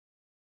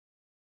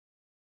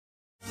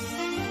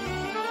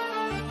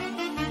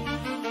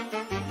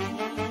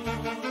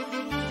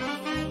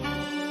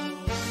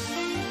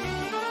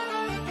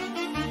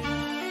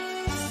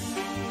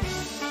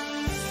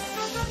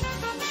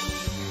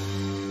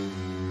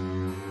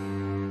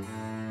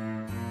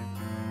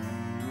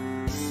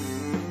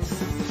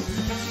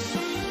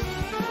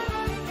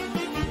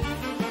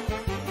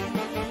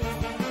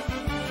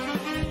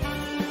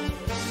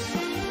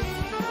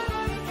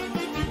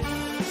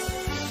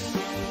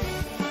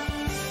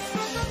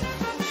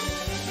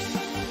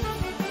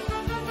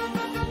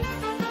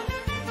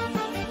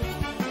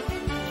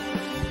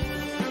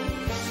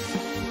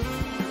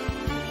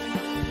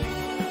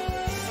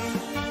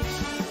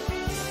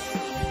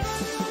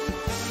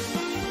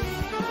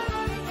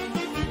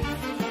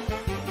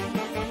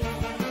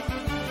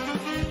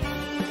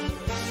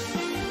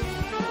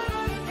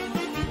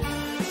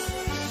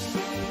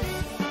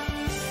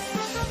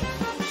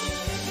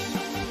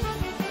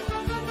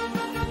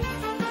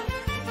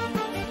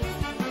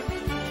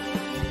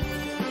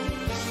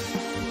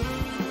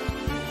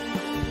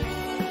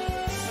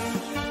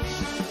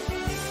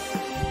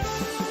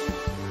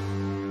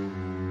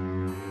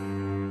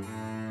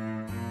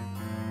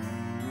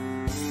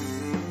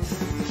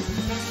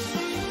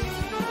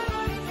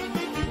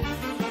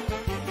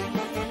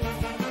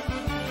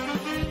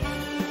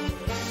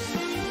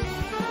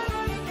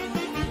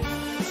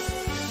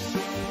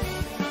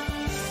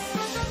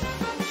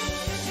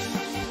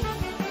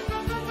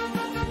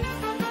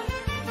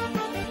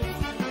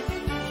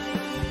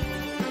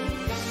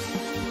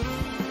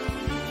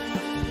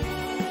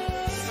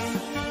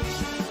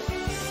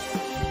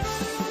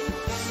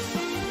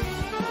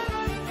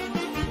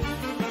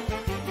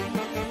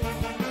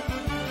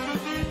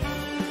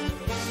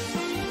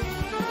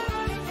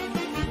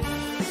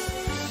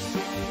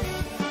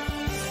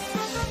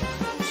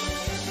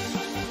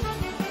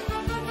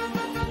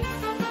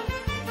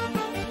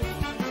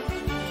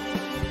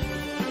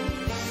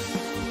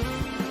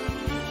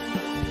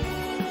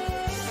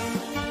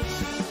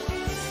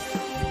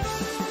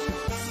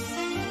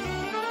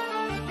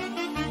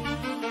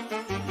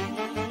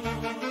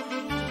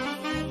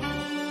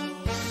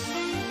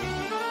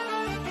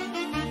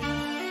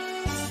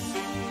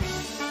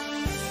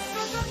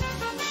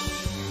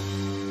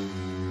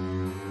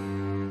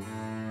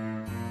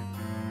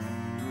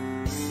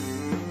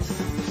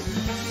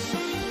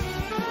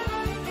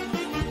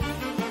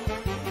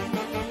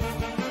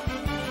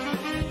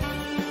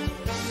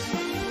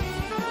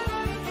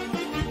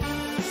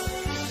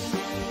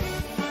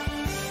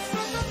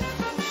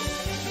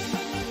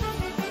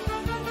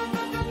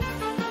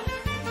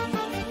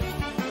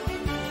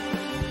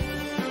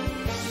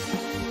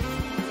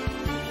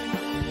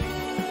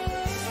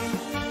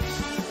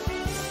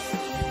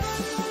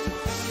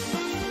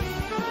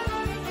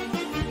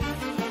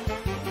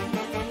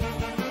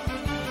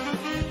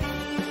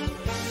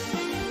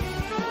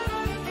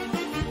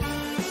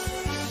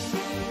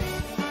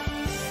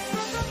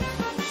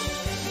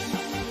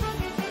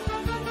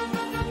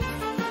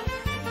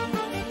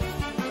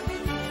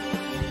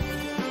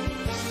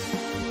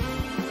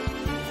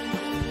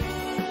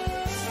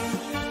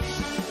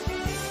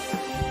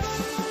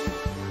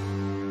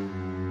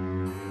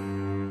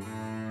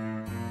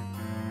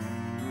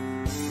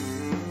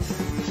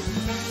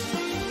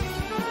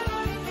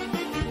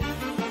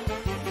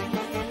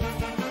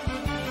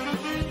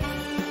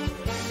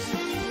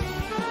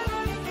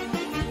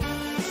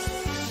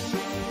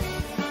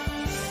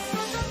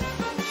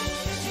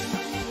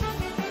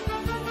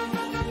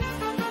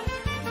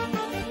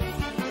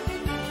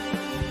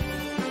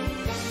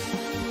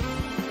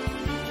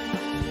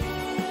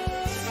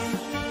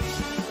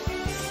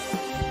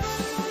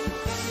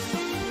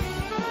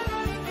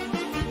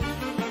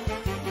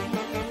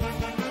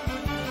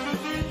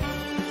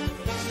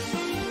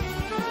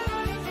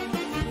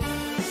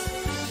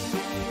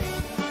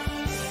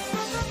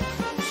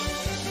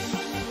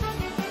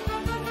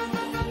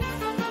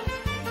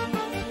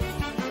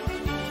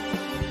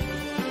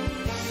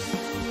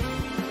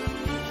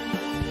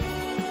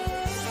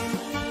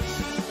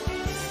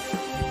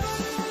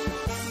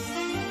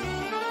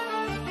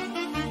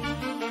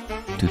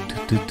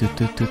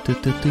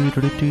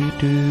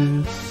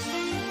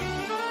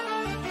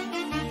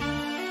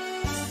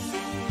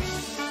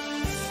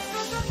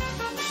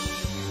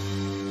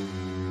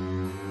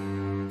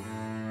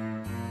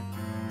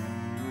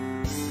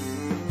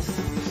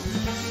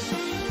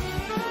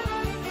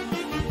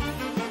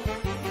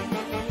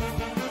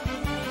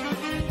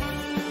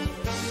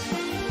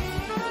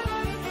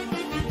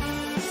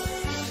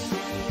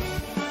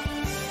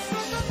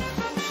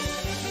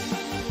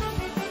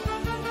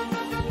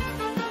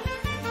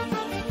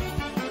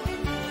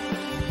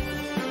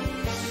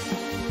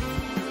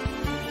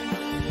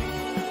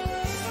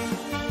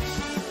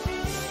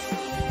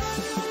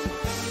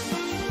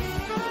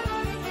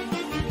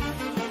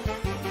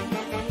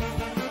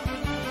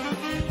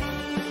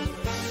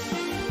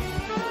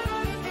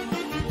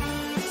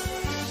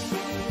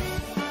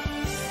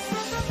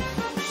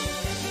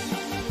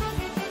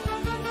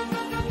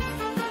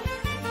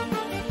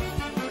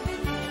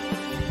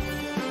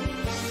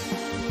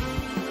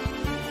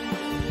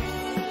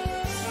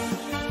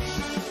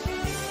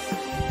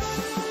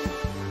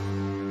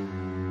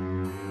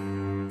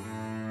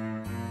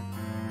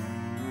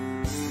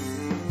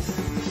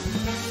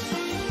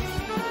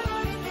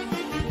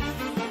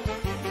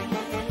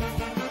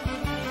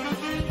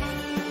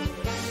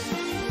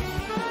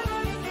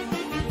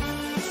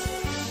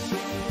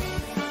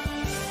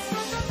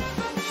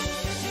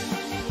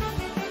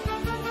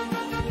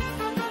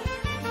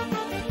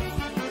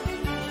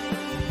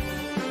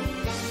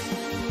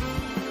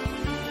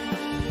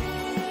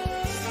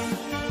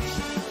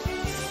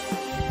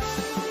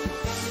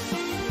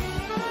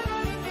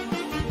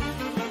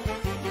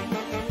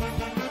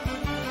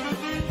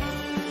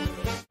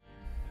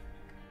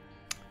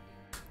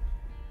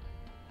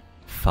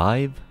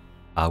5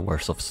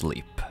 hours of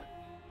sleep.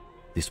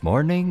 This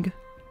morning,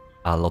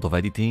 a lot of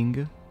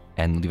editing,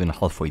 and not even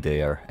halfway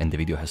there, and the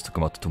video has to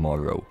come out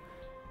tomorrow.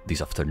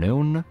 This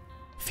afternoon,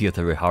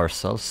 theater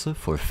rehearsals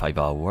for 5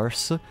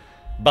 hours.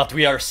 But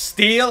we are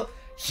still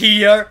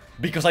here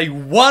because I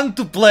want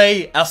to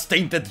play as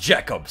Tainted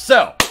Jackob.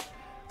 So,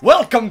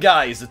 welcome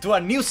guys to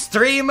a new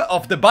stream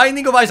of The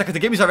Binding of Isaac. The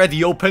game is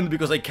already opened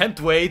because I can't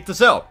wait.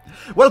 So,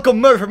 welcome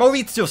Murph,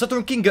 Maurizio,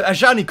 Saturn King,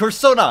 Ajani,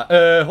 Corsona,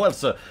 who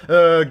else?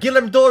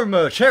 Guilherme Dorm,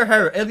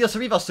 Chairhair, Elias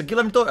Rivas,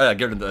 Guilherme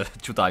Dorm,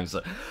 2 times.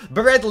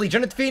 Bradley,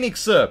 Janet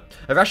Phoenix,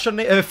 Russian,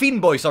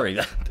 Finboy, sorry.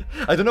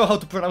 I don't know how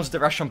to pronounce the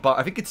Russian part.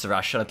 I think it's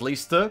Russian at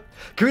least.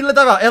 Kirill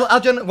Ledara, El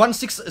Adjan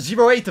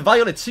 1608,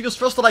 Violet, Sirius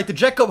Frostolite,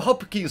 Jacob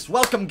Hopkins.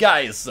 Welcome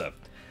guys.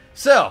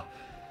 So,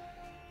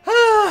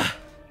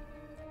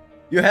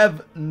 you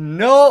have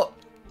no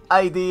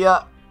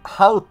idea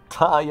how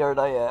tired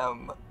I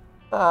am.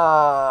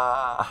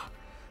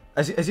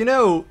 As you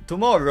know,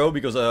 tomorrow,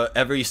 because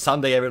every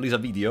Sunday I release a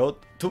video,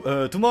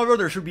 tomorrow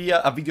there should be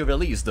a video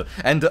released,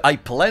 and I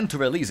plan to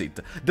release it.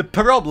 The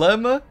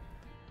problem,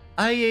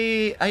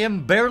 I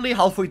am barely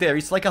halfway there.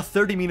 It's like a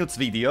 30 minutes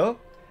video,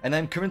 and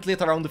I'm currently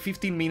at around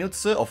 15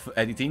 minutes of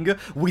editing,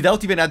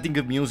 without even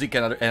adding music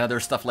and other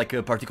stuff like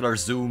particular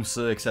zooms,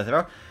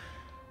 etc.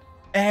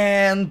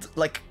 And,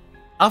 like,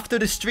 after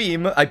the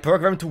stream, I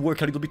programmed to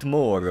work a little bit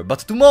more, but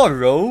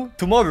tomorrow,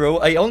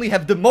 I only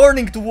have the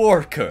morning to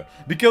work,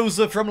 because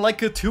from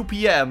like 2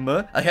 PM,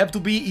 I have to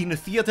be in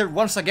theater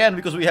once again,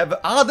 because we have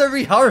other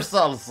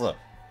rehearsals.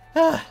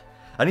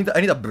 I need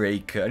a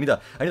break. I need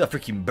a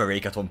freaking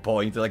break at one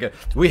point. Like,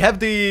 we have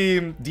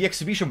the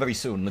exhibition very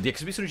soon. The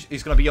exhibition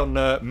is gonna be on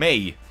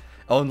May.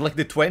 On like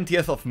the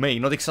 20th of May,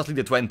 not exactly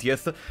the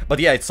 20th, but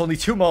yeah, it's only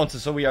 2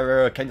 months, so we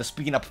are kind of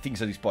speeding up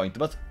things at this point.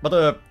 But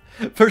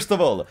first of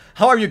all,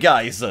 how are you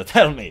guys?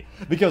 Tell me,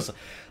 because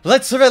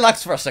let's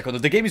relax for a second.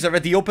 The game is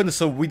already open,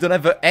 so we don't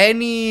have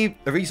any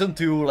reason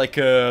to like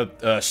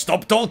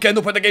stop talking and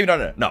open the game.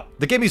 No,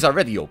 the game is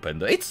already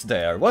open. It's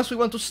there. Once we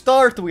want to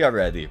start, we are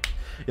ready.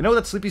 You know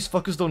that sleep is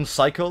focused on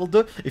cycled.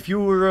 If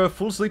your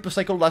full sleep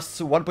cycle lasts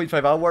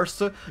 1.5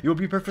 hours, you will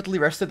be perfectly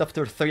rested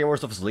after 3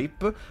 hours of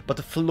sleep, but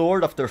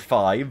floored after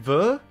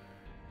 5.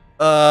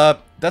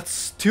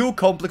 That's too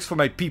complex for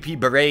my PP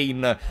brain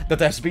that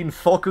has been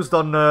focused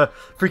on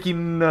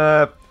freaking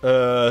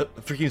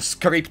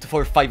script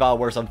for 5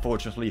 hours,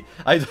 unfortunately.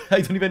 I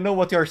don't even know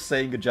what you're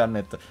saying,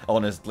 Janet,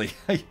 honestly.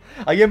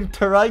 I am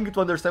trying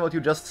to understand what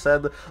you just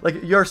said.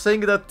 Like, you're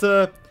saying that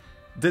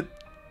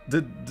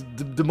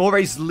the more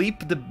I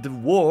sleep, the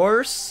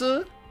worse,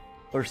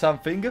 or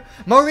something.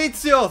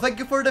 Maurizio, thank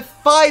you for the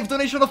 5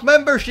 donation of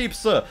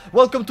memberships.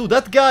 Welcome to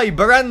That Guy,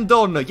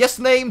 Brandon, Yes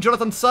Name,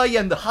 Jonathan Sai,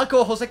 and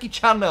Hako Hoseki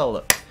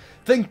Channel.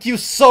 Thank you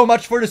so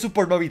much for the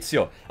support,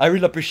 Maurizio. I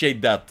really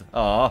appreciate that.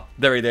 Ah,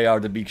 there they are,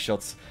 the big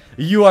shots.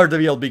 You are the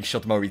real big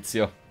shot,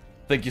 Maurizio.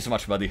 Thank you so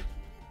much, buddy.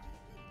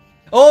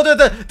 Oh,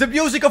 the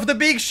music of the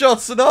big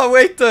shots. No,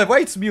 wait, why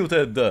it's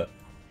muted? No,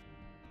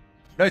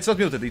 it's not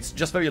muted. It's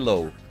just very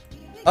low.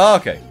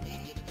 Okay,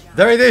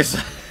 there it is.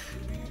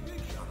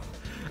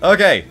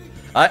 Okay,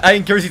 I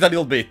increased it a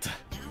little bit.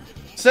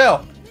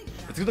 So,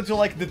 It's good that you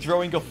like the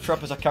drawing of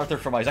Trap as a character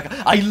from Isaac.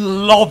 I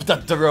love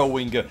that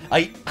drawing!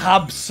 I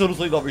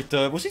absolutely love it.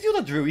 Was it you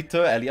that drew it,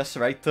 Elias,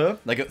 right?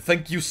 Like,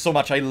 thank you so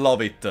much, I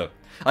love it.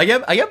 I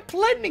am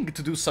planning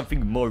to do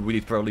something more with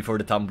it probably for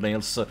the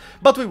thumbnails,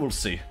 but we will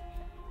see.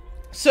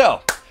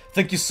 So,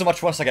 thank you so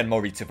much once again,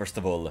 Maurizio, first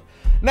of all.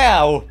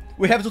 Now,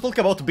 we have to talk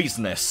about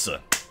business.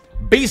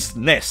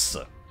 Business!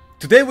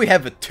 Today we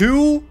have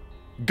 2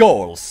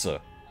 goals.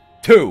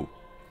 2.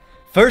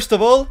 First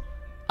of all,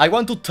 I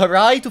want to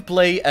try to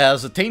play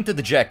as Tainted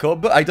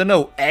Jackob. I don't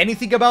know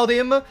anything about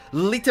him,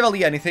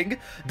 literally anything.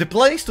 The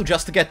plan is to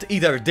just get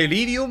either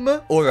Delirium,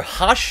 or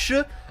Hush,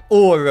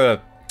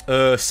 or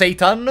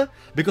Satan,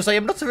 because I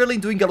am not really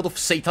doing a lot of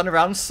Satan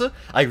runs.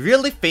 I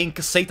really think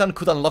Satan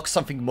could unlock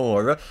something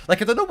more. Like,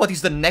 I don't know what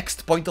is the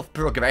next point of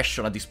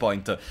progression at this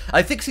point.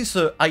 I think since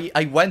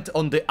I went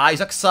on the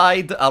Isaac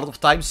side a lot of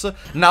times,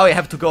 now I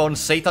have to go on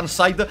Satan's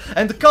side.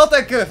 And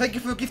Kotek, thank you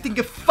for gifting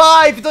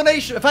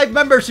 5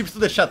 memberships to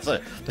the chat.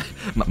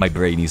 My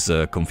brain is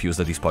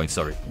confused at this point,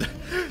 sorry.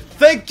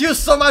 Thank you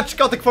so much,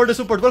 Kotek, for the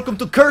support. Welcome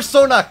to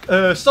Kursona,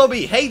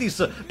 Sobi, Hades,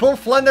 Paul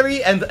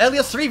Flannery, and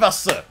Elias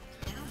Rivas.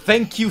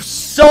 Thank you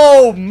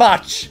so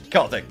much,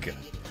 Kotek.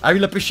 I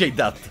will appreciate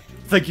that.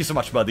 Thank you so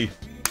much, buddy.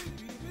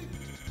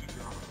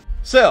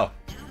 So,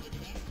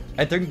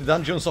 entering the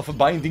dungeons of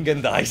Binding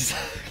and Ice.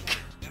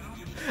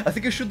 I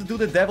think I should do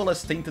the devil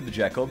as Tainted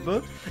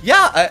Jackob.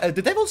 Yeah,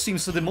 the devil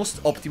seems the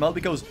most optimal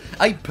because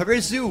I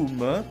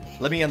presume...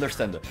 let me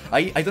understand.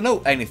 I don't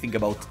know anything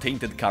about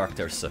tainted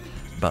characters.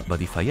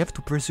 But if I have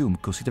to presume,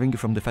 considering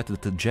from the fact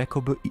that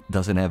Jackob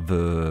doesn't have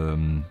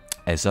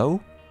ESO,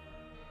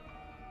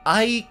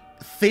 I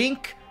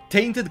think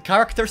tainted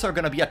characters are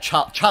gonna be a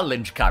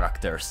challenge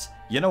characters.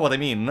 You know what I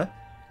mean?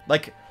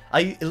 Like,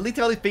 I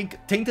literally think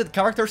tainted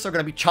characters are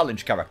gonna be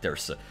challenge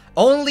characters.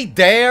 Only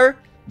there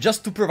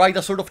just to provide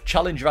a sort of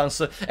challenge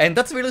runs. And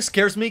that really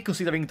scares me,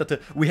 considering that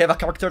we have a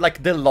character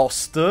like the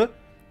Lost.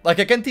 Like,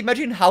 I can't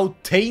imagine how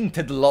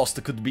tainted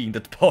Lost could be in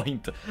that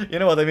point. You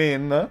know what I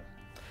mean?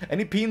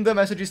 Any pinned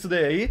messages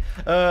today?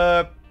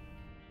 I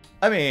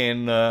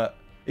mean,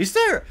 is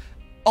there...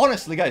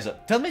 Honestly, guys,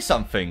 tell me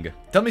something.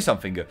 Tell me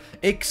something.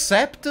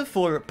 Except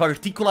for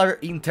particular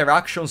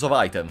interactions of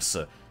items,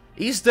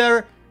 is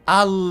there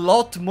a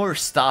lot more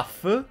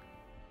stuff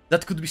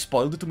that could be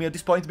spoiled to me at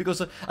this point?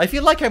 Because I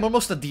feel like I'm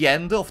almost at the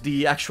end of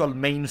the actual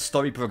main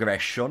story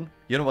progression.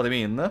 You know what I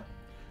mean?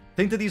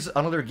 Tainted is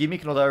another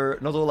gimmick, not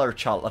all are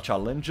a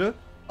challenge.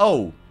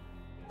 Oh.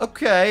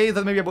 Okay,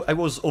 then maybe I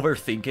was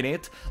overthinking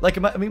it. Like,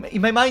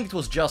 in my mind it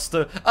was just,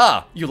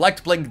 you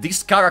liked playing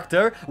this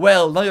character?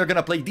 Well, now you're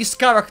gonna play this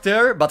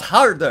character, but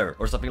harder,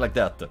 or something like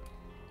that.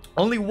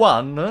 Only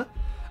one?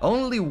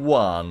 Only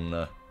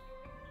one.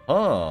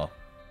 Oh.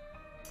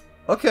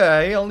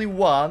 Okay, only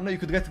one. You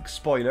could get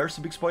spoilers.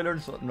 Big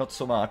spoilers, not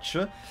so much.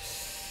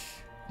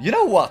 You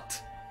know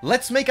what?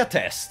 Let's make a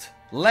test.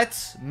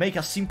 Let's make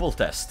a simple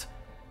test.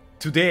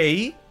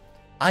 Today,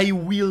 I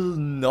will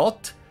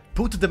not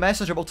put the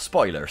message about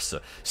spoilers.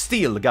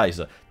 Still, guys,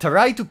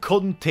 try to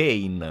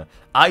contain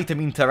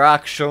item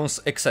interactions,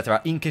 etc.,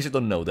 in case you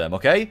don't know them,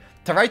 okay?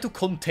 Try to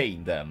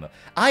contain them.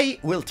 I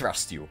will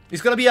trust you.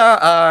 It's gonna be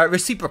a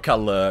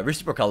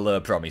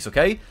reciprocal promise,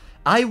 okay?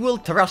 I will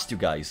trust you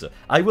guys.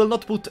 I will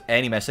not put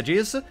any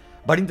messages,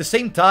 but in the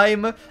same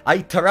time, I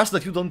trust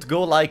that you don't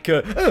go like,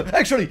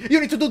 actually, you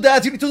need to do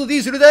that, you need to do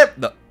this, you need that.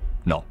 No.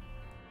 No.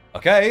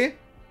 Okay?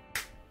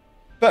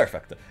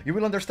 Perfect. You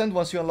will understand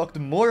once you unlock the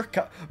more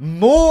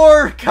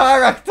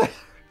characters.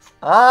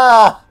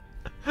 Ah!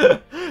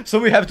 So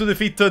we have to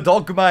defeat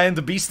Dogma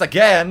and Beast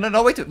again.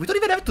 No, wait, we don't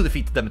even have to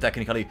defeat them,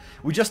 technically.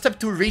 We just have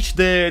to reach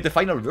the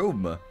final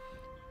room.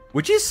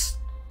 Which is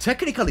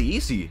technically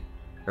easy.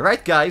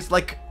 Right, guys?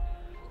 Like,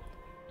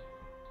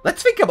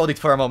 let's think about it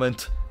for a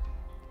moment.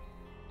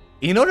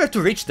 In order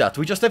to reach that,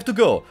 we just have to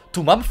go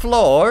to Mom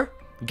floor,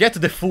 get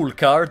the full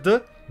card,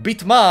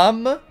 beat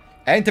Mom,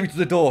 enter into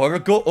the door,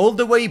 go all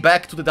the way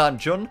back to the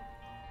dungeon,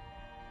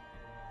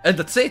 and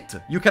that's it.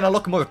 You can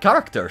unlock more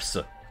characters.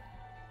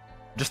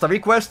 Just a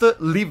request,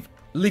 leave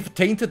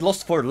Tainted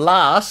Lost for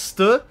last.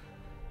 You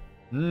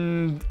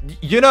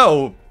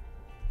know,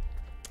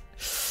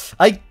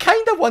 I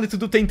kinda wanted to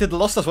do Tainted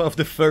Lost as one of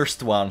the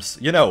first ones,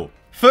 you know.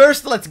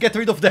 First, let's get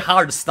rid of the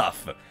hard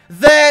stuff.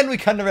 Then we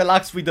can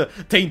relax with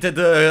Tainted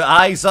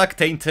Isaac,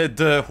 Tainted...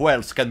 who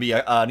else can be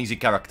an easy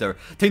character?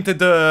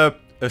 Tainted...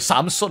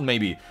 Samson,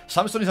 maybe.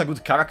 Samson is a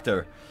good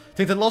character.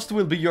 Tainted Lost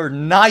will be your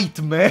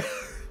nightmare.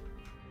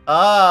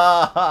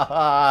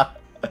 Ah!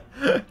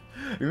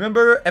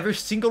 Remember, every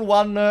single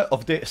one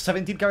of the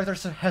 17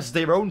 characters has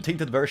their own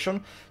Tainted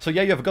version. So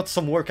yeah, you have got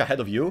some work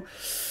ahead of you.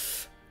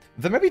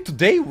 Then maybe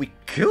today we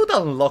could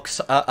unlock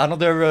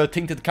another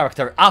Tainted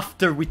character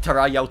after we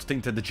try out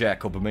Tainted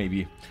Jackob,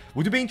 maybe.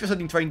 Would you be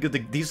interested in trying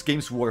this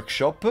game's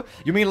workshop?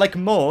 You mean like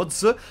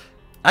mods?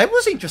 I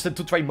was interested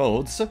to try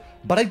mods,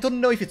 but I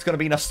don't know if it's gonna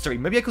be in a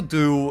stream. Maybe I could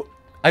do...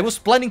 I was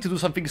planning to do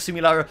something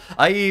similar.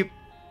 I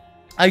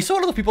saw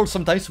a lot of people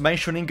sometimes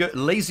mentioning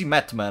Lazy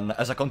Matman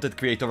as a content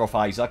creator of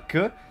Isaac.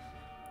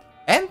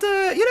 And,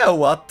 you know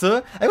what?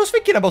 I was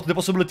thinking about the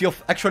possibility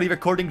of actually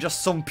recording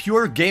just some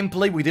pure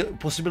gameplay with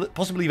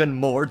possibly even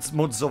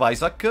mods of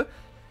Isaac.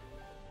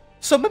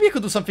 So maybe I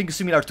could do something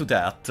similar to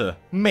that.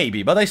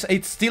 Maybe, but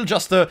it's still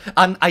just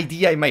an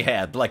idea in my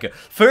head. Like,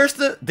 first,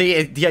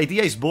 the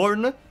idea is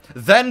born,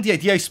 then the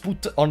idea is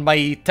put on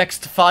my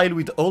text file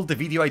with all the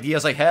video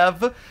ideas I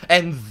have,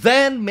 and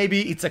then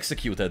maybe it's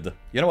executed.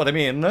 You know what I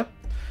mean?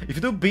 If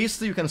you do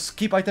Beast, you can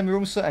skip item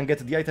rooms and get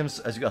the items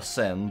as you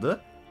ascend.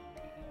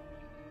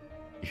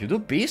 If you do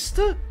Beast,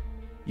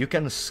 you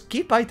can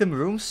skip item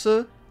rooms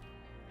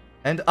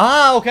and...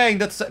 Ah, okay,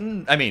 that's...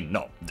 I mean,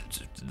 no.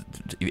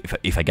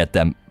 If I get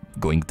them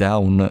going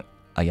down,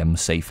 I am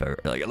safer.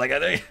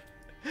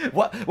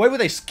 Why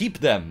would I skip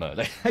them?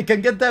 Like, I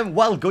can get them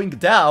while going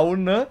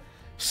down,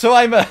 so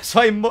I'm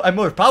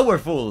more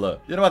powerful.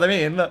 You know what I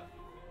mean?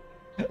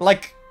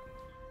 Like,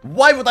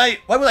 why would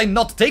I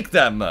not take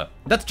them?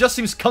 That just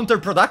seems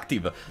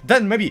counterproductive.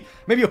 Then maybe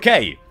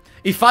okay.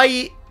 If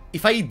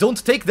I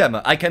don't take them,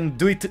 I can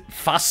do it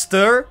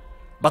faster,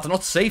 but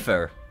not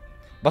safer.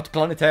 But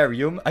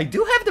planetarium, I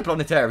do have the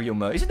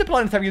planetarium. Isn't the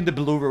planetarium the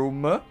blue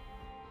room?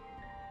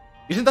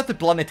 Isn't that the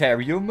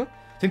planetarium?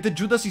 Tainted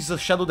Judas is a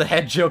Shadow the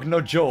Hedgehog, no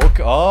joke.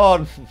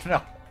 Oh,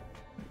 no.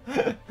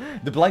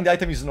 The blind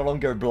item is no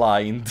longer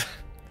blind.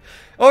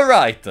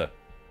 Alright.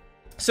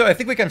 So I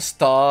think we can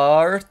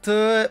start.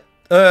 Tell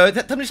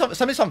me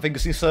something,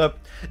 since the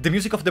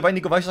music of The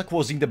Binding of Isaac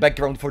was in the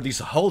background for this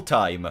whole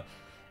time.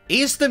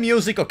 Is the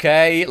music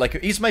okay? Like,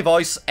 is my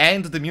voice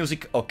and the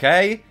music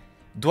okay?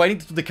 Do I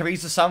need to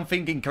decrease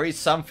something, increase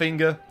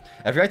something?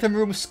 Every item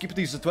room, skip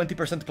this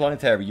 20%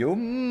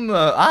 planetarium.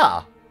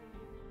 Huh?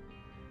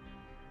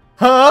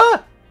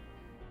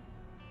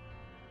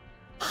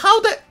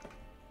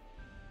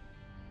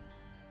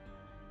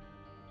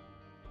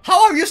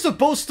 How are you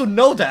supposed to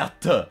know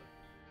that?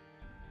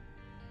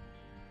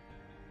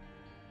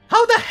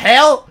 How the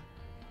hell?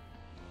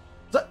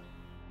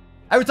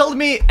 Are you telling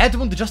me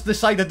Edmund just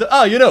decided,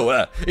 you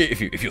know,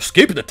 if you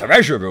skip the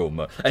treasure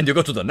room and you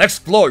go to the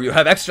next floor, you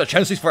have extra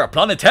chances for a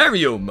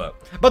planetarium?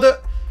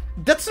 But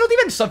that's not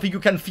even something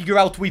you can figure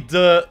out with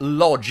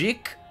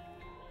logic.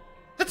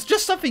 That's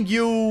just something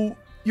you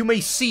may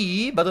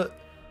see, but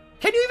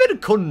can you even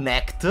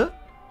connect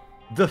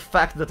the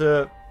fact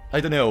that,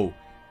 I don't know,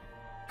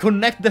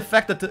 connect the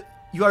fact that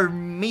you are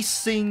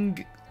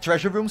missing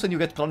treasure rooms and you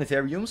get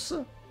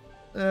planetariums?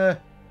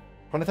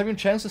 Planetarium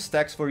chances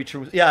stacks for each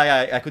room.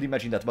 Yeah, I could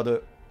imagine that,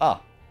 but,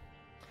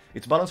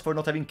 it's balanced for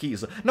not having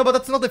keys. No, but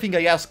that's not the thing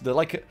I asked.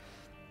 Like,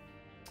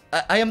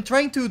 I am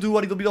trying to do a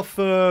little bit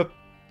of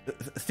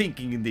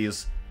thinking in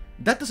this.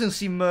 That doesn't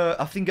seem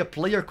a thing a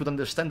player could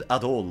understand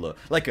at all.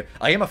 Like,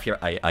 I am a Fear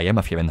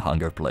and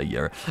Hunger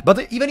player,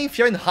 but even in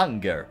Fear and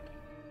Hunger,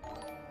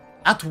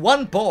 at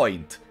one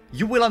point,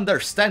 you will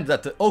understand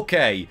that,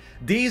 okay,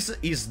 this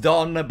is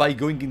done by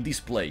going in this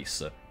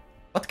place.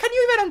 But can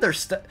you even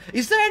understand?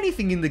 Is there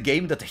anything in the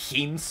game that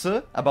hints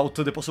about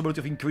the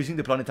possibility of increasing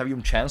the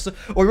planetarium chance?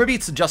 Or maybe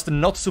it's just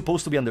not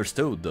supposed to be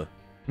understood?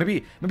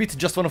 Maybe it's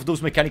just one of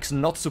those mechanics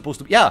not supposed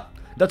to be... Yeah,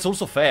 that's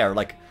also fair.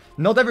 Like,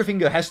 not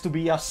everything has to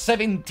be a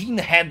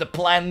 17-head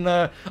plan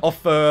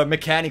of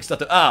mechanics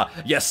that...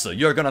 yes,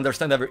 you're gonna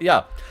understand every...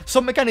 Yeah,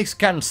 some mechanics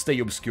can stay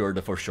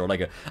obscured for sure.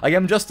 Like, I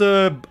am just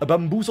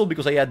bamboozled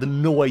because I had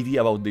no idea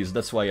about this.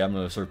 That's why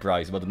I'm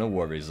surprised, but no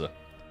worries.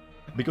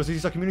 Because this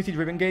is a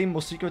community-driven game,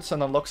 most secrets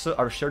and unlocks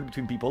are shared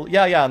between people.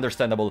 Yeah,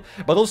 understandable.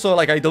 But also,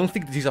 like, I don't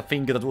think this is a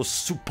thing that was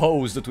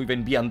supposed to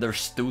even be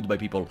understood by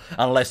people,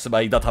 unless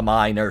by data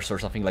miners or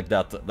something like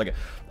that. Like,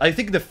 I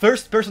think the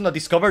first person that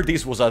discovered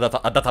this was a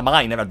data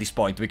miner at this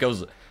point,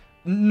 because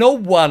no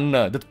one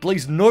that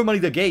plays normally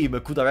the game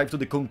could arrive to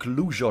the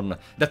conclusion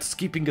that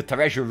skipping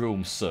treasure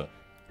rooms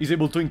is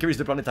able to increase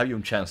the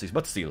planetarium chances.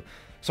 But still,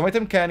 some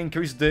item can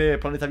increase the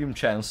planetarium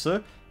chance.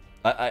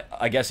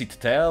 I guess it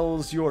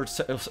tells you or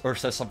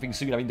says something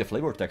similar in the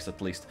flavor text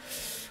at least.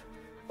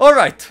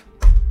 Alright.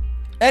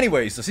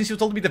 Anyways, since you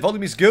told me the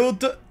volume is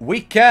good,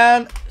 we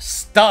can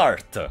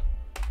start.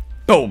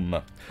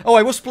 Boom. Oh,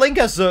 I was playing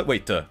as...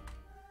 wait.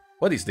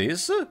 What is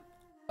this?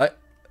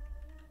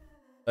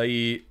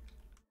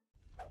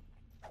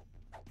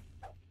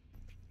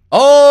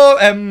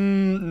 Oh,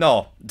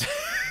 no.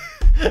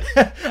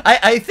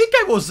 I think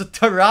I was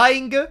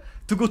trying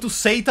to go to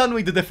Satan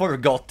with the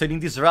Forgotten in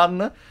this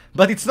run,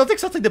 but it's not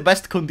exactly the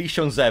best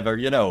conditions ever,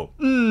 you know.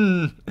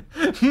 No.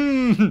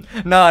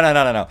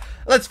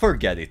 Let's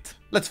forget it.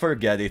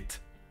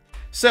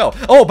 So,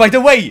 oh, by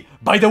the way,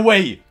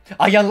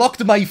 I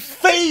unlocked my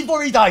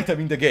favorite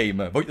item in the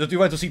game. Do you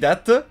want to see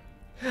that?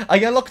 I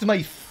unlocked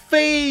my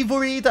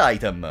favorite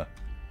item.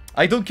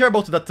 I don't care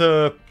about that,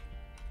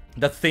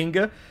 that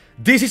thing.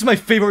 This is my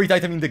favorite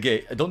item in the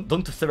game.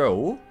 Don't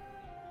throw.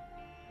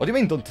 What do you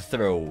mean, don't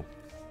throw?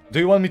 Do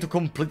you want me to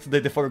complete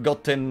the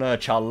Forgotten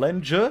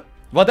challenge?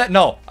 What?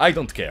 No, I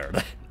don't care.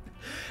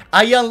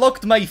 I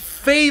unlocked my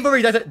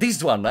favorite item.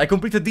 This one. I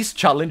completed this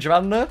challenge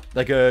run,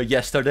 like,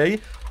 yesterday.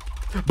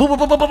 Boom, boom,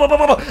 boom, boom, boom, boom,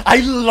 boom, boom. I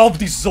love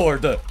this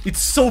sword. It's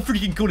so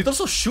freaking cool. It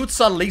also shoots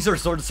a laser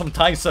sword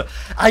sometimes.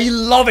 I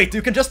love it.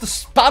 You can just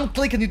spam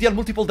click and you deal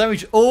multiple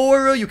damage,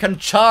 or you can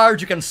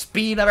charge, you can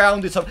spin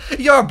around.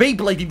 You're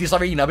Beyblade in this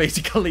arena,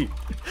 basically.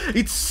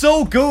 It's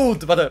so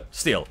good, but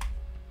still,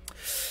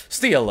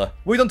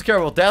 we don't care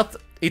about that.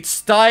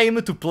 It's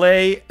time to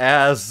play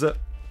as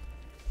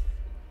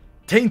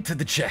Tainted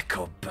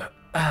Jackob.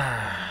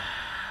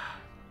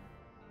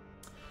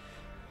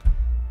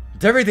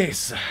 There it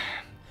is.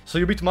 So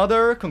you beat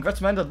Mother,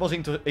 congrats man, that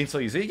wasn't so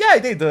easy. Yeah, I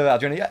did,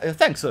 Adrian, yeah,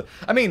 thanks.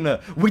 I mean,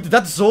 with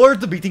that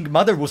sword, beating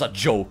Mother was a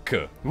joke.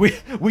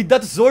 With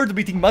that sword,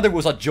 beating Mother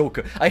was a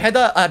joke. I had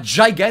a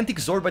gigantic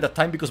sword by that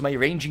time because my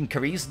range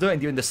increased,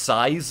 and even the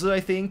size, I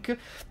think.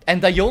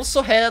 And I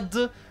also had,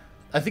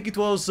 I think it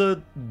was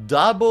a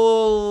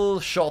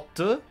double shot,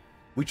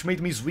 which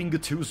made me swing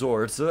 2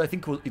 swords. I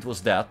think it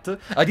was that.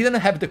 I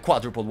didn't have the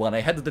quadruple one,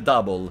 I had the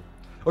double.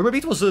 Or maybe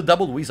it was a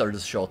double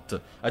wizard's shot.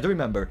 I don't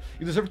remember.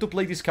 You deserve to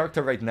play this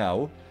character right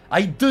now.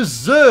 I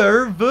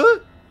deserve...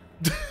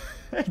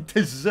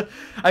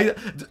 I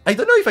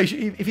don't know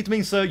if it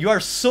means you are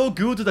so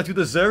good that you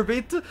deserve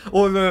it,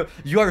 or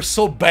you are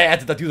so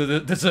bad that you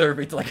deserve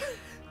it. Like,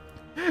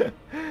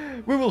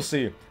 we will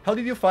see. How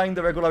did you find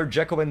the regular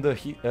Jackob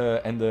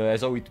and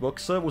as how it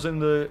works?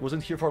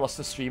 Wasn't here for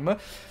last stream.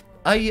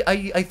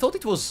 I thought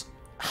it was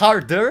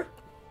harder.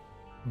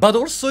 But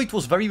also it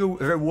was very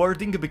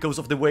rewarding because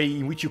of the way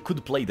in which you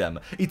could play them.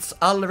 It's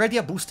already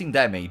a boost in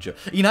damage.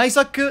 In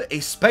Isaac,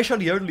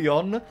 especially early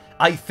on,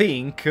 I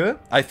think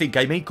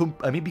I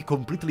may be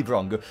completely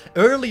wrong.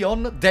 Early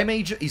on,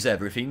 damage is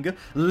everything.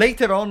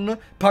 Later on,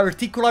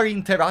 particular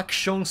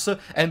interactions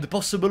and the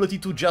possibility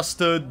to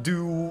just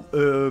do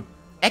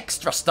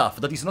extra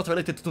stuff that is not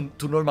related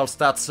to normal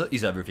stats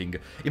is everything,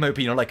 in my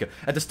opinion. Like,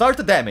 at the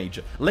start, damage.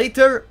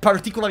 Later,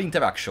 particular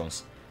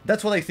interactions.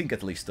 That's what I think,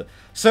 at least.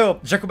 So,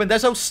 Jackob and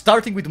Ezao,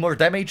 starting with more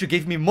damage,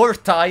 gave me more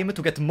time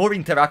to get more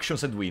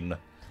interactions and win.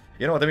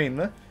 You know what I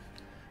mean?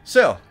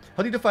 So,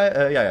 how did you find...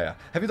 yeah.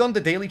 Have you done the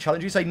daily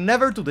challenges? I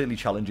never do daily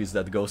challenges,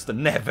 that Ghost.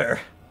 Never.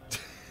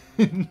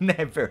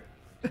 Never.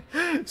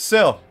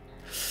 So,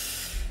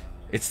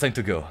 it's time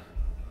to go.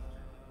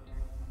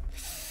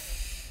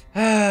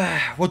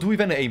 What do we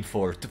even aim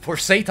for? For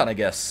Satan, I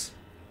guess.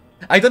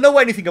 I don't know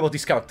anything about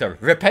this character.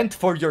 Repent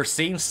for your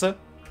sins.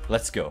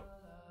 Let's go.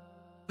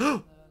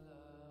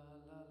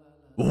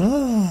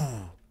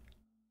 Ooh,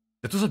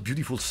 that was a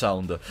beautiful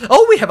sound.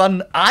 Oh, we have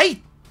an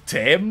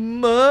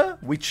item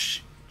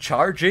which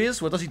charges.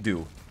 What does it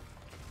do?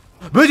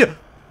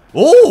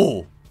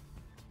 Oh,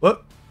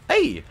 what?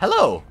 Hey,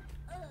 hello.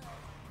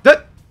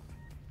 That.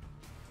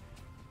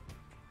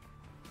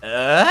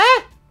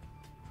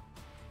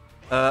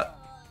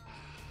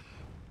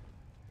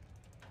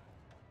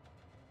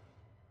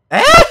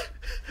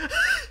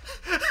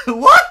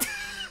 What?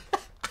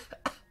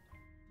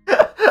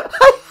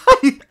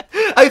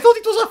 I thought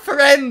it was a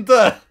friend!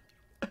 I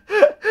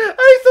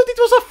thought it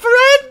was a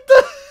friend!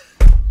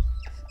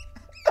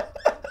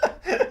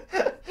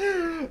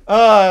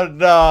 Oh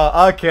no,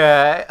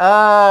 okay.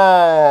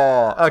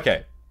 Oh,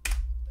 okay.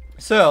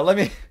 So, let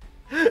me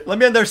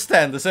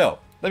understand. So,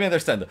 let me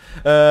understand.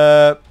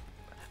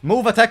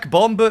 Move, attack,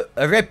 bomb,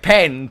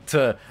 repent.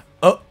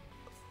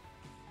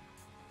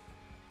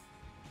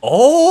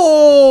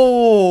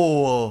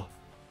 Oh!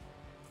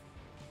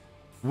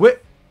 Wait.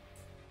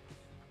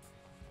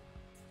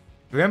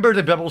 Remember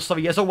the Bible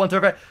story, Ezao want to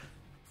repent.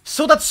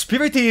 So that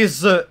spirit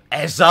is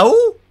Ezao?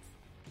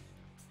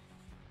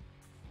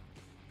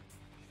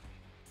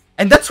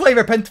 And that's why I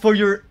repent for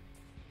your...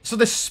 So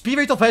the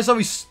spirit of Ezao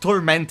is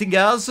tormenting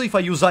us if I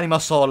use Anima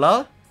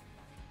Sola?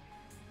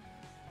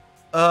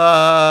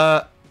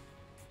 How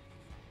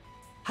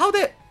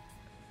the...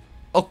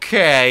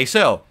 Okay,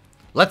 so...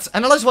 Let's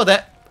analyze what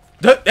that...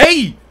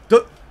 Hey!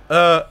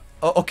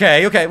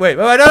 Okay, wait,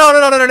 no.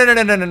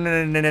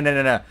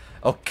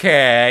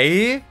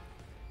 Okay...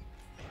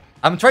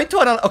 I'm trying to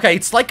analyze... Okay,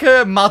 it's like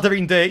a mother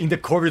in the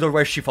corridor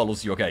where she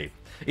follows you, okay.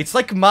 It's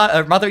like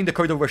mother in the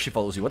corridor where she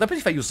follows you. What happens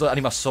if I use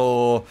Anima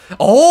So...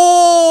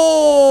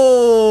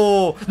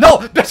 Oh!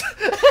 No!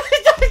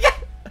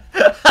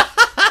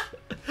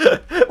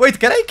 Wait,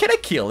 can I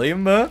kill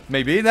him?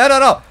 Maybe?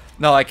 No.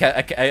 No, I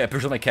can't. I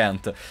presume I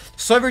can't.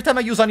 So every time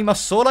I use Anima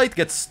Sola, it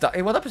gets stuck.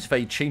 What happens if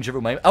I change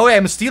every mind? Oh,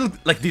 I'm still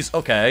like this.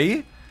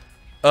 Okay.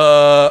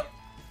 Oh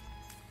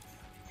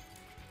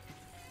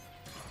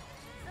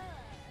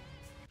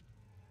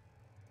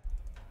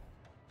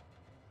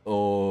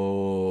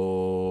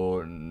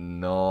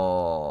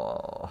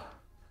no.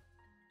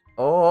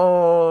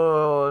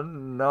 Oh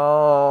no.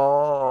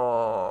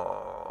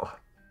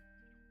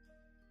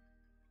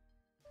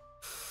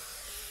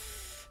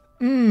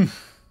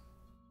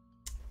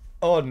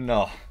 Oh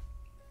no.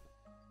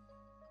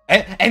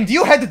 And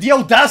you had the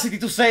audacity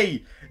to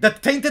say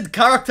that tainted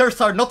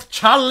characters are not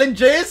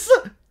challenges?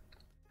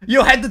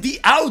 You had the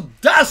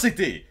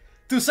audacity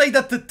to say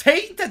that the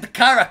tainted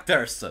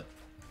characters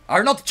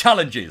are not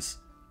challenges.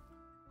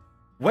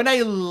 When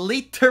I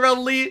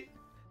literally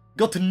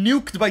got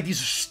nuked by this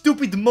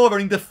stupid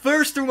moron in the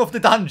first room of the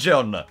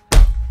dungeon.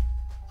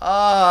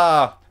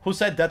 Who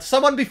said that?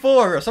 Someone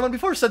before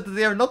said that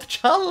they are not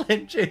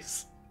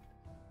challenges.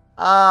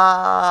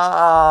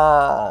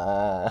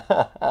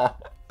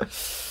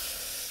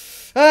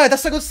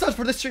 That's a good start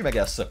for the stream, I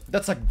guess.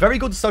 That's a very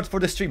good start for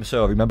the stream.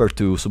 So remember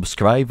to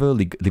subscribe,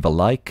 leave a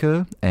like,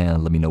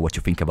 and let me know what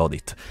you think about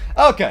it.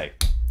 Okay.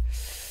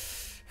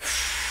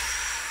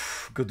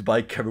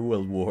 Goodbye,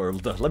 cruel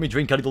world. Let me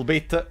drink a little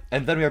bit,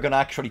 and then we are gonna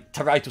actually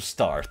try to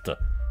start.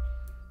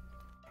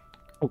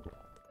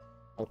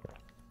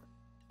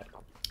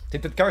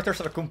 Tinted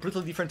characters are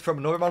completely different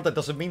from normal. That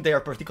doesn't mean they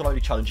are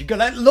particularly challenging.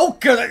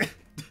 Look!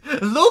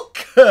 Look!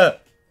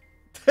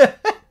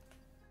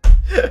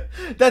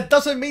 That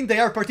doesn't mean they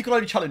are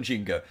particularly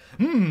challenging.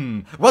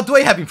 What do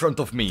I have in front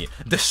of me?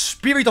 The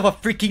spirit of a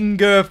freaking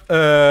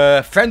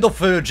friend of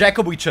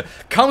Jackob, which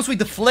comes with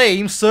the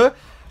flames,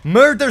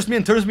 murders me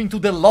and turns me into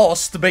the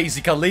Lost,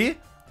 basically,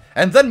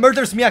 and then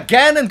murders me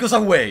again and goes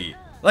away.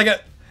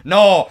 Like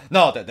no,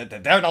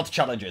 they're not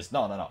challenges.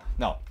 No.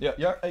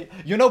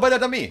 You know better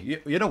than me.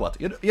 You know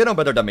what? You know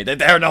better than me.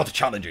 They're not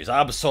challenges.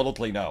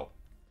 Absolutely no.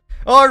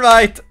 All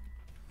right.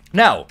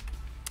 Now,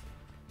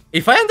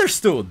 if I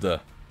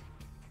understood.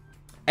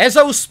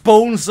 Ezao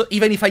spawns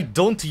even if I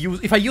don't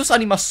use... If I use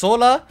Anima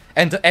Sola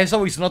and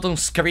Ezao is not on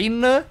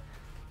screen,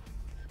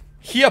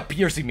 he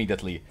appears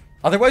immediately.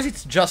 Otherwise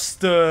it's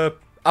just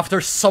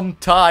after some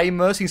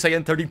time since I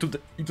entered into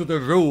the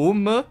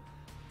room,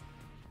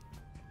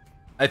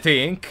 I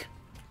think.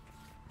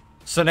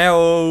 So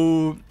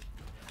now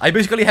I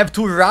basically have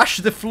to rush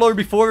the floor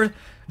before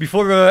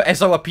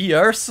Ezao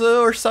appears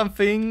or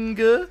something.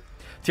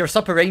 Tears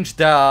up, range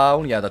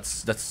down. Yeah,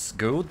 that's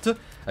good.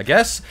 I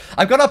guess.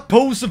 I'm gonna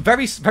pause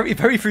very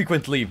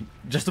frequently,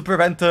 just to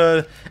prevent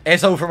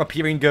Ezao from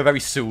appearing very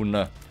soon.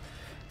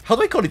 How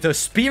do I call it? A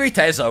spirit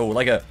Ezao?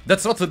 Like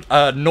that's not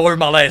a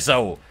normal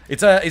Ezao.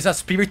 It's a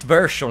spirit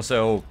version,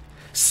 so...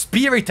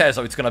 Spirit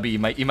Ezao it's gonna be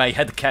in my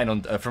head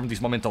canon from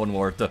this moment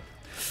onward.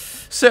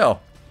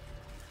 So...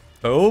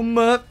 Boom.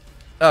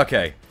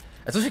 Okay.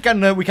 As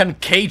long as we can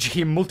cage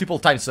him multiple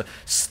times.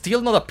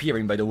 Still not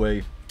appearing, by the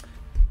way.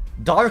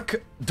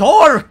 Dark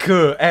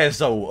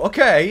Ezao,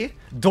 okay.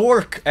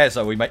 Dork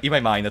Ezao, in my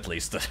mind at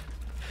least.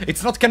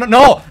 It's not canon.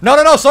 No,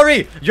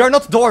 sorry. You're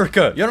not Dork.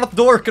 You're not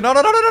Dork. No.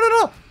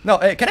 No,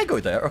 can I go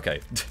there?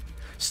 Okay.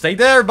 Stay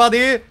there,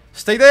 buddy.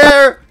 Stay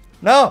there.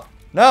 No.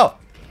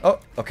 Oh,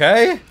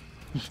 okay.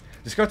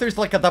 This character is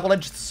like a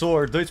double-edged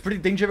sword. It's pretty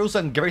dangerous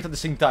and great at the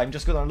same time.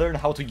 Just gonna learn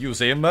how to use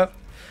him.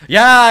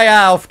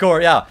 Yeah, of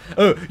course, yeah.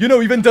 You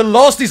know, even the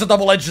Lost is a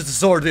double-edged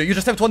sword. You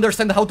just have to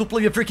understand how to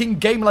play a freaking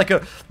game, like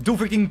do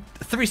freaking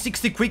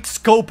 360 quick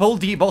scope, all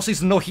the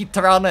bosses, no hit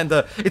run, and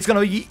it's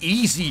gonna be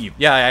easy.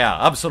 Yeah,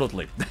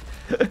 absolutely.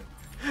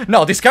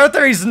 No, this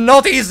character is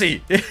not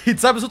easy.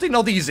 It's absolutely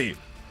not easy.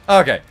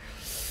 Okay.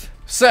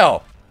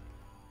 So,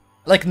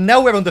 like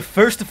now we're on the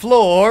first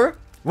floor.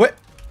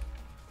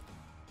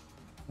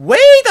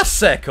 Wait a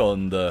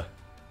second.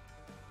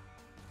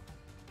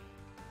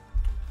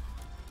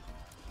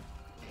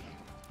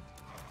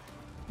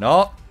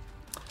 No.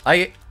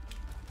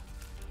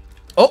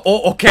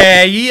 Oh,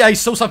 okay. I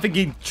saw something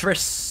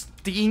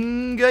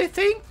interesting, I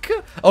think.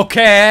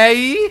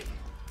 Okay.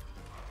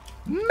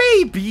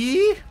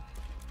 Maybe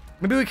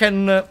we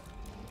can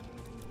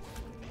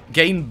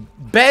gain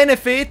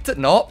benefit.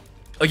 No.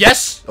 Oh,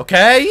 yes.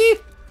 Okay.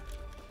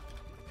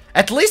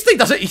 At least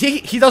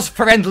he does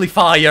friendly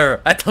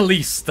fire. At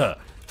least.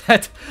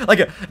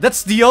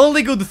 That's the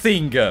only good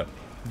thing.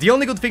 The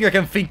only good thing I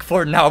can think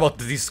for now about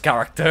this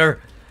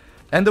character.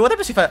 And what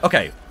happens if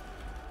okay.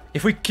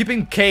 If we keep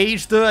him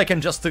caged, I can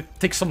just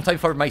take some time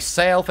for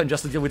myself and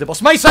just deal with the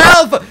boss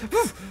myself!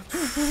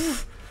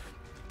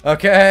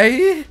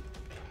 Okay.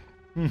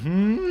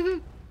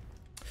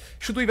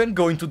 Should we even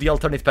go into the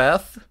alternate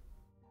path?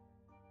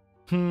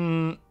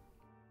 Should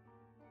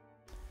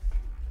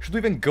we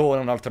even go on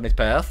an alternate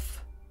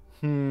path?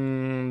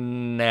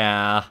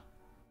 Nah.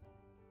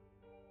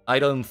 I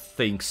don't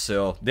think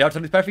so. The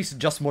alternate path is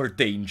just more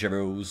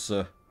dangerous.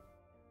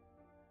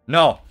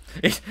 No.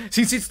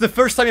 Since it's the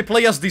first time I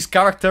play as this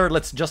character,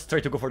 let's just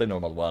try to go for the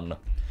normal one.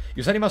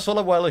 Use Anima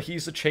Sola while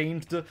he's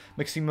chained,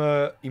 makes him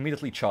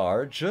immediately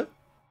charge.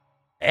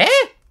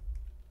 Eh?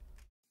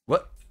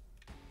 What?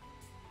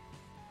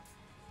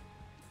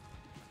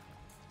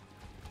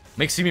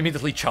 Makes him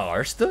immediately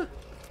charged?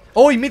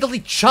 Oh, immediately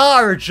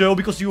charge! Oh,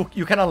 because you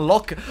can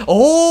unlock...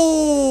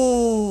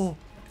 Oh!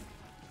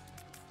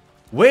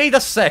 Wait a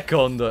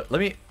second. Let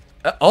me...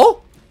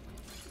 oh?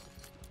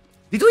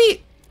 Did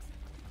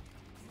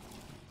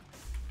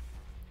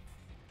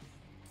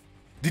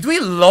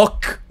we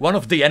lock one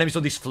of the enemies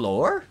on this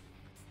floor?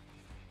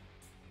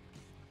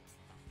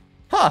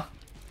 Huh.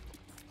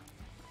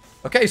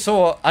 Okay,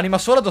 so Anima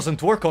Sola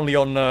doesn't work only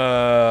on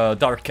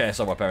Dark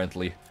Ezao,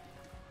 apparently.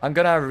 I'm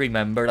gonna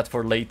remember that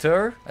for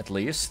later, at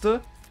least.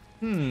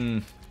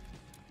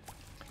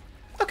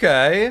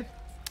 Okay.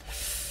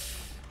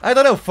 I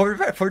don't know,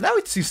 for now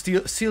it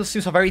still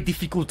seems a very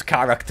difficult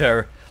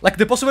character. Like,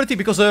 the possibility,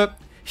 because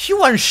He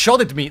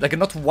one-shotted me, like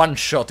not one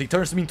shot, he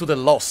turns me into the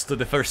Lost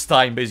the first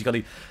time,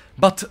 basically.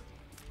 But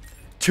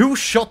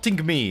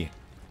two-shotting me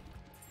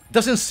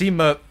doesn't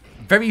seem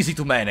very easy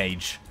to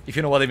manage, if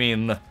you know what I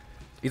mean.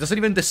 He doesn't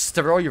even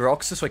destroy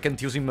rocks, so I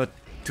can't use him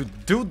to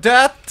do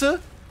that.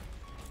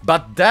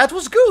 But that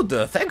was good.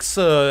 Thanks,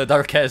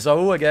 Dark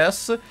Ezo, I guess.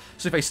 So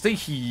if I stay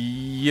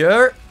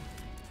here...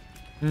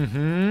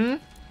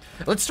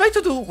 Let's try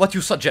to do what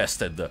you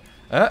suggested.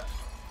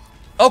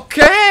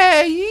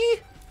 Okay!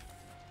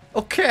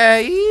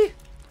 Okay!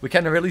 We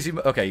can release him...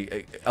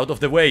 Okay, out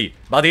of the way.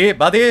 Buddy,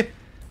 buddy!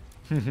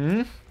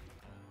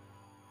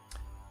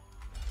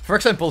 For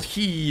example,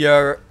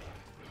 here...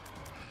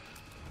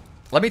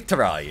 Let me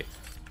try.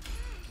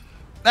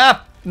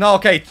 Ah! No,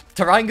 okay.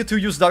 Trying to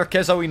use Dark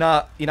Ezo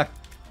in a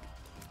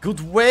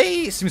good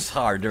way seems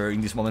harder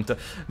in this moment.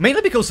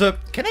 Mainly because...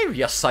 can I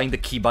reassign the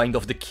keybind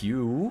of the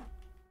Q?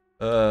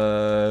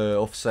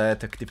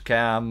 Offset, active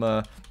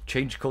cam,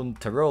 change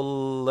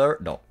controller...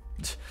 No.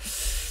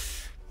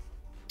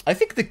 I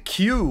think the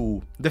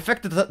Q, the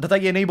fact that I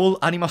enable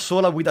Anima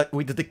Sola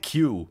with the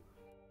Q,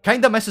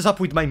 kinda messes up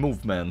with my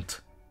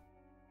movement.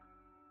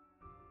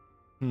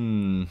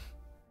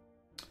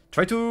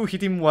 Try to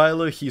hit him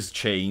while he's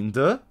chained.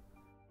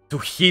 To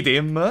hit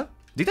him?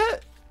 Did I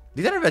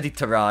already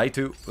try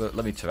to...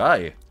 let me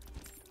try.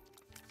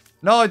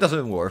 No, it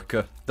doesn't work.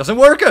 Doesn't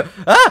work!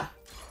 Ah!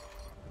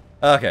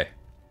 Okay.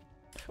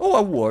 Oh,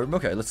 a worm.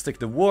 Okay, let's take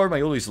the worm.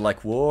 I always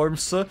like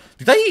worms.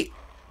 Did I...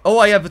 Oh,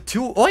 I have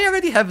two... Oh, I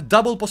already have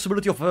double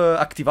possibility of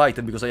active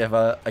item because I have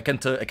I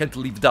can't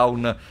leave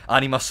down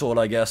Anima Soul,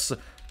 I guess.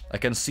 I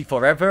can see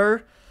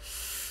forever.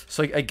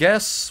 So I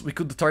guess we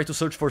could try to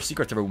search for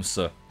secret rooms.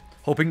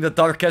 Hoping that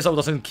Dark Ezo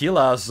doesn't kill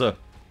us.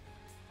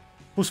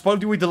 Who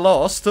spoiled you with the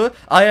Lost?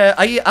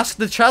 I asked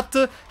the chat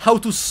how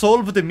to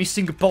solve the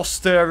missing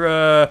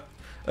poster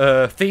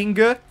thing.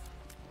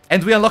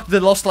 And we unlocked the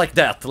Lost like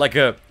that. Like,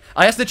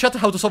 I asked the chat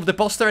how to solve the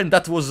poster, and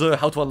that was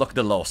how to unlock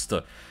the Lost.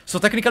 So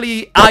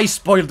technically, I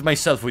spoiled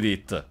myself with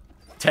it.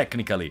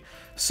 Technically.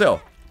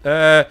 So,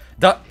 that...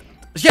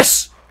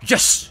 Yes!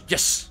 Yes!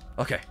 Yes!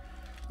 Okay.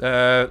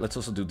 Let's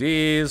also do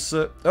this.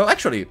 Oh,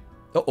 actually...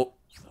 Oh,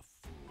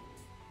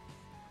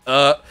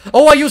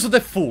 I used the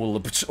Fool.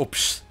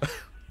 Oops.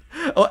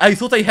 Oh, I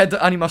thought I had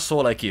Anima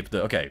Soul I kept.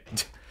 Okay.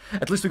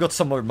 At least we got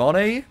some more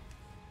money.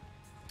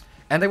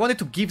 And I wanted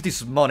to give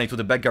this money to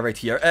the beggar right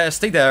here.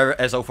 Stay there,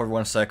 Ezo, for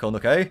 1 second,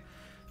 okay?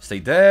 Stay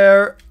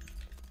there.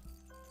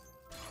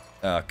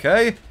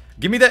 Okay.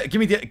 Give me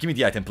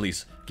the item,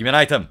 please. Give me an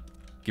item.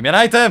 Give me an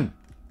item.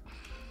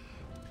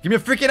 Give me a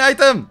freaking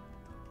item.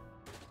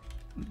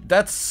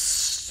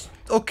 That's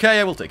okay.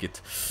 I will take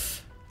it.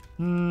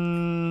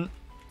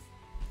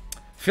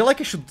 Feel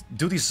like I should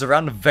do this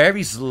run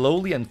very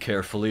slowly and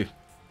carefully.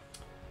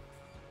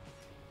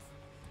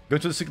 Go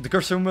to the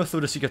curse room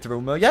through the secret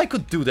room. Yeah, I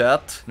could do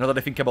that, now that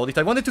I think about it.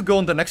 I wanted to go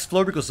on the next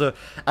floor because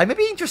I may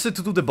be interested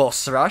to do the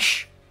boss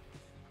rush.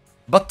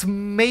 But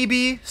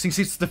maybe, since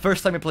it's the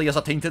first time I play as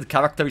a tainted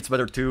character, it's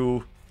better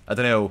to, I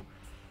don't know,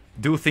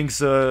 do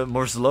things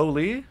more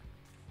slowly.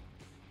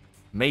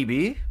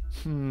 Maybe.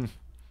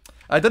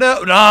 I don't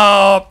know.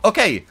 No!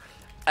 Okay.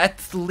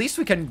 At least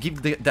we can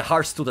give the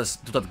hearts to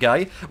that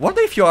guy.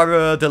 Wonder if you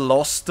are the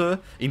Lost,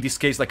 in this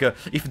case, like,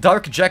 if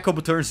Dark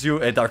Jackob turns you...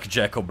 Dark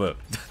Jackob.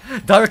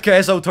 Dark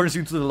Ezo turns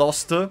you into the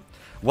Lost.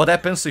 What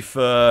happens if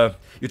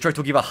you try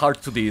to give a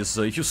heart to this?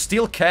 If you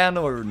still can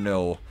or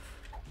no?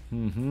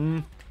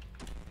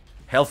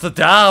 Health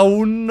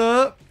down!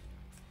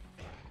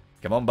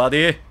 Come on,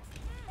 buddy.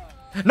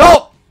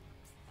 No!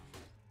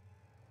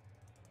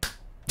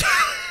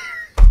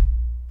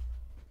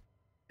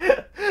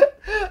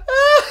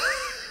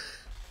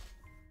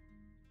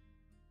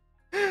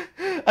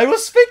 I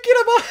was thinking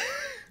about...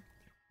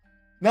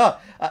 No,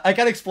 I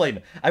can't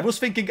explain. I was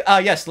thinking,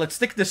 yes, let's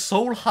take the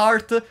soul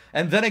heart,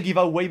 and then I give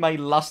away my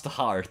last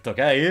heart,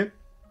 okay?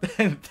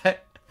 And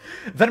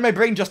then my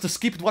brain just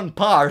skipped one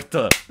part.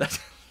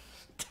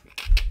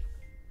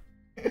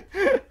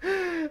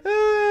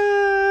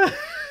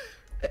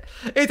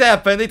 It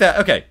happened,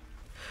 okay.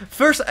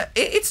 First,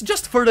 it's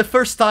just for the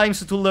first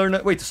times to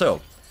learn... Wait,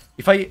 so...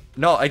 If I...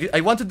 No,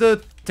 I wanted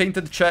the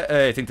Tainted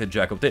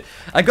Jackob.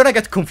 I'm gonna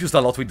get confused a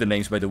lot with the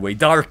names, by the way.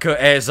 Dark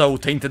Ezo,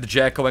 Tainted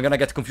Jackob. I'm gonna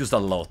get confused a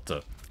lot.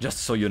 Just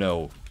so you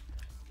know.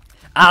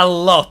 A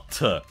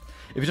lot!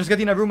 If you just get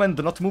in a room and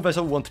do not move,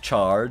 Ezo won't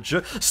charge.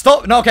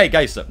 Stop! No, okay,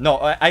 guys. No,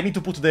 I need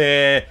to put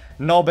the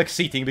Nobek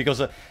seating,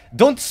 because...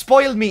 don't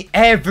spoil me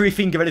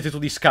everything related to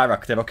this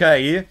character,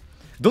 okay?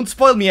 Don't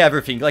spoil me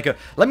everything. Like,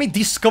 let me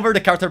discover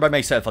the character by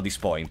myself at this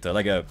point.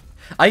 Like,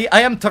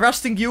 I am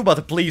trusting you,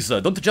 but please,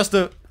 don't just...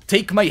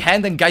 take my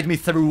hand and guide me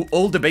through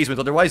all the basement,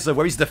 otherwise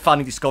where is the fun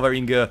in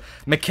discovering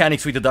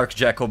mechanics with the Dark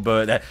Jackob,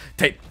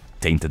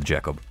 Tainted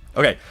Jackob.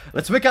 Okay,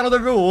 let's make another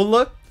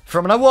rule.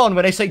 From now on,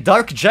 when I say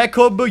Dark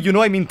Jackob, you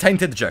know I mean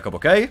Tainted Jackob,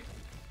 okay?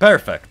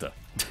 Perfect.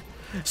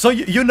 So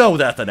you know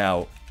that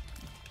now.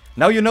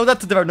 Now you know that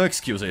there are no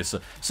excuses.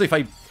 So if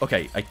I...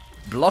 Okay, I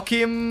block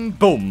him,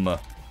 boom.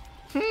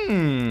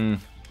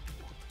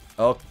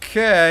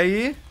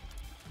 Okay.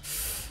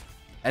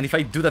 And if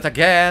I do that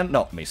again...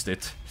 No, missed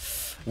it.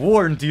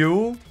 Warned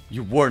you.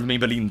 You warned me,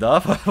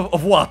 Belinda.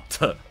 Of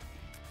what?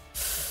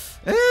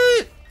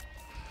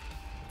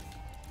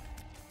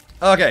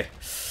 Okay.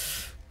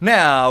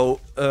 Now...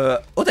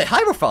 oh, the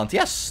Hierophant.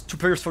 Yes, 2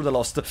 prayers for the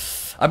lost.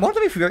 I'm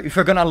wondering if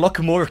we're gonna unlock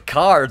more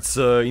cards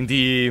in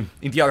the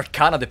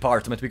Arcana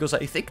department, because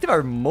I think there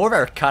are more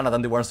Arcana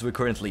than the ones we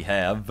currently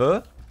have.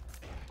 Or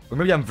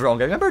maybe I'm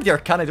wrong. I remember the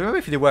Arcana. I don't remember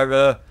if they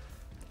were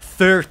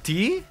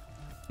 30.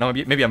 No,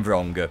 maybe I'm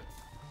wrong.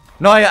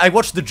 No, I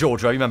watched the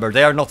JoJo. I remember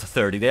they are not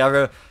 30. They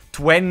are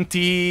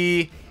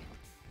 21.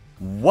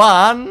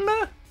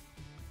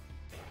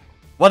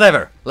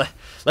 Whatever.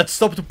 Let's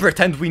stop to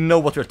pretend we know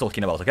what we're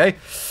talking about. Okay?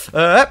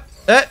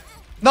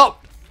 No.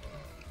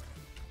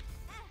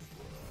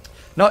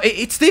 No,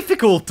 it's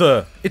difficult.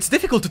 It's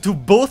difficult to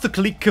both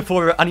click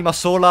for Anima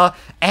Sola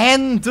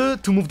and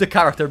to move the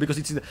character, because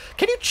it's...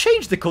 Can you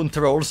change the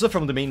controls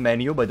from the main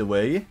menu, by the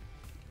way?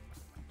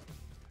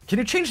 Can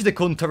you change the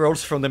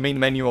controls from the main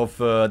menu of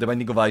The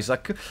Binding of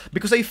Isaac?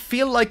 Because I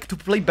feel like to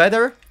play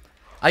better,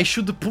 I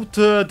should put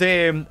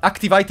the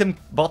active item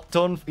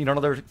button in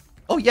another...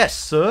 Oh,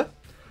 yes. Give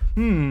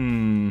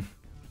me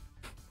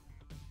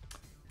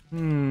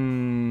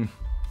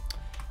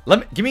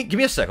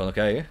a second,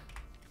 okay?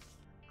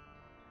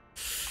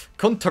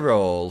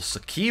 Controls,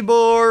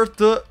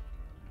 keyboard.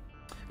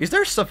 Is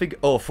there something?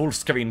 Oh, full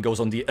screen goes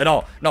on the.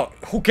 No,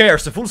 who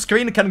cares? The full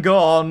screen can go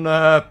on.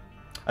 I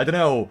don't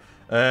know.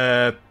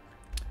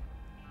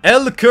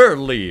 L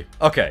curly.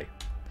 Okay.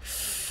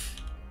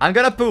 I'm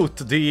gonna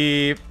put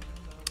the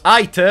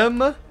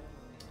item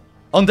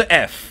on the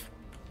F.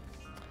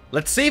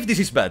 Let's see if this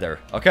is better.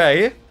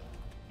 Okay.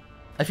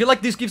 I feel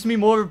like this gives me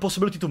more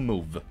possibility to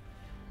move.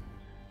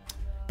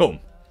 Boom.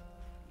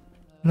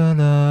 La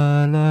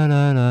la la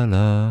la la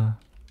la.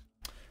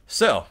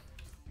 So,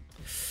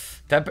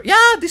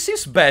 yeah, this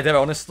seems better,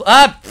 honestly.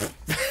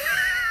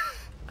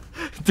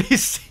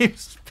 This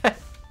seems better.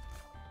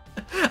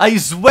 I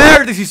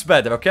swear this is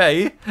better,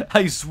 okay?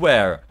 I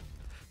swear.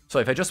 So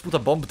if I just put a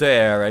bomb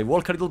there, I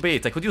walk a little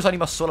bit. I could use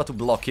Anima Sola to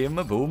block him.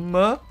 Boom.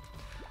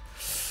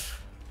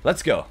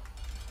 Let's go.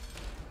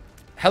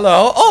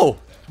 Hello. Oh!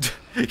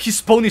 He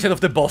spawned inside of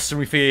the boss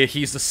room if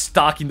he's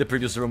stuck in the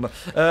previous room.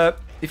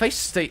 If I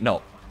stay...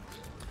 No.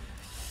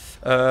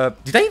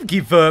 Did I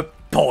give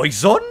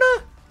poison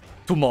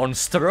to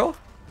Monstro?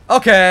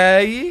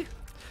 Okay.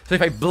 So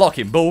if I block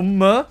him, boom.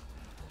 Now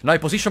I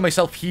position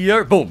myself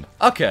here, boom.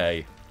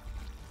 Okay.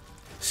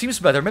 Seems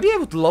better. Maybe I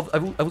would love... I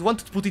would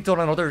want to put it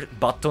on another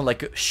button,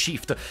 like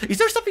shift. Is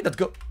there something that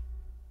go...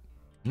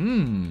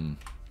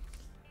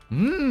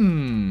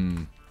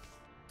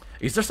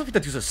 Is there something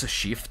that uses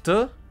shift?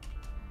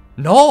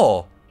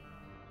 No!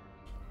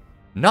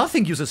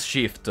 Nothing uses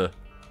shift.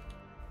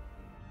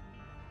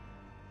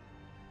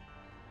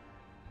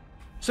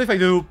 So if I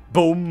do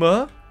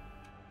boom...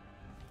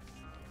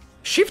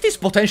 Shift is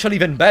potentially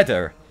even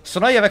better. So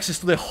now I have access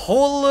to the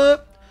whole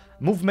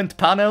movement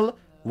panel,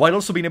 while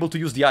also being able to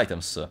use the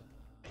items.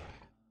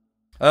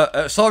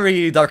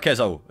 Sorry,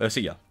 Darkezo.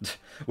 See ya.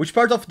 Which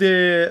part of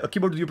the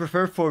keyboard do you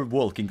prefer for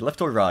walking?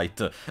 Left or right?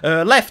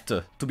 Left,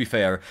 to be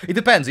fair. It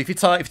depends. If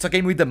it's a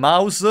game with the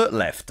mouse,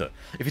 left.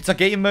 If it's a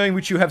game in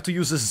which you have to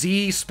use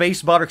Z,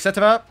 spacebar,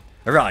 etc.,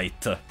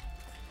 right.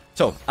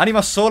 So,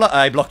 Anima Sola,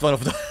 I blocked one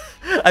of the...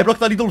 I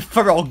blocked a little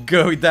frog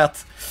with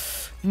that.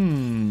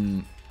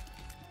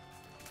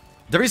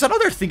 There is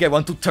another thing I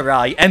want to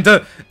try, and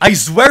I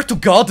swear to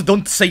God,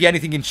 don't say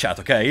anything in chat,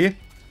 okay?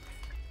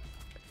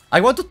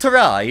 I want to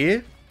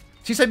try,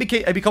 since I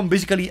become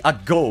basically a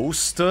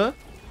ghost,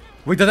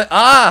 with the...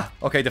 Ah!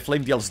 Okay, the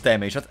flame deals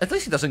damage. At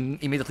least it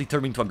doesn't immediately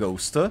turn into a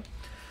ghost.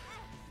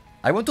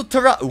 I want to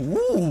try...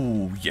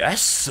 Ooh,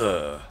 yes!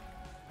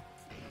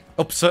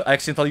 Oops, I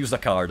accidentally used a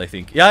card, I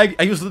think. Yeah,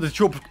 I used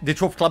the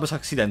Trove Clubs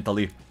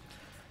accidentally.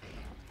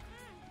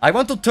 I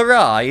want to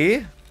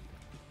try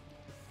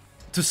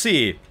to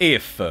see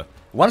if,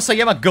 once I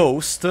am a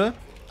ghost,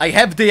 I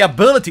have the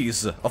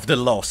abilities of the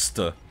Lost.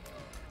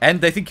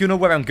 And I think you know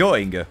where I'm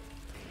going.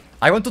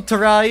 I want to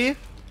try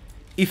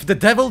if the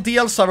devil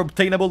deals are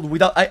obtainable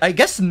without... I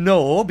guess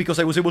no, because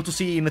I was able to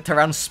see in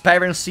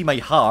transparency my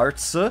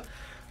hearts.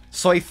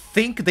 So I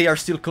think they are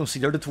still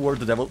considered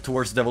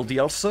towards devil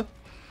deals.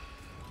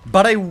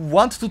 But I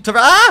want to try...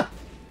 Ah!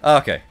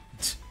 Okay.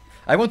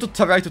 I want to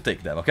try to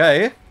take them,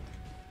 okay?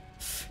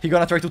 He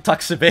gonna try to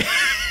tax evade.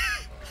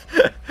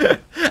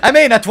 I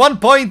mean, at one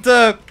point,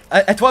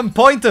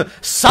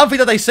 something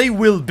that I say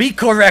will be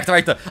correct,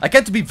 right? I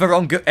can't be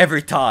wrong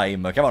every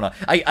time. Come on,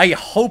 I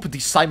hope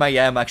this time I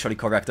am actually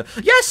correct.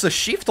 Yes, a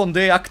shift on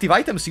the active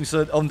item seems,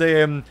 on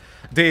the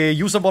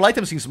usable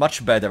item seems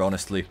much better,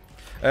 honestly.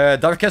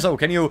 Darkezo,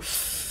 can you...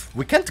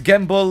 We can't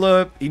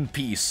gamble in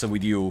peace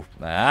with you.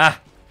 Ah,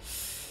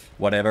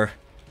 whatever.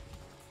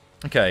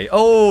 Okay,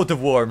 oh, the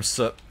worms.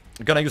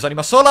 Gonna use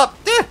Anima Sola.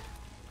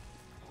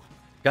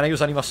 Gonna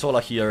use Anima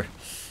Sola here.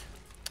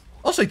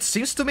 Also, it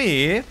seems to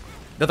me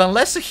that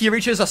unless he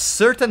reaches a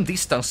certain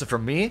distance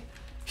from me,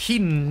 he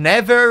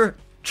never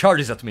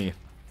charges at me.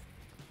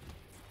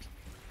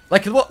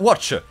 Like,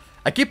 watch.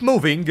 I keep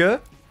moving,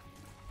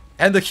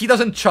 and he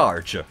doesn't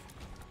charge.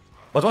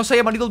 But once I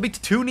am a little bit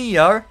too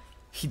near,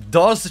 he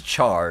does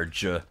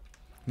charge.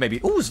 Maybe.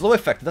 Ooh, slow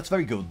effect. That's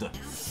very good.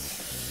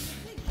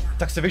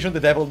 Tax Evasion the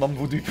Devil, Mom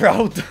would be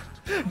proud.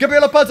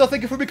 Gabriela Pazzo,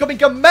 thank you for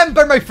becoming a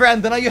member, my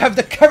friend, and now you have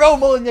the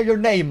caramel in your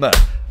name.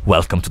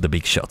 Welcome to the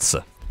big shots.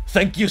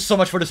 Thank you so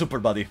much for the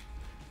support, buddy.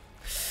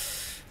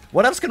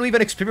 What else can we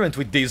even experiment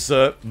with this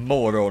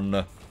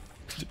moron?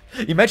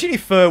 Imagine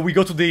if we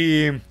go to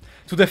the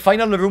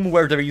final room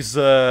where there is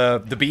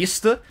the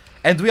beast,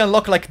 and we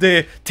unlock like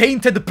the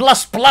Tainted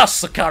plus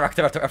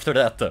character after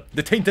that.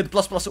 The Tainted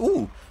plus.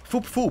 Ooh,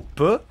 foop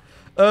foop.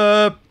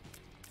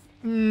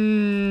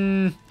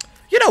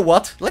 You know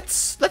what?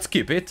 Let's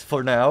keep it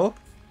for now.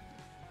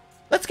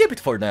 Let's keep it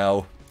for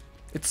now.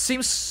 It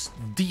seems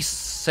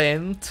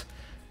decent.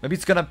 Maybe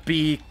it's gonna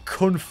be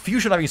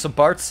confusion in some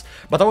parts,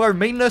 but our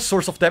main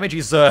source of damage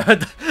is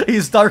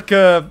Dark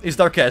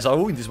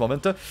Ezo in this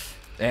moment.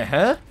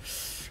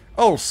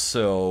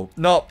 Also,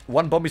 no,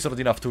 one bomb is not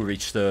enough to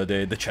reach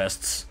the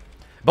chests.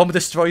 Bomb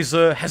destroys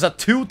has a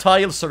 2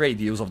 tiles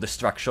radius of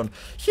destruction.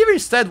 Here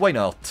instead, why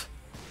not?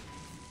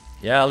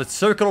 Yeah, let's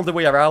circle all the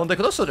way around. I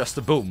could also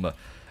just boom.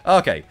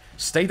 Okay,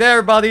 stay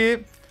there,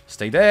 buddy.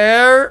 Stay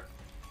there.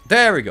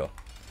 There we go.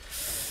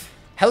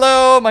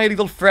 Hello, my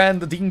little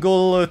friend,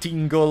 Dingle,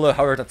 Tingle,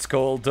 however that's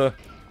called.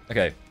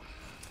 Okay.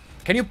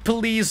 Can you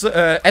please,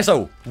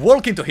 Ezo,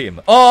 walk into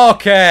him?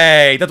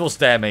 Okay, that was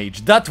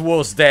damage. That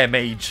was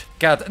damage.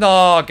 God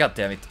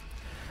damn it.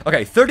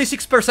 Okay,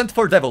 36%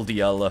 for Devil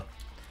DL.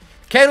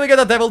 Can we get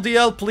a Devil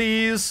DL,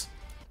 please?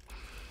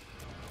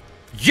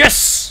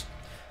 Yes!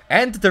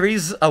 And there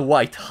is a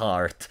white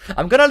heart.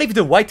 I'm gonna leave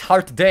the white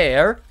heart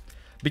there,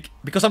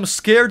 because I'm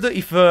scared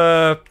if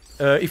Dark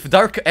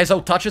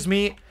Ezo touches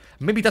me,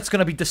 maybe that's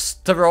gonna be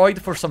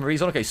destroyed for some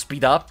reason. Okay,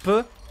 speed up.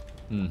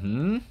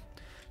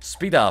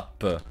 Speed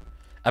up.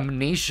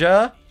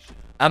 Amnesia.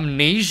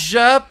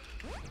 Amnesia.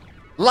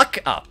 Luck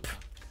up.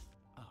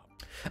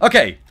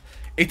 Okay,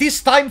 it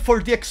is time for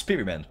the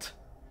experiment.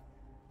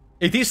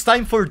 It is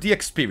time for the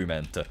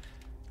experiment.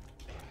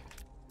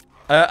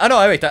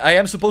 No, wait, I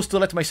am supposed to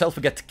let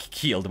myself get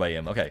killed by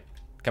him. Okay,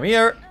 come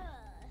here.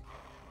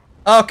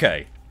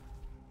 Okay.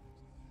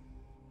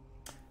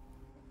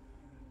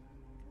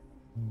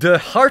 The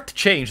heart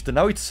changed,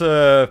 now it's,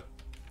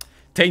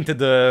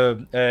 tainted,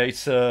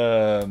 it's,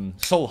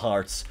 soul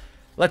hearts.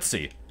 Let's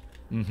see.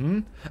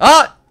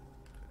 Ah!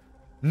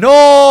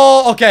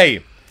 No!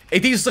 Okay.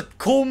 It is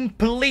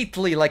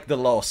completely like the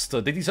Lost.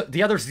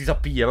 The others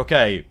disappear,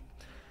 okay.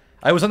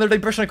 I was under the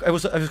impression I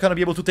was gonna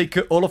be able to take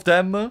all of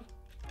them.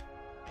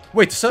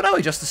 Wait, so now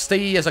I just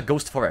stay as a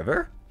ghost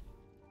forever?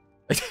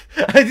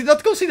 I did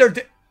not consider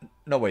the...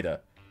 No, wait.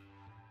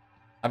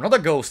 I'm not a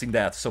ghost in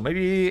that, so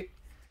maybe...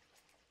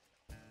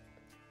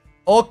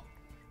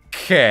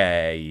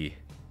 Okay.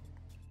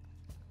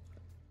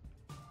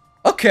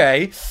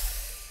 Okay.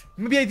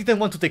 Maybe I didn't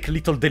want to take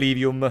Little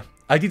Delirium.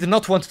 I did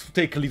not want to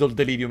take Little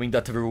Delirium in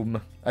that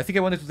room. I think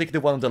I wanted to take the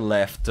one on the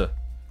left.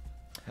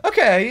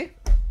 Okay.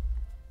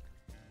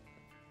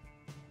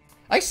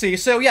 I see,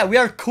 so yeah, we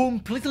are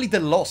completely the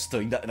Lost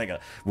in that...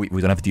 Like, we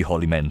don't have the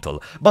Holy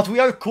Mantle, but we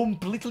are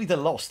completely the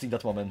Lost in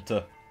that moment.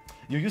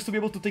 You used to be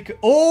able to take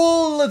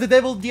all the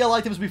Devil DL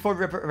items before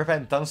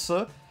Repentance.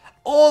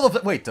 All of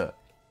them... Wait,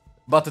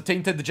 but the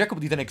Tainted Jackob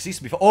didn't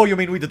exist before... Oh, you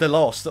mean with the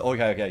Lost?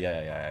 Okay,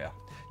 yeah.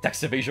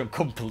 Tax Evasion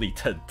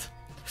completed.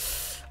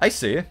 I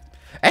see.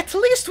 At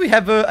least we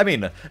have, I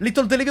mean,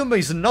 Little Delirium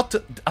is not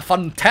a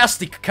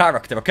fantastic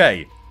character,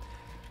 okay?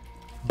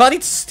 But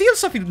it's still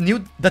something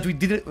new that we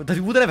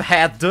wouldn't have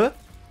had.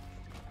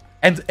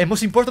 And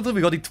most importantly,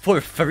 we got it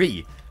for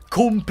free.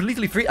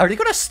 Completely free. Are they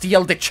gonna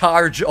steal the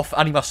charge of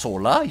Anima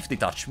Sola if they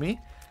touch me?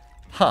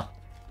 Huh.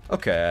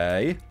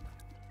 Okay.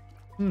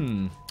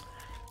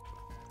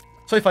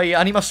 So if I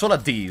Anima Sola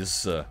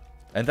these,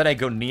 and then I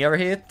go near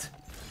it...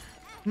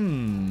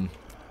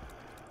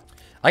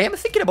 I am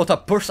thinking about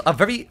a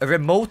very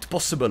remote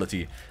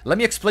possibility. Let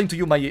me explain to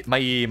you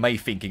my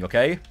thinking,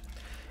 okay?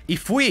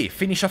 If we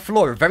finish a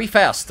floor very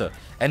fast,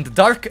 and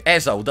Dark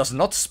Ezo does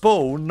not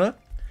spawn,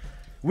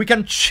 we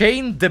can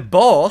chain the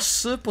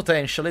boss,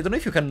 potentially. I don't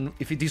know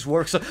if this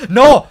works.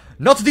 No!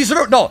 Not this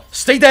room! No!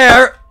 Stay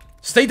there!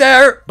 Stay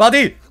there,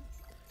 buddy!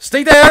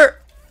 Stay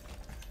there!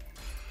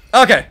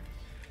 Okay.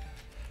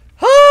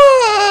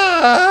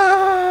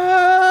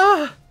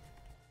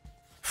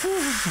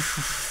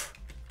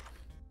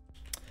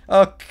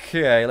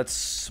 Okay,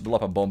 let's blow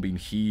up a bomb in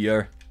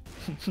here.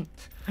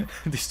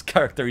 This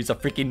character is a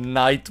freaking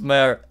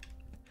nightmare.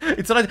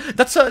 It's not...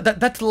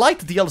 that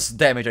light deals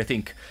damage, I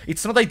think.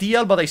 It's not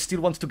ideal, but I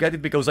still want to get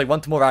it because I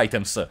want more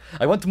items.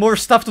 I want more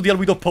stuff to deal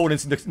with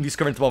opponents in this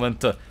current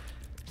moment.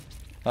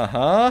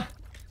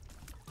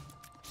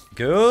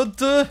 Good.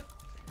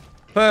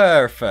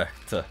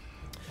 Perfect.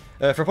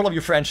 For all of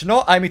you French,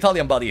 no, I'm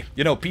Italian, buddy.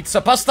 You know,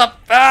 pizza, pasta.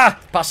 Ah!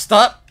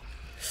 Pasta.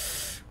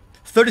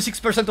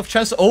 36% of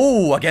chance.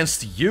 Oh,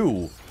 against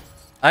you.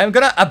 I am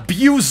gonna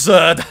abuse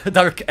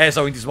Dark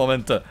Ezo in this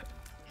moment.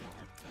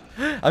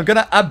 I'm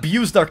gonna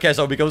abuse Dark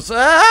Ezo because...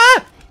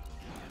 Ah!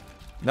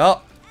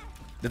 No.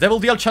 The Devil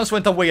Deal chance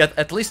went away,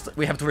 at least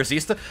we have to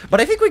resist.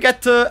 But I think we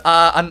get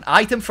an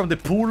item from the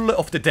pool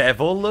of the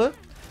Devil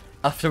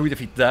after we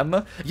defeat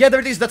them. Yeah,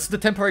 there it is, that's the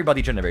temporary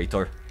body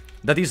generator.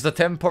 That is the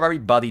temporary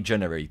body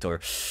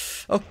generator.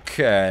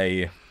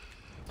 Okay.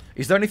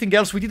 Is there anything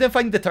else? We didn't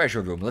find the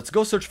treasure room. Let's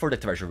go search for the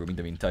treasure room in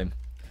the meantime.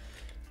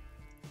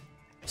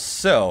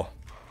 So.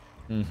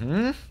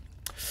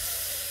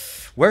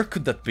 Where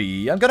could that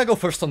be? I'm gonna go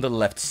first on the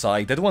left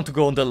side. I don't want to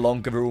go on the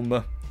long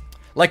room.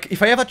 Like,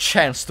 if I have a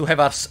chance to have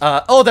us...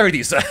 oh, there it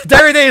is!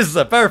 There it is!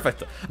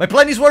 Perfect! My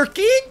plan is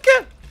working!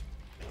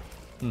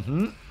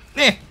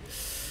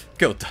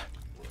 Good.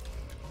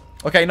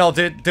 Okay, no,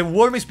 the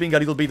worm is being a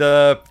little bit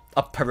a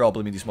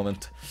problem in this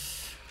moment.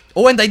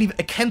 Oh, and I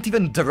can't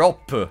even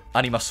drop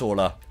Anima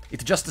Sola.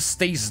 It just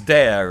stays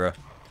there.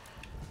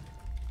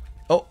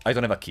 Oh, I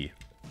don't have a key.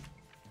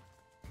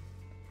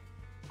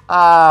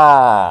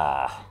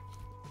 Ah.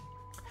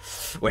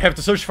 We have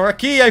to search for a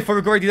key. I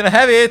forgot I didn't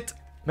have it.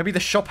 Maybe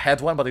the shop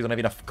had one, but I don't have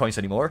enough coins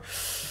anymore.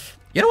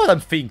 You know what I'm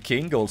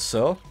thinking,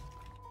 also?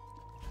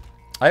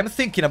 I'm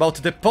thinking about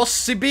the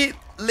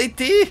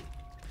possibility...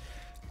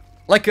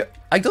 Like,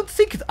 I don't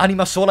think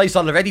Anima Sola is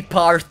already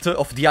part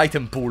of the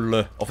item pool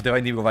of the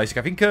Binding of Isaac.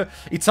 I think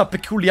it's a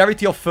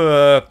peculiarity of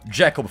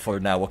Jackob for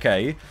now,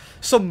 okay?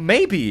 So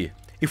maybe,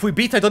 if we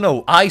beat, I don't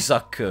know,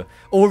 Isaac,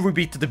 or we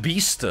beat the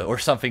Beast or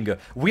something,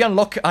 we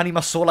unlock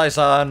Anima Sola as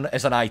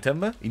an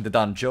item in the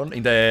dungeon,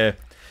 in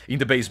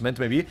the basement,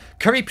 maybe.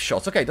 Creep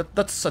shots, okay,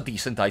 that's a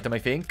decent item, I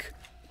think.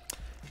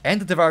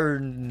 And there are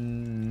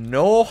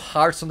no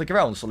hearts on the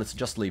ground, so let's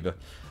just leave.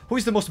 Who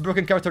is the most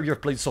broken character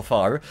you've played so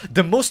far?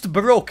 The most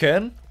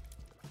broken?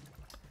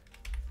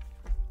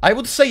 I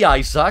would say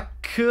Isaac,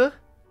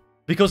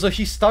 because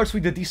he starts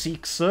with the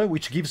D6,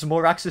 which gives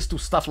more access to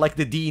stuff like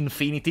the D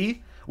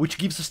Infinity, which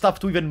gives stuff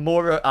to even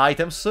more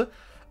items.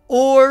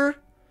 Or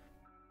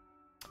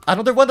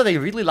another one that I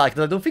really like,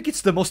 that I don't think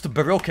it's the most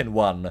broken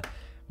one,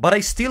 but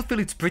I still feel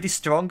it's pretty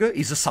strong,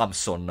 is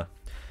Samson.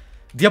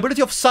 The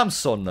ability of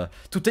Samson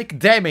to take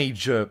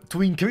damage,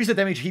 to increase the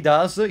damage he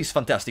does, is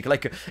fantastic.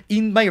 Like,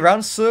 in my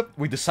runs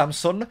with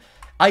Samson,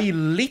 I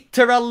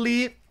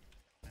literally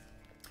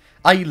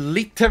get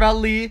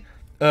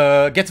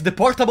the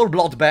portable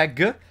blood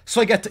bag,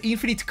 so I get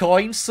infinite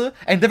coins,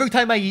 and every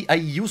time I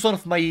use one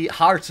of my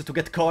hearts to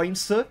get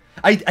coins,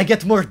 I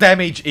get more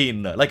damage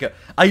in. Like,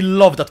 I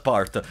love that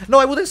part. No,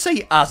 I wouldn't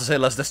say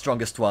Azazel as the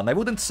strongest one. I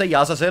wouldn't say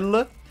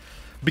Azazel,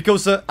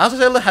 because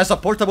Azazel has a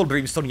portable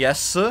brimstone,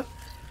 yes,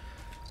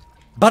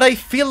 but I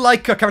feel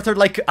like a character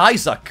like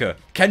Isaac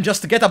can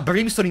just get a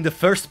brimstone in the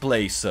first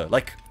place,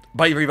 like,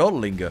 by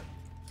rerolling.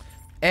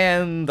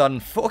 And,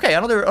 okay,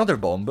 another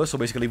bomb, so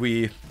basically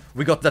we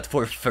got that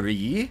for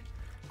free.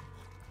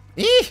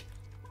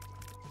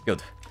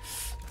 Good.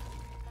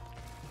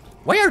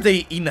 Why are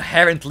they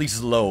inherently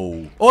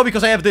slow? Oh,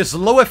 because I have the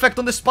slow effect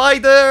on the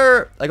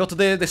spider! I got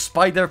the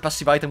spider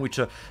passive item, which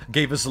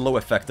gave a slow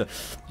effect.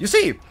 You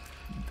see,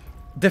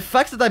 the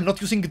fact that I'm not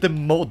using the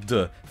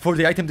mod for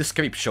the item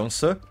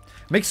descriptions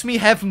makes me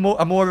have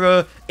a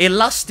more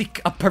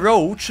elastic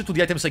approach to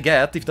the items I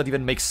get, if that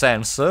even makes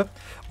sense. Or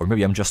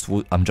maybe I'm just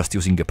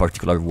using a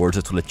particular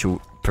words to let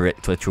you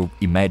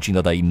imagine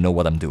that I know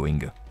what I'm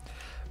doing.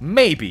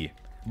 Maybe,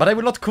 but I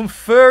will not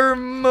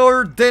confirm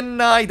or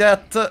deny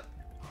that.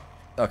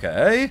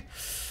 Okay.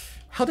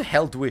 How the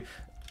hell do we...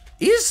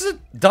 Is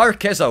Dark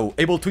Ezao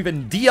able to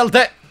even deal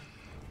that?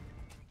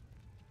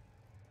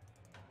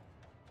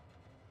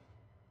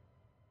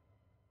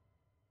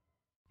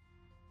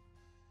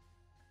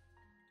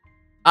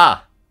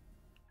 Ah.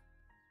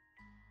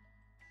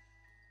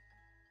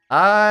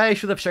 I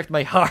should have checked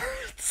my heart.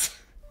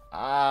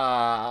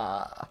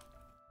 Ah.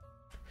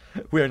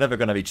 We are never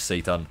gonna reach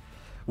Satan.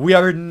 We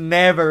are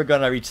never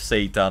gonna reach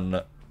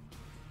Satan.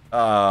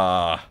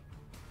 Ah.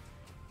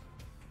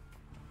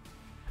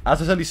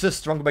 Azazel is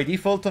strong by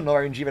default, no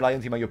RNG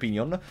reliant in my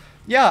opinion.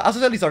 Yeah,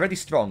 Azazel is already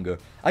strong.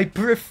 I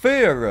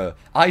prefer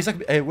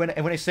Isaac, when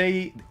I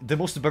say the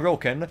most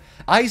broken,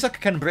 Isaac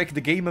can break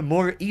the game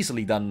more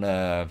easily than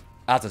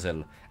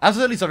Azazel.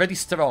 Azazel is already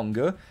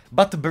strong,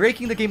 but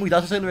breaking the game with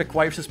Azazel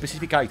requires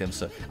specific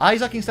items.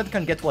 Isaac instead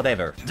can get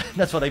whatever.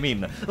 That's what I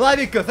mean.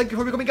 Livik, thank you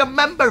for becoming a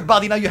member,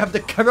 buddy. Now you have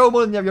the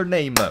chromo near your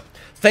name.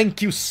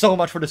 Thank you so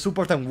much for the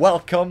support and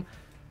welcome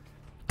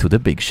to the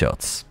big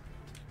shots.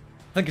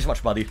 Thank you so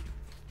much, buddy.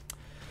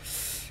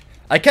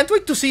 I can't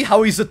wait to see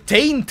how is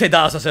Tainted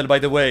Azazel, by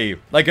the way.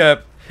 Like,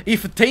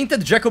 if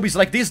Tainted Jackob is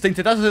like this,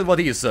 Tainted Azazel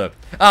what is?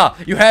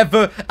 You have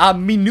a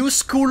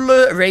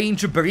minuscule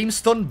range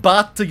brimstone,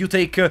 but you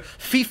take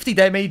 50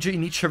 damage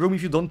in each room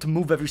if you don't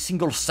move every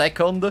single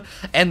second.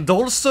 And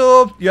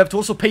also, you have to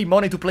also pay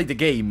money to play the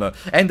game.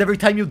 And every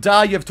time you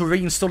die, you have to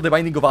reinstall the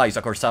Binding of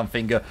Isaac or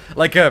something.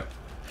 Like,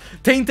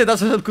 Tainted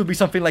Azazel could be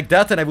something like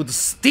that, and I would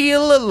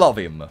still love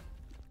him.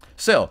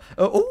 So,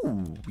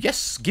 oh,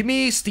 yes, give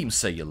me Steam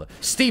Sale.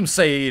 Steam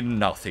Sale,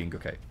 nothing,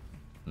 okay.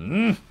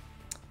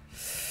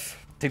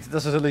 Tainted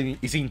Assassin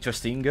is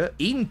interesting.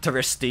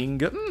 Interesting?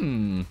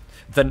 Then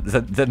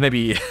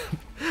maybe...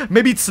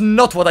 maybe it's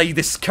not what I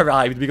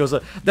described, because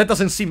that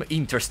doesn't seem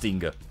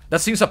interesting. That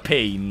seems a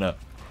pain.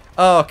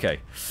 Okay.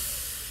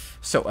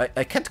 So,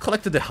 I can't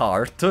collect the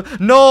heart.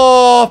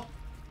 No!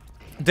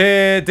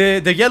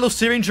 The yellow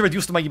syringe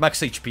reduced my max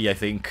HP, I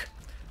think.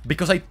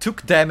 Because I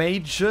took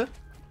damage.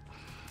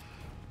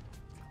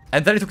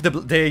 And then I took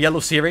the yellow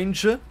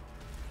syringe.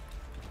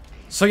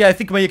 So yeah, I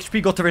think my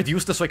HP got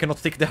reduced, so I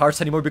cannot take the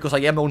hearts anymore because I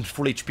am on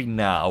full HP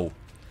now.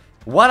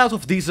 One out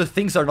of these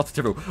things are not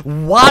true.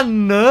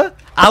 One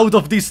out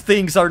of these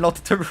things are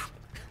not true.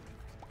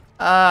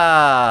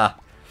 Ah.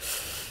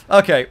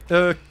 Okay,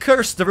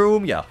 cursed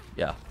room, yeah,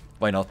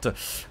 why not?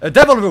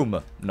 Devil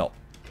room, no.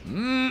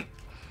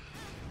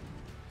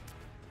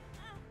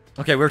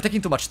 Okay, we're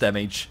taking too much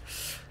damage.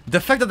 The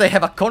fact that I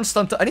have a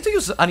constant... I need to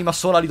use Anima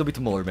Sola a little bit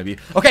more, maybe.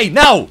 Okay,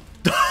 now!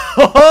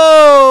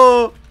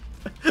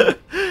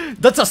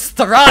 That's a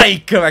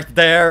strike right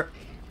there!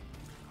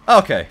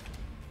 Okay.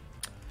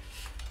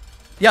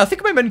 Yeah, I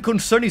think my main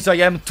concern is I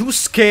am too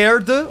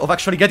scared of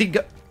actually getting...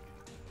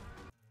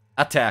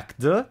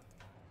 attacked.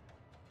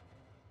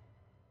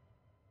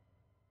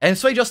 And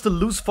so I just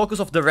lose focus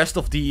of the rest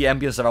of the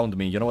ambience around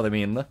me, you know what I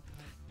mean?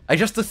 I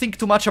just think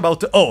too much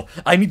about, oh,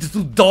 I need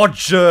to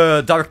dodge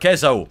Dark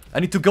Ezo. I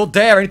need to go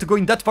there, I need to go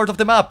in that part of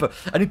the map.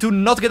 I need to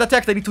not get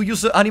attacked, I need to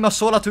use Anima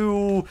Sola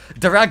to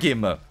drag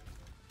him.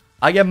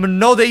 I am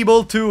not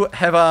able to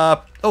have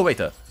a... Oh,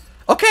 wait.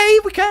 Okay,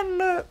 we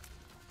can...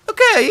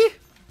 Okay.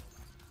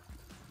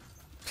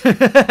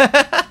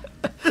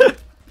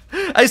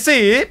 I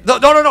see.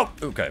 No.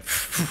 Okay.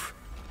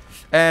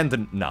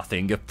 And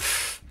nothing.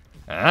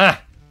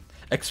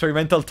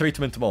 Experimental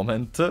treatment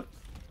moment.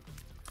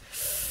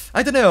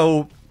 I don't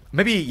know.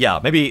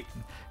 Maybe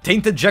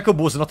Tainted Jackob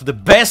was not the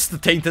best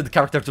Tainted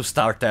character to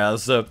start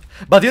as.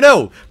 But you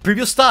know,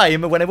 previous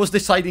time when I was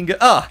deciding,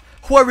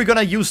 who are we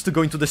gonna use to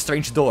go into the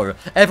strange door?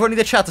 Everyone in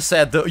the chat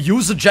said,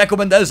 use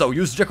Jackob and Ezo,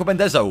 use Jackob and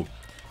Ezo.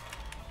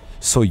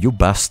 So you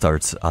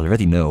bastards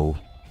already knew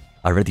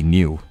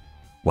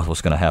what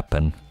was gonna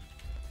happen.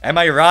 Am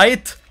I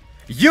right?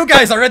 You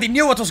guys already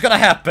knew what was gonna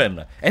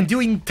happen! And you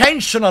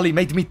intentionally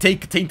made me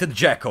take Tainted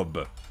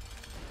Jackob.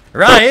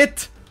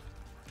 Right?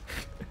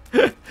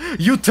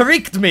 You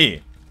tricked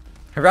me!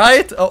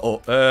 Right?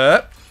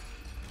 Okay,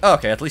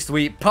 at least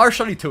we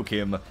partially took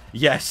him.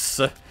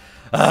 Yes.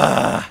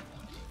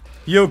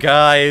 You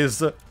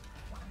guys.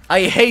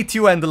 I hate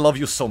you and love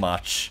you so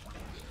much.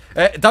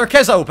 Dark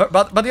Ezo,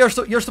 but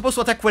you're supposed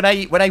to attack when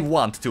I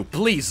want to.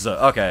 Please.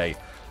 Okay.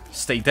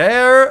 Stay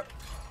there.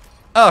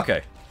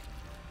 Okay.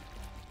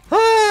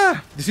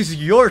 This is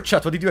your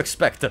chat, what did you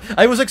expect?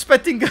 I was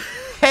expecting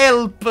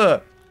help!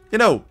 You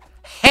know,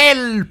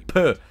 help!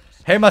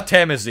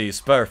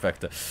 Hematemesis,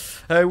 perfect.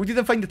 We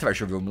didn't find the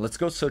treasure room, let's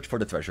go search for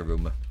the treasure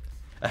room.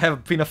 I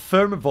have been a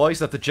firm voice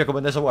that the Jackob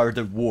and Ezo are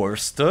the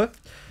worst.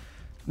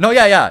 No,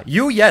 yeah,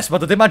 you yes,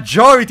 but the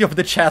majority of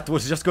the chat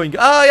was just going,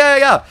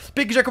 yeah,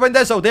 pick Jackob and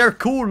Ezo, they're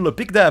cool,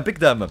 pick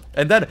them.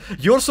 And then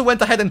you also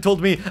went ahead and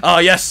told me,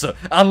 yes,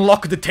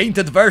 unlock the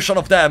tainted version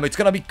of them, it's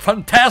gonna be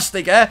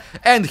fantastic, eh?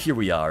 And here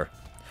we are.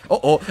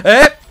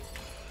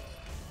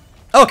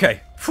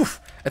 Okay, phew.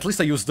 At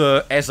least I used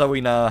the Ezo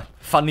in a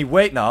funny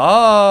way.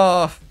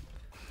 No.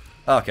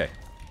 Okay.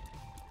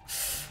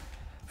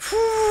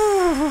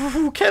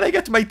 Whew. Can I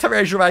get my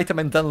treasure item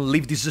and then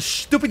leave this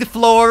stupid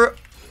floor?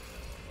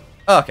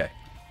 Okay.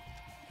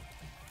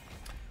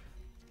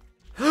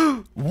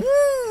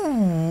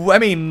 Woo! I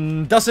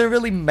mean, doesn't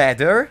really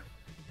matter.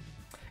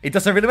 It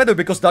doesn't really matter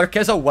because Dark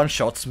Ezo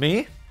one-shots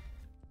me.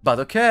 But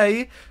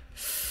okay.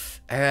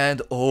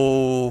 And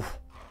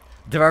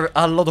there are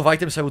a lot of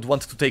items I would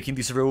want to take in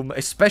this room,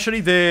 especially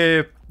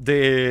the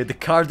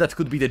card that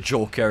could be the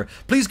Joker.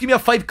 Please give me a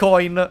 5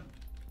 coin.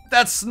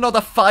 That's not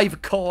a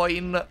 5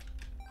 coin.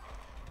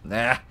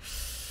 Nah.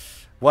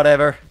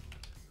 Whatever.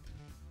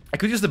 I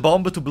could use the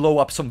bomb to blow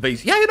up some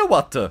vases. Yeah, you know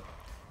what?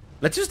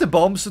 Let's use the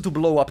bombs to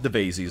blow up the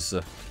vases.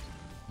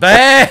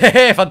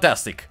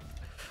 Fantastic.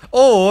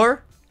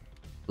 Or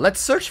let's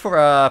search for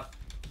a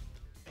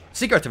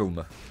secret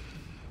room.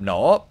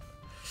 No.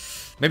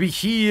 Maybe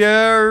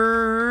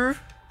here.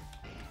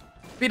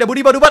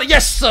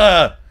 Yes!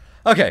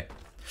 Okay.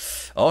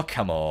 Oh,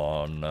 come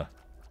on.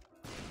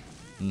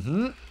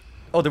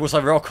 Oh, there was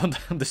a rock on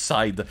the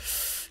side.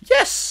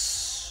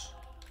 Yes!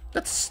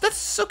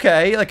 That's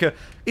okay. Like,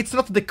 it's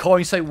not the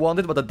coins I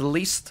wanted, but at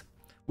least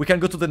we can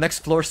go to the next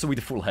floors with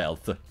full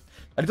health. A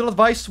little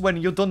advice, when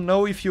you don't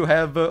know if you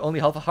have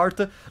only half a heart,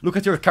 look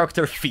at your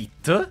character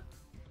feet.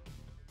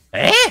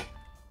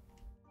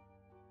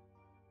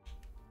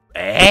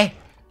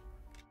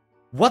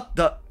 What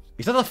the...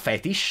 Is that a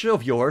fetish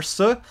of yours?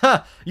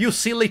 Ha! You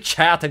silly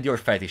chat and your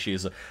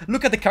fetishes.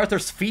 Look at the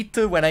character's feet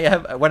when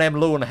I'm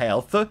low on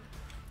health.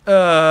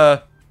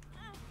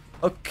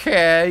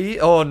 Okay.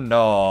 Oh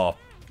no.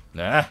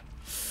 Nah.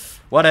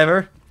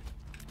 Whatever.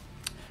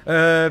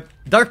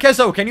 Dark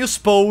Ezo, can you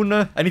spawn?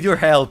 I need your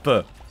help.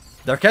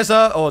 Dark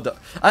Ezo. Oh,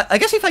 I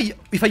guess if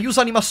I use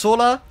Anima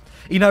Sola,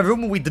 in a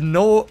room with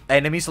no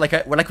enemies,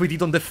 like we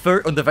did on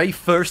the very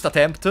first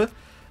attempt,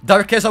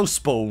 Dark Ezao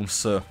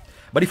spawns.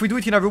 But if we do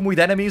it in a room with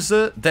enemies,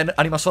 then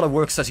Animasola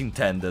works as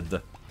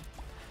intended.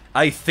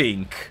 I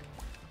think.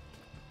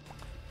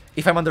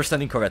 If I'm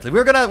understanding correctly.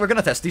 We're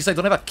gonna test this. I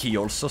don't have a key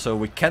also, so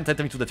we can't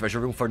enter into the treasure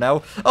room for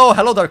now. Oh,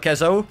 hello, Dark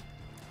Ezao.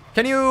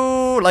 Can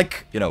you,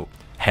 like, you know,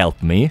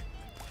 help me?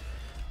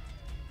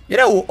 You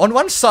know, on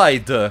one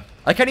side,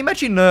 I can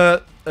imagine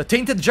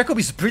Tainted Jackob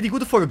is pretty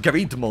good for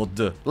grid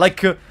mode.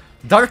 Like,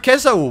 Dark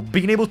Ezao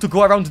being able to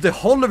go around the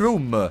whole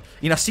room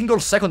in a single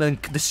second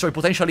and destroy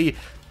potentially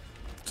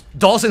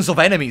dozens of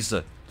enemies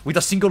with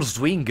a single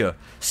swing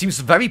seems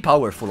very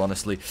powerful,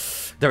 honestly.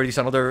 There is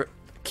another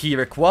key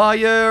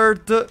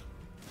required.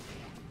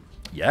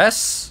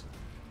 Yes.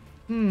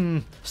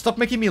 Stop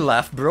making me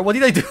laugh, bro. What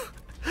did I do?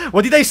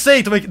 What did I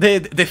say to make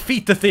the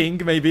feet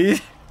thing,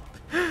 maybe?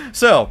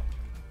 So.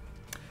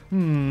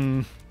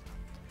 Can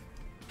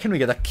we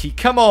get a key?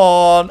 Come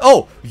on.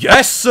 Oh,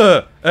 yes!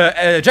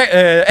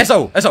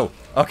 Ezao.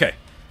 Okay.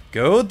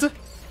 Good.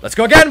 Let's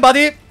go again,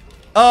 buddy.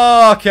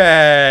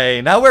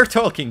 Okay. Now we're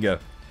talking.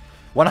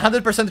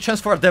 100%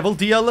 chance for a devil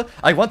deal.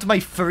 I want my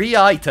free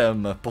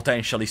item,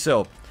 potentially.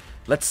 So,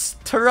 let's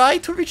try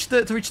to reach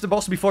the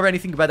boss before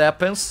anything bad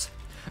happens.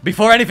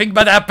 Before anything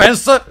bad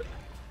happens!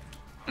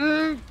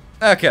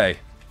 Okay.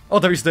 Oh,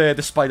 there is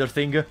the spider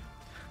thing.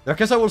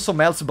 Darkeza also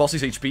melts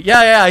boss's HP.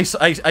 Yeah, I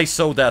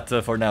saw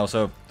that for now,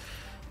 so...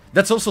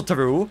 That's also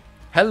true.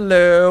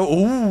 Hello.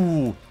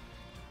 Ooh.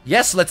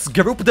 Yes, let's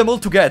group them all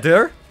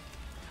together.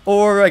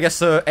 Or, I guess,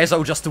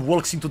 Ezao just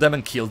walks into them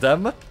and kill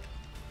them.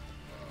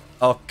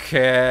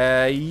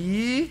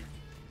 Okay.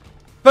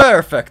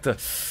 Perfect.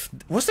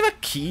 Was there a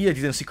key I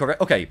didn't see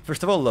correct? Okay,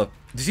 first of all,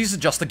 this is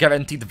just a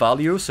guaranteed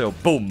value, so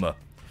boom.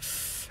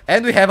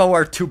 And we have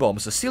our 2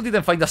 bombs. Still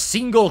didn't find a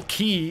single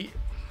key.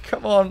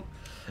 Come on.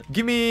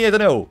 Give me, I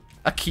don't know,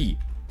 a key.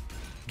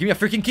 Give me a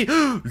freaking key.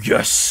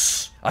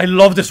 Yes! I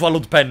love the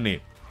swallowed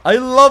penny. I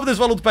love the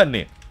swallowed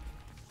penny.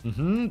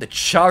 The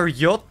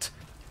chariot.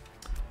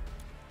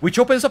 Which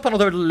opens up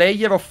another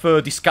layer of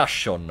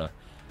discussion.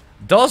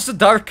 Does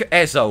Dark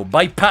Ezao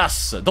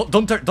bypass...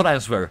 Don't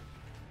answer.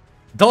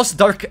 Does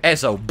Dark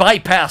Ezao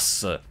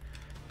bypass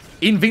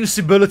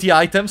invincibility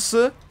items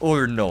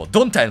or no?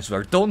 Don't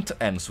answer. Don't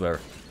answer.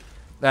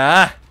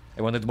 Ah,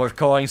 I wanted more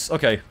coins.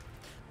 Okay.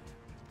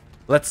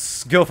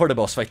 Let's go for the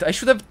boss fight. I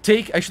should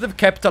have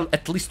kept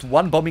at least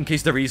 1 bomb in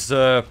case there is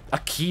a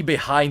key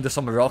behind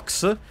some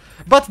rocks.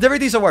 But there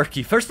it is, our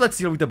key. First, let's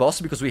deal with the boss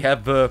because we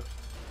have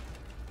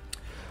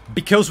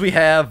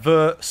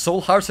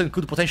soul hearts and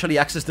could potentially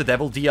access the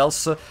devil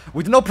DLs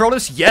with no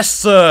problems.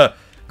 Yes,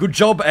 good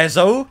job,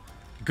 Ezao.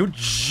 Good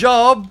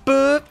job.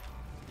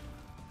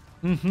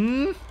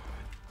 And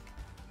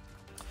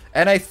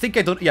I think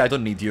I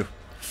don't need you.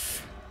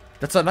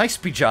 That's a nice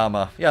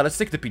pyjama. Yeah, let's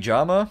take the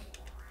pyjama.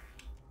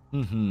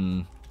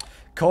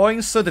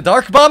 Coins, the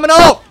dark bomb.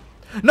 No!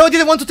 No, I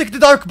didn't want to take the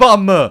dark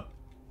bomb.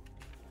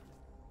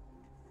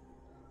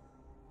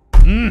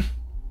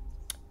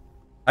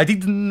 I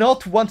did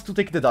not want to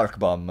take the dark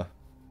bomb.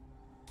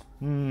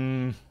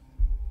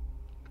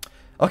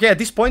 Okay, at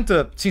this point,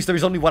 since there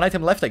is only 1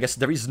 item left, I guess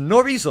there is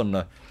no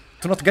reason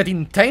to not get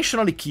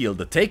intentionally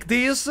killed. Take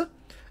this,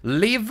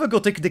 leave, go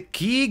take the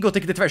key, go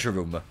take the treasure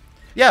room.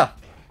 Yeah.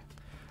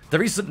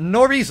 There is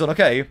no reason,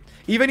 okay?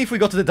 Even if we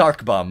got the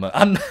dark bomb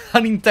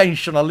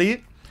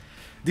unintentionally,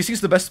 this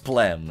is the best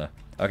plan.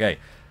 Okay,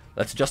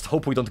 let's just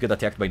hope we don't get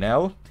attacked by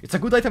now. It's a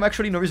good item,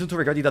 actually, no reason to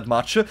regret it that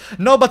much.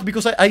 No, but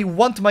because I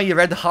want my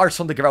red hearts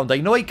on the ground. I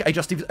know I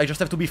just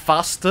have to be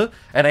fast,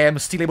 and I am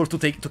still able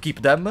to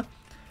keep them.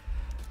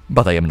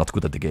 But I am not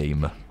good at the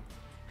game.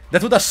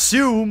 That would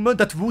assume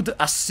that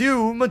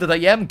I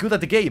am good at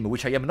the game,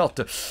 which I am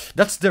not.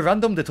 That's the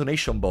random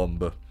detonation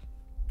bomb.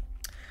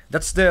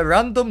 That's the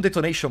random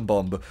detonation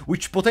bomb,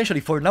 which potentially,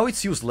 for now,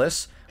 it's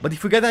useless. But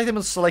if we get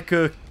items like,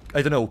 I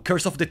don't know,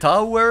 Curse of the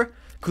Tower,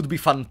 could be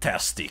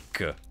fantastic.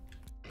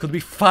 Could be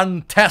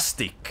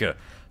fantastic.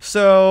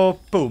 So,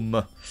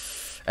 boom.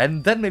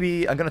 And then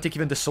maybe I'm gonna take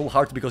even the Soul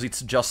Heart because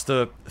it's just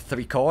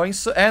 3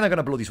 coins, and I'm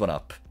gonna blow this one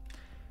up.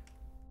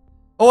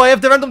 Oh, I have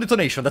the random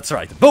detonation, that's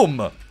right.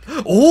 Boom!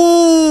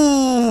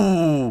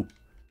 Ooh!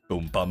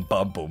 Boom, bum,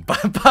 bum, boom,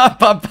 bum, bum,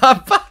 bum,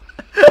 bum, bum.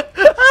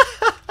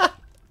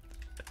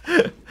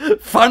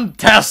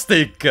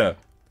 Fantastic!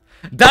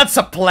 That's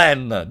a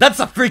plan! That's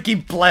a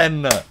freaking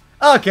plan!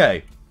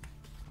 Okay.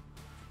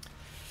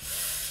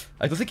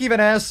 I don't think he even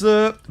has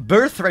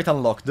Birthright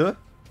unlocked.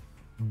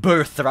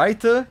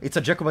 Birthright? It's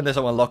a Jackob and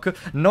Ezao unlock.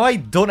 No, I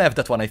don't have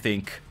that one, I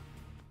think.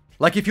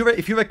 Like, if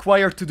you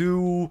require to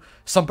do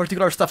some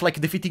particular stuff like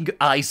defeating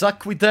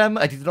Isaac with them,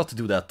 I did not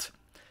do that.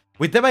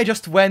 With them, I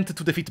just went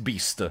to defeat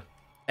Beast.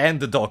 And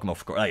the Dogma,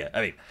 of course.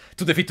 I mean,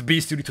 to defeat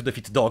Beast, you need to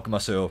defeat Dogma,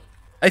 so...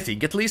 I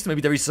think, at least,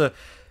 maybe there is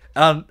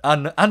an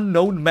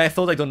unknown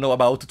method I don't know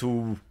about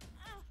to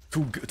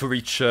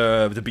reach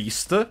the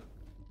Beast.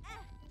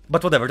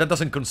 But whatever, that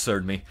doesn't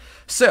concern me.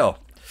 So,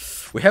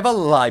 we have a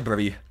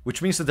library,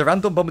 which means that the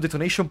random bomb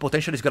detonation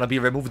potential is gonna be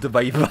removed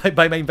by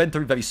my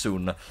inventory very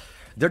soon.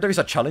 There is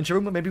a challenge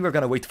room. Maybe we're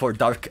gonna wait for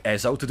Dark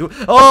Ezo to do...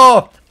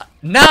 Oh!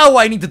 Now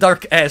I need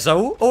Dark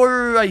Ezo,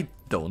 or I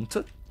don't.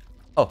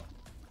 Oh.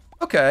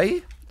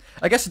 Okay.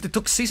 I guess the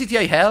toxicity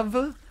I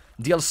have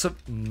deals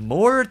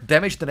more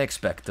damage than I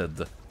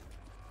expected.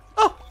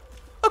 Oh.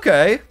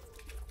 Okay.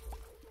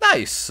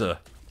 Nice.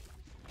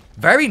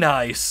 Very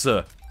nice.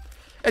 And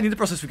in the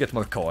process we get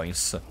more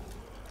coins.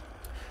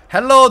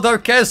 Hello,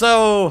 Dark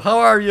Ezo! How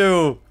are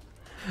you?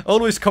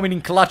 Always coming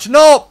in clutch.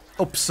 No!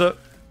 Oops.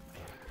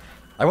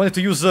 I wanted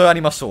to use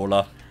Anima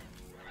Sola.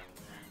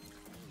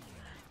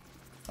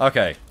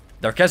 Okay.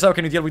 Dark Ezo,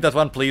 can you deal with that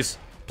one, please?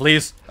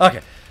 Please?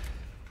 Okay.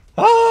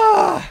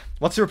 Ah!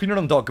 What's your opinion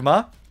on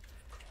Dogma?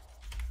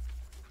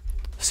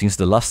 Since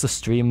the last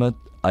stream,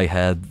 I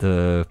had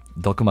the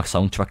Dogma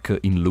soundtrack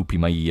in loop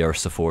in my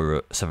ears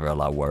for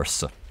several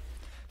hours.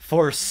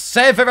 For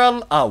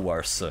several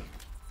hours!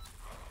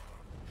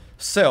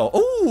 So,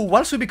 oh,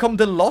 once we become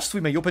the Lost,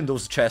 we may open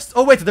those chests.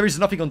 Oh wait, there is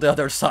nothing on the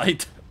other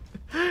side.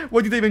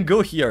 Why did I even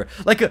go here?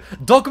 Like,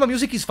 Dogma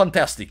music is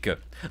fantastic.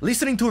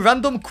 Listening to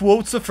random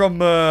quotes from,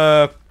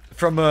 how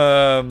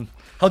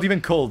do you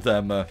even call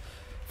them?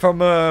 From,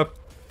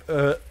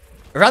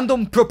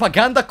 random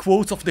propaganda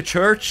quotes of the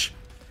church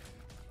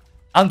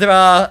under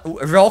a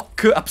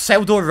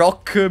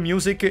pseudo-rock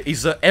music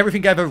is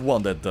everything I ever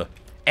wanted.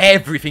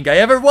 Everything I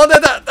ever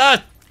wanted!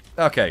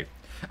 Okay.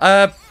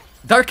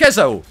 Dark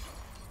Ezo!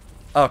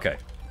 Okay,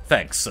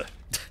 thanks.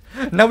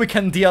 Now we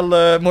can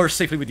deal more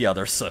safely with the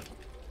others.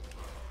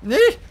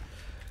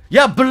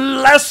 Yeah,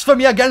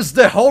 blasphemy against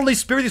the Holy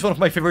Spirit is one of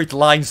my favorite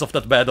lines of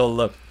that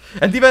battle.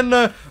 And even,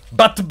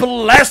 but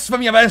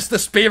blasphemy against the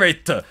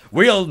Spirit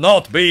will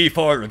not be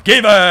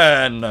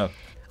forgiven!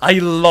 I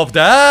love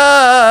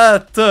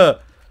that!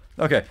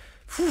 Okay.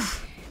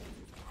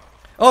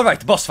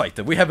 Alright, boss fight.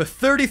 We have a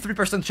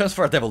 33% chance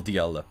for a Devil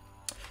deal.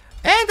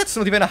 And that's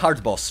not even a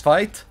hard boss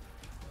fight.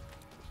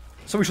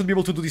 So we should be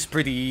able to do this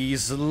pretty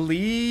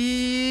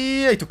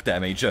easily. I took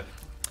damage.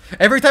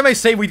 Every time I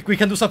say we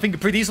can do something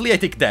pretty easily, I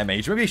take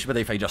damage. Maybe it's better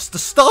if I just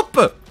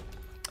stop.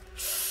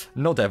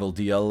 No Devil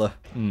deal.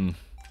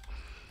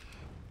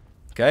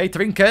 Okay,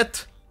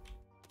 Trinket.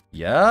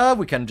 Yeah,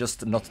 we can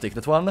just not take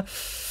that one.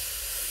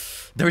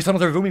 There is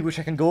another room in which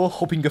I can go,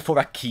 hoping for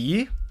a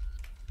key.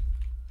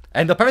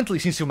 And apparently,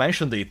 since you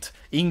mentioned it,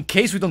 in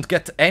case we don't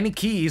get any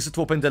keys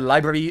to open the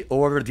library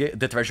or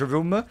the treasure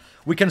room,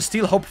 we can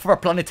still hope for a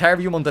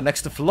planetarium on the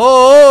next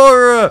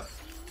floor!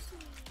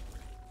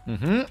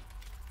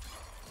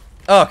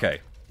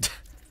 Okay.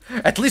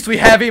 At least we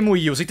have him,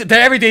 we use it.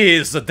 There it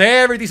is!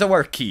 There it is,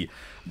 our key.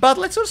 But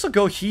let's also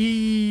go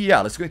here.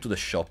 Yeah, let's go into the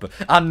shop.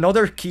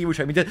 Another key, which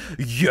I needed.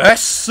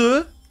 Yes!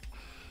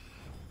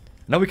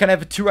 Now we can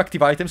have 2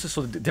 active items,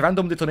 so the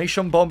random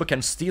detonation bomb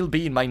can still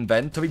be in my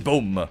inventory.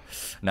 Boom.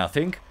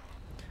 Nothing.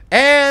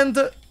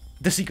 And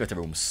the secret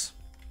rooms.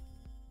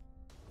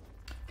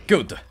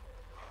 Good.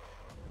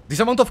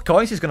 This amount of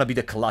coins is gonna be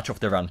the clutch of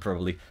the run,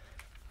 probably.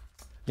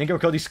 Gengar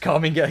code is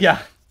coming.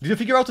 Yeah. Did you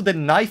figure out the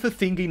knife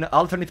thing in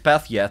alternate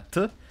path yet?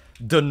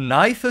 The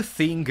knife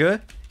thing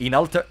in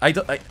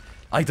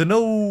I don't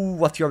know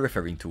what you're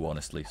referring to,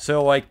 honestly.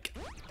 So I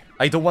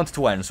don't want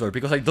to answer,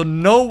 because I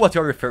don't know what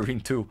you're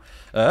referring to.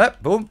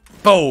 Boom.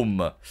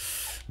 Boom.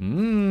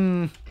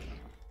 I'm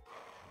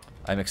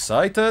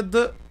excited.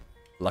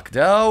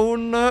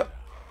 Lockdown.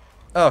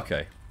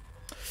 Okay.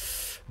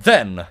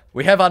 Then,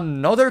 we have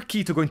another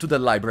key to go into the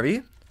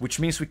library, which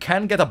means we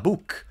can get a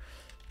book.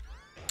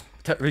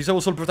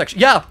 Reusable soul protection.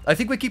 Yeah, I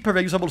think we keep a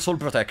reusable soul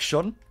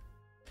protection.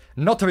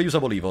 Not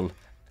reusable evil.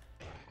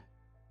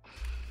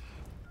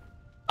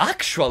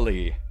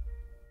 Actually,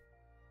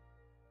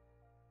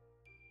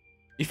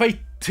 if I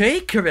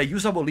take a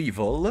reusable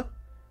evil,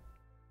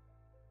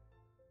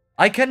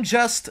 I can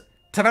just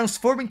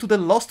transform into the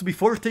Lost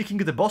before taking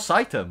the boss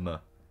item.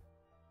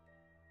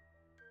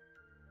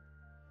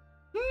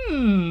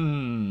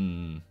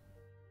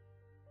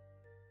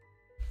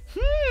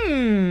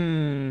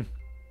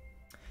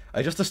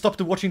 I just stopped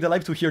watching the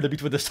live to hear the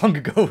bit where the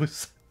song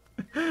goes.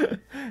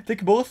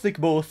 Take both, take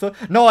both.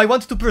 No, I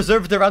want to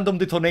preserve the random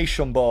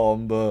detonation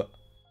bomb.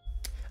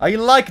 I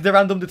like the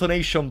random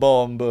detonation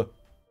bomb.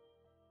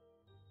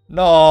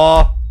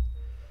 No.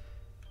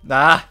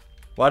 Nah.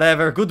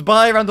 Whatever.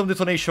 Goodbye, random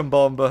detonation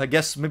bomb. I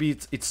guess maybe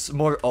it's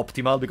more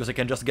optimal because I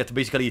can just get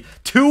basically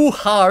 2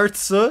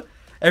 hearts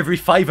every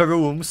 5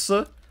 rooms.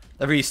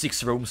 Every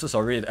 6 rooms,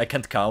 sorry, I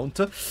can't count.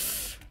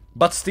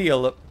 But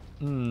still.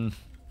 Oh,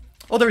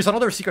 there is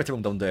another secret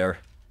room down there.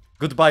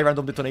 Goodbye,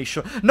 random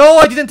detonation. No,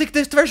 I didn't take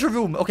the treasure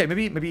room. Okay,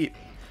 maybe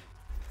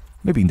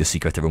in the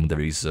secret room there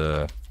is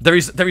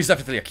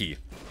definitely a key.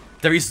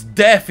 There is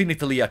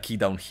definitely a key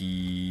down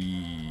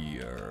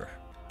here.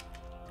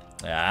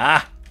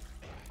 Ah.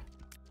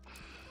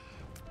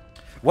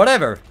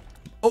 Whatever.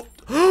 Oh.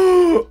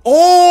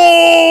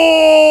 Oh!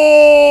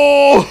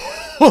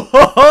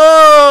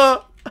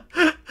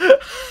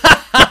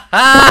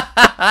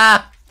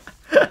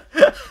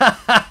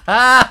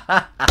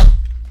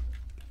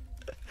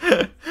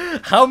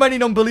 How many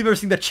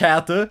non-believers in the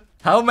chat?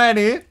 How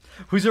many?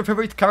 Who's your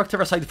favorite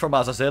character aside from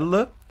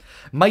Azazel?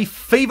 My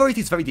favorite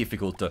is very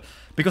difficult,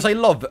 because I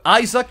love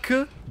Isaac,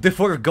 The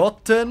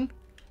Forgotten,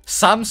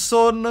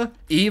 Samson,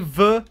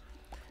 Eve.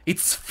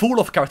 It's full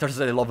of characters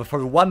that I love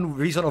for one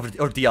reason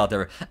or the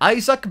other.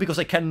 Isaac, because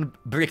I can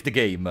break the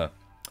game.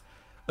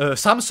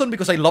 Samson,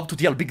 because I love to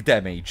deal big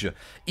damage.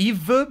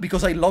 Eve,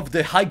 because I love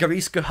the high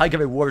risk, high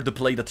reward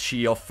play that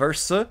she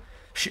offers.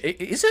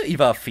 Is Eve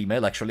a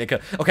female, actually?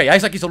 Like, okay,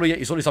 Isaac is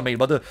always a male,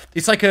 but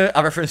it's like a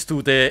reference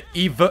to the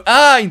Eve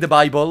in the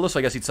Bible, so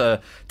I guess it's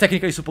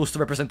technically supposed to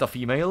represent a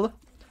female.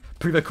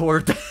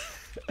 Pre-recorded.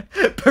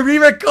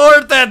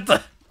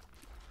 Pre-recorded!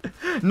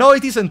 No,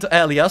 it isn't,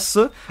 Elias.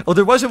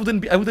 Otherwise, I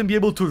wouldn't be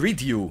able to read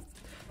you.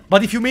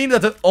 But if you mean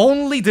that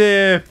only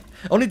the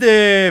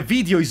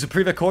video is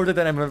pre-recorded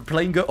and I'm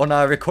playing on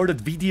a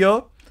recorded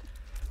video,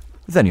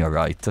 then you're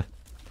right.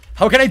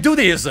 How can I do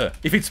this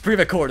if it's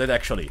pre-recorded,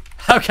 actually?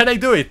 How can I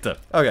do it?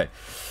 Okay,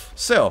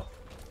 so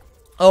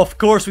of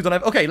course we don't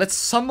have. Okay, let's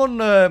summon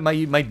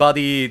my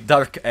buddy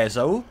Dark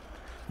Ezio,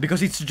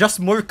 because it's just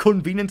more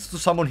convenient to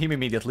summon him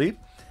immediately.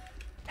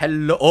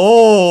 Hello.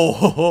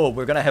 Oh,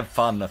 we're gonna have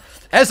fun.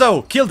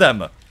 Ezio, kill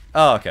them.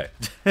 Oh, okay.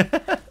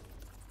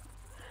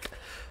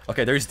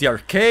 Okay, there is the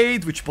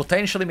arcade, which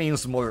potentially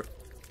means more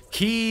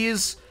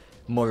keys,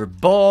 more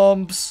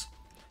bombs.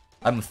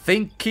 I'm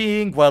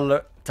thinking,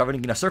 well,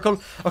 traveling in a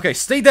circle. Okay,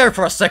 stay there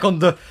for a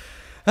second.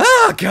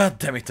 Ah, god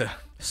damn it.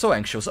 So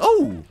anxious.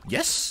 Oh,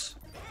 yes.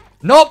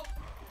 Nope.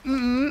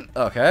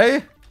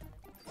 Okay.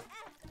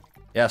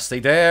 Yeah, stay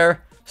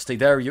there. Stay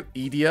there, you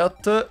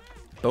idiot.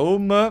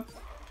 Boom.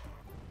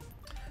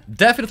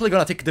 Definitely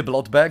gonna take the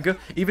blood bag,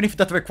 even if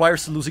that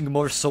requires losing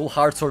more soul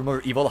hearts or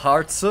more evil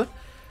hearts.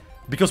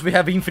 Because we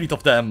have infinite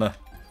of them.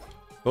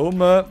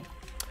 Boom.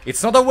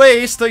 It's not a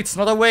waste, it's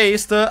not a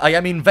waste. I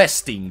am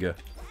investing.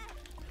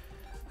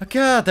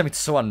 God damn, it's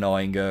so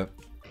annoying.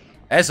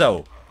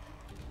 Ezio.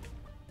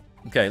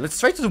 Okay, let's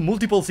try to do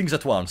multiple things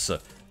at once.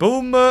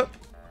 Boom.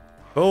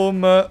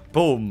 Boom.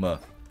 Boom.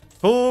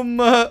 Boom.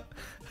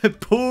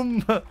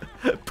 Boom.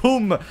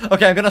 Boom.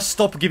 Okay, I'm gonna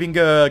stop giving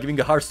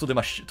hearts to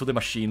the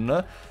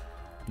machine.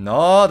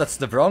 No, that's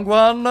the wrong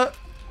one.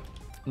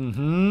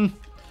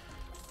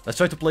 Let's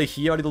try to play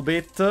here a little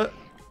bit.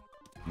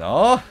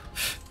 No.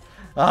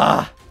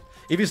 Ah.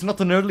 If it's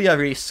not an earlier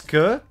risk.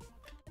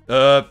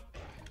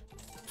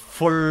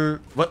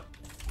 For what?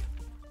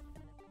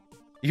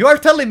 You are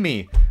telling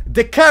me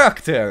the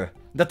character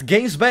that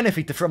gains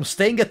benefit from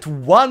staying at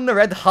one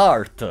red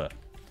heart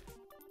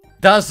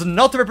does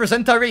not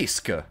represent a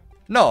risk?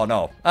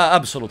 No,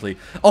 absolutely.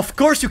 Of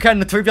course you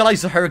can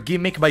trivialize her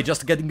gimmick by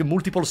just getting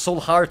multiple soul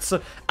hearts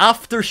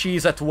after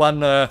she's at one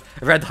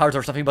red heart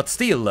or something, but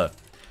still,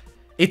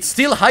 it's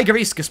still high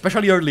risk,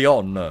 especially early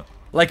on.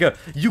 Like,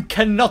 you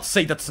cannot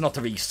say that's not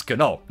a risk.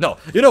 No.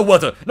 You know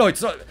what? No,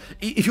 it's not.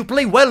 If you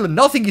play well,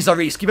 nothing is a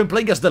risk, even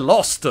playing as the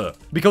Lost.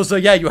 Because,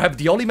 yeah, you have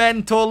the Holy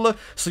Mantle,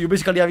 so you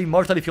basically are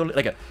immortal if you only,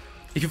 like,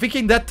 if you think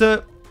in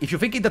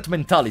that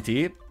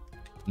mentality,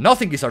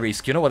 nothing is a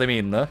risk, you know what I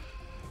mean? I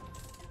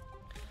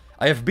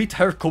have beat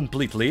her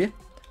completely.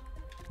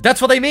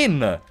 That's what I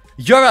mean!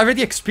 You're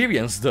already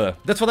experienced.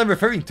 That's what I'm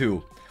referring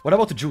to. What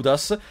about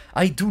Judas?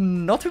 I do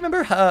not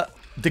remember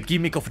the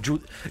gimmick of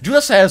Judas.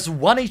 Judas has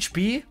 1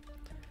 HP,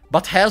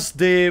 but has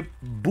the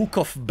Book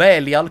of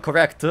Belial,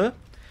 correct?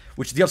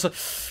 Which deals...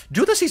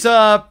 Judas is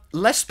a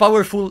less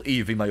powerful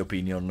Eve, in my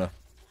opinion.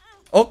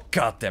 Oh,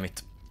 god damn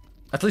it.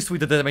 At least with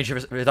the damage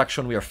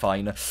reduction we are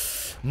fine.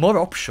 More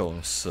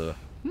options.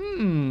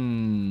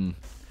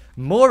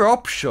 More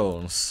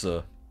options.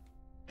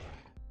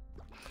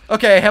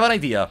 Okay, I have an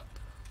idea.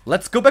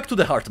 Let's go back to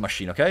the heart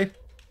machine, okay?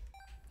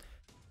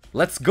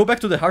 Let's go back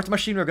to the heart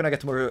machine, we're gonna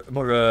get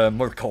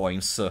more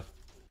coins.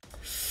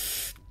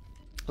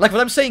 Like,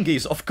 what I'm saying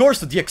is, of course,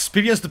 the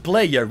experienced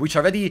player, which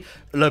already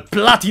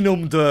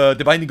platinumed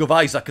the Binding of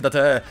Isaac,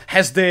 that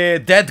has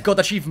the Dead God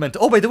achievement.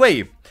 Oh, by the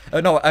way,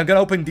 no, I'm gonna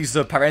open these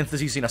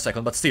parentheses in a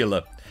second, but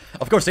still.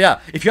 Of course, yeah,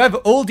 if you have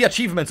all the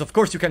achievements, of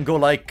course you can go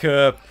like,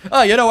 you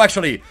know,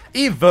 actually,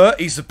 Eve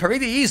is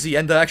pretty easy,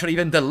 and actually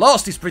even The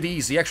Lost is pretty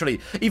easy, actually,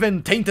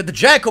 even Tainted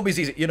Jackob is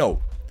easy, you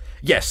know.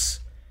 Yes.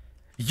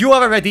 You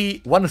are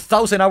already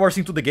 1000 hours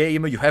into the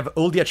game, you have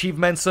all the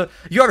achievements,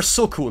 you are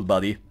so cool,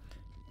 buddy.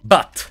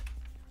 But,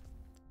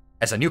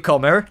 as a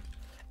newcomer,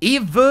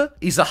 Eve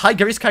is a high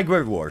risk, high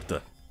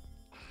reward.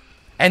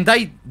 And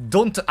I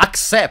don't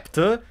accept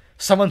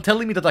someone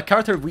telling me that a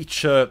character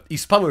which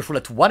is powerful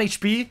at 1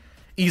 HP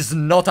is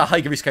not a high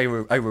risk, high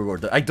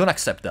reward. I don't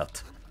accept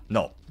that.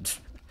 No.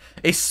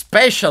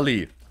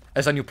 Especially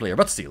as a new player,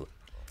 but still.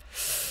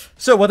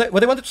 So, what I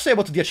wanted to say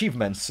about the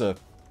achievements.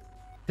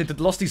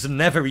 Tainted Lost is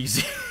never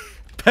easy.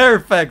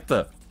 Perfect.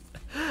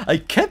 I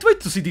can't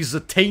wait to see this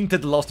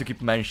Tainted Lost you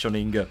keep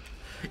mentioning.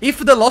 If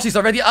the loss is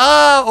already...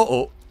 Ah!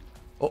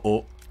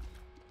 Uh-oh.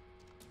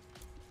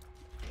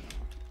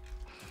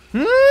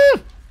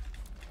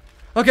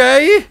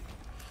 Okay.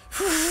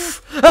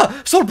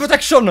 Ah! Soul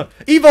protection!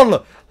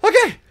 Evil!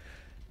 Okay!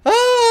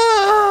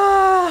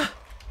 Ah!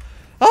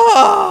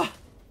 Ah!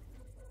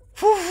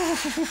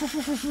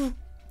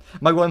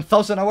 My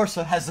 1000 hours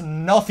has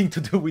nothing to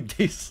do with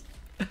this.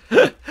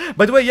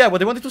 By the way, yeah,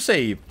 what I wanted to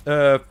say.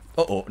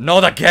 Uh-oh,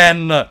 not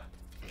again!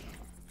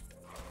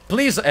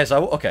 Please,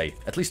 Ezao. Okay,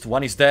 at least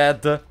one is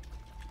dead.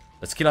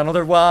 Let's kill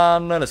another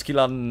one. Let's kill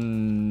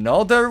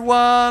another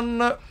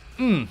one.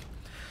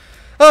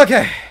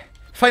 Okay.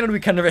 Finally,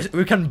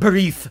 we can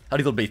breathe a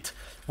little bit.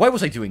 Why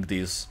was I doing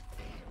this?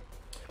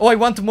 Oh, I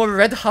want more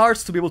red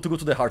hearts to be able to go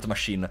to the heart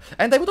machine.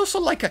 And I would also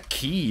like a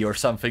key or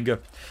something.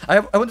 I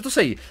wanted to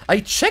say,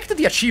 I checked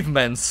the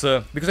achievements,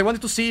 because I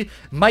wanted to see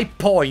my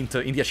point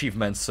in the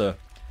achievements.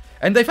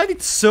 And I find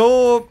it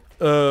so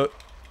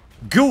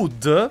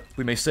good,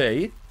 we may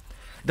say,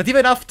 that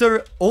even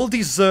after all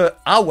these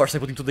hours I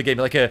put into the game,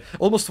 like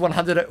almost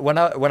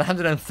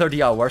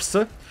 130 hours,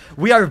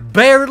 we are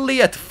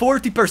barely at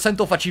 40%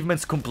 of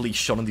achievements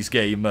completion on this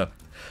game.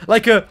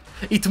 Like,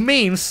 it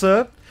means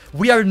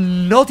we are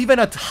not even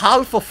at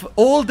half of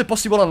all the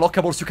possible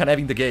unlockables you can have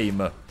in the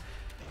game.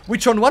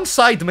 Which on one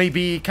side may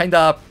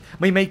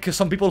make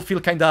some people feel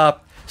kinda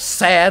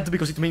sad,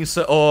 because it means,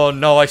 oh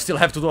no, I still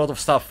have to do a lot of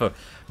stuff.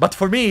 But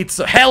for me, it's,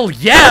 hell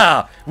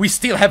yeah! We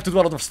still have to do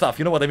a lot of stuff,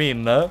 you know what I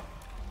mean?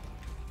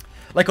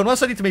 Like, on one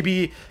side it may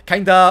be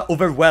kinda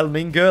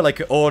overwhelming,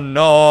 like, oh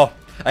no,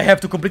 I have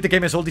to complete the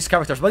game as all these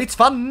characters, but it's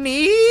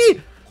funny!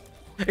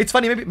 It's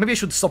funny, maybe I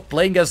should stop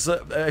playing as,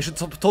 I should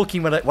stop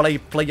talking while I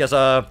play as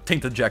a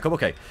Tainted Jackob.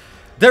 Okay,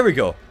 there we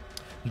go.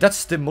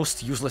 That's the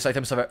most useless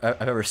items I've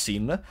ever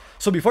seen.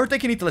 So before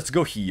taking it, let's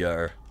go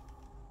here.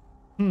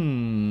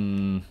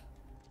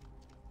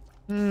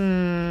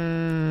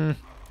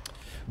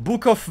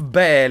 Book of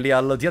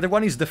Belial. The other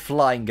one is the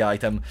flying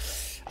item.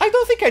 I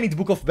don't think I need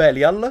Book of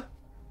Belial.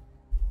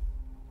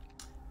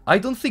 I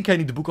don't think I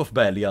need Book of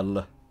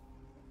Belial.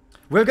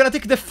 We're gonna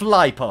take the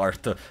fly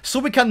part, so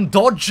we can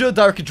dodge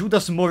Dark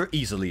Judas more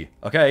easily,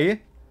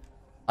 okay?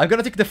 I'm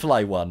gonna take the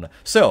fly one.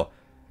 So,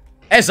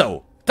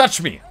 Ezao,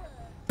 touch me!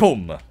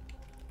 Boom!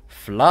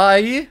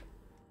 Fly.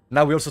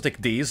 Now we also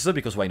take these,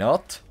 because why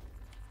not?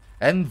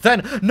 And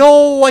then...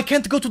 No! I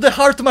can't go to the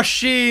heart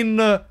machine!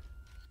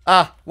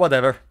 Ah,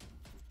 whatever.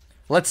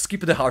 Let's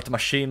skip the heart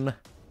machine.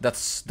 That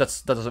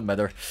doesn't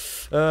matter.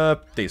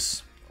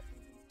 This.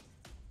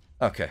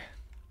 Okay.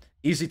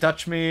 Easy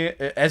touch me,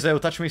 Ezao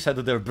touch me, said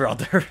their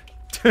brother.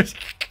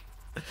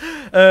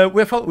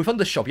 We found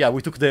the shop, yeah,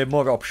 we took the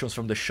more options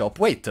from the shop.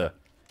 Wait,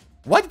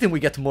 why didn't we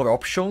get more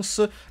options?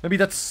 Maybe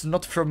that's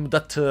not from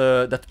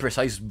that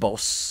precise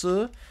boss.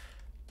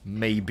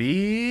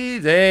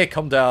 Maybe. Hey,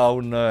 calm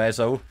down,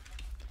 Ezao.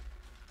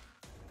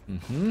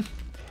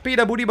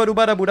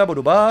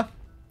 Pida-booty-ba-doo-ba-da-boo-da-boo-da-ba.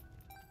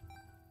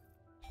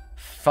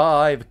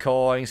 5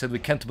 coins, and we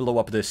can't blow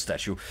up the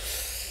statue.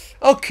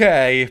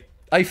 Okay.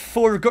 I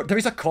forgot, there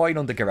is a coin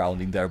on the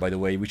ground in there, by the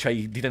way, which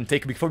I didn't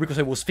take before because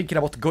I was thinking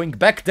about going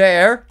back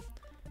there.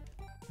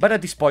 But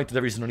at this point,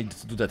 there is no need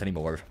to do that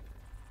anymore.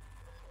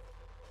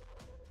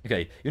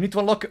 Okay, you need to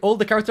unlock all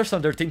the characters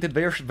on their Tainted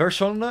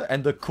version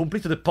and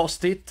complete the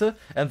post-it.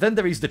 And then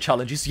there is the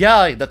challenges.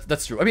 Yeah,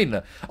 that's true. I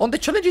mean, on the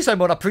challenges,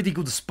 I'm on a pretty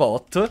good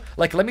spot.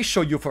 Like, let me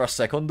show you for a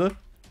second.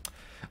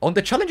 On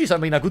the challenges,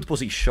 I'm in a good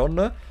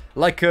position.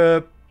 Like,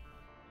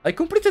 I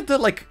completed,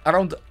 like,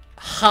 around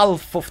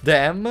half of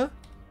them.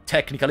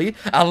 Technically,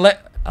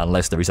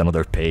 unless there is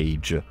another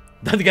page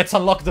that gets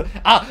unlocked.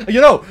 Ah, you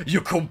know,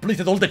 you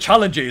completed all the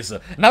challenges.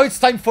 Now it's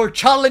time for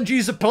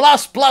challenges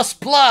plus,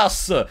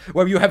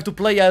 where you have to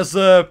play as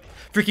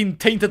freaking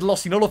Tainted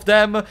Lost in all of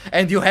them,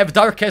 and you have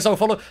Dark Ezao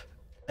follow.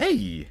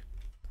 Hey,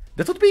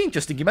 that would be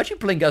interesting. Imagine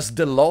playing as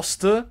the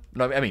Lost. No,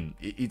 I mean,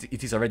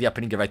 it is already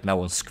happening right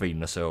now on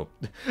screen, so...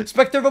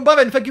 Spectre Von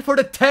Baven, thank you for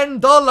the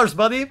 $10,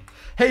 buddy!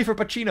 Hey, for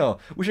Pacino.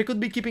 Wish I could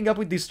be keeping up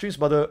with these streams,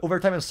 but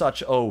overtime and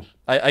such, oh,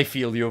 I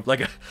feel you.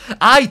 Like,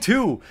 I,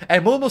 too,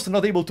 am almost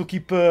not able to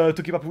keep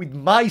up with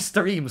my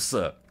streams.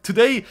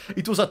 Today,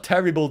 it was a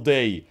terrible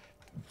day.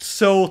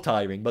 So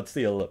tiring, but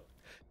still...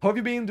 How have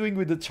you been doing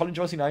with the challenge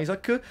runs in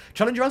Isaac?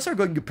 Challenge runs are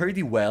going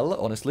pretty well,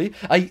 honestly.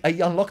 I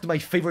unlocked my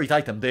favorite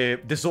item,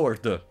 the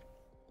Sword.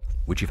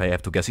 Which, if I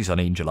have to guess, is an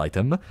angel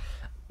item.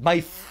 My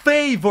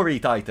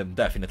favorite item,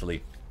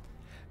 definitely.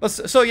 But,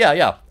 so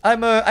yeah,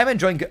 I'm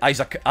enjoying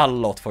Isaac a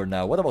lot for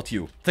now. What about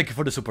you? Thank you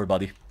for the super,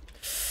 buddy.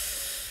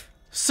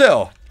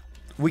 So,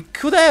 we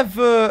could have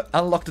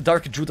unlocked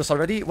Dark Judas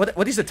already.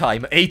 What is the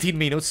time? 18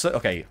 minutes.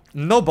 Okay,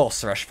 no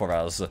boss rush for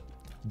us.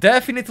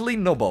 Definitely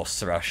no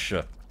boss rush.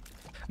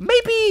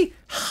 Maybe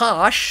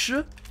Hush?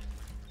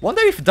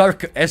 Wonder if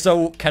Dark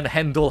Ezao can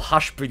handle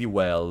Hush pretty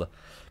well.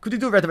 Could he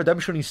do Red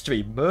Redemption in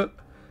stream?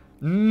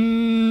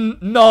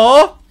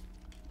 No!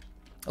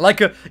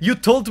 Like, you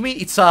told me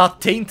it's a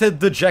Tainted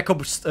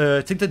Jackob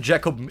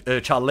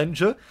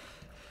challenge.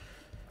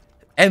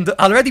 And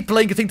already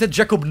playing Tainted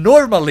Jackob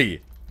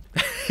normally,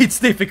 it's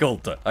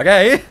difficult,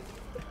 okay?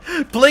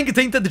 Playing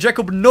Tainted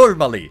Jackob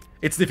normally,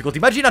 it's difficult.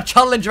 Imagine a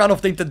challenge run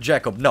of Tainted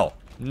Jackob. No.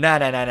 Nah.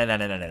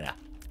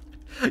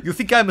 You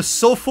think I'm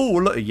so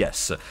fool?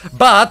 Yes.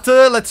 But,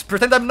 let's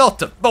pretend I'm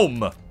not.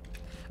 Boom.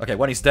 Okay,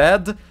 one is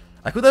dead.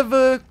 I could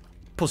have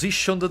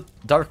positioned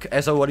Dark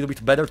Ezao a little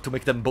bit better to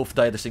make them both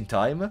die at the same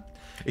time.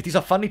 It is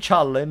a funny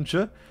challenge.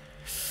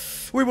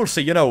 We will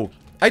see, you know.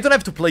 I don't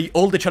have to play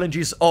all the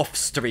challenges off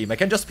stream. I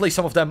can just play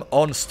some of them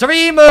on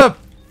stream.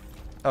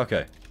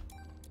 Okay.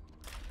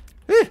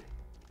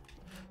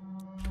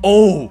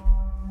 Oh!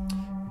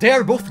 They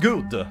are both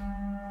good.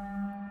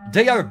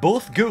 They are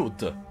both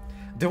good.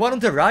 The one on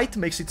the right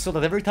makes it so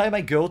that every time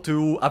I go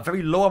to a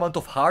very low amount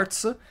of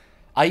hearts,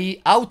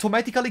 I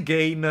automatically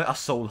gain a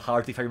soul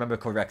heart, if I remember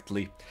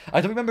correctly.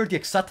 I don't remember the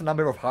exact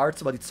number of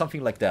hearts, but it's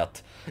something like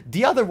that.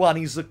 The other one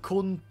is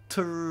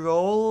control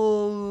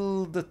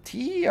the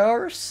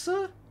tears?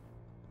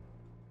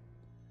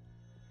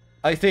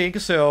 I think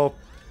so.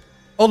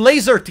 Oh,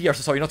 laser tears,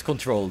 sorry, not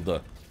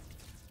controlled.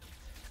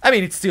 I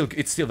mean, it's still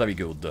very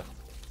good.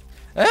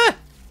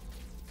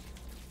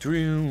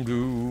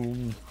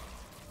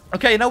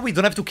 Okay, now we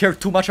don't have to care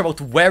too much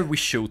about where we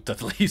shoot,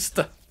 at least.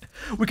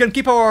 We can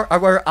keep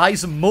our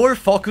eyes more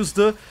focused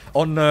on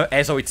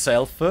Ezo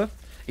itself,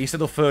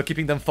 instead of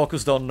keeping them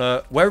focused on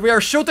where we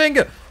are shooting!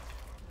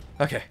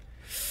 Okay.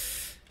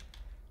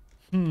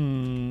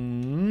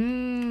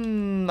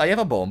 I have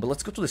a bomb,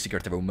 let's go to the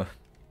secret room.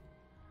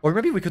 Or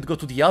maybe we could go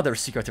to the other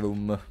secret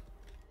room.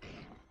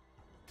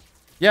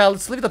 Yeah,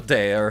 let's leave it up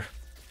there.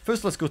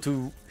 First, let's go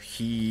to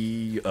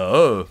here.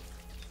 Oh.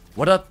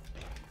 What a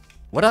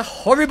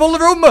horrible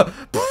room!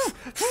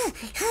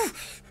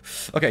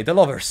 Okay, the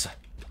lovers.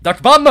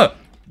 Dark Bum!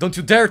 Don't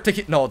you dare take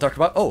it. No, Dark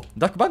Bum. Oh,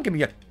 Dark Bum, give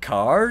me a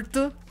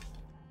card.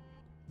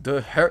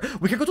 The hair.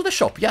 We can go to the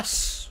shop,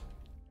 yes.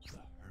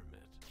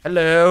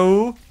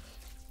 Hello.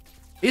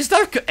 Is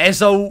Dark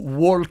Ezo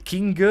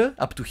walking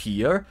up to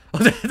here?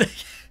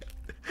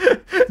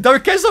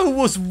 Dark Ezo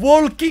was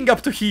walking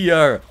up to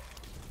here.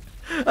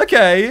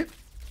 Okay.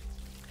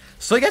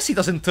 So I guess he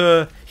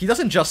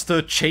doesn't just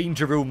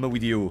change a room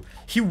with you.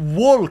 He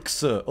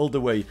walks all the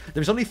way.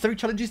 There's only 3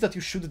 challenges that you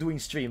should do in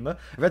stream.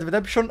 Red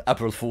Redemption,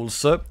 April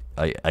Fools,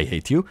 I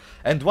hate you.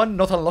 And one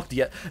not unlocked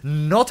yet.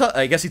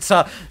 I guess it's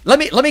a... Let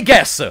me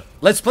guess.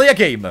 Let's play a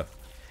game.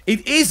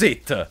 Is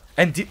it?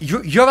 And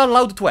you're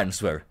allowed to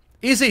answer.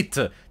 Is it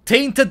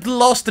Tainted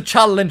Lost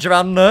Challenge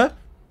Run?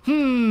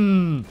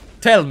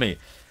 Tell me.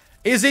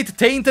 Is it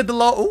Tainted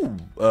Lost... Ooh,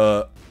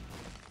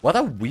 what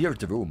a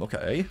weird room,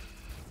 okay.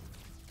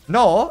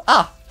 No?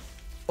 Ah!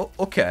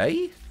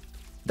 Okay.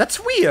 That's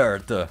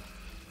weird.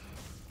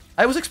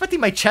 I was expecting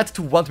my chat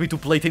to want me to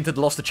play Tainted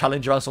Lost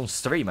Challenge Runs on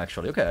stream,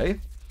 actually. Okay.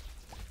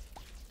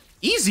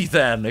 Easy,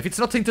 then. If it's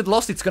not Tainted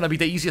Lost, it's gonna be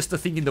the easiest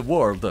thing in the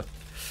world.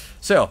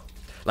 So,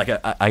 like,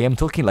 I am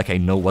talking like I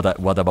know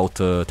what about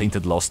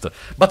Tainted Lost.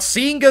 But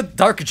seeing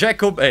Dark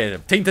Jackob...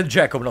 Tainted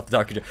Jackob, not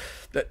Dark Jackob.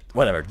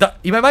 Whatever.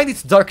 In my mind,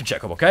 it's Dark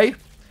Jackob, okay?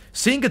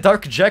 Seeing a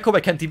Dark Jackob,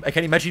 I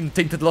can imagine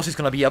Tainted Lost is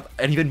gonna be an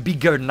even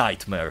bigger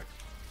nightmare.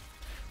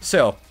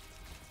 So,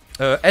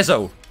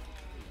 Ezo,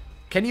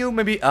 can you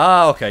maybe...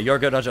 Ah, okay, you're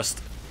gonna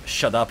just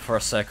shut up for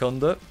a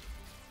second.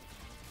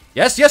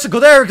 Yes, go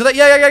there,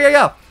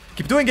 yeah.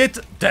 Keep doing it.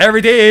 There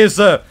it is.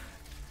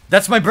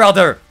 That's my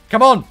brother.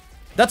 Come on.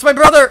 That's my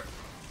brother.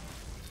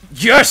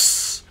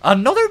 Yes!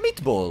 Another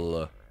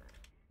meatball.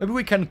 Maybe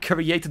we can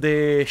create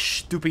the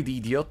stupid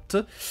idiot.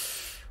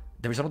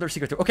 There is another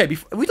secret room. Okay,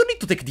 we don't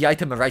need to take the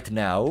item right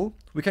now.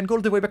 We can go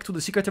all the way back to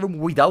the secret room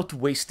without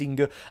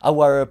wasting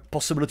our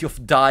possibility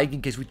of dying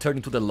in case we turn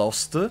into the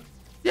Lost.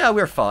 Yeah,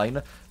 we're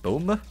fine.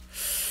 Boom.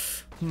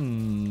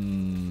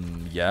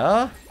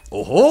 Yeah.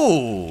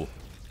 Oh-ho!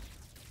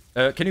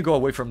 Can you go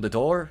away from the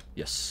door?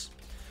 Yes.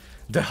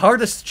 The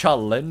hardest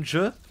challenge.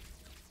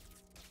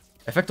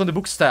 Effect on the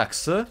book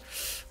stacks.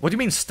 What do you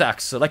mean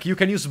stacks? Like you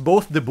can use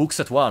both the books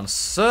at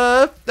once.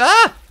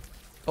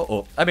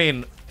 Uh-oh. I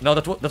mean... No,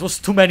 that was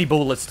too many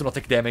bullets to not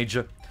take damage.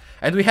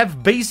 And we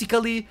have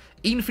basically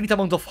infinite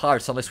amount of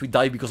hearts unless we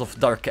die because of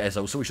Dark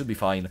Ezo, so we should be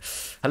fine.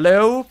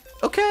 Hello?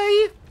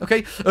 Okay.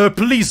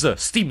 Please,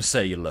 Steam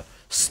sale.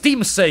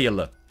 Steam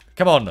sale.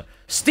 Come on.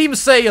 Steam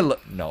sale.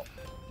 No.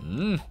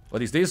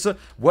 What is this?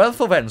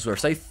 Wealth of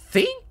Answers. I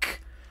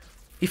think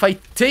if I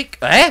take...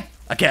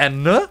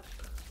 Again?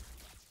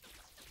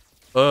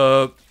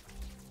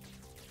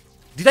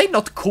 Did I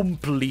not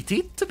complete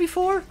it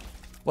before?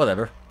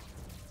 Whatever.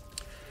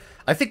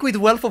 I think with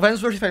Wealth of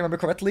Answers, if I remember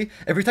correctly,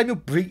 every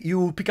time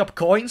you pick up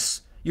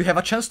coins, you have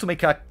a chance to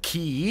make a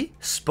key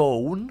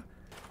spawn.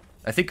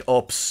 I think,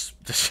 oops,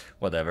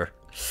 whatever.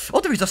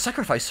 Oh, there is a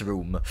sacrifice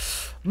room.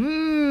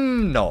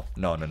 No.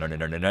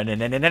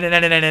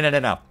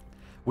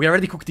 We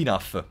already cooked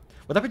enough.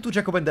 What happened to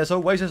Jacob and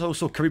Ezo? Why is Ezo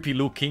so creepy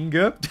looking?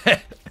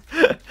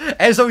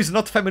 Ezo is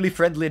not family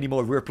friendly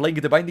anymore. We're playing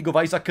The Binding of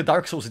Isaac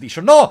Dark Souls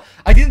Edition. No!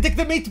 I didn't take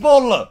the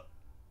meatball!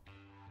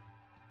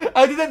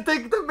 I didn't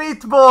take the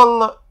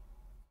meatball!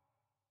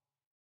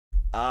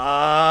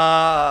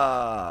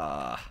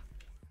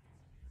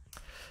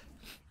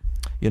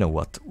 You know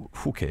what?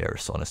 Who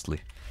cares,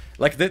 honestly?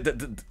 Like,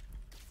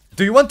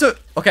 do you want to...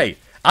 Okay,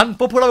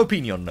 unpopular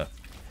opinion.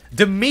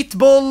 The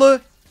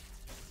meatball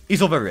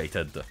is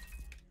overrated.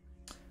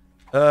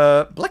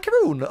 Black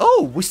Rune.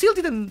 Oh, we still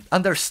didn't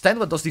understand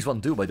what does this one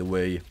do, by the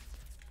way.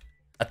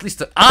 At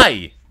least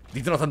I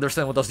did not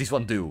understand what does this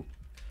one do.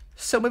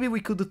 So maybe we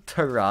could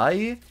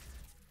try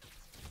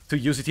to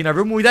use it in a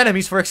room with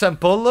enemies, for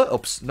example.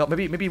 Oops, no,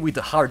 maybe with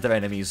harder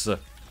enemies.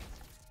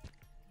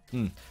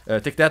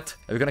 Take that.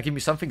 Are you gonna give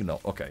me something?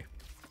 No, okay.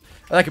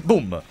 Like,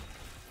 boom.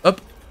 Up.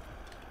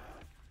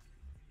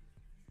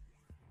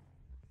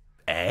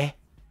 Eh?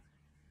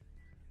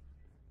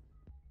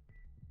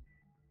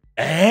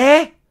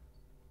 Eh?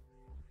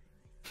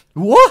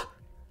 What?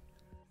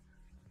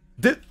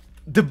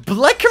 The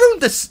black room,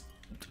 this...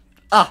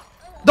 Ah.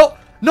 No,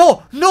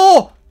 no,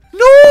 no,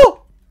 no!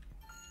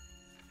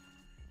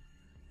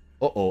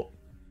 Uh-oh.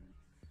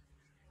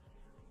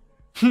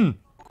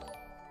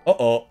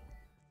 Uh-oh.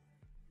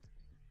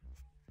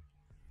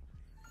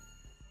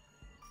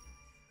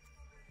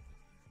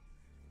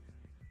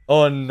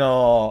 Oh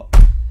no.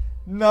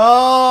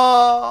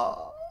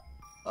 No!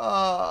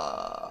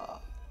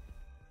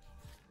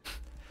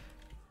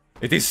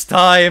 It is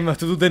time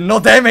to do the no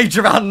damage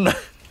run!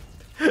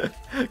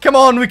 Come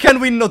on, we can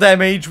win no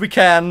damage, we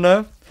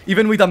can.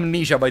 Even with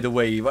amnesia, by the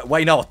way.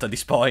 Why not at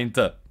this point?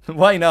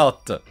 Why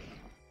not?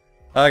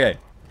 Okay.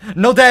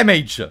 No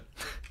damage!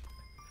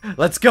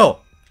 Let's go!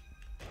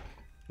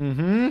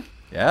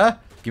 Yeah?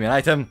 Give me an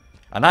item.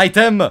 An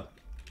item!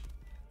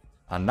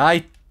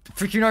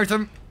 Freaking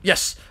item!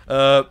 Yes!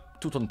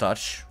 Two don't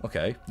touch.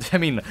 Okay. I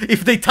mean,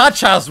 if they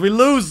touch us, we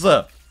lose!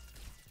 But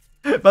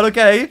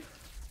okay.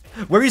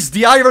 Where is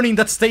the irony in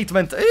that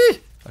statement?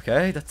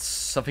 Okay, that's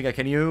something I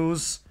can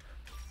use.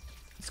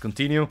 Let's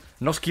continue.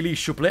 No skill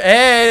issue.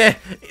 It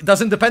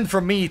doesn't depend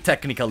from me,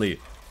 technically.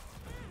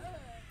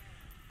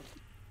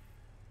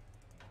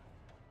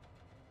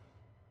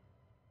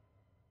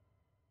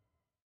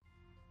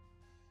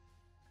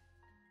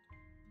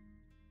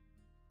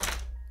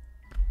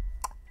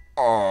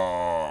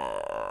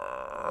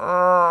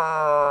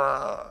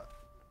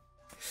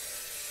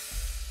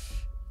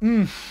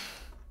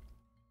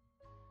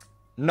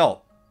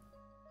 No.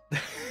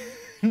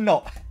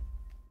 No.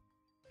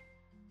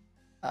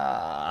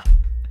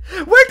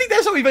 Where did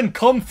Ezo even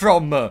come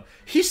from?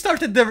 He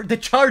started the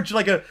charge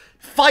like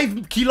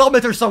 5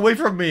 kilometers away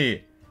from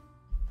me.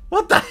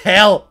 What the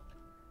hell?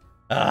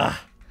 The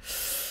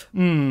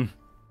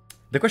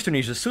question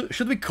is,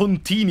 should we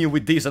continue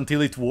with this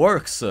until it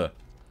works? Oh,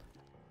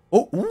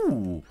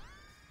 ooh.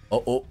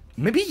 Uh-oh.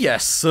 Maybe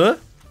yes.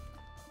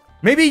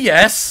 Maybe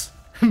yes.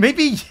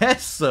 Maybe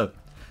yes.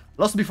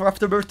 Lost Before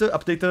Afterbirth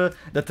update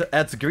that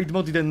adds grid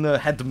mode didn't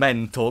had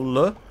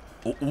mental.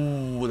 Oh,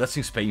 ooh, that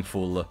seems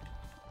painful.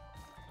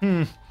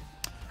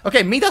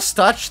 Okay, Midas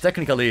touch,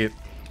 technically.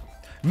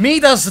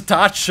 Midas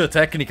touch,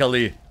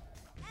 technically.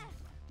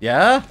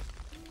 Yeah?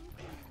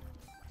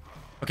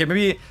 Okay,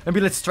 maybe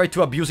let's try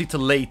to abuse it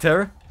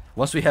later.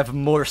 Once we have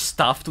more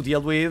stuff to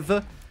deal with.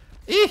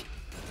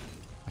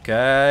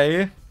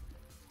 Okay.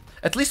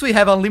 At least we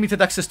have unlimited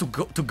access to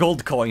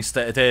gold coins,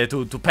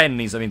 to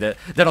pennies. I mean, they're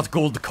not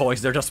gold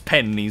coins, they're just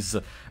pennies.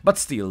 But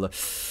still,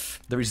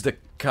 there is the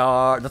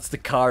card, that's the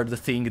card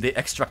thing, the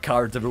extra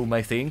card room,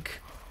 I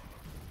think.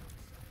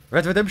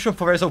 Red Redemption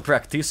for Ezo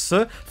practice.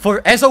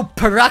 For Ezo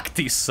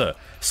practice!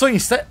 So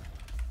instead...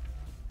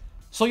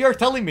 So you're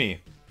telling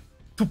me,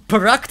 to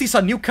practice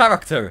a new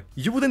character,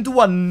 you wouldn't do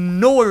a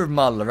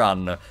normal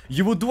run,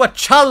 you would do a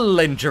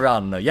challenge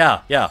run.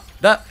 Yeah.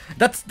 That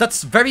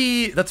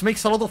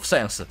makes a lot of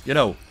sense, you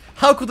know.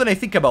 How couldn't I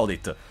think about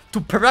it?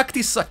 To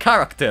practice a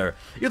character,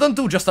 you don't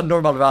do just a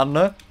normal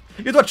run,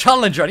 you do a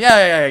challenge run.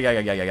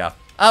 Yeah.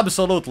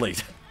 Absolutely.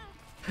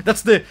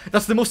 That's the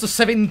most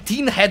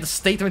 17-head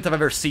statement I've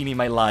ever seen in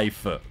my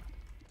life.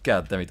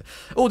 God damn it.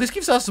 Oh, this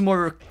gives us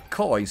more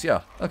coins,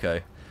 yeah,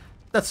 okay.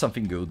 That's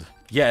something good.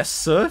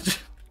 Yes.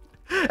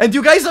 And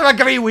you guys are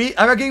agreeing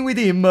with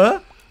him?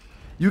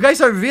 You guys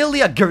are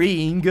really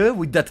agreeing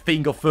with that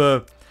thing of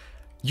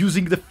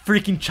using the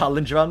freaking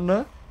challenge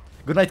run?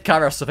 Good night,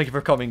 Karas, thank you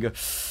for coming.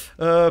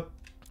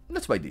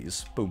 Let's buy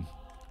these. Boom.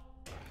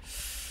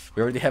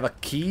 We already have a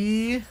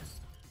key.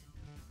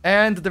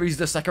 And there is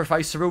the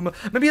sacrifice room.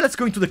 Maybe let's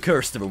go into the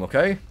cursed room,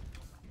 okay?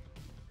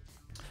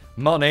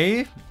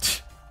 Money.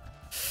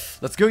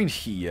 Let's go in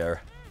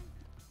here.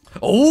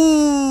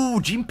 Oh,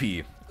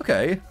 Jimpy.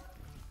 Okay.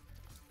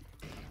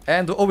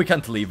 And, oh, we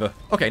can't leave.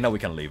 Okay, now we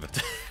can leave.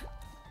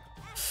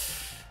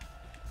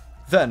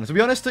 Then, to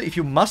be honest, if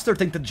you master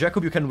Tainted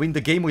Jackob, you can win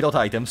the game without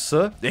items.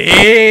 Then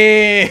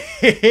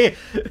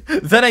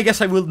I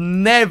guess I will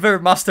never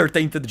master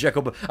Tainted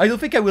Jackob. I don't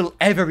think I will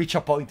ever reach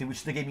a point in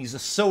which the game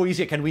is so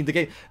easy I can win the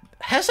game.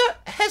 Has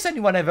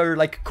anyone ever,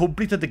 like,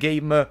 completed the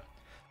game?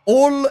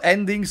 All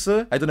endings,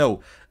 I don't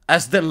know,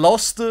 as the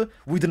Lost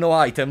with no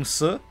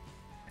items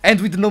and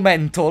with no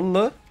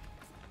mental?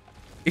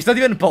 It's not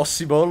even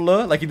possible,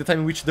 like in the time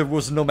in which there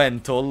was no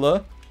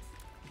mental.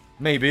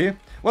 Maybe.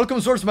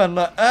 Welcome, Swordsman.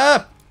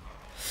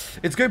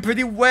 It's going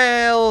pretty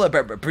well.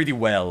 Pretty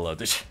well.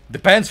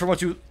 Depends from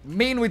what you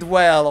mean with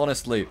well,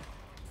 honestly.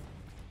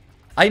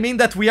 I mean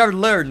that we are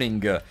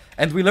learning,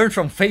 and we learn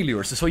from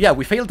failures. So yeah,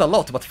 we failed a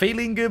lot, but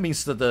failing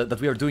means that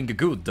we are doing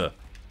good.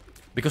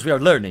 Because we are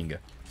learning.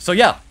 So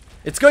yeah,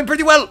 it's going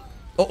pretty well.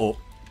 Uh-oh.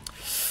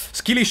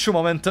 Skill issue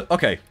moment.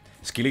 Okay.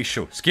 Skill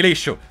issue. Skill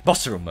issue.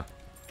 Boss room.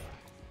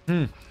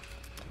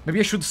 Maybe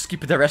I should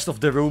skip the rest of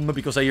the room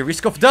because I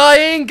risk of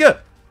dying!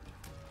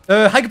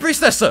 High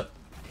Priestess!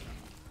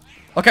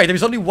 Okay, there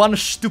is only one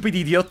stupid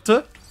idiot.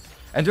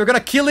 And we're gonna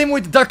kill him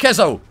with Dark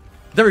Ezo.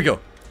 There we go.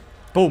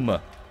 Boom.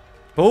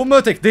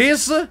 Boom, take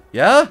this.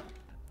 Yeah.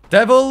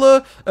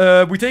 Devil,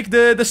 we take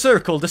the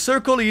circle. The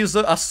circle is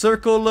a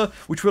circle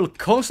which will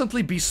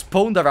constantly be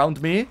spawned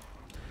around me.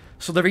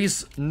 So there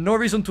is no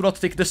reason to not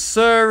take the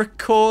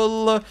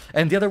circle.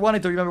 And the other one, I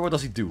don't remember what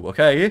does it do,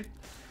 okay?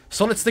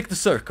 So let's take the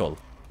circle.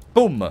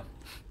 Boom.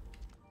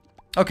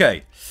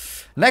 Okay.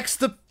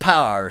 Next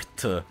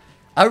part.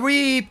 Are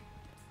we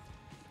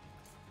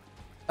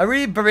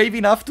brave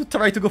enough to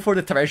try to go for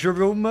the treasure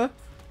room?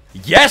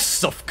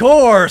 Yes, of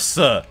course!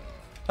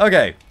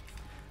 Okay.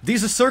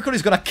 This circle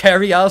is gonna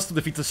carry us to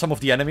defeat some of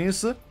the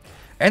enemies.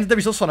 And there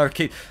is also an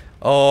arcade.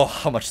 Oh,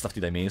 how much stuff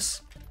did I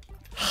miss?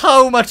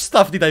 How much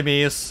stuff did I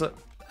miss? If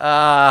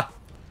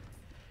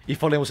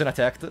only I wasn't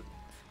attacked.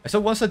 I saw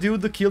once a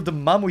dude killed the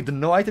mom with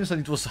no items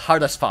and it was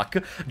hard as fuck.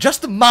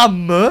 Just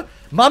mom!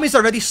 Mom is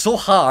already so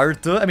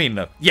hard. I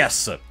mean,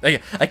 yes. I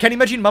can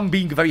imagine mom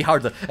being very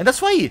hard. And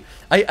that's why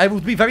I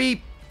would be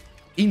very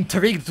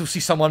intrigued to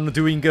see someone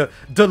doing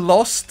the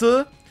Lost,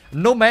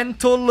 no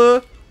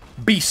mental,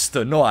 beast,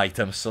 no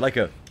items. Like,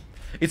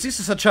 it's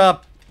just such a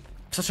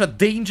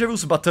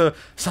dangerous but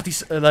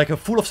like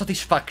full of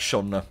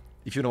satisfaction,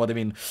 if you know what I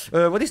mean.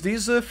 What is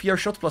this? Fear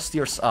shot plus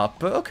tears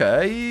up.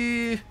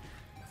 Okay,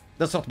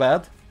 that's not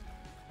bad.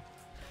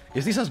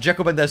 Is this a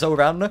Jackob and Ezo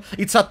run?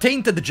 It's a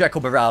Tainted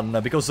Jackob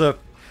run because the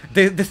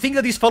thing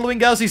that is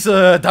following us is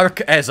Dark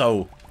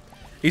Ezo.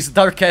 Is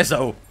Dark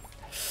Ezo.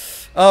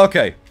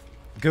 Okay,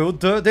 good.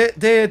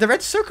 The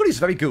red circle is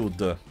very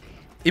good,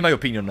 in my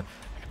opinion.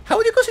 How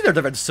would you consider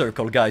the red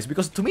circle, guys?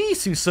 Because to me it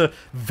seems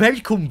very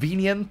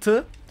convenient,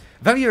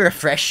 very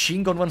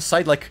refreshing on one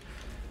side. Like,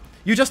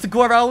 you just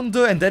go around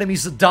and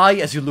enemies die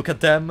as you look at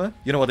them.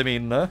 You know what I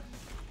mean?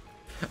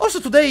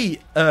 Also today,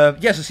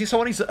 yes, see,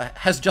 someone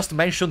has just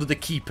mentioned the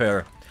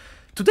Keeper.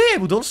 Today I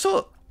would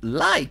also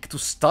like to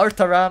start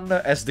a run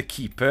as the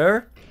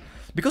Keeper.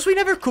 Because we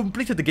never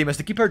completed the game as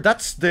the Keeper.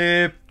 That's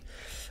the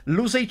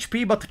lose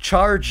HP but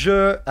charge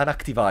an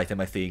active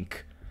item, I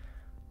think.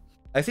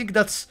 I think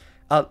that's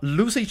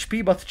lose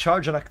HP but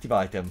charge an active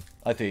item,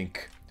 I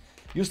think.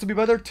 Used to be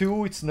better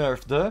too, it's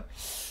nerfed.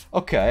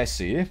 Okay, I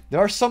see.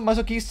 There are some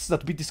masochists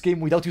that beat this game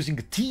without using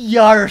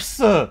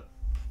TRs!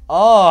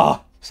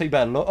 Ah! Say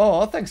bello.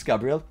 Oh, thanks,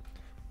 Gabriel.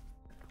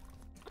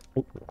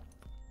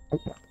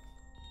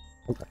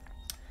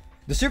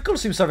 The circle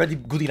seems already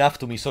good enough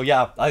to me, so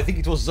yeah, I think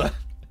it was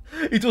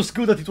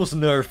good that it was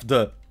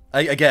nerfed,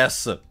 I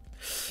guess.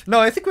 No,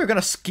 I think we're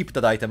gonna skip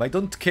that item. I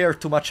don't care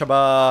too much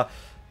about...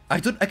 I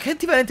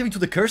can't even enter into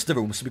the cursed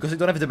rooms because I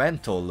don't have the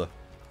mantle.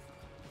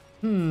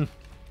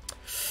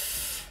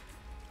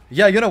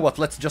 Yeah, you know what?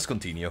 Let's just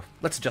continue.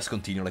 Let's just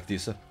continue like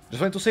this.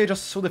 Just want to say,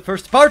 just saw the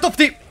first part of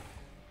the...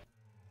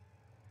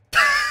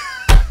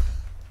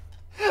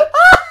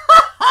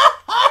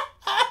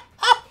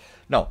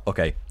 No,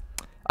 okay.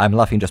 I'm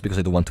laughing just because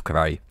I don't want to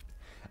cry.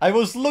 I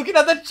was looking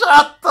at the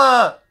chat!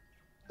 I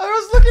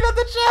was looking at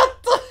the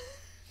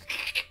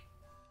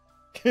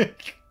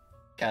chat!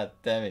 God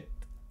damn it.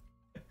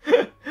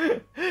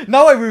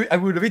 Now I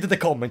will read the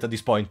comment at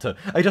this point.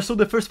 I just saw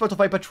the first part of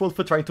iPatch Wolf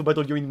trying to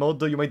battle you in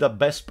mod. You made a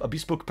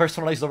bespoke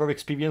personalized horror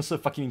experience.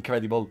 Fucking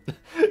incredible.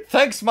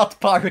 Thanks,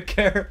 Matt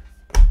Parker.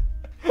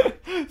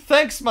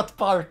 Thanks, Matt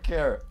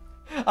Parker.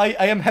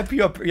 I am happy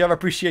you are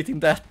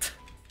appreciating that.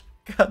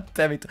 God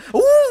damn it.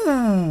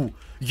 Ooh!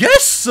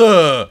 Yes!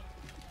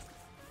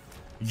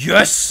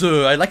 Yes!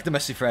 I like the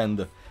messy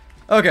friend.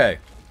 Okay.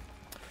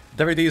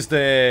 There it is,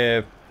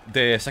 the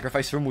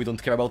sacrifice room. We don't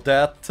care about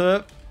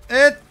that.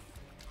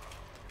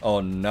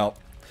 Oh no.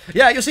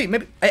 Yeah, you see,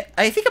 maybe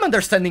I think I'm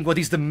understanding what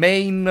is the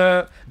main,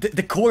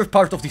 the core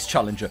part of this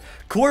challenge.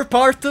 Core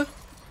part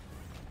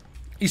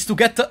is to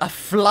get a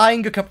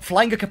flying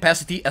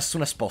capacity as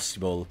soon as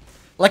possible.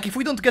 Like, if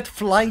we don't get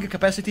flying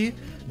capacity,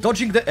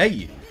 dodging the...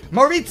 Hey!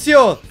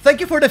 Maurizio!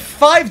 Thank you for the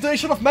 5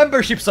 donation of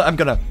memberships! I'm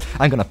gonna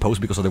pause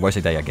because otherwise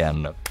I die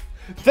again.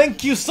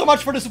 Thank you so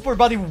much for the support,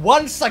 buddy,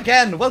 once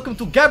again! Welcome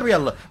to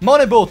Gabriel,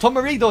 Monebo,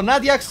 Tomarido,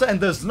 Nadiax,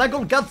 and the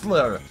Snaggle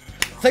Guzzler!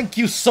 Thank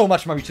you so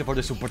much, Maurizio, for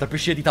the support. I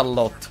appreciate it a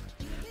lot.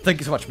 Thank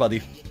you so much,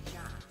 buddy.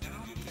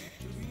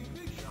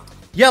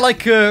 Yeah,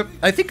 like,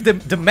 I think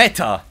the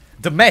meta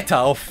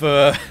of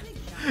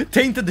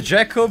Tainted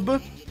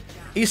Jackob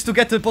is to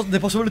get the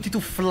possibility to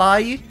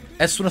fly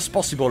as soon as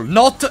possible.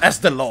 Not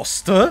as the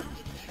Lost.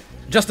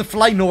 Just to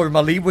fly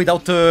normally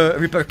without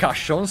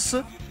repercussions.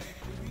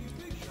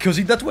 Because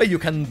in that way you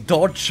can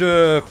dodge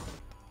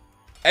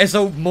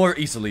Ezo more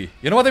easily.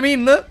 You know what I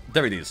mean?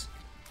 There it is.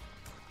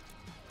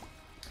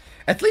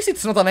 At least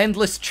it's not an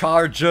endless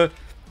charge to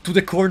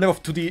the corner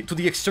to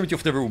the extremity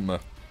of the room.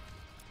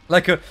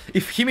 Like,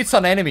 if he meets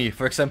an enemy,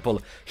 for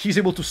example, he's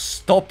able to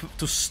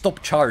stop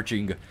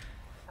charging.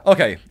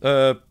 Okay,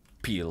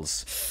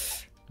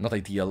 peels. Not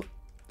ideal.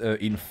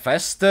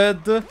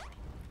 Infested.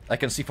 I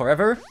can see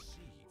forever.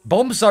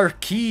 Bombs are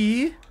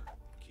key.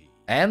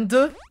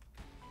 And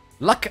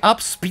Luck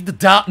up, speed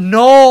down.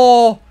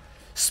 No!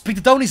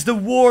 Speed down is the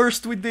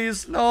worst with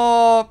this.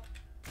 No.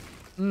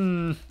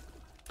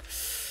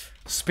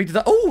 Speed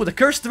down. Oh, the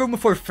cursed room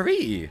for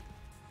free.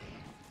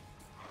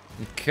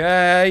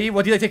 Okay,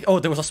 what did I take? Oh,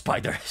 there was a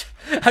spider.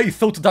 I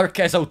thought Dark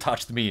Ezao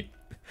touched me.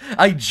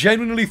 I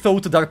genuinely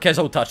thought Dark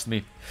Ezao touched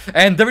me.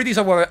 And there it is,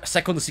 our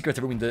second secret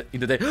room in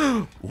the day.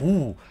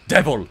 Ooh,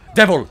 devil,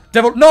 devil,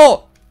 devil,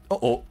 no!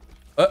 Uh-oh.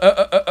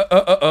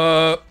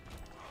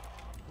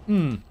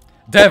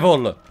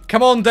 Devil.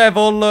 Come on,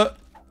 devil.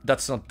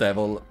 That's not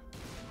devil.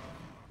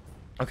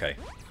 Okay.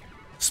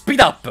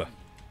 Speed up!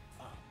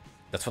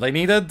 That's what I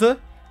needed.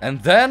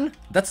 And then,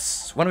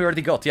 that's one we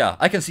already got. Yeah,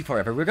 I can see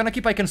forever. We're gonna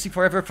keep I can see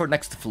forever for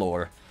next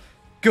floor.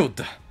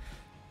 Good.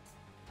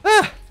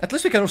 Ah, at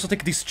least we can also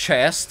take this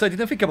chest. I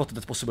didn't think about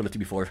that possibility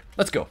before.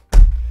 Let's go.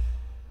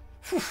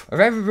 Whew, a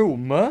rare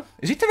room.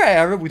 Is it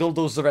rare with all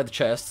those red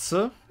chests?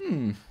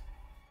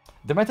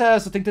 The meta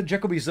as Tainted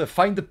Jackob is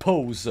find the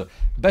pose.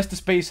 Best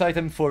space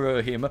item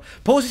for him.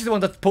 Pose is the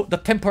one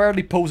that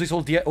temporarily poses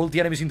all the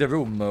enemies in the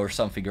room or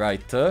something,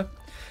 right?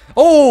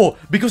 Oh,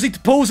 because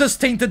it poses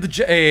Tainted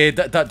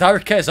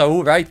Dark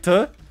Ezao, right?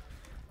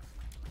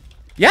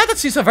 Yeah, that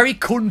seems a very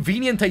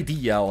convenient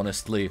idea,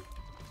 honestly.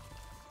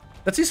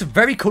 That seems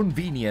very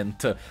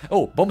convenient.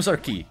 Oh, bombs are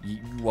key.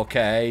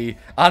 Okay.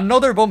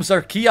 Another bombs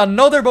are key.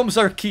 Another bombs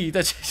are key.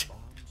 That's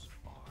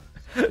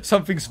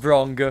something's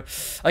wrong.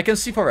 I can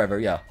see forever,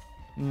 yeah.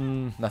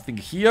 Nothing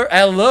here.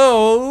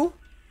 Hello?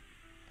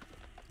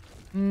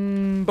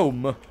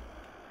 Boom.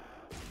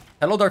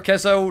 Hello, Dark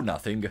Ezao.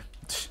 Nothing.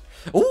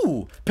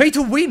 Ooh, pay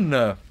to win.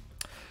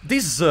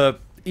 This,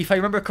 if I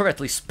remember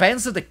correctly,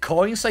 spends the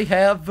coins I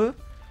have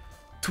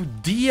to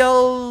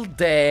deal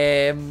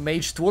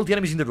damage to all the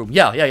enemies in the room.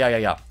 Yeah.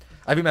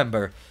 I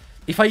remember.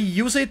 If I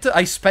use it,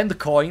 I spend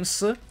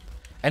coins,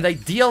 and I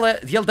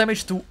deal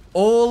damage to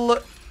all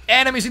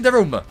enemies in the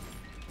room.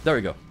 There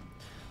we go.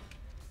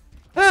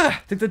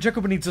 I think the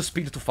Jackob needs a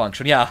speed to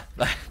function, yeah.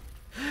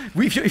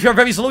 If you're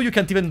very slow, you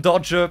can't even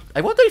dodge.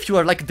 I wonder if you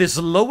are like the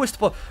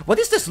slowest. What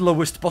is the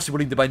slowest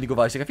possible in the Binding of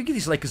Isaac? I think it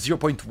is like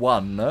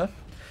 0.1.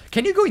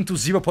 Can you go into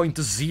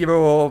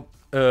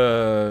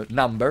 0.0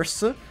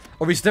 numbers?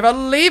 Or is there a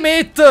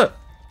limit?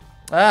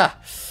 Ah.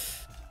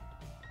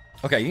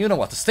 Okay, you know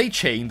what? Stay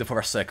chained for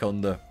a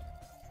second.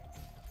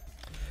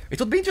 It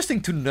would be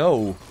interesting to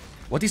know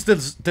what is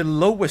the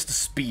lowest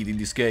speed in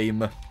this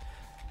game.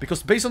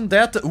 Because based on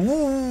that...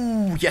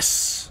 Ooh,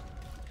 yes!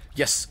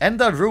 Yes, and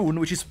a rune,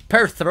 which is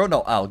per throw.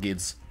 No,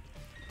 Algids.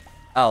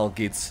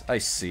 Algids, I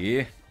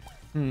see.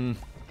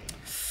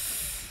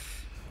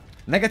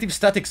 Negative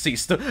stat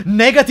exist.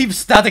 Negative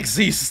stat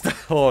exist!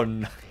 Oh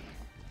no.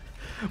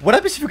 What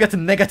happens if you get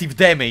negative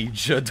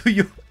damage? Do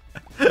you...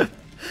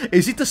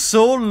 Is it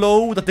so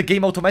low that the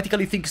game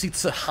automatically thinks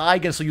it's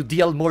high and so you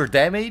deal more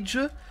damage?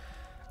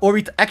 Or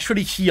it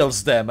actually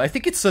heals them? I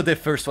think it's the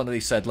first one that they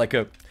said, like...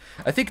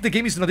 I think the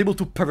game is not able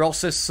to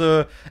process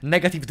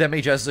negative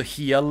damage as a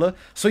heal,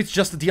 so it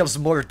just deals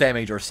more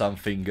damage or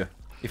something,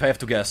 if I have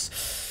to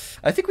guess.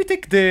 I think we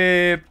take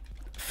the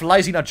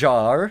flies in a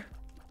jar.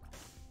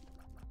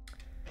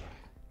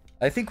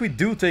 I think we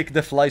do take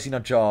the flies in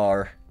a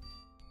jar.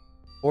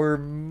 Or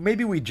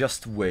maybe we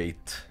just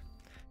wait.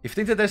 If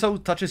Tainted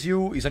Jackob touches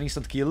you, is an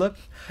instant kill.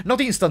 Not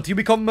instant, you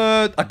become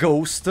a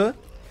ghost.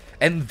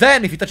 And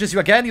then, if it touches you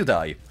again, you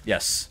die.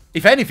 Yes.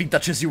 If anything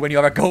touches you when you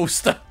are a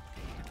ghost,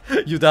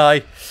 you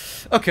die.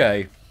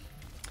 Okay.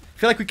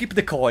 Feel like we keep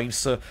the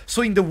coins.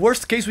 So in the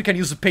worst case, we can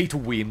use pay to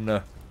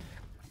win.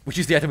 Which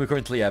is the item we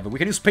currently have. We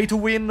can use pay to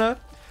win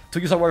to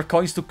use our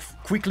coins to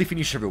quickly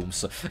finish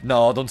rooms.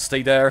 No, don't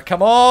stay there.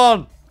 Come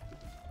on!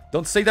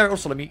 Don't stay there.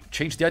 Also, let me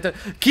change the item.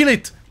 Kill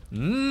it!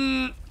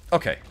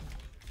 Okay.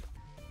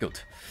 Good.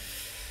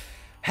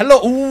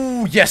 Hello!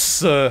 Ooh,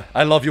 yes!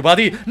 I love you,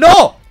 buddy.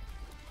 No!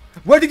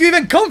 Where did you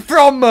even come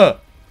from?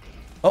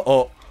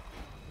 Uh-oh.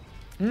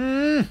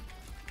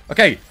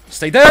 Okay,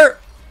 stay there.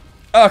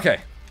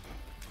 Okay.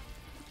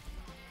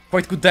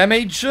 Quite good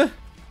damage.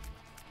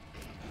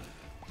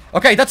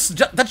 Okay, that's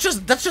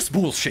just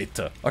bullshit.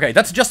 Okay,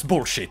 that's just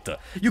bullshit.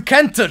 You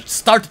can't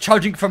start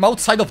charging from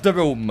outside of the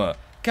room.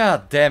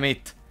 God damn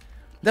it.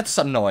 That's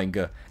annoying.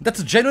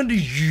 That's genuinely...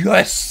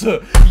 Yes!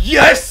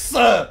 Yes!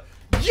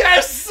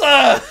 Yes!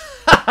 Ha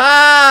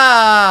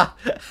ha!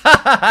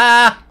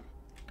 Ha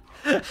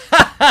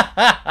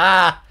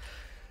ha!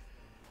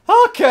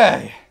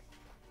 Okay.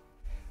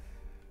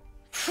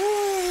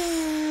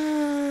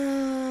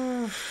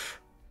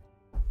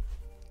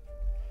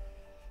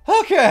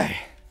 Okay.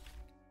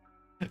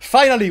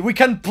 Finally, we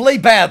can play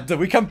bad.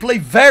 We can play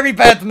very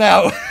bad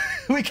now.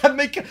 We can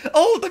make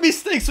all the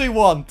mistakes we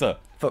want.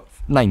 For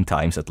 9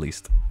 times at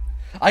least.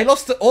 I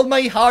lost all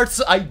my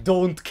hearts, I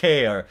don't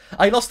care.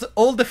 I lost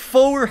all the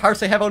 4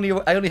 hearts I have, I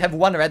only have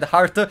 1 red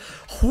heart.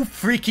 Who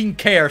freaking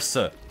cares?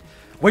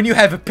 When you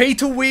have pay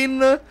to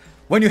win,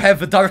 when you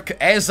have Dark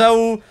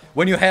Ezao,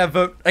 when you have...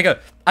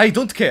 I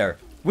don't care.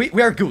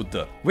 We are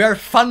good. We are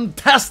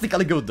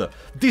fantastically good.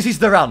 This is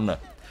the run.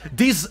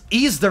 This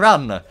is the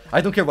run.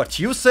 I don't care what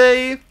you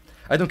say.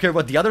 I don't care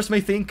what the others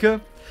may think.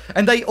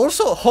 And I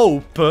also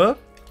hope...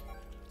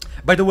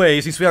 by the way,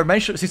 since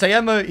I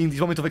am in this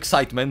moment of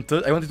excitement,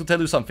 I wanted to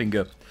tell you something.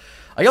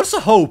 I also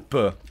hope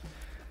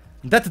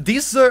that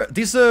these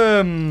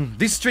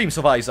streams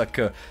of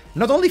Isaac,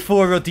 not only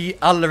for the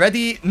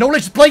already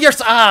knowledge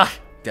players,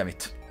 damn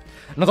it,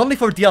 not only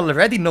for the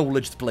already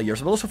knowledge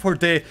players, but also for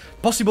the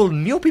possible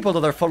new people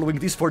that are following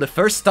this for the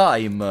first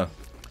time.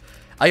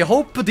 I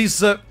hope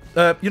this,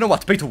 you know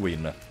what, pay to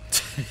win.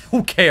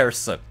 Who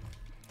cares?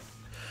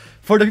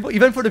 For the people,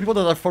 even for the people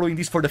that are following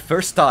this for the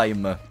first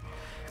time,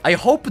 I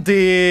hope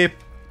the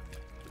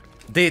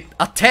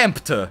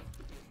attempt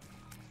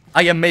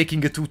I am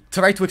making to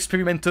try to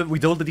experiment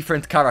with all the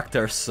different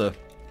characters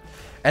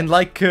and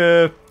like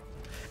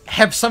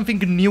have something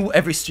new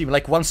every stream.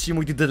 Like one stream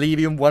we did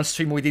Delirium, one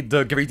stream we did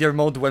the Greedier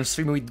mode, one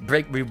stream we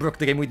broke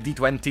the game with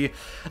D20.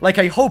 Like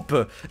I hope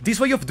this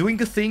way of doing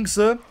things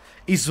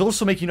is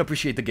also making you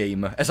appreciate the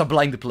game as a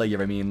blind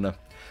player. I mean,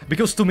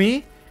 because to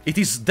me it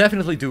is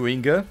definitely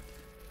doing.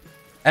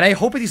 And I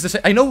hope it is the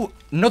same. I know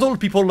not all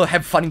people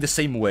have fun in the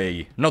same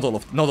way. Not all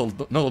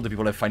the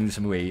people have fun in the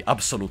same way.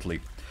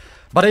 Absolutely.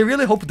 But I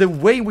really hope the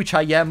way in which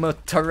I am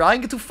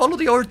trying to follow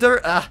the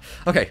order...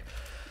 okay.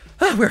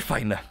 We're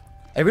fine.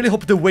 I really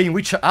hope the way in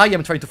which I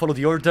am trying to follow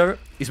the order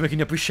is making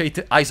you appreciate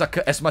Isaac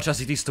as much as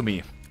it is to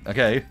me.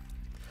 Okay?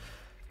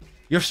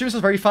 Your streams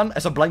are very fun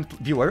as a blind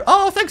viewer.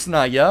 Oh, thanks,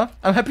 Naya.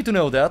 I'm happy to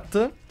know that.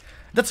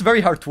 That's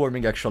very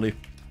heartwarming, actually.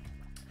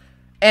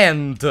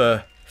 And...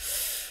 tell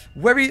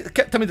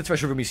me the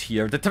treasure room is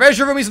here. The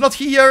treasure room is not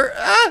here!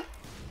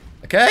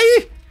 Okay?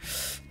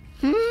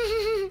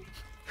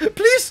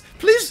 Please,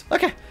 please,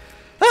 okay.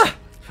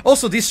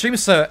 Also, these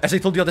streams, as I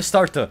told you at the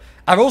start,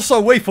 are also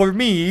a way for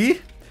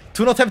me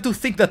to not have to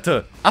think that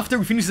after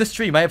we finish the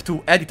stream, I have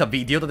to edit a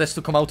video that has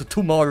to come out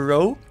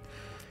tomorrow.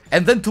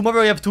 And then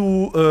tomorrow I have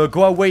to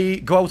go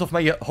out of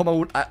my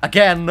home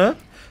again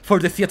for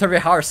the theater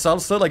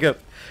rehearsals. Like,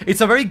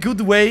 it's a very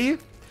good way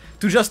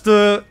to just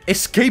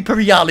escape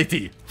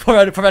reality for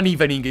an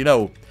evening, you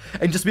know,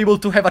 and just be able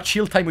to have a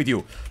chill time with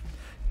you.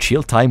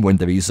 Chill time when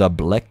there is a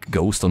black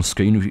ghost on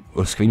screen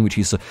which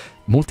is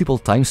multiple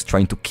times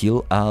trying to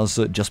kill us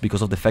just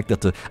because of the fact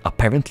that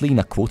apparently in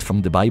a quote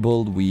from the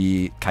Bible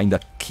we kinda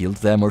killed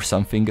them or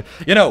something,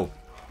 you know.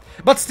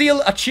 But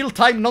still a chill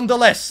time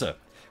nonetheless.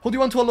 Who do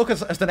you want to unlock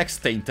as the next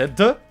Tainted?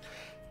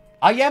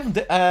 I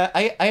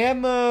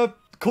am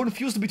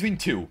confused between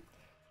two.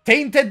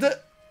 Tainted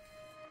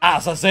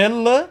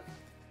Azazel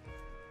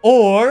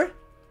or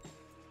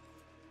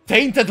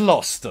Tainted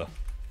Lost.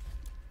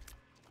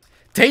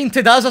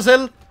 Tainted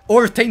Azazel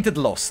or Tainted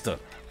Lost.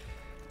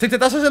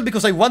 Tainted Azazel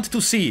because I want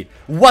to see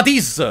what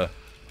is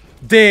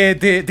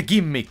the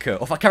gimmick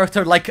of a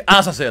character like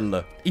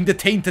Azazel in the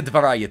Tainted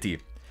variety.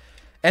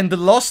 And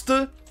Lost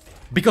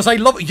because I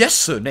love...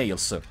 Yes,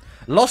 Nails.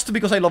 Lost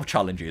because I love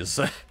challenges.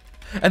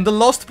 And the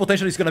Lost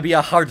potentially is gonna be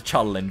a hard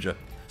challenge.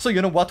 So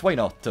you know what, why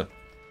not?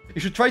 You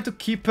should try to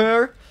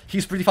Keeper.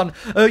 He's pretty fun.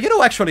 You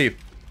know, actually,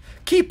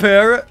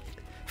 Keeper,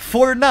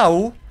 for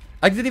now,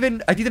 I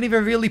didn't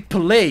even really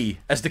play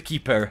as the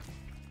Keeper.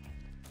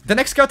 The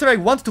next character I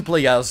want to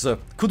play as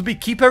could be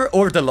Keeper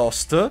or the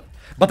Lost,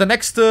 but the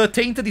next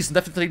Tainted is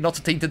definitely not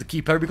Tainted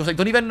Keeper because I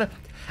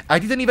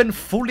didn't even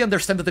fully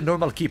understand the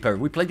normal Keeper.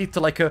 We played it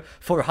like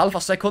for half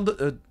a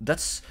second.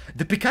 That's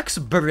the pickaxe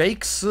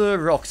breaks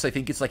rocks. I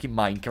think it's like in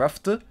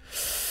Minecraft. I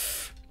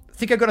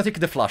think I'm gonna take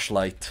the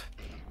flashlight.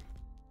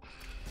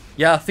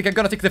 Yeah, I think I'm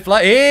gonna take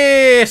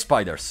the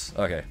spiders.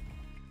 Okay.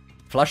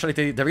 Flashlight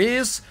there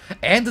is.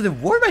 And the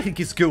worm I think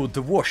is good,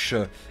 the wash.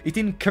 It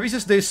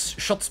increases the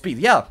shot speed,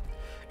 yeah.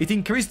 It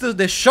increased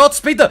the shot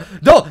speed.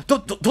 No,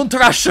 don't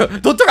rush.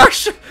 Don't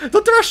rush.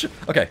 Don't rush.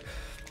 Okay.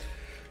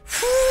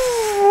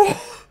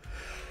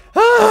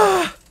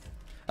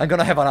 I'm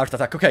gonna have an heart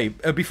attack. Okay,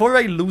 before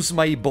I lose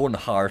my bone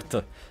heart,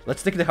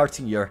 let's take the hearts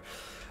in here.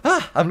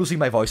 I'm losing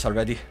my voice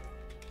already.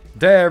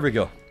 There we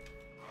go.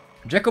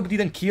 Jackob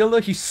didn't kill,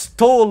 he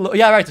stole...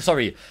 Yeah, right,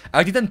 sorry.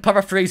 I didn't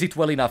paraphrase it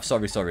well enough,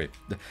 sorry.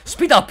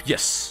 Speed up,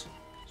 yes.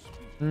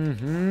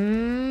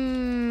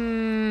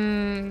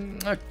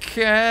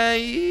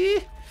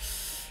 Okay.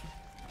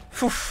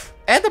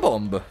 And a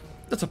bomb.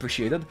 That's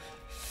appreciated.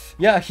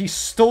 Yeah, he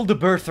stole the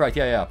birthright,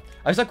 yeah.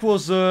 Isaac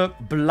was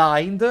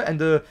blind, and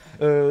though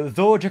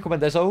Jackob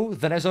and Ezo,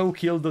 then Ezo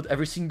killed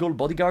every single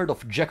bodyguard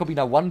of Jackob in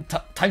a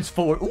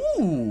 1x4.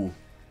 Ooh!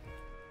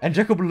 And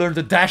Jackob learned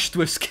a dash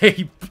to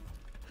escape.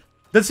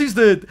 This is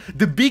the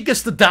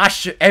biggest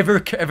dash ever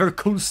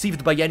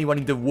conceived by anyone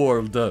in the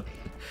world.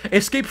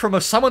 Escape from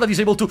someone that is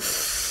able to...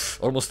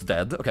 Almost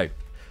dead, okay.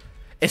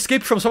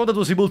 Escape from someone that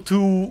was able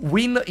to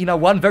win in a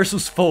 1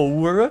 versus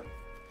 4.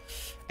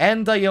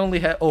 And I only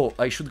have... Oh,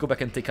 I should go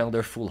back and take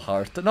another full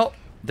heart. No,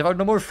 there are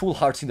no more full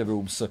hearts in the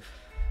rooms.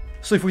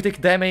 So if we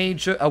take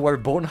damage, our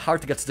bone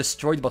heart gets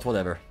destroyed, but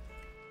whatever.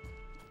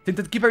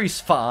 Tainted Keeper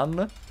is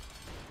fun.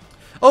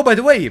 Oh, by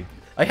the way,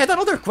 I had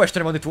another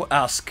question I wanted to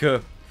ask.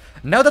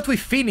 Now that we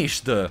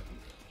finished... the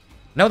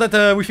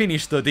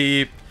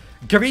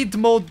grid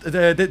mode...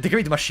 the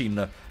grid machine.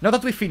 Now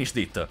that we finished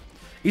it,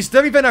 is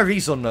there even a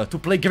reason to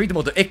play grid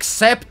mode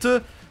except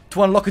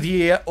to unlock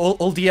the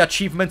all the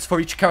achievements for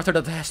each character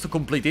that has to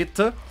complete it.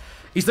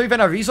 Is there even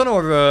a reason,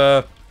 or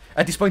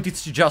at this point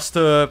it's just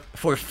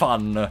for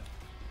fun?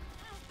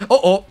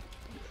 Oh.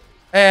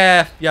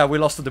 Yeah, we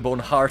lost the bone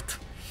heart.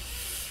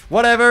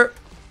 Whatever.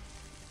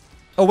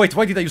 Oh wait,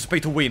 why did I use pay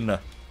to win?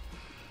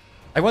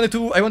 I wanted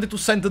to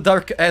send the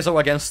Dark Ezo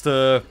against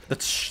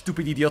that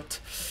stupid idiot,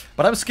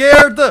 but I'm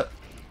scared.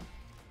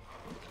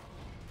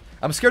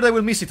 I'm scared I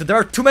will miss it. There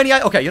are too many.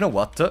 Okay, you know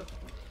what?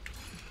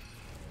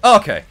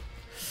 Okay.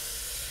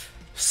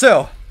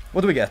 So,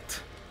 what do we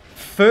get?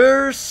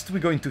 First, we're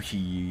going to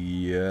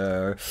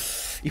here.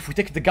 If we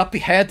take the Guppy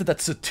head,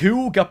 that's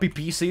 2 Guppy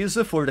pieces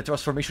for the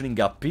transformation in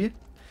Guppy.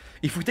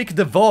 If we take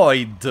the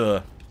Void...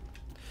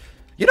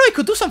 You know, I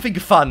could do something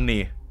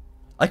funny.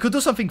 I could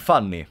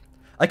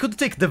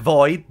take the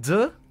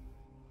Void.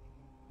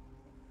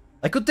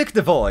 I could take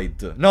the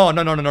Void.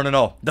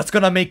 No. That's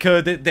gonna make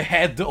the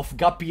head of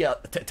Guppy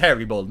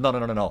terrible.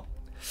 No.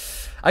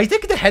 I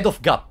take the head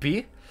of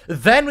Guppy,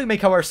 then we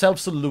make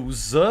ourselves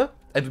lose,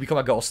 and we become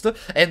a ghost,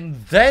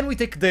 and then we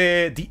take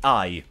the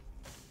eye.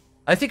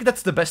 I think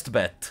that's the best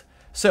bet.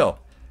 So,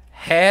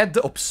 head,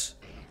 oops.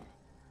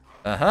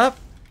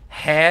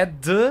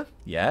 Head,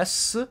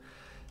 yes.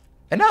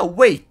 And now,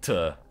 wait.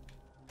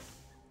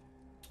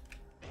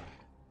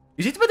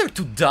 Is it better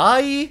to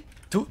die?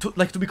 To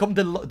become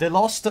the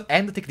lost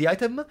and take the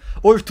item?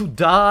 Or to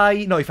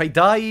die... No, if I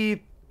die,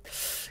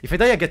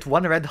 I get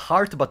 1 red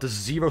heart, but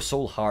 0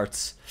 soul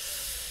hearts.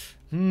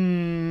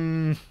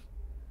 I'm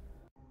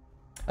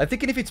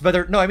thinking if it's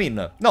better... No, I mean...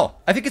 No,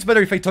 I think it's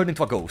better if I turn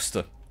into a ghost.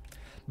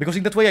 Because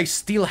in that way I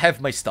still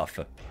have my stuff.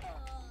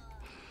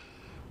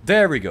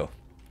 There we go.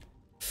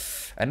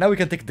 And now we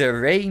can take the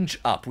range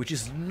up, which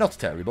is not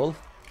terrible.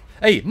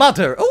 Hey,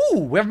 Mother! Oh,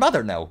 we're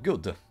Mother now.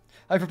 Good.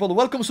 Hi, Purple.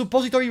 Welcome,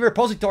 Suppository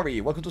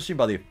Repository. Welcome to stream,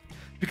 buddy.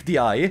 Pick the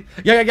eye.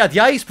 Yeah, the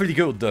eye is pretty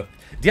good.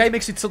 The eye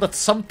makes it so that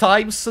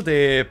sometimes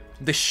the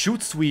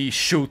shoots we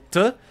shoot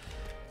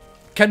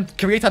can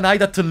create an eye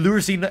that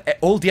lures in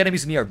all the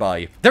enemies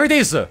nearby. There it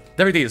is!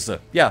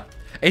 Yeah.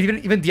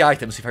 And even the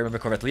items, if I remember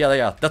correctly.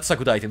 Yeah. That's a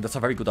good item. That's a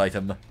very good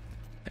item.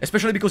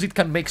 Especially because it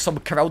can make some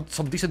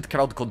decent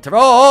crowd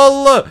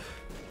control.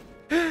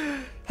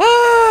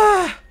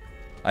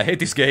 I hate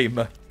this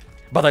game.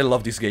 But I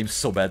love this game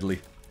so badly.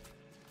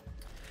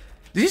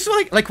 This is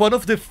like one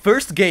of the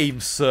first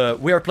games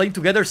we are playing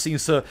together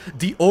since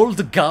the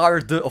old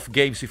guard of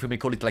games, if we may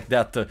call it like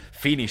that,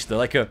 finished.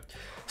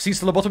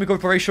 Since Lobotomy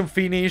Corporation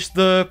finished,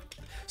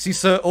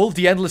 since all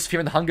the Endless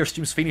Fear and Hunger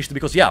streams finished,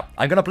 because yeah,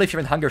 I'm gonna play Fear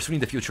and Hunger soon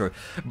in the future.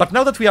 But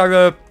now that we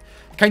are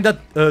kinda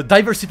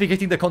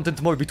diversificating the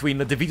content more between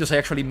the videos I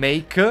actually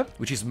make,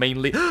 which is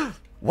mainly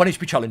 1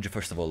 HP challenge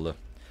first of all.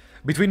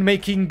 Between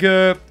making,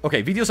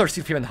 okay, videos are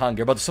still Fear and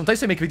Hunger, but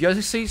sometimes I make video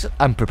essays.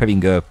 I'm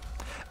preparing a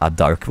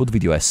Darkwood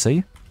video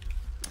essay.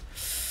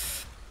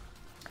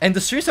 And the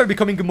streams are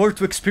becoming more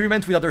to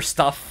experiment with other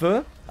stuff.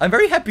 I'm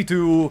very happy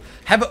to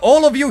have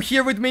all of you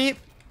here with me,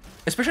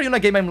 especially in a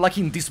game I'm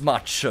liking this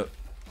much.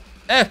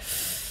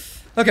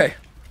 Okay.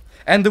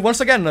 And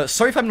once again,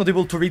 sorry if I'm not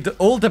able to read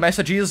all the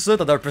messages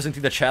that are present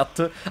in the chat.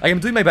 I am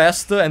doing my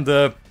best,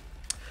 and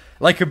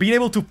like being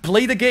able to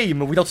play the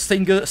game without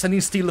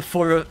standing still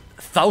for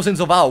thousands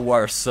of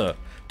hours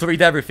to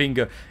read everything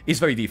is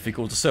very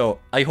difficult, so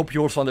I hope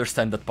you also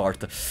understand that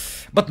part.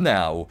 But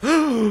now...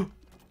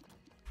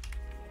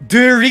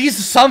 There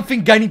is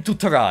something I need to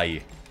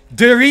try.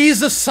 There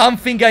is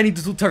something I need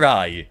to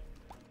try.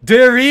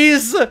 There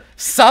is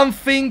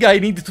something I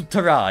need to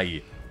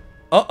try.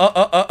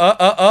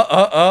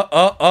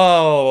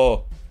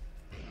 Oh.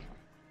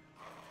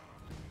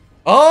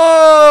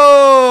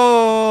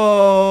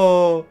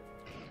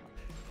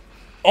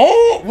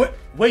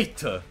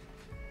 Wait.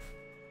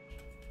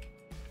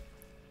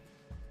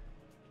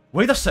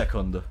 Wait a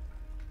second.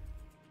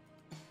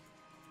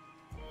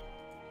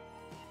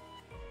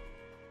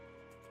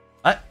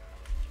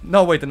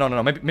 No, wait,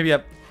 no. Maybe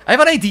I have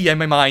an idea in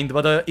my mind,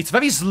 but it's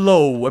very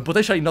slow and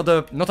potentially not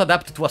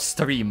adapted to a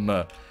stream.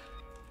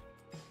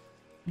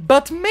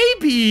 But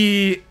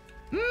maybe...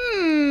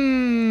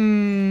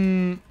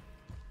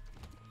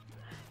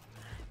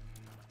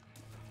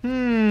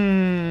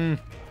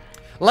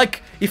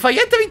 Like, if I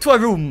enter into a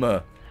room,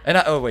 and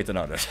I... Oh, wait,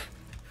 no.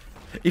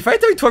 If I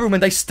enter into a room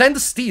and I stand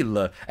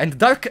still, and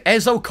Dark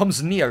Ezo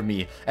comes near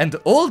me, and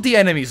all the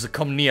enemies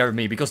come near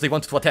me because they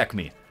want to attack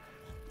me.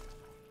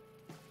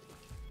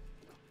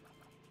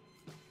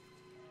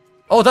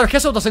 Oh, Dark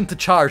Ezo doesn't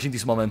charge in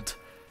this moment.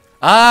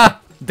 Ah,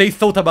 they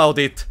thought about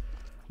it.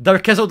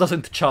 Dark Ezo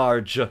doesn't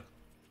charge.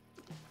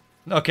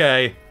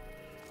 Okay.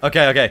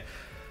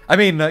 I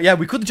mean, yeah,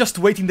 we could just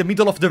wait in the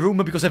middle of the room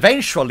because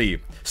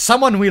eventually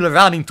someone will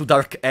run into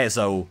Dark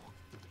Ezo.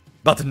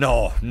 But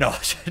no.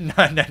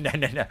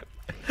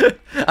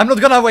 I'm not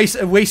gonna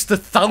waste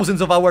thousands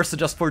of hours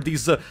just for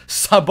this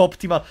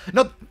suboptimal,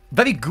 not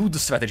very good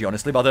strategy,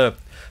 honestly, but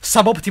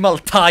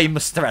suboptimal time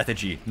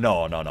strategy.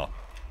 No.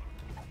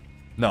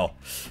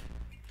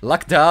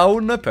 Luck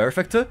down,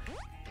 perfect.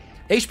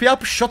 HP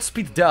up, shot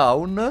speed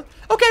down.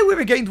 Okay, we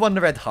regained 1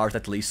 red heart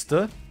at least.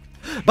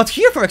 But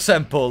here, for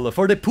example,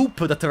 for the poop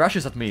that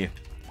rushes at me.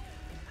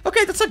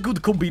 Okay, that's a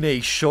good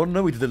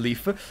combination with the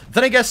leaf.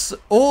 Then I guess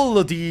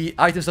all the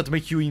items that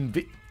make you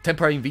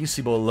temporarily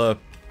invincible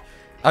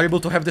are able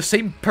to have the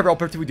same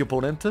property with the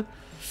opponent.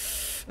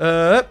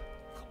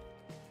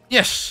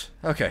 Yes,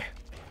 okay.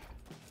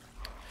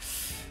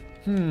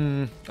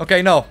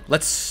 Okay, no,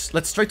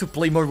 let's try to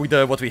play more with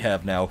what we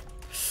have now.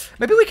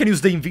 Maybe we can use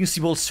the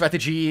invincible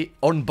strategy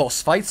on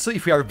boss fights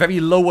if we are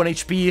very low on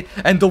HP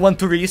and don't want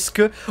to risk.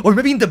 Or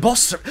maybe in the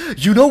boss...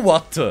 You know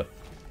what?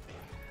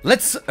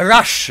 Let's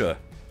rush.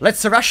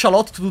 Let's rush a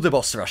lot to do the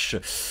boss rush.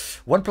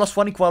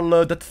 1+1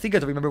 equal that thing, I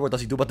don't remember what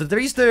does it do, but there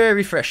is the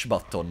refresh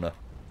button.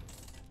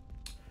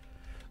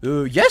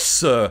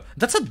 Yes,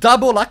 that's a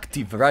double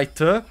active, right?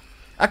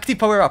 Active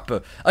power up.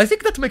 I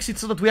think that makes it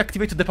so that we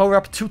activate the power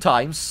up 2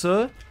 times.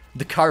 The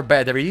car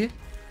battery.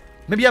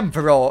 Maybe I'm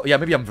wrong. Yeah,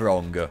 maybe I'm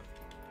wrong.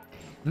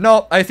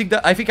 No, I think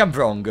I'm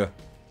wrong.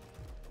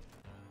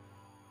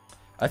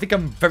 I think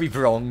I'm very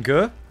wrong.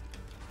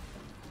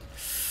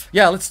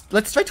 Yeah,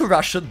 let's try to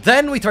rush.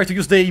 Then we try to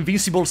use the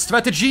invincible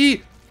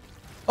strategy.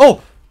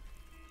 Oh.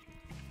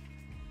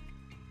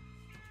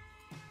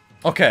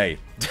 Okay.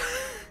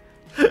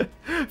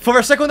 For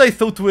a second I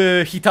thought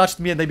he touched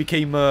me and I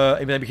became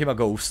a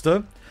ghost.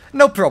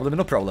 No problem,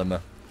 no problem.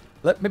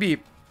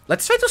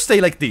 Let's try to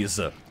stay like this.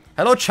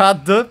 Hello,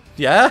 Chad.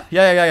 Yeah.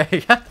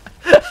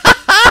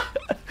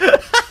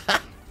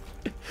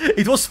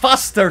 It was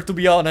faster, to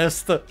be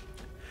honest.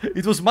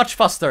 It was much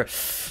faster.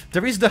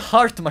 There is the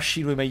heart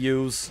machine we may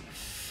use.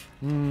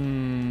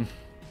 No.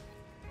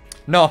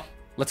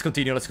 Let's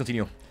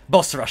continue.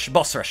 Boss rush.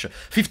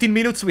 15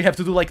 minutes, we have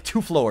to do like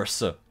 2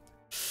 floors.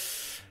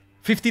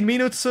 15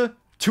 minutes,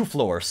 2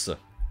 floors.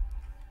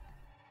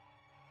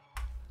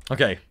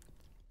 Okay.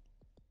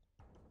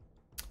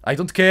 I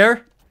don't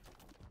care.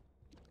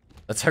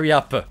 Let's hurry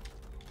up.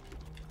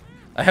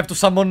 I have to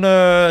summon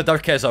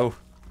Darkezo.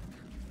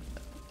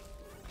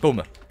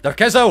 Boom.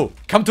 Darkezo,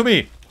 come to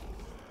me.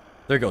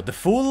 There you go. The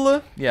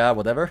Fool. Yeah,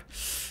 whatever.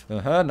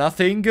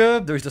 Nothing.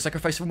 There is the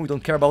sacrifice room. We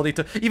don't care about it.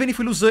 Even if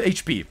we lose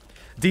HP.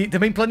 The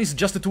main plan is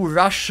just to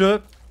rush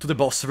to the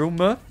boss room.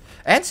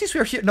 And since we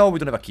are here... No, we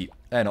don't have a key.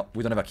 No,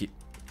 we don't have a key.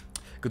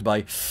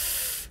 Goodbye.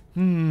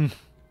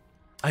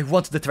 I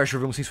want the treasure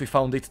room since we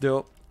found it,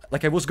 though.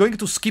 Like, I was going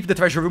to skip the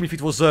treasure room if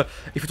I was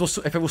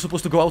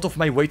supposed to go out of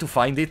my way to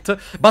find it.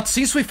 But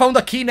since we found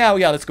a key now,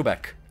 yeah, let's go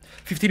back.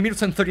 15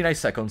 minutes and 39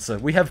 seconds.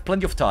 We have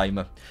plenty of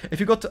time. If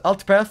you got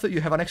alt path,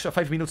 you have an extra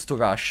 5 minutes to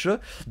rush.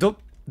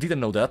 Didn't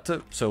know that,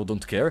 so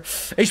don't care.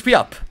 HP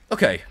up.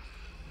 Okay.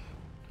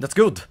 That's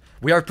good.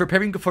 We are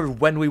preparing for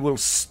when we will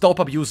stop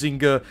abusing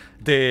the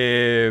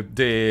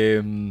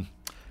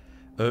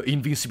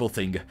invincible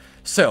thing.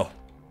 So,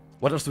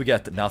 what else do we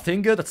get?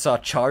 Nothing. That's a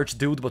charge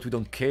dude, but we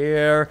don't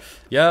care.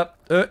 Yeah,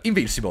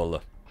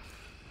 invincible.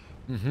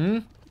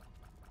 Not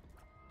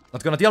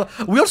gonna deal.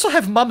 We also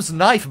have Mom's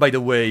knife, by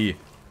the way.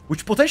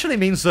 Which potentially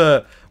means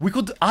we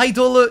could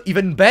idle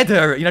even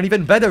better, in an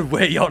even better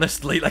way,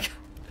 honestly. Like,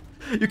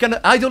 you can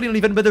idle in an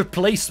even better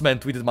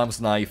placement with Mom's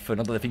knife,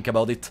 now that I think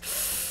about it.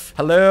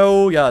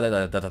 Hello, yeah,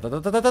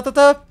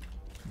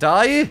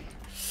 die.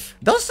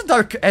 Does the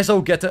Dark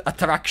Ezo get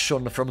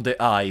attraction from the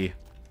eye?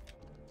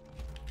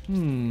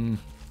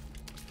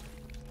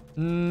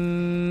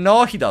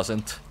 No, he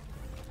doesn't.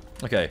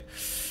 Okay,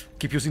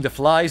 keep using the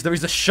flies. There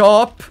is a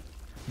shop,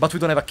 but we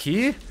don't have a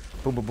key.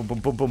 Boom, boom, boom, boom,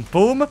 boom, boom,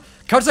 boom.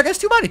 Cards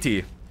Against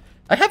Humanity.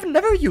 I have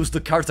never used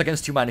the Cards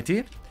Against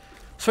Humanity,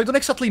 so I don't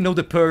exactly know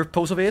the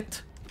purpose of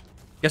it.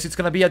 Guess it's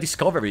gonna be a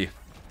discovery.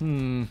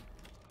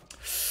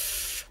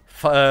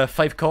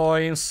 5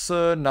 coins,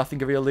 nothing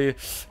really.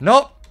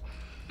 No!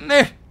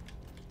 Meh!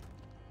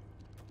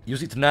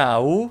 Use it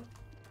now.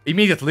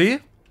 Immediately.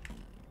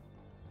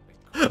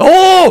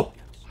 Oh!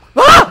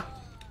 Ah!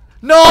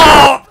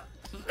 No!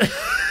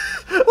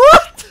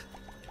 What?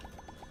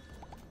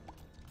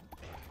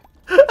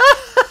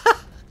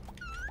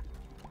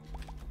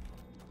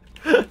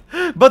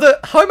 But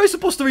how am I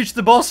supposed to reach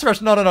the boss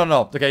rush? No.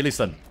 Okay,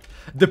 listen.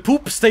 The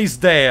poop stays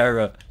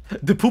there.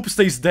 The poop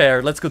stays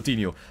there. Let's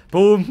continue.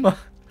 Boom.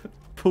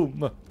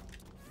 Boom.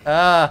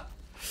 Ah.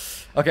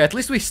 Okay, at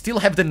least we still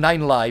have the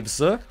 9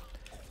 lives.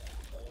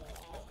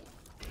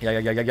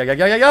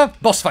 Yeah.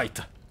 Boss fight.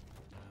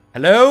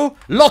 Hello?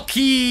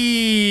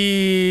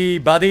 Lucky!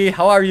 Buddy,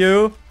 how are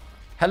you?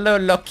 Hello,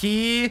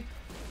 Lucky.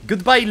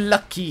 Goodbye,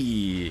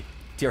 Lucky.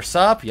 Tears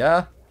up,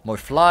 yeah. More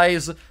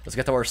flies. Let's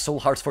get our soul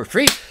hearts for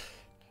free.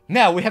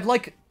 Now, we have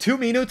like 2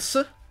 minutes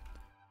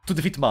to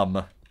defeat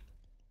Mom.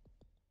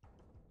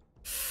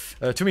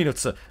 2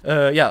 minutes.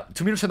 Yeah,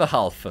 2 minutes and a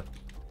half.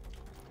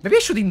 Maybe I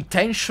should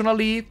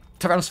intentionally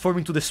transform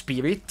into the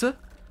spirit.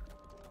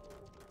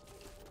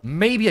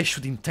 Maybe I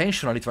should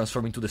intentionally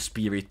transform into the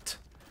spirit.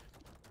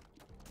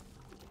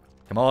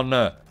 Come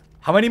on.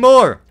 How many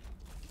more?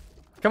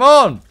 Come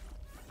on.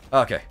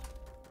 Okay.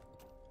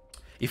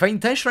 If I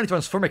intentionally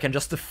transform, I can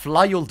just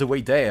fly all the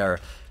way there.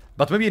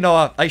 But maybe,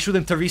 no, I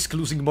shouldn't risk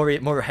losing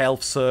more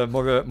healths,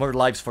 more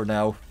lives for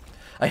now.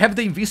 I have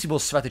the invincible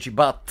strategy,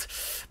 but...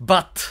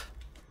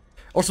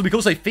 Also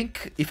because I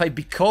think if I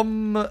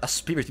become a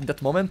spirit in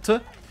that moment,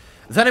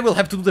 then I will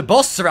have to do the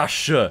boss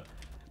rush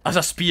as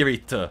a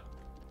spirit.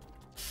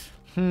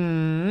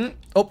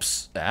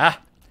 Oops.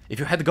 If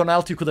you had gone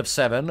out, you could have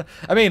 7.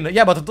 I mean,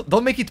 yeah, but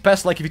don't make it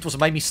pass like if it was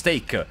my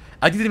mistake.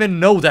 I didn't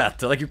even know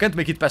that. Like, you can't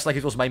make it pass like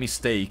it was my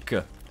mistake.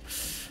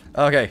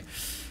 Okay.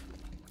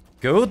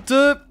 Good.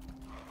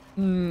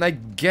 I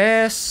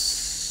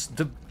guess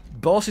the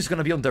boss is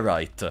gonna be on the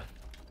right.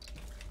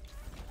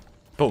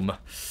 Boom.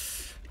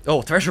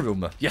 Oh, treasure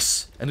room.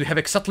 Yes. And we have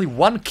exactly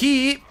 1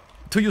 key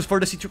to use for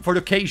the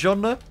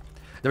occasion. There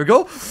we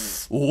go.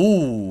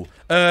 Ooh.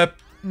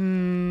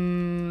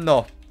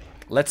 No.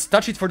 Let's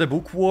touch it for the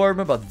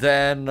bookworm, but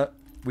then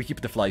we keep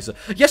the flies.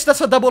 Yes,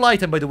 that's a double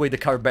item, by the way, the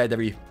car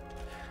battery.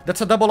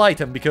 That's a double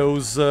item,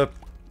 because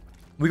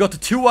we got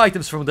 2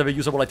 items from the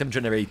reusable item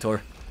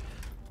generator.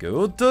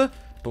 Good. Boom,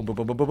 boom,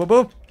 boom, boom, boom, boom,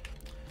 boom.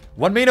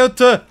 1 minute.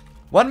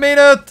 1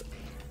 minute.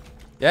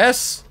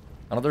 Yes.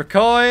 Another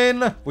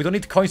coin. We don't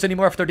need coins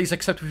anymore after this,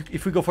 except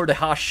if we go for the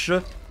hash.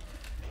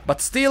 But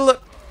still...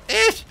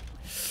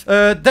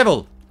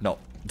 devil. No,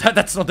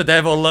 that's not the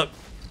devil.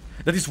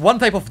 That is one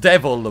type of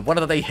devil, one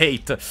that I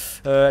hate.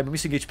 I'm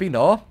missing HP,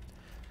 no?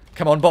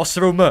 Come on, boss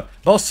room.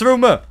 Boss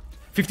room.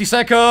 50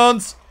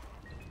 seconds.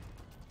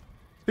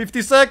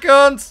 50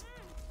 seconds.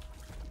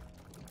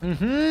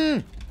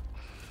 Losing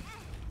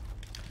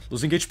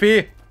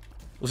HP.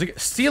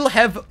 Still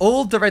have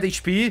all the red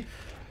HP.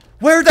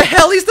 Where the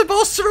hell is the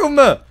boss room?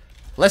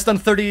 Less than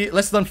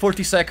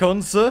 40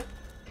 seconds.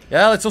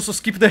 Yeah, let's also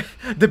skip the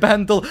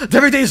bundle.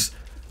 There it is.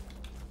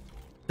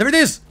 There it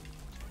is.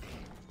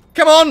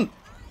 Come on.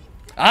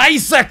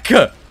 Isaac!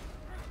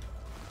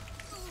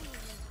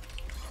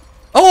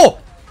 Oh!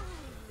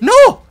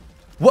 No!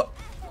 What?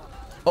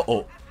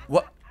 Uh-oh.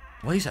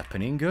 What is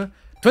happening?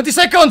 20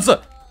 seconds!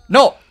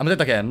 No! I'm dead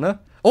again.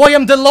 Oh, I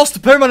am the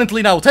lost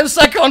permanently now. 10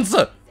 seconds!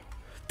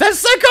 10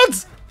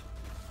 seconds!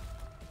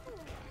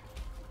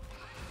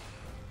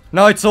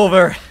 No, it's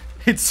over.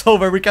 It's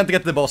over. We can't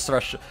get the boss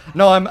rush.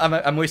 No,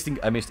 I'm wasting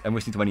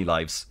too many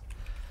lives.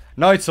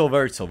 No, it's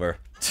over. It's over.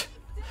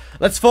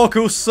 Let's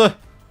focus.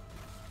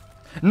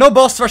 No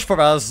boss rush for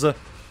us.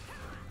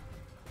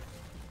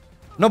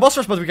 No boss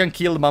rush, but we can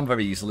kill Mom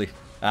very easily.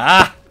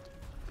 Ah!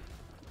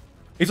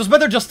 It was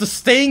better just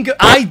staying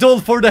idle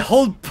for the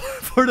whole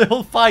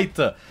fight,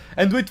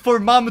 and wait for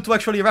Mom to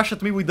actually rush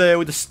at me with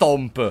the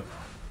stomp.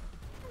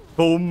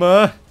 Boom.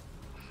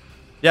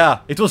 Yeah,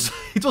 it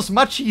was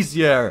much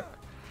easier.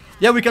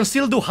 Yeah, we can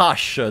still do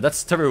hash.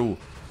 That's true.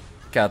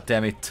 God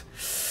damn it.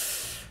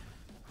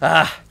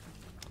 Ah,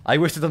 I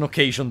wasted an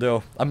occasion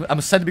though.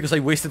 I'm sad because I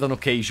wasted an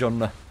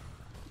occasion.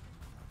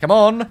 Come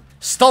on!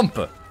 Stomp!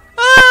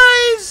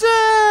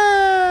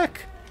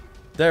 Isaac!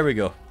 There we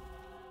go.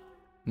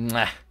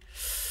 Mwah.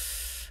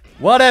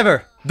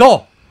 Whatever!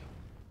 Do!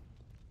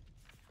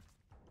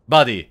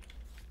 Buddy!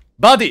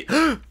 Buddy!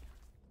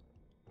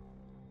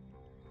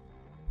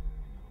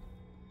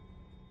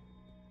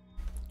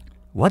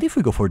 What if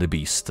we go for the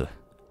beast?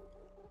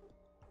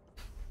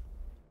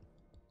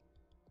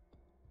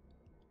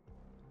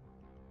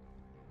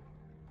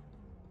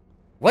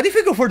 What if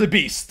we go for the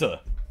beast?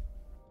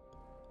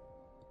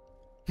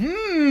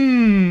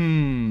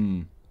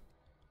 You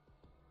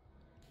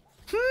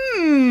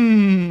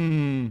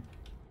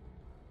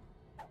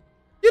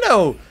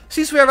know,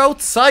 since we are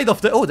outside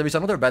of the... Oh, there is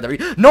another battery.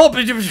 No,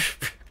 but...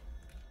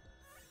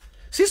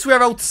 Since we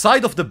are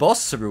outside of the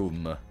boss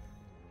room,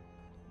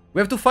 we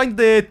have to find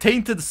the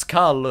tainted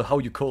skull, how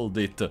you called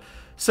it.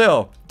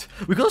 So,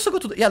 we could also go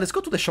to the... Yeah, let's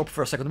go to the shop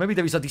for a second. Maybe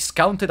there is a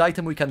discounted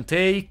item we can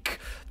take.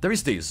 There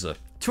is this.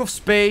 2 of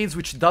spades,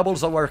 which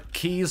doubles our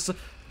keys.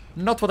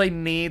 Not what I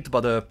need,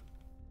 but...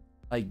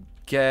 I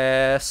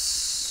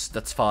guess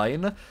that's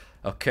fine.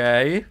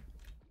 Okay.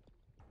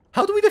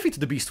 How do we defeat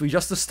the beast? We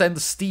just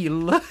stand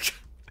still.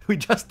 We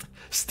just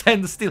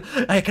stand still.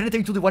 I can enter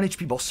into the 1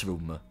 HP boss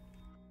room.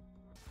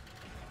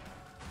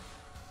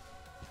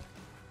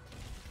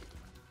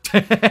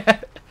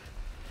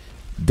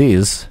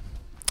 This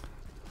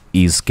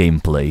is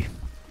gameplay.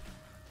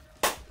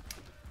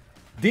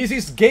 This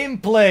is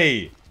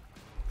gameplay.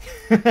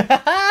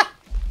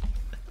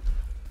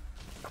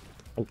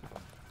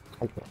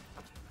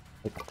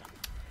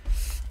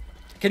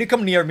 Can you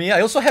come near me?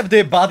 I also have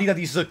the body that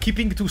is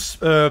keeping to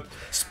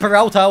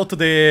sprout out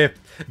the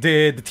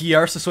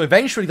tears, so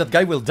eventually that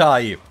guy will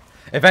die.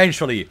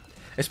 Eventually.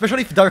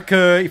 Especially if Dark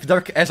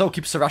Ezao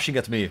keeps rushing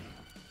at me.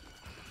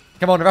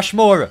 Come on, rush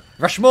more!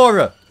 Rush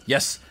more!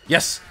 Yes,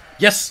 yes,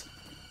 yes!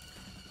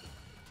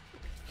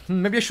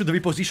 Maybe I should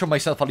reposition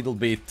myself a little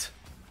bit.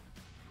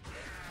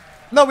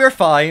 No, we're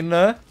fine.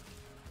 Nah.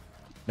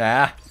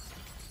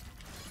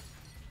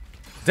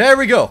 There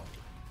we go.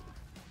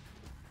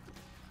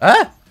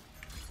 Huh?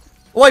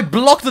 Oh, I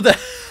blocked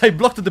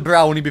the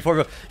brownie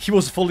before he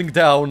was falling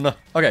down.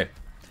 Okay.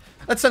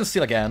 Let's stand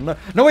still again.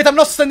 No, wait, I'm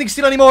not standing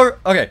still anymore.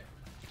 Okay.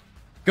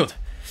 Good.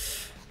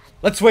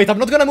 Let's wait, I'm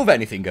not gonna move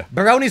anything.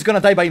 Brownie's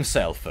gonna die by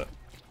himself.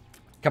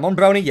 Come on,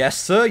 Brownie.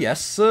 Yes,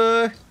 yes.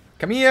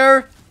 Come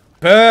here.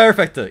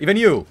 Perfect. Even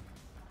you.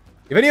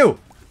 Even you.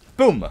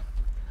 Boom.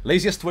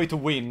 Laziest way to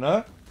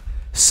win.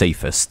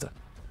 Safest.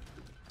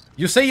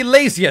 You say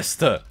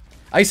laziest.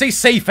 I say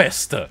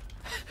safest.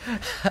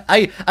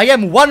 I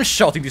am one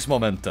shot in this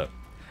moment.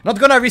 Not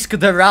gonna risk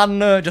the run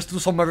just to do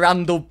some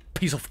random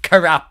piece of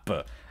crap.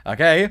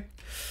 Okay?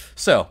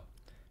 So.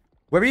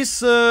 Where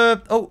is...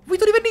 oh, we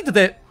don't even need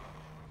the...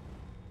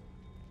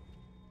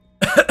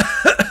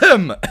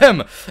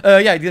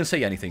 yeah, I didn't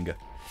say anything.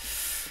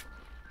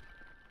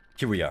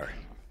 Here we are.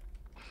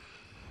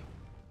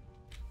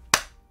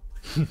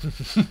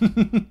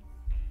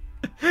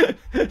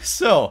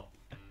 So.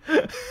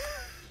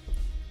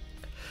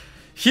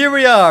 Here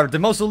we are, the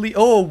mausoleum.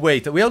 Oh,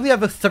 wait, we only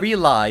have 3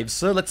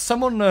 lives. Let's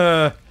summon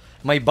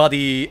my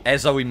buddy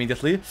Ezao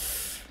immediately.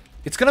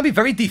 It's gonna be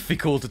very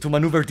difficult to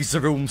maneuver these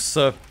rooms.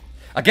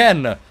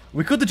 Again,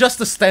 we could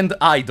just stand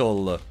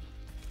idle.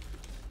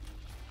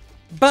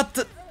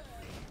 But...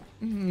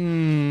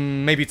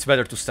 maybe it's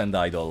better to stand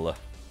idle.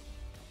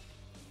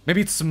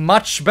 Maybe it's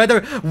much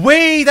better...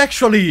 Wait,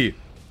 actually!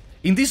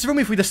 In this room,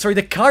 if we destroy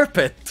the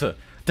carpet,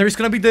 there is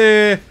gonna be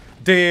the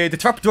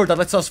trapdoor that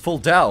lets us fall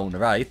down,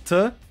 right?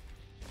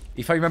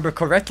 If I remember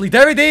correctly.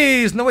 There it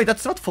is! No, wait,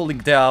 that's not falling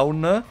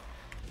down.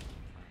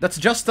 That's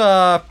just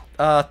a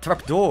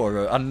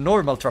trapdoor. A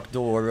normal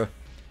trapdoor.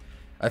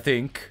 I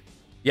think.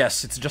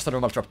 Yes, it's just a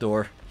normal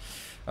trapdoor.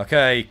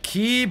 Okay,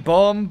 key,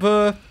 bomb...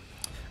 a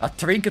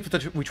trinket,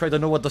 which I don't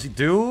know what does it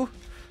do.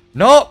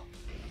 No!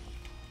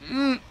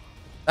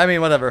 I mean,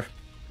 whatever.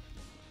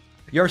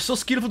 You're so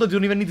skillful that you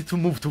don't even need to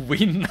move to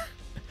win.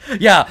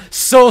 Yeah,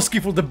 so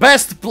skillful. The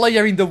best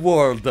player in the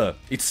world.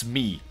 It's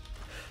me.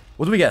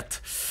 What do we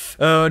get?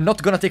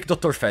 Not gonna take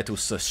Dr.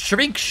 Fetus.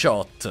 Shrink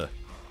shot.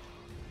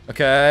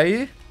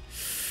 Okay.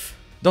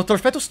 Dr.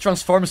 Fetus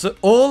transforms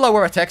all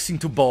our attacks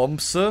into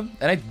bombs. And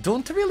I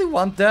don't really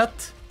want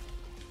that.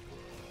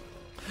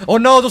 Oh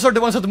no, those are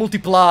the ones that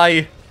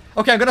multiply.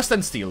 Okay, I'm gonna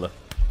stand still.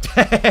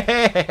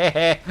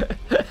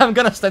 I'm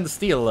gonna stand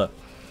still.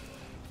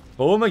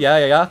 Boom,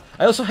 yeah.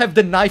 I also have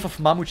the Knife of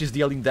Mum, which is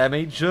dealing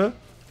damage.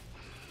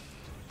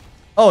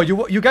 Oh,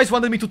 you guys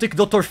wanted me to take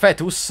Dr.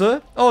 Fetus?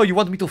 Oh, you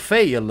want me to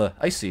fail.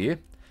 I see.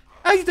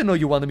 I didn't know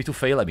you wanted me to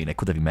fail. I mean, I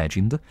could have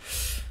imagined.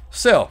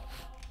 So.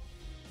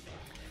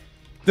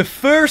 The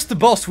first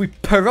boss we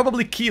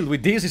probably kill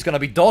with this is gonna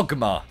be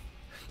Dogma.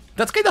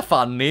 That's kinda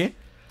funny.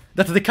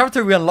 That the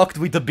character we unlocked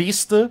with the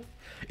Beast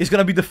is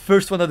gonna be the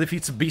first one that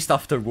defeats Beast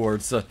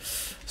afterwards.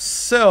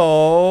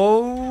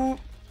 So...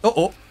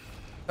 Oh.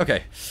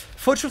 Okay.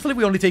 Fortunately,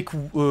 we only take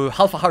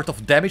half a heart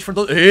of damage from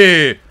those...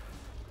 Hey!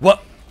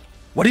 What?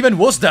 What even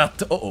was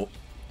that? Oh,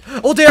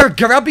 they are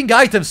grabbing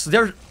items.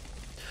 They're...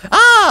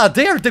 Ah!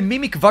 They are the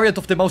mimic variant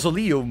of the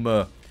mausoleum.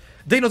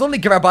 They not only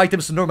grab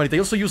items normally, they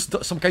also use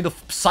some kind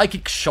of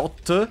psychic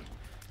shot to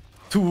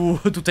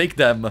take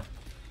them.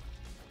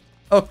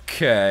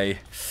 Okay.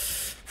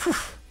 Whew.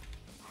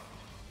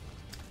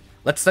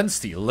 Let's stand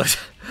still.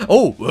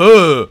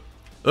 Oh!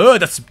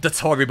 That's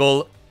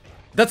horrible.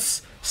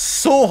 That's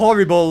so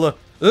horrible.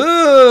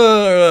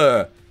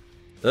 The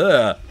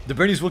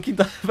brain is walking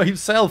by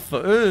himself.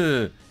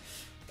 Okay.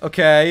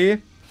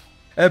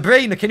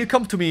 Brain, can you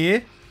come to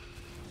me?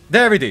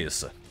 There it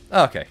is.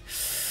 Okay.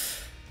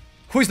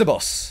 Who is the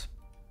boss?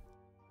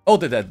 Oh,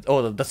 the dead.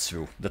 Oh, that's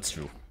true. That's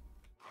true.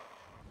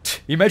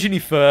 Imagine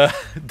if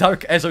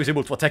Dark Ezao is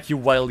able to attack you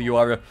while you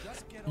are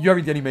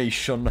in the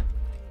animation.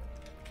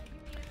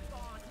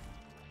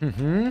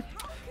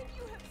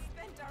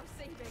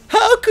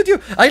 How could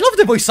you? I love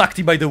the voice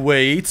acting, by the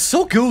way. It's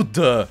so good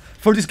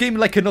for this game,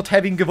 like not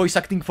having voice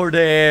acting for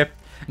the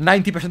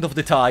 90% of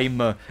the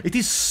time. It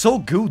is so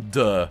good.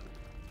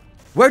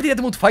 Where did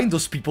Edmund find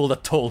those people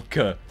that talk?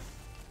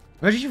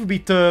 Imagine if you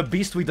beat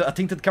Beast with a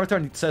tainted character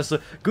and it says,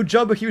 "Good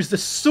job. Here's the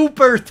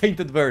super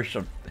tainted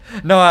version."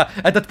 No,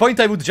 at that point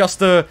I would just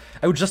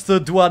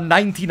do a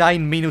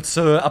 99 minutes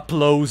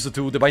applause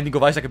to the Binding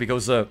of Isaac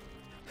because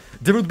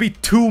there would be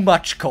too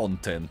much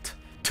content.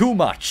 Too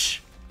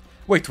much.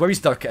 Wait, where is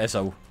Dark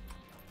Ezao?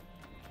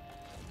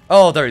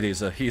 Oh, there it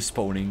is. He is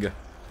spawning.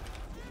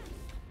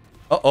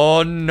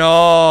 Oh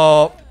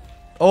no!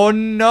 Oh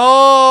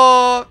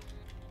no!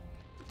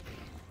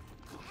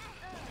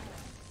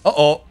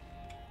 Uh-oh.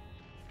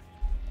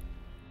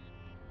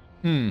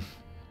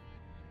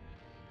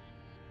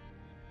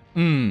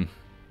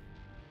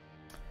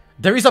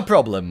 There is a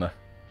problem.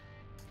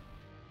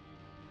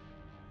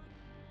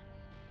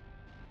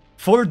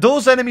 For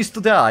those enemies to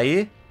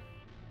die,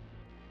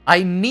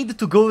 I need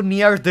to go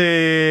near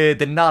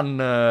the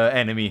nun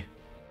enemy.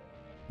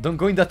 Don't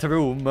go in that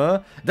room.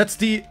 That's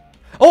the...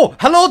 Oh!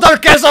 Hello,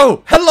 Dark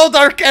Ezao! Hello,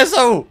 Dark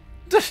Ezao!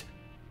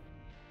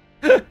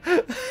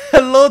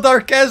 Hello,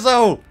 Dark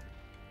Ezao!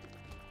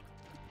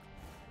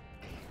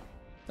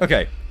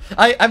 Okay.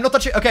 I'm not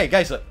touching... Okay,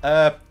 guys.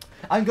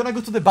 I'm gonna go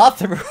to the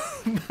bathroom.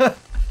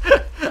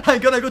 I'm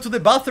gonna go to the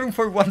bathroom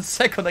for 1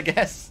 second, I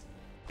guess.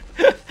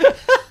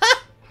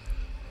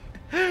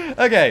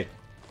 Okay.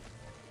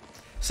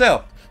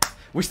 So,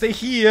 we stay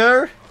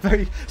here.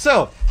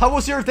 So, how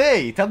was your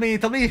day? Tell me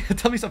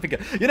something.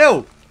 You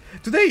know,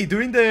 today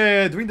during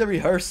the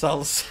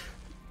rehearsals,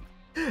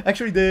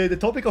 Actually, the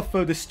topic of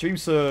the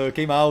streams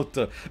came out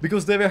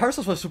because the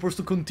rehearsals were supposed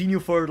to continue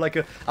for like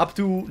up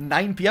to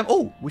 9 p.m.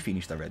 Oh, we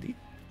finished already.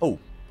 Oh,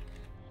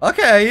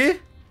 okay.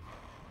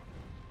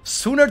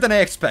 Sooner than I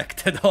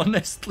expected,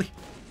 honestly.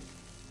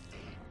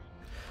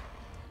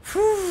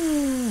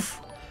 Whew.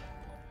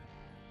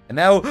 And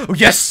now, oh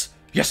yes,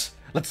 yes.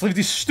 Let's leave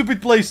this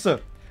stupid place.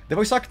 The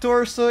voice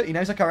actors in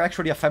Isaac are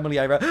actually a family.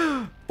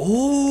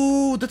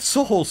 Oh, that's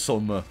so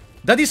wholesome.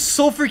 That is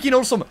so freaking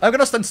awesome. I'm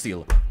gonna stand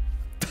still.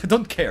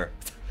 Don't care.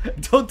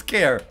 Don't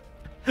care.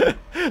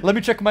 Let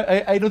me check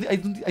my... I don't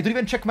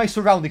even check my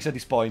surroundings at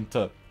this point.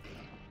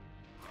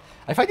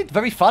 I find it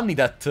very funny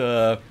that...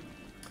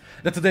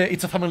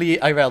 it's a family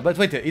IRL. But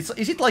wait, is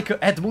it like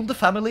Edmund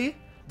family?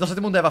 Does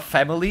Edmund have a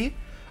family?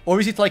 Or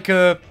is it like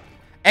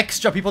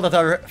extra people that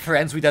are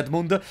friends with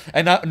Edmund?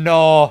 And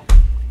no.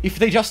 If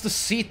they just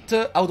sit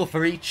out of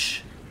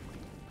reach...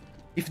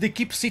 If they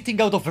keep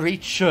sitting out of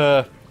reach,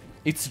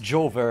 it's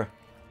Jover.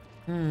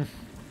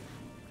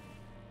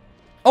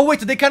 Oh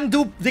wait, they can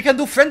do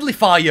friendly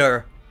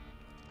fire.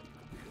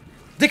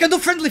 They can do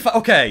friendly fire.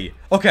 Okay,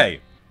 okay.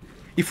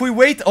 If we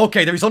wait,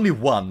 okay, there is only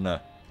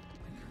one.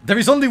 There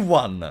is only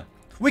one.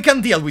 We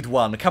can deal with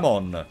one. Come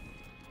on.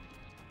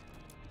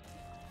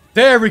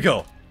 There we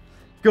go.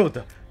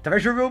 Good.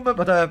 Treasure room,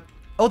 but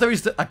oh, there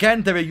is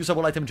again the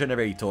reusable item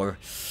generator.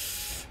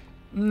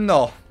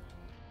 No,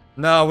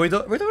 no, we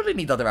don't really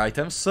need other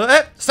items.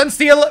 Stand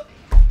still.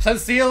 Stand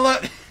still.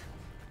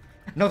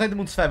 Not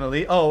Edmund's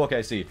family. Oh, okay,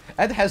 I see.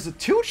 Ed has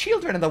 2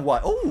 children and a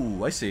wife.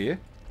 Oh, I see.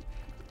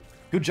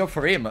 Good job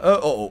for him.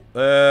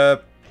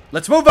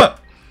 Let's move.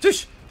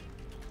 Tush.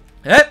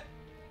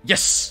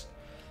 Yes.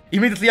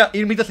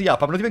 Immediately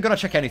up. I'm not even gonna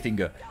check anything.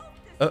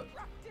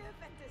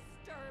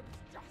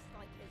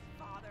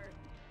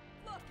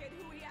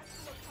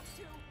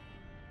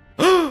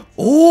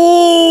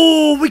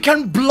 Oh, we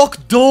can block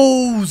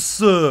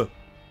those.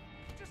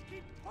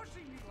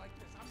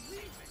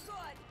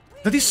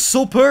 That is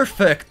so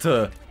perfect!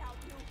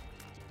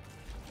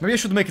 Maybe I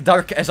should make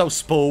Dark as our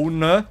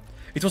spawn.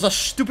 It was a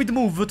stupid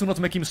move to not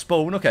make him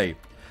spawn. Okay.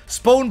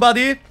 Spawn,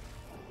 buddy!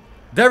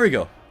 There we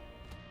go.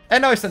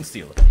 And now I stand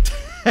still.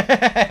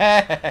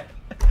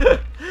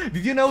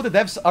 Did you know the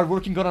devs are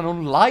working on an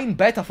online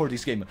beta for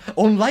this game?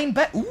 Online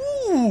beta?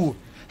 Ooh!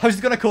 How is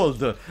it gonna called?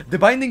 The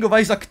Binding of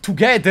Isaac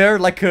Together,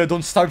 like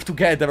Don't Starve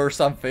Together or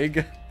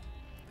something.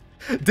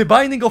 The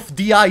Binding of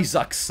the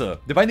Isaacs.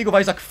 The Binding of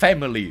Isaac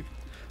Family.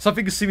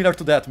 Something similar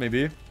to that,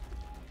 maybe.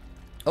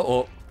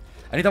 Uh-oh.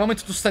 I need a moment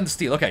to stand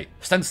still. Okay,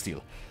 stand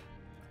still.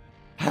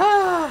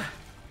 Ah,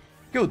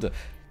 good.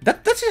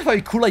 That's a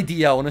very cool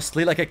idea,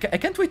 honestly. Like, I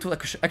can't wait to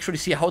actually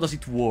see how does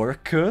it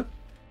work. It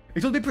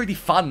will be pretty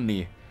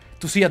funny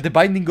to see The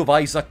Binding of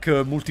Isaac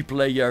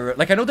multiplayer.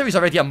 Like, I know there is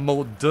already a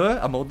mod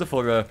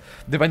for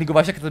The Binding of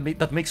Isaac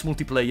that makes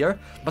multiplayer,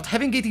 but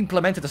having it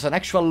implemented as an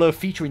actual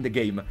feature in the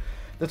game.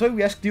 That's why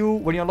we asked you,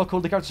 when you unlock all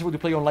the characters, would you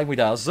play online with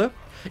us?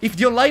 If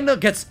the online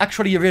gets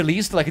actually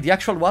released, like the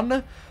actual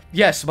one,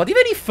 yes. But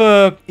even if,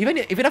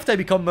 even after I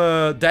become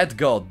Dead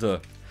God,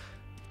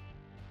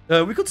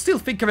 we could still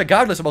think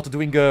regardless about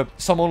doing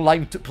some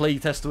online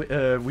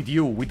playtest with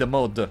you, with the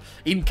mod,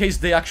 in case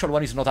the actual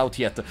one is not out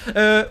yet.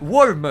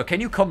 Worm, can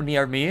you come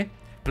near me?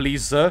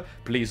 Please,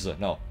 please,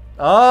 no.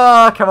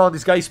 Ah, come on,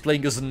 this guy is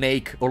playing a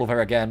snake all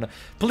over again.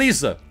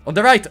 Please, on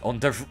the right, on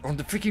the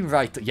freaking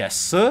right,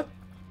 yes.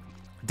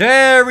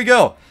 There we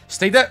go.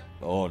 Stay there.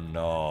 Oh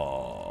no.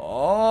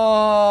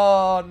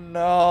 Oh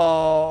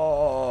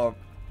no.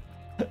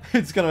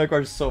 It's gonna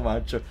require so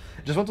much.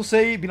 Just want to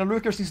say, been a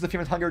lurker since the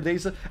Fear and Hunger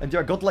days, and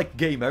you're a godlike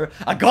gamer.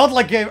 A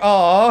godlike gamer!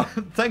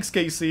 Aww! Thanks,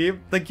 Casey.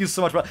 Thank you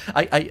so much.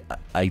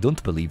 I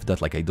don't believe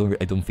that. Like, I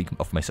don't think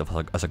of myself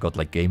as a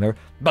godlike gamer.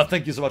 But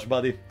thank you so much,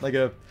 buddy. Like,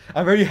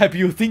 I'm very happy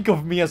you think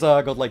of me as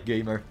a godlike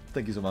gamer.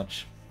 Thank you so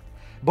much.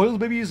 Boiled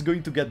Baby is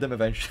going to get them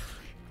eventually.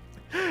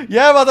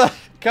 Yeah, but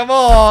come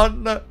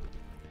on.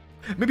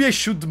 Maybe I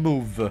should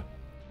move.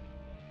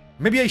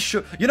 Maybe I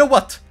should. You know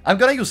what? I'm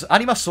gonna use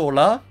Anima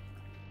Sola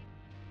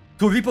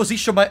to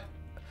reposition my.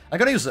 I'm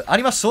gonna use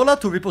Anima Sola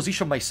to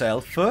reposition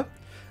myself.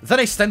 Then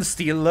I stand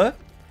still.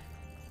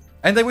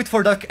 And I wait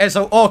for Dark as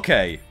a...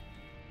 Okay.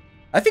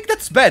 I think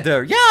that's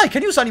better. Yeah, I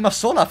can use Anima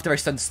Sola after I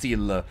stand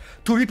still.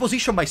 To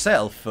reposition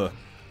myself.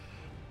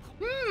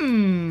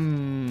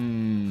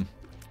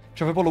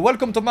 Chavepolo,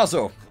 welcome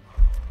Tommaso.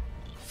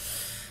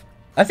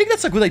 I think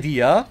that's a good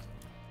idea.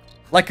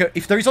 Like,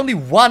 if there is only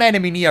one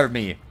enemy near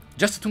me.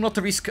 Just to not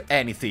risk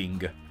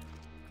anything.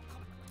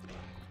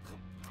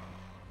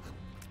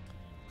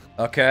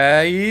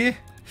 Okay.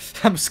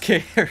 I'm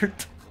scared.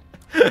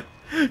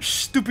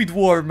 Stupid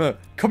worm.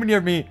 Come near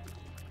me.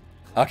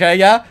 Okay,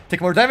 yeah.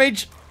 Take more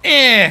damage.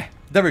 There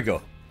we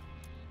go.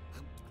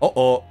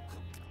 Uh-oh.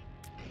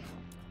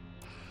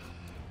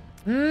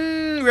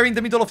 We're in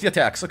the middle of the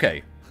attacks.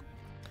 Okay.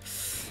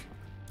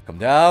 Come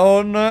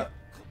down.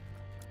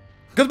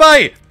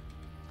 Goodbye!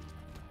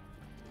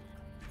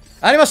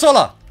 Anima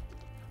Sola!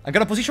 I'm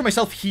gonna position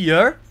myself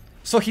here,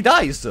 so he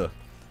dies. Oh,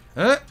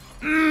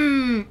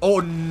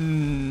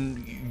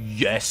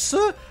 Yes!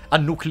 A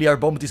nuclear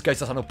bomb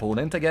disguised as an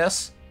opponent, I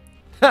guess.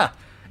 Ha!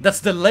 That's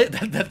the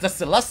that's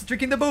the last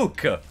trick in the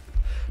book!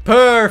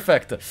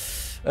 Perfect!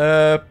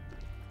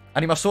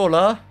 Anima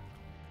Sola?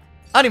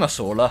 Anima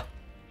Sola.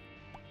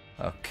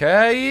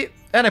 Okay.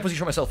 And I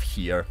position myself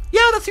here.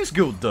 Yeah, that seems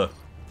good.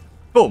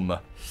 Boom.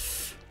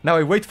 Now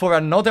I wait for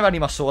another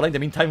Anima Sola. In the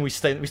meantime, we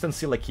stand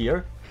still like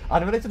here.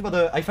 Unrelated,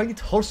 but I find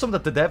it wholesome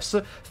that the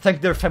devs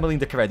thank their family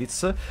in the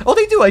credits. Oh,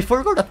 they do. I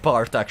forgot that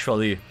part,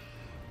 actually.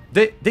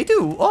 They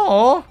do.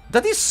 Oh,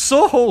 that is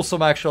so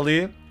wholesome,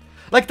 actually.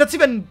 Like, that's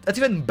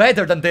even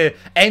better than the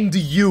 "and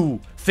you"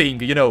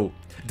 thing, you know.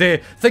 The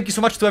 "thank you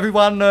so much to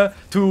everyone,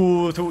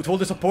 to all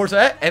the support,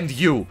 and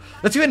you."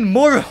 That's even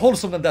more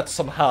wholesome than that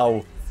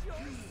somehow.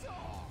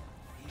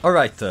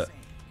 Alright.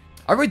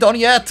 Are we done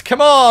yet?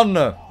 Come on!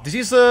 This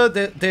is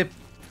the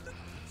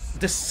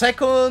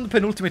second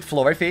penultimate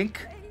floor, I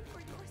think.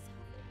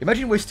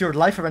 Imagine wasting your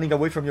life running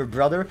away from your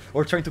brother,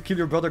 or trying to kill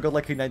your brother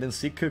godlike in hide and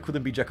seek.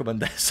 Couldn't be Jackob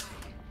and Des.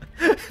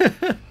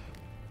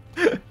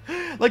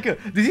 Like,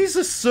 this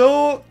is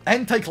so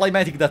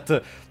anticlimactic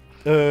that,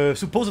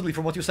 supposedly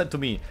from what you said to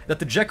me, that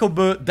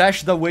Jackob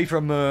dashed away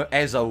from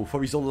Esau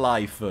for his own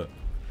life.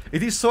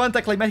 It is so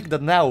anticlimactic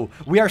that now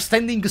we are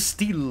standing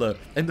still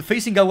and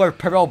facing our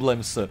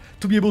problems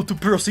to be able to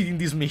proceed in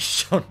this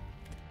mission.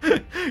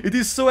 It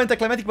is so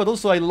anticlimactic, but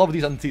also I love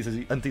this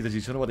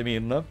antithesis, you know what I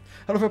mean?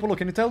 Hello, Apollo,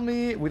 can you tell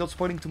me, without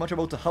spoiling too much,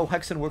 about how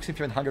Hexen works in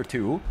Fear and Hunger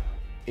 2?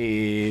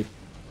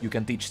 You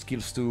can teach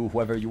skills to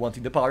whoever you want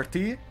in the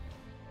party,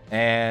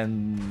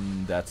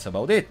 and that's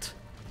about it.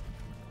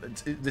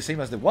 It's the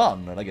same as the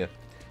one, like,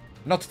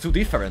 not too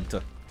different.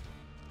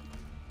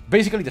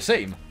 Basically the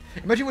same.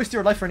 Imagine wasting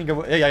your life running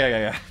away.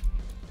 Yeah.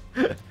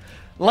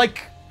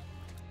 Like,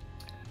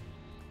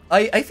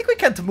 I think we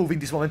can't move in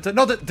this moment.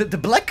 No, the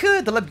black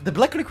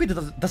liquid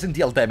doesn't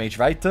deal damage,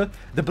 right?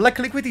 The black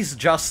liquid is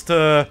just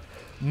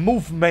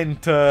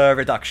movement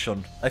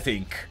reduction, I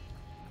think.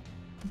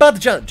 But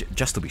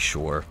just to be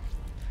sure.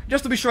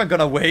 Just to be sure, I'm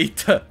gonna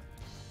wait.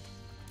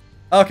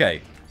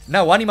 Okay.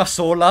 Now, Anima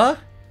Sola.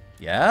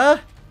 Yeah.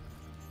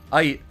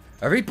 I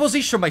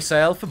reposition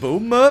myself.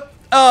 Boom.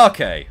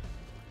 Okay.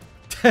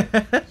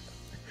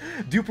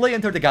 Do you play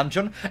Enter the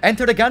Gungeon?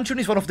 Enter the Gungeon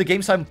is one of the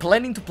games I'm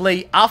planning to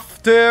play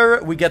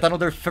after we get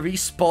another free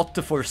spot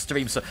for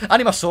streams.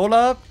 Anima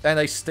Sola, and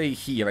I stay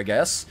here, I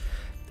guess.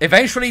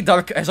 Eventually,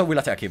 Dark Esau will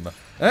attack him.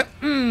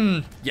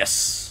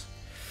 Yes.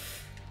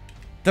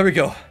 There we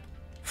go.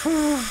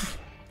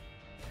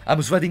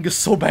 I'm sweating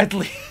so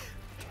badly.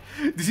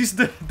 This is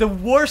the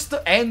worst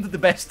and the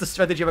best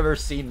strategy I've ever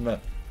seen.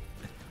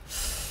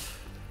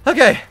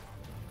 Okay.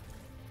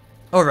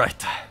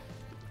 Alright.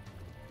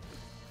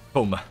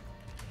 Boom.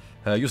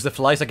 Use the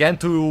flies again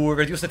to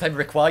reduce the time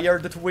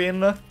required to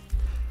win.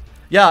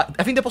 Yeah,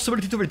 I think the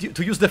possibility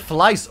to use the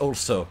flies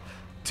also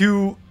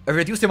to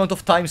reduce the amount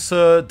of times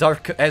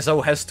Dark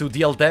Esau has to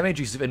deal damage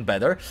is even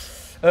better.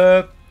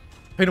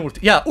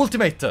 Yeah,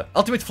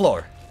 ultimate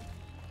floor.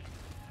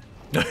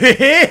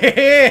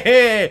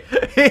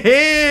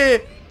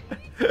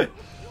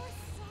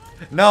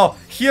 Now,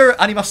 here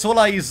Anima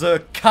Sola is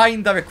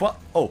kinda required.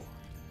 Oh,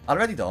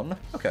 already done?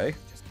 Okay.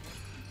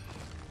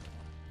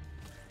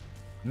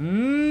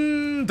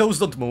 Those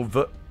don't move.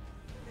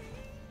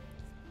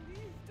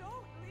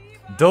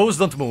 Those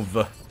don't move.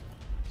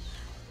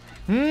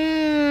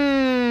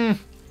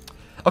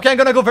 Okay, I'm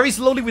gonna go very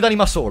slowly with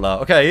Anima Sola,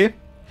 okay?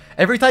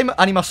 Every time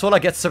Anima Sola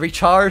gets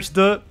recharged,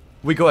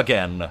 we go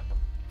again.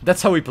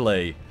 That's how we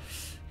play.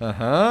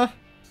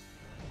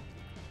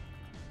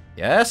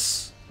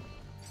 Yes.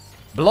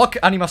 Block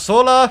Anima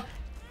Sola.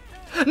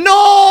 No!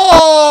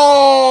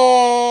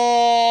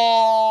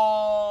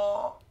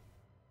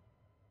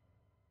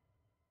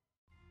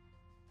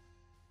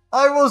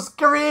 I was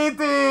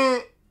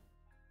greedy!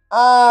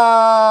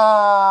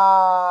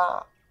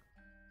 Ah!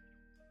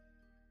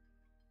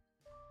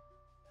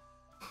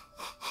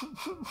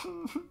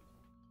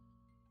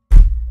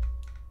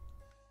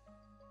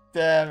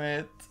 Damn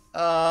it.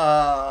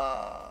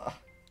 Ah.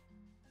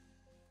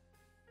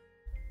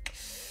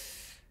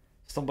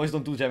 Some boys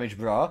don't do damage,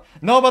 bruh.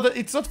 No, but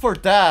it's not for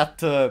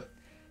that.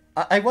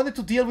 I wanted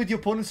to deal with the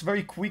opponents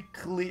very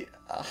quickly.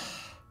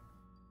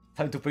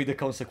 Time to pay the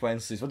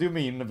consequences. What do you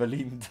mean,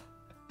 Belinda?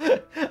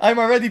 I'm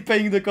already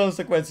paying the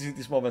consequences in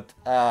this moment.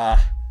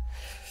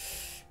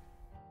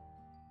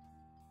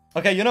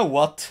 Okay, you know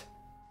what?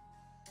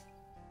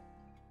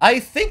 I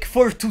think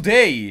for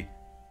today,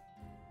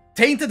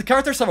 Tainted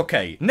characters are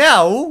okay.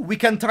 Now, we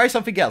can try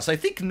something else. I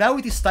think now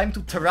it is time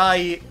to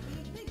try...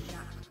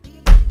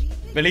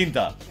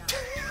 Belinda.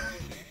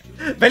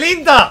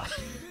 Belinda!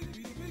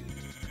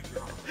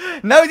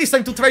 Now it is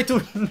time to try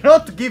to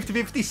not give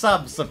 50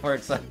 subs, for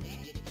example.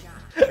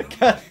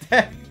 God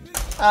damn.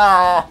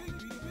 Ah.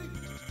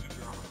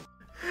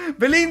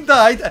 Belinda,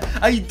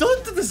 I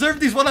don't deserve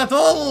this one at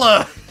all!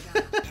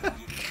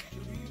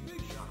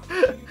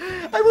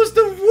 I was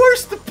the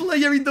worst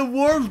player in the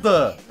world!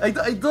 I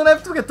don't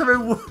have to get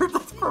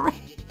rewarded for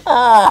it!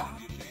 Ah.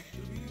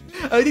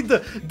 I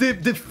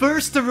did the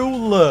first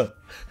rule!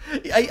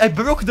 I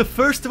broke the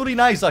first rule in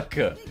Isaac.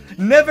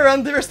 Never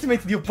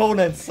underestimate the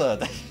opponents.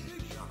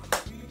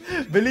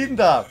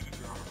 Belinda,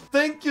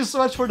 thank you so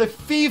much for the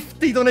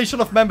 50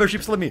 donation of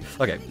memberships. Let me...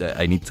 Okay,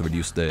 I need to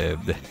reduce the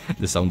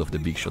sound of the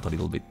big shot a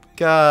little bit.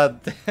 God.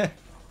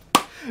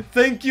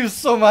 Thank you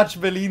so much,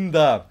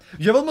 Belinda.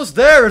 You're almost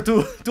there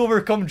to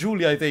overcome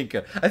Julia, I think.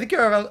 I think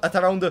you're at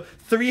around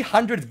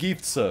 300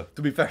 gifts, to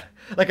be fair.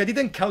 Like, I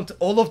didn't count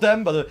all of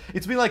them, but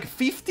it's been like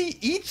 50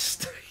 each.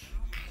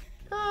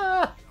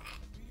 God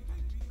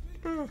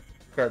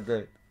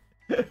damn.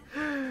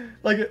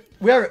 Like,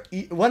 we are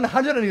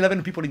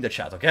 111 people in the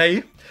chat,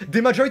 okay?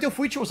 The majority of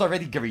which was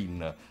already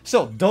green.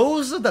 So,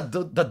 those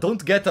that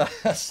don't get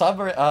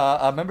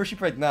a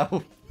membership right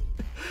now,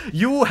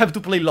 you have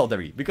to play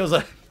lottery, because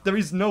there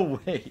is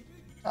no way.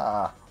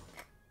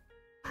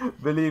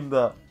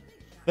 Belinda,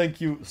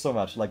 thank you so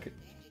much. Like,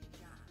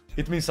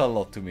 it means a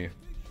lot to me.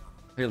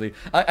 Really.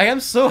 I am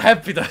so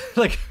happy that,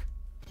 like...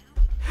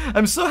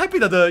 I'm so happy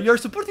that you're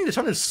supporting the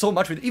channel so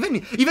much with...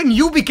 Even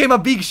you became a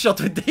big shot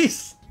with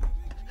this!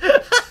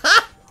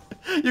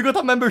 You got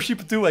a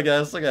membership too, I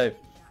guess. Okay.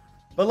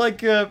 But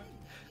like,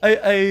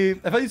 I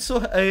find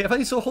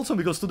it so wholesome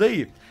because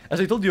today, as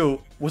I told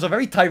you, was a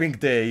very tiring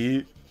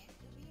day.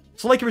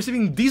 So like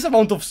receiving this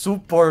amount of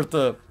support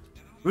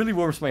really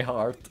warms my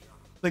heart.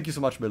 Thank you so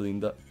much,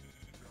 Belinda.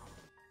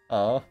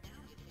 God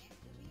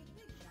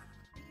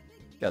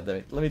damn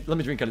it. Let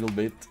me drink a little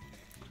bit.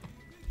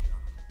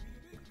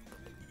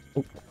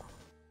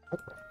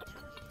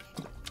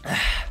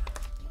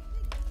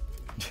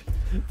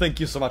 Thank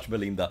you so much,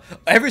 Belinda.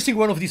 Every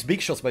single one of these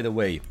big shots, by the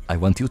way. I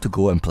want you to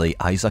go and play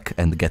Isaac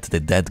and get the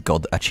Dead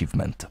God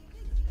achievement.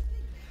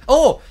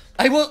 Oh,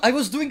 I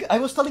was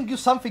telling you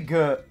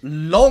something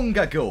long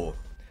ago.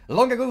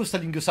 Long ago I was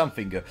telling you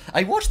something.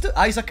 I watched the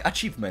Isaac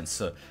achievements,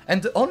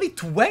 and only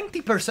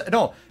 20%,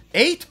 no,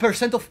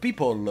 8% of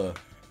people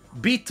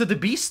beat the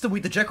beast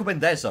with Jackob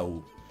and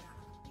Ezau.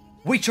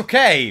 Which,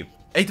 okay,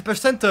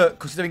 8%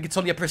 considering it's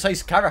only a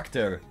precise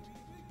character.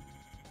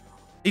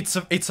 It's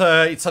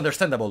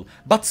understandable,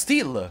 but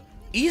still,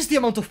 is the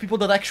amount of people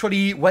that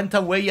actually went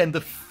away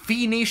and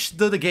finished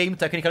the game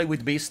technically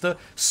with Beast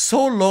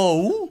so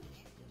low?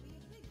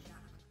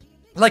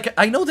 Like,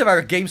 I know there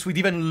are games with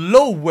even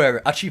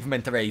lower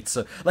achievement rates.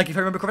 Like, if I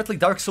remember correctly,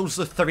 Dark Souls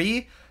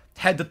 3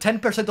 had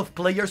 10% of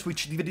players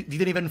which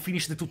didn't even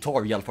finish the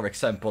tutorial, for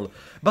example.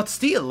 But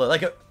still,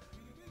 like,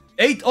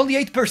 only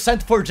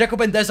 8% for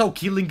Jackob and Ezau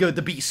killing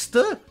the Beast?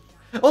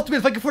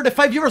 Ultimate, thank you for the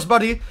 5 euros,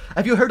 buddy!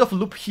 Have you heard of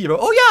Loop Hero?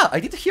 Oh yeah, I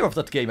did hear of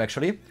that game,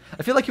 actually.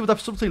 I feel like you would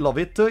absolutely love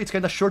it. It's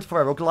kinda short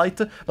for a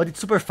roguelite, but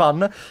it's super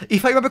fun.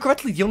 If I remember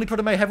correctly, the only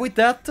problem I have with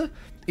that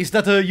is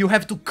that you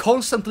have to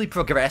constantly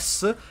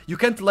progress. You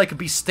can't, like,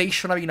 be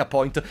stationary in a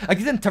point. I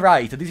didn't try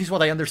it, this is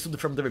what I understood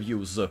from the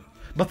reviews.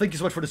 But thank you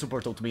so much for the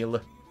support,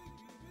 Oatmeal.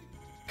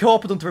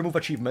 Co-op, don't remove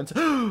achievements.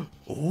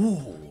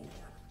 Oh,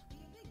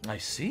 I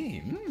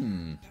see.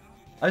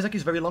 Isaac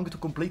is very long to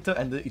complete,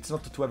 and it's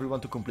not to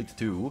everyone to complete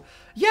too.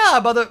 Yeah,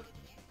 but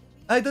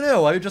I don't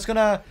know. Are you just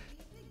gonna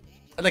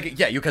like?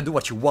 Yeah, you can do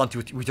what you want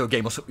with your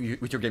games,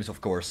 of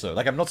course.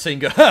 Like, I'm not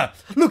saying,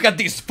 look at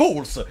these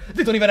fools!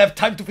 They don't even have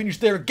time to finish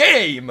their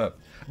game.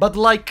 But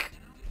like,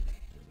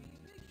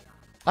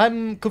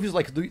 I'm confused.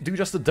 Like, do you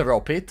just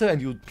drop it and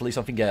you play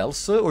something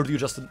else, or do you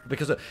just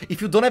because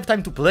if you don't have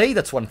time to play,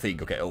 that's one thing.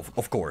 Okay,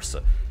 of course.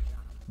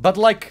 But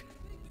like,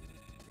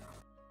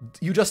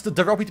 you just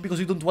drop it because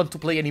you don't want to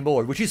play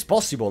anymore, which is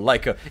possible.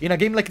 Like, in a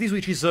game like this,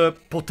 which is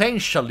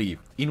potentially,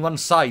 in one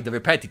side,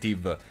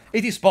 repetitive,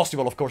 it is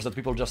possible, of course, that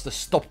people just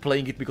stop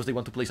playing it because they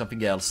want to play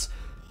something else.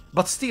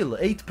 But still,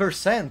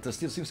 8%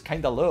 still seems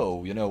kinda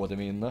low, you know what I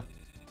mean?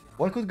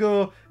 One could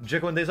go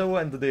Jackob and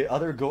Ezau, and the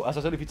other go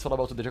Azazel if it's all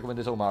about the Jackob and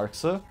Ezau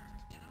marks.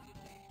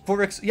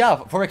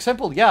 For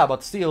example, yeah,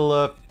 but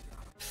still...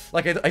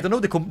 like, I don't know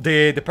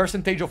the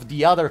percentage of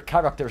the other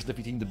characters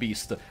defeating the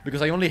beast,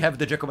 because I only have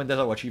the Jackob and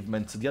Ezau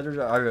achievements. The others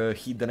are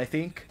hidden, I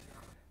think.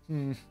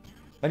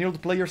 Many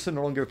old players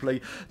no longer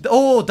play...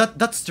 Oh,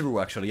 that's true,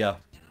 actually, yeah.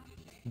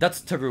 That's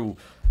true.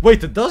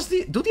 Wait, do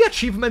the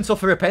achievements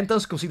of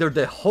Repentance consider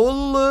the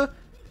whole...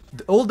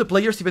 all the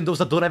players, even those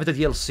that don't have the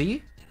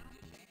DLC?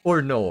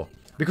 Or no?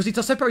 Because it's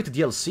a separate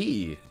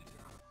DLC.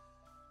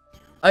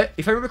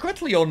 If I remember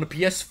correctly, on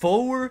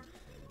PS4...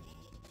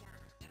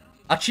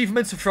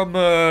 achievements from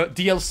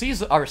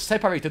DLCs are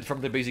separated from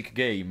the basic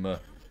game.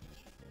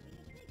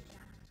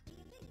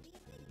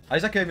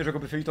 Isaac è il mio gioco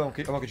preferito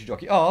anche ci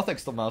giochi. Oh,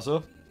 thanks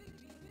Tommaso.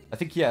 I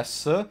think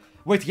yes.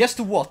 Wait, yes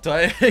to what?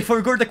 I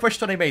forgot the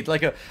question I made.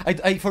 Like,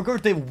 I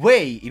forgot the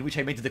way in which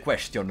I made the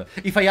question.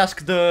 If I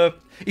asked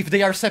if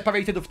they are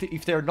separated,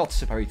 if they are not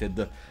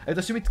separated. I'd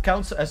assume it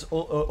counts as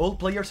all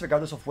players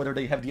regardless of whether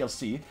they have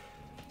DLC.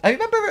 I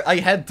remember I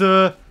had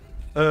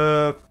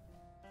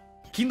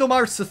Kingdom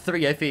Hearts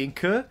 3, I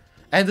think.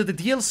 And the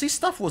DLC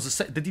stuff was...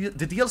 the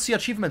DLC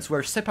achievements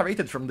were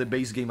separated from the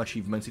base game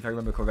achievements, if I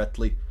remember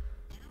correctly.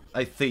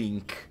 I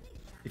think.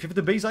 If you have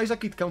the base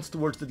Isaac, it counts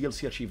towards the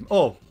DLC achievement.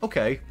 Oh,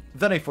 okay.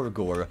 Then I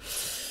forgot.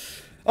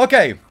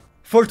 Okay.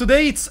 For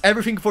today, it's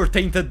everything for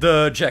Tainted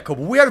Jackob.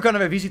 We are gonna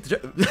revisit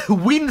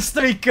win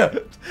streak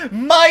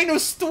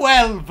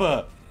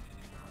 -12.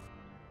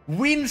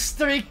 Win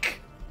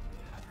streak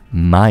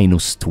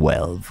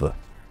 -12.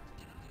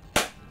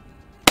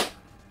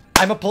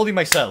 I'm applauding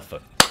myself.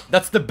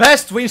 That's the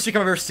best win streak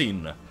I've ever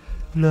seen.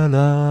 La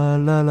la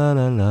la la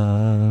la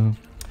la.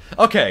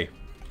 Okay.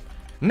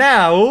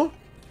 Now.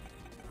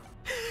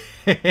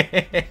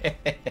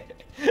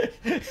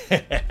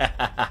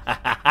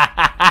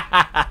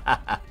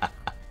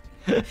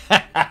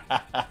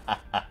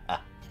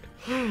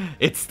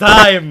 It's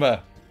time!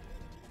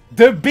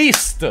 The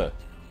Beast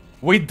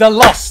with the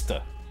Lost.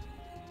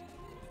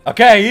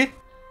 Okay?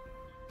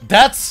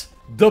 That's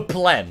the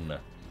plan.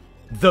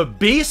 The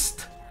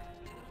Beast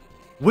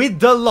with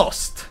the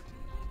Lost.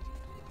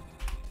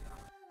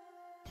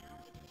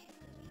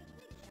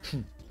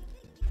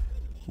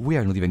 We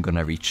are not even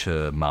gonna reach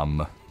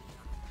Mom.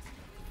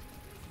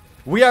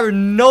 We are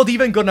not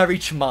even gonna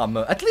reach Mom.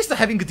 At least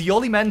having the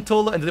Holy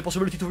Mantle and the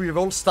possibility to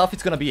reroll stuff,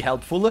 it's gonna be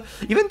helpful.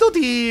 Even though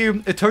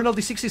the Eternal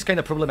D6 is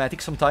kinda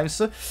problematic sometimes.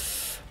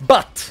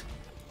 But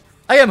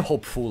I am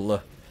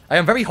hopeful. I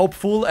am very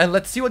hopeful, and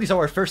let's see what is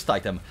our first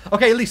item.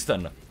 Okay,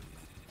 listen.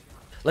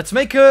 Let's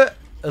make an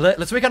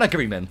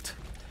agreement.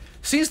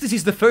 Since this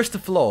is the first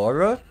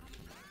floor,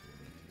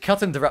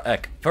 cut and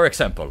drag, for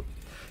example.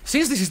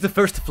 Since this is the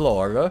first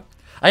floor,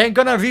 I am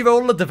gonna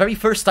reroll the very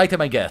first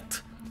item I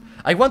get.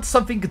 I want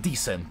something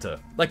decent.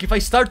 Like, if I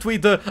start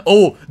with,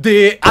 oh,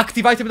 the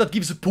active item that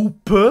gives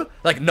poop.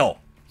 Like, no.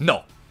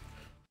 No.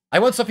 I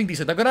want something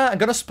decent. I'm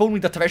gonna spawn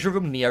with the treasure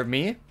room near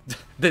me.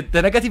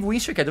 the negative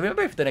win streak, I don't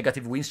remember if the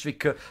negative win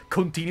streak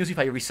continues if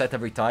I reset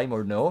every time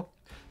or no.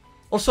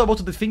 Also,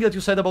 about the thing that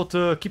you said about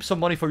keep some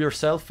money for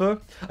yourself.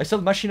 I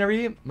sell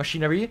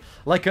machinery,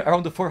 like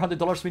around the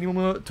 $400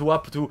 minimum to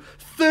up to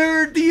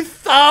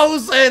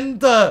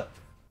 30,000!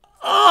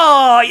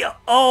 Ah,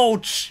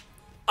 ouch!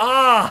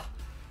 Ah!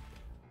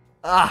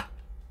 Ah,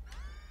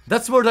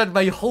 that's more than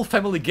my whole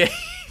family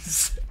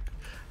gains.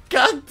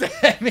 God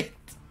damn it.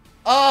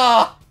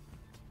 Ah.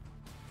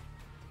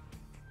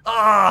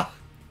 Ah.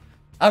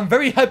 I'm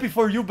very happy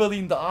for you,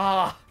 Belinda.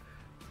 Ah.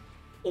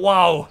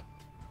 Wow.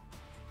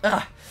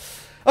 Ah.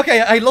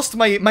 Okay, I lost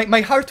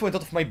my heart went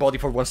out of my body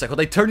for 1 second.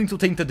 I turned into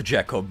Tainted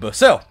Jackob.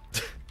 So.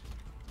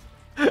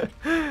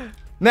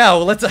 Now,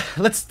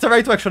 let's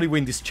try to actually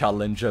win this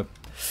challenge.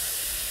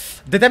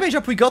 The damage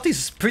up we got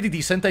is pretty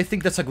decent. I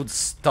think that's a good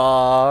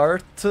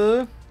start.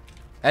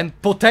 And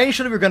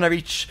potentially we're gonna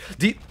reach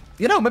the...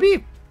 You know,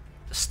 maybe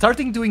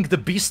starting doing the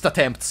beast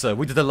attempts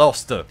with the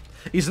Lost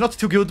is not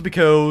too good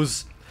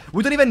because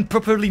we don't even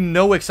properly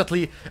know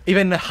exactly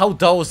even how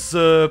does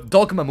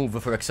Dogma move,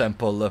 for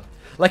example.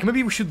 Like,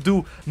 maybe we should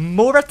do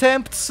more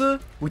attempts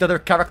with other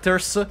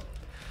characters.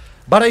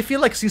 But I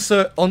feel like since,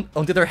 on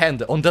the other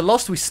hand, on the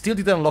Lost we still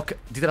didn't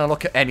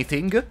unlock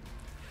anything.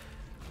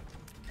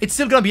 It's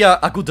still gonna be a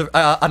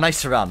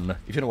nice run,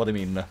 if you know what I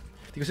mean.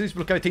 Because this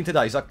will carry Tainted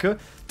Isaac.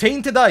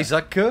 Tainted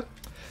Isaac.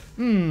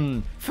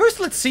 First,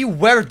 let's see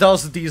where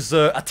does this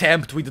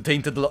attempt with the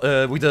Tainted,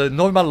 with the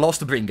normal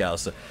Lost bring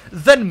us.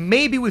 Then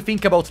maybe we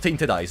think about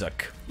Tainted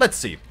Isaac. Let's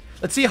see.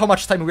 Let's see how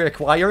much time we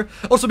require.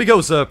 Also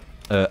because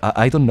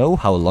I don't know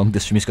how long the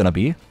stream is gonna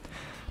be.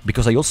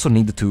 Because I also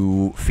need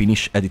to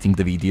finish editing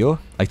the video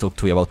I talked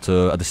to you about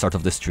at the start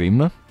of the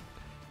stream.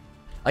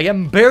 I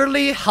am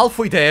barely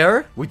halfway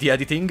there with the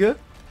editing.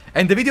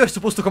 And the video is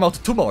supposed to come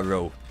out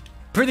tomorrow.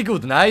 Pretty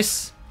good,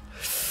 nice.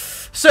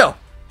 So.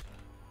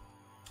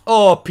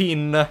 Oh,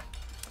 Pin.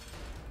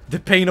 The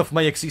pain of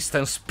my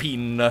existence,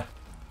 Pin.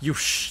 You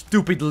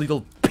stupid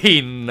little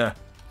Pin.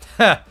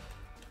 Ha.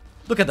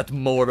 Look at that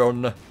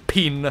moron,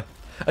 Pin.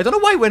 I don't know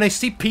why when I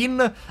see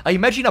Pin, I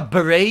imagine a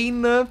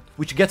brain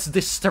which gets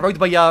destroyed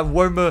by a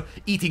worm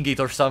eating it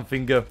or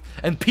something.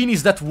 And Pin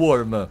is that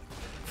worm.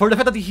 For the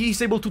fact that he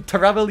is able to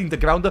travel in the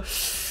ground,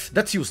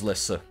 that's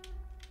useless.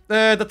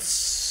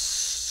 That's...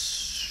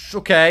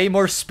 okay,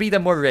 more speed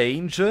and more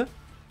range.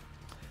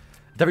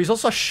 There is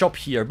also a shop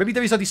here. Maybe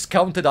there is a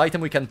discounted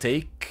item we can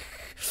take.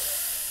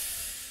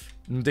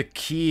 The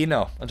key...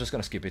 no, I'm just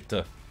gonna skip it.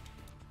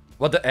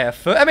 What the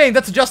F? I mean,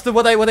 that's just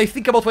what I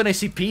think about when I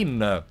see Pin.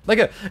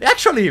 Like,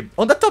 actually,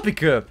 on that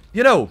topic,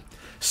 you know,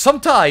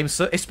 sometimes,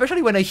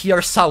 especially when I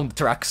hear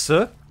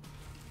soundtracks,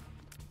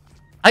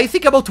 I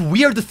think about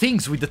weird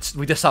things with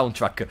the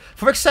soundtrack.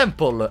 For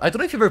example, I don't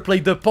know if you ever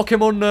played the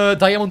Pokemon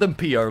Diamond and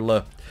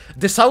Pearl.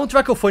 The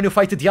soundtrack of when you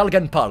fight Dialga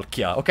and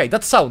Palkia. Okay,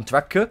 that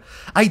soundtrack,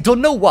 I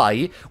don't know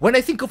why, when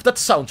I think of that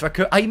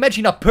soundtrack, I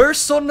imagine a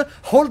person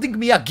holding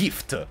me a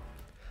gift.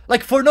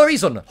 Like, for no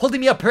reason, holding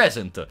me a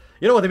present.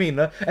 You know what I mean?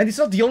 And it's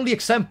not the only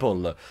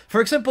example.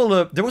 For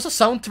example, there was a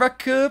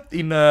soundtrack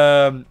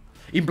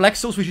in Black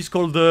Souls which is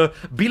called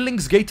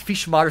Billingsgate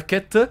Fish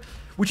Market,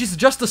 which is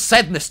just a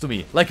sadness to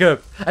me. Like, I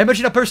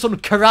imagine a person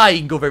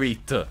crying over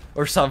it,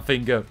 or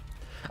something.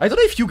 I don't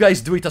know if you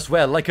guys do it as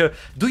well. Like,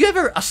 do you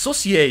ever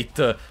associate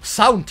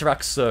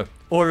soundtracks,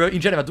 or in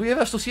general, do you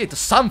ever associate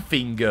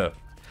something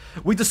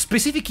with the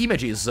specific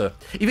images,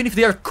 even if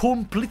they are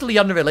completely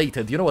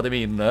unrelated? You know what I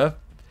mean?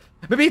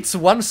 Maybe it's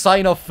one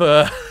sign of...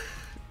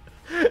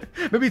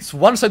 maybe it's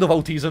one side of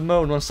autism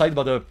on one side,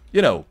 but,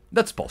 you know,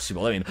 that's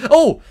possible, I mean...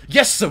 Oh!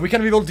 Yes! We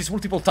can reroll this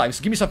multiple times.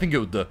 Give me something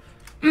good.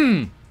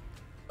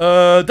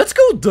 That's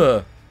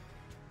good!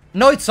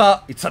 No, it's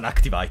an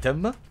active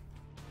item.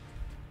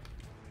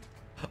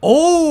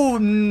 Oh,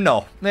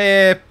 no.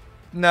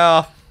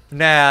 No.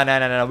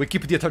 Nah. We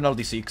keep the Eternal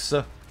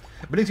D6.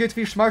 But Great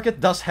Fish Market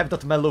does have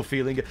that mellow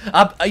feeling.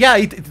 Yeah,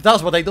 it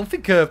does, but I don't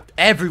think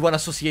everyone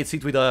associates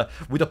it with a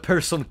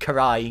person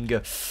crying.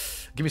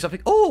 Give me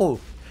something. Oh,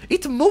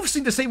 it moves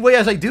in the same way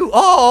as I do.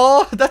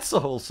 Oh, that's so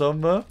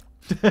wholesome.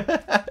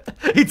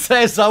 It's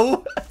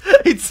Esau.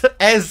 It's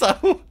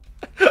Esau.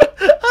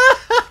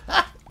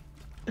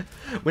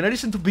 When I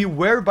listen to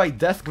Beware by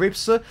Death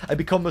Grips, I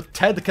become a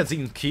Ted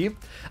Kaczynski.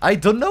 I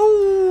don't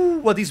know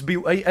what is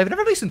Beware. I've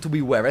never listened to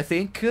Beware, I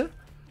think.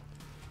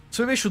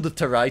 So maybe I should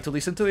try to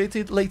listen to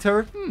it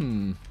later.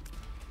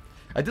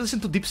 I did listen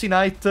to Deep Sea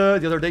Night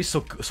the other day,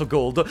 so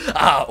gold.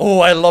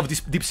 Oh, I love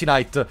this Deep Sea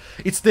Night.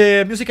 It's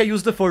the music I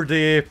used for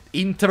the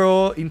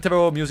intro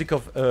music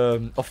of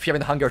Fear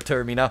and Hunger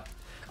Termina.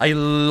 I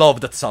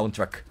love that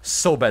soundtrack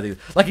so badly.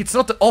 Like, it's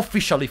not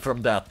officially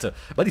from that,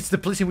 but it's the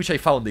place in which I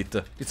found it.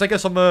 It's like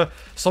some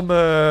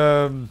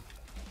how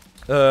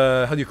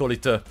do you call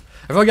it?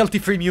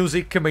 Royalty-free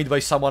music made by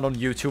someone on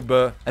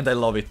YouTube, and I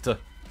love it.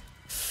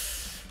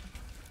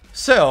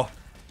 So,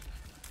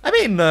 I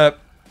mean,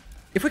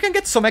 if we can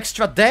get some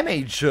extra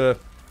damage,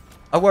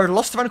 our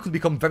lost run could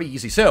become very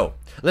easy. So,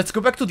 let's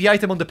go back to the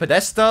item on the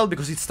pedestal,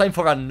 because it's time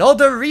for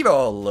another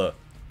reroll.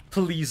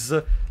 Please.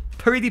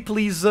 Pretty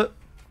please.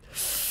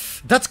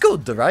 That's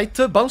good, right?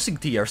 Bouncing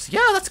tears.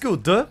 Yeah, that's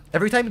good.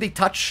 Every time they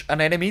touch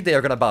an enemy, they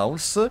are gonna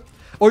bounce.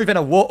 Or even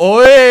a whoa.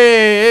 Oh,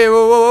 hey,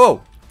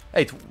 whoa.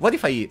 Hey, what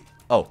if I...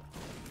 Oh.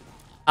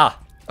 Ah,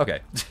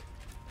 okay.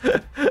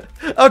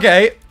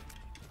 Okay.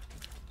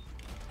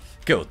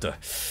 Good.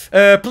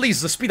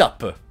 Please, speed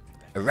up.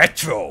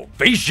 Retro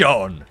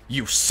Vision,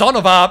 you son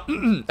of a...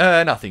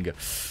 nothing.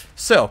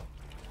 So...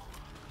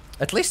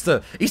 At least,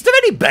 is there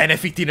any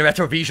benefit in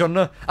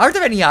Retrovision? Are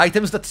there any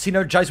items that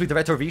synergize with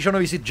Retrovision,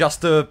 or is it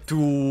just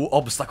to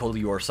obstacle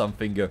you or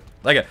something?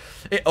 Like,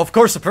 of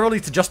course, probably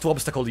it's just to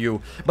obstacle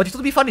you. But it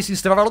would be funny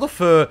since there are a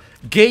lot of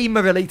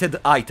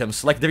game-related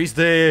items. Like, there is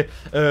the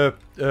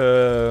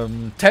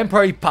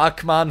temporary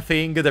Pac-Man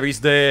thing. There is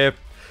the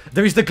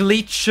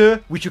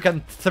glitch, which you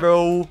can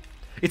throw.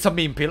 It's a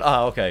meme pill.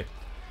 Ah, okay.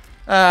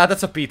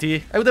 That's a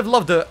pity. I would have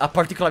loved a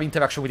particular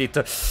interaction with it.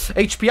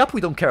 HP up,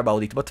 we don't care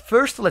about it. But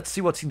first, let's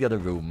see what's in the other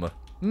room.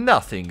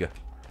 Nothing.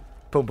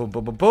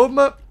 Boom.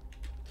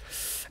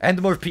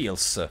 And more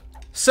pills.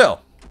 So.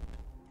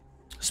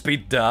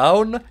 Speed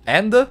down.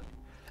 And...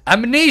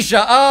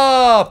 Amnesia!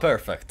 Ah,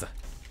 perfect.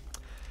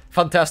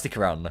 Fantastic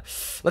run.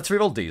 Let's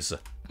reroll these.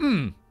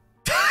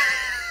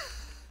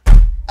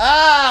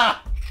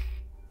 Ah!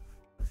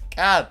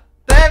 God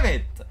damn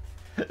it!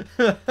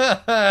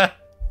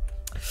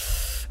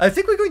 I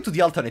think we're going to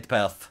the alternate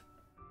path.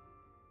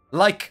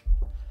 Like,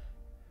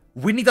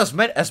 we need as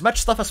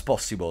much stuff as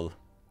possible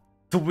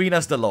to win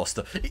as the Lost.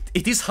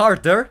 It is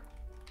harder,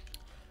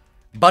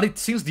 but it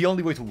seems the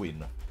only way to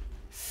win.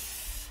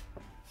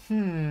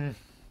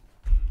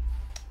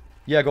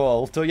 Yeah, go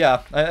alt.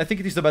 Yeah, I think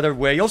it is the better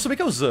way. Also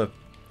because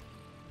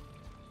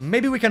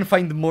maybe we can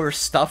find more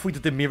stuff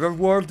with the mirror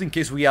world in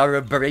case we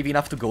are brave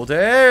enough to go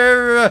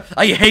there.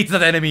 I hate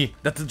that enemy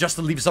that just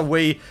leaves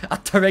away a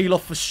trail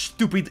of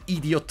stupid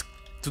idiot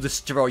to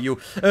destroy you.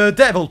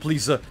 Devil,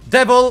 please.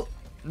 Devil.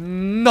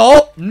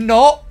 No.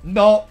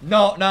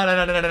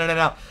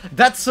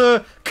 That's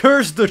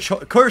curse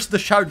the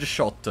charge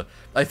shot,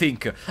 I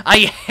think. I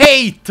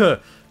hate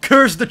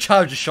curse the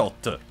charge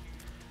shot.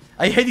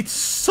 I hate it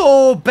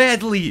so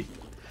badly.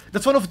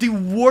 That's one of the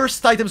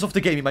worst items of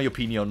the game, in my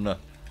opinion.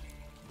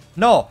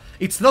 No,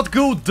 it's not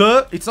good.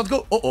 It's not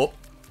good. Oh.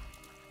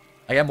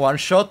 I am one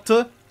shot.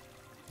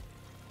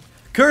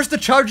 Curse the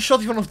charge shot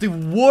is one of the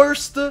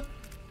worst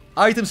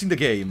items in the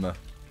game.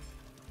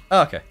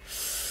 Okay.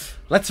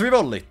 Let's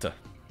reroll it.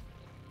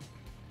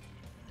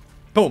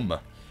 Boom.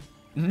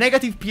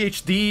 Negative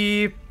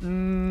PhD.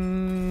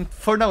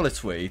 For now,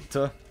 let's wait.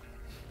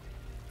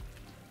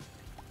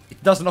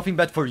 It does nothing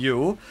bad for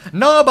you.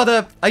 No,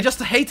 but I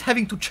just hate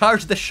having to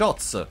charge the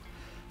shots.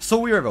 So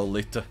we reroll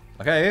it.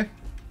 Okay.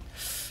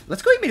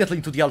 Let's go immediately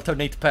into the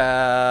alternate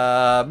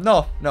path.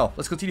 No.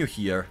 Let's continue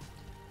here.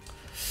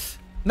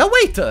 No,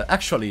 wait.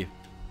 Actually.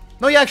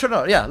 No, yeah, actually,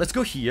 no. Yeah, let's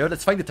go here.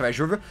 Let's find the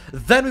treasure.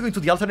 Then we go into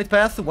the alternate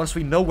path once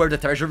we know where the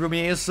treasure room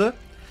is.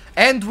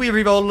 And we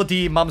reroll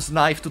the mom's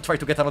knife to try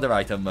to get another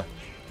item.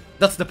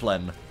 That's the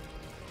plan.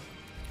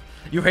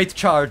 You hate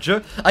charge.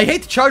 I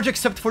hate charge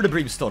except for the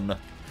brimstone.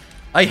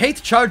 I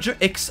hate charge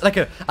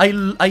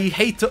I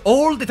hate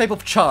all the type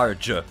of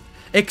charge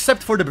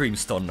except for the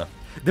brimstone.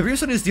 The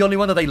brimstone is the only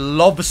one that I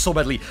love so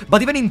badly.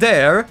 But even in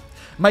there,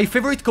 my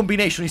favorite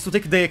combination is to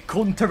take the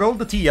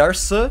controlled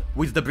tears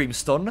with the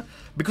brimstone,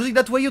 because in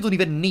that way you don't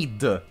even need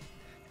to...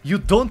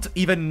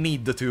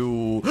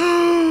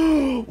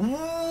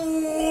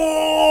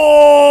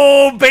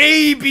 Whoa, Oh,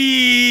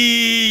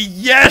 baby!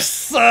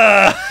 Yes!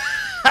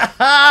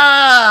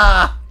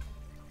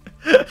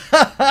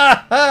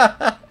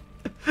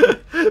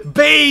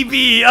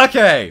 Baby!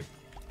 Okay.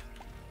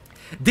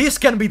 This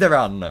can be the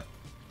run.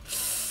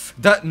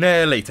 That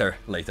nah, later.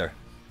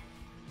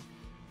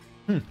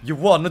 You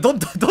won.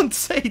 Don't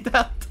say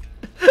that.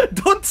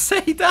 Don't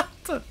say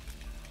that.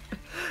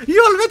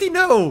 You already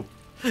know.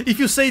 If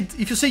you say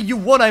you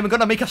won, I'm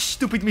gonna make a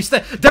stupid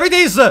mistake. There it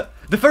is.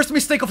 The first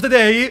mistake of the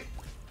day.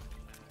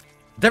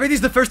 There it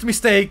is, the first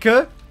mistake.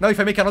 Now if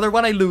I make another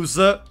one, I lose.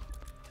 There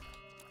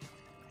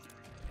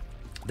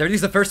it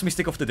is, the first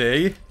mistake of the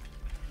day.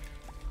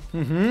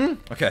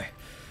 Okay.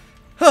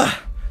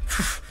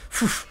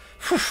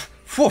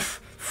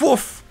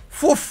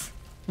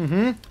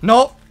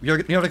 No, you're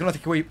not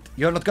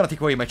gonna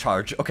take away my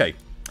charge. Okay.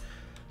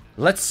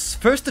 Let's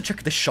first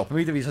check the shop.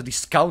 Maybe there is a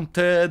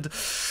discounted.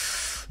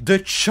 The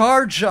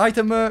charge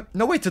item.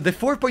 No, wait. The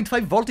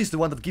 4.5 volt is the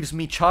one that gives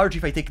me charge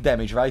if I take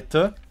damage, right?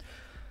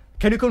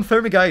 Can you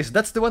confirm, guys?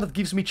 That's the one that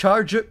gives me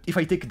charge if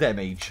I take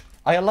damage.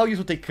 I allow you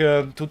to take.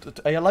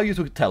 I allow you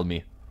to tell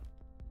me.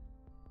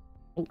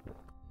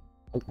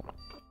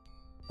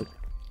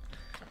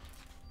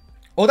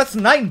 Oh, that's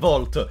 9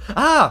 volt.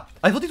 Ah,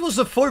 I thought it was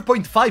a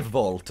 4.5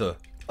 volt.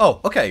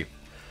 Oh, okay.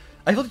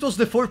 I thought it was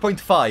the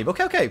 4.5.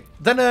 Okay.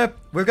 Then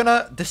we're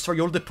gonna destroy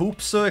all the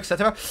poops,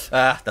 etc.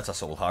 Ah, that's a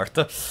soul heart.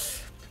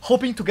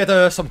 Hoping to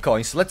get some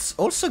coins. Let's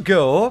also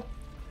go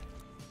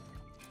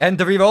and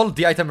reroll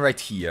the item right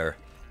here.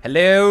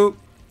 Hello.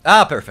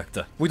 Ah, perfect.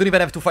 We don't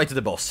even have to fight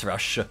the boss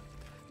rush.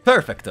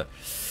 Perfect.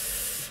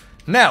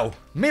 Now,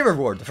 mirror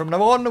ward. From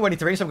now on, when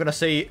it rains, I'm gonna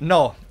say,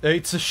 no,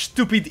 it's a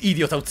stupid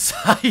idiot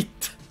outside.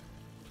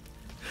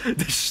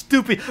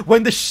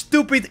 When the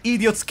stupid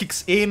idiots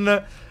kicks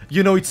in,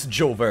 you know it's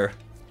Jover.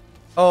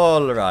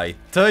 Alright,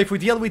 if we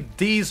deal with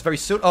these very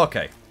soon...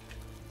 Okay.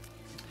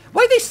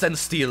 Why they stand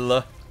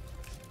still?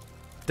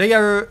 They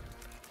are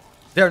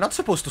not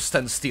supposed to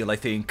stand still, I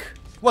think.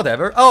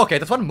 Whatever. Oh, okay,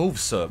 that one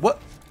moves.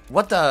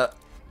 What the...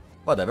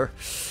 Whatever.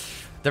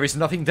 There is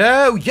nothing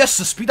there. Oh, yes,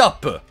 speed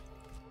up!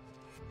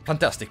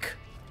 Fantastic.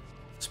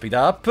 Speed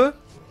up.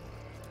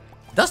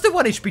 Does the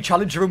 1 HP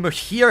challenge room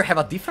here have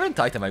a different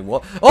item I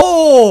want?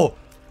 Oh!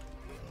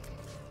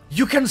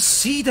 You can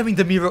see them in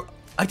the mirror.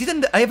 I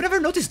have never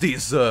noticed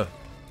this.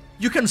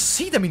 You can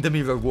see them in the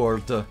mirror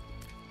world.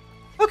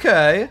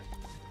 Okay.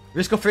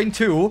 Risk of Rain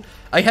 2.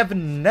 I have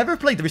never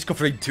played the Risk of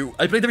Rain 2.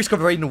 I played the Risk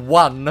of Rain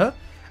 1,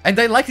 and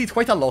I liked it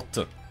quite a lot.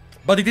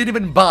 But I didn't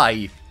even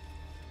buy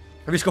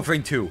Risk of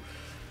Rain 2.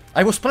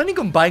 I was planning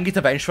on buying it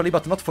eventually,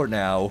 but not for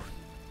now.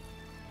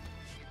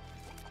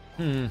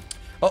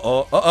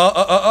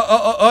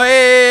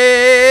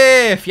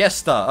 Hey,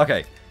 Fiesta.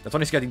 Okay, that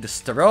one is getting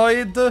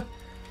destroyed.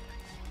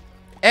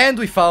 And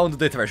we found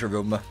the treasure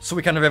room, so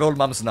we can reroll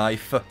Mom's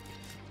knife.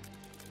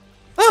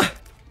 Ah,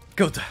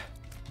 good.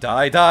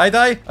 Die.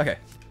 Okay.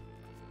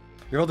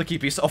 Reroll the key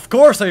piece. Of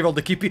course I rerolled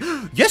the key piece.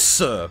 Yes,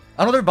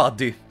 another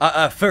body.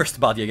 First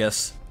body, I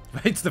guess.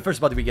 It's the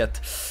first body we get.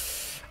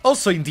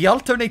 Also, in the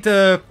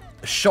alternate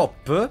shop,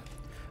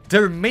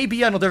 there may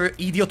be another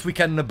idiot we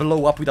can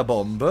blow up with a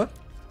bomb.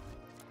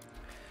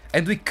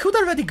 And we could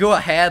already go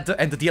ahead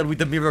and deal with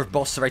the mirror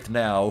boss right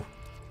now.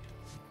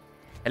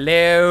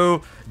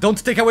 Hello?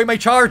 Don't take away my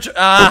charge!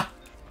 Ah!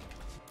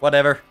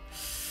 Whatever.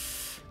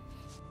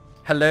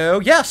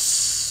 Hello?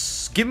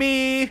 Yes! Give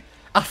me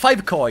a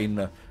 5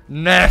 coin.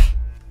 Nah.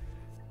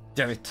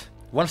 Damn it.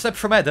 One step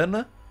from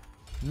Eden?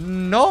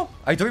 No?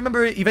 I don't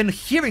remember even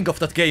hearing of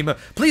that game.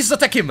 Please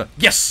attack him!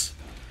 Yes!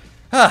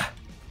 Ah.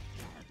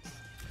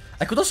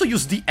 I could also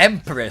use the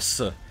Empress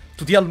to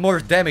deal more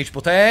damage,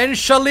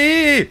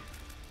 potentially!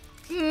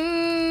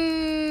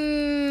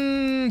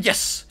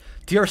 Yes!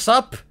 Tears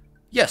up?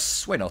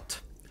 Yes, why not?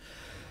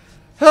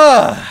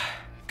 Ah,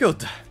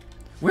 good.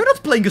 We're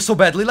not playing so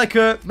badly, like,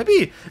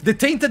 maybe the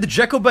Tainted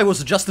Jackob I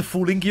was just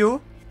fooling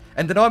you.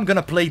 And now I'm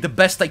gonna play the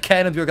best I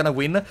can and we're gonna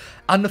win.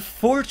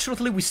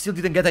 Unfortunately, we still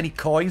didn't get any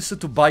coins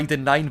to buy the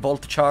 9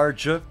 volt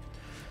charge.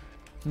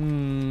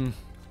 And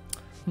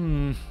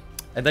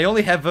I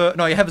only have,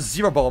 no, I have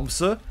 0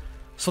 bombs.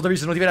 So there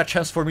is not even a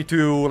chance for me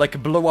to,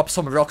 like, blow up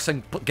some rocks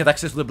and get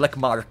access to the black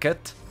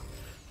market.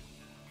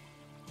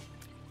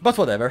 But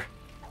whatever.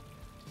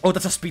 Oh,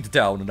 that's a speed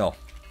down, no.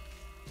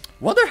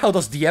 Wonder how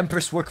does the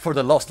Empress work for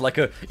the Lost, like,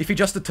 if he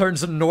just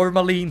turns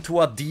normally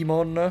into a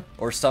demon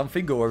or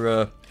something,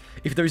 or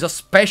if there is a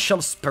special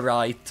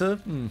sprite.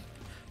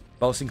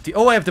 Bouncing tears.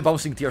 Oh, I have the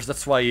bouncing tears,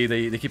 that's why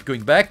they keep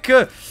going back.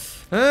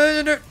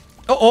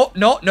 Oh,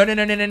 no.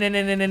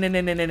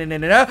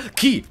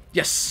 Key!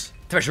 Yes!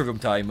 Treasure room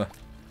time.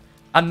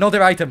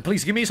 Another item,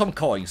 please give me some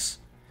coins.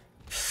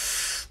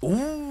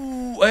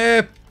 Ooh,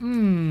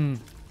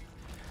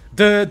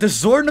 The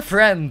Zorn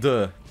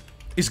friend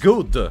is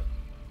good.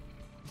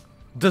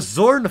 The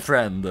Zorn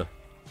friend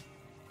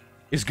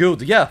is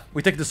good. Yeah,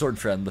 we take the Zorn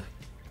friend.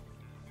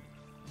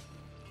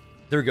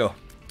 There we go.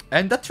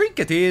 And that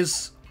trinket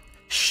is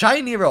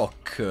shiny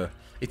rock.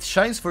 It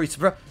shines for its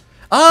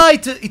Ah,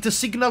 it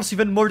signals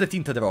even more the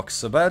tinted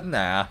rocks, but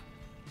nah.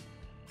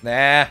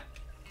 Nah.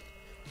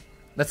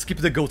 Let's keep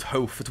the goat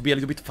hoof to be a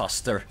little bit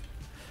faster.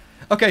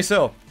 Okay,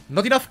 so,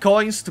 not enough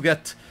coins to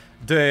get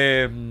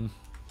the...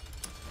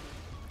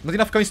 not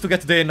enough coins to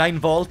get the 9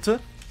 volt.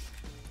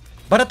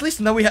 But at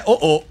least now we have...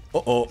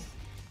 Uh-oh.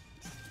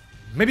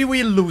 Maybe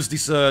we'll lose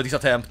this, this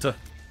attempt.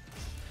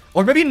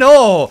 Or maybe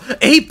no!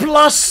 A+!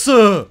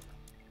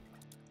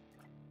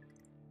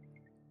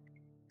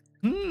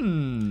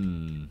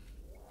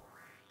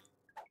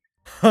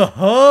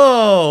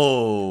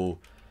 Ho-ho!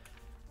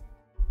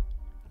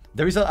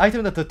 There is an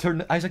item that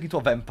turns Isaac into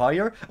a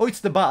vampire. Oh,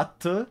 it's the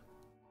bat.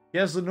 He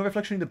has no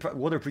reflection in the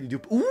water, pretty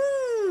dupe.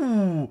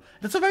 Ooh!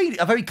 That's a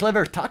very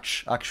clever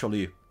touch,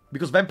 actually.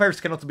 Because vampires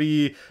cannot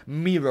be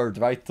mirrored,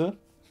 right?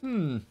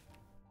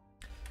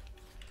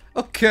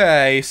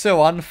 Okay,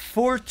 so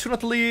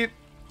unfortunately...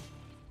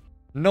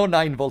 no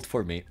 9 volt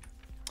for me.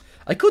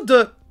 I could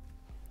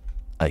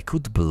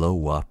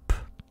blow up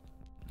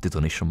the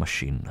donation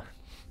machine.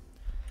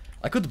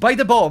 I could buy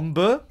the bomb,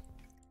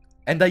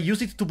 and I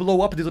use it to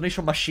blow up the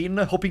donation machine,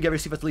 hoping I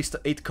receive at least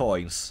 8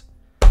 coins.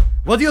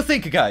 What do you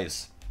think,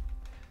 guys?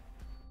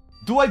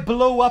 Do I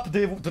blow up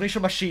the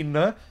donation machine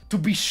to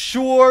be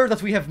sure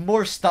that we have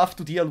more stuff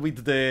to deal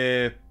with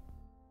the...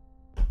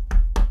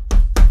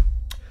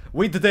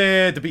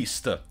 the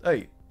beast?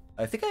 Hey,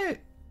 I think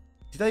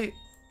did I...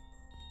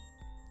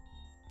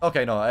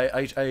 Okay, no,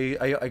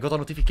 I got a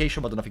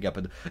notification, but nothing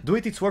happened. Do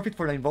it, it's worth it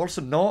for 9 volts.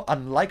 No,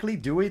 unlikely,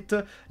 do it.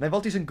 9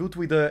 volt isn't good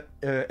with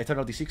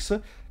Eternal D6.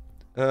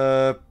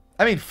 I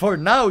mean, for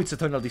now it's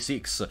Eternal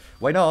D6.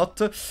 Why not?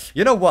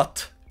 You know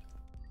what?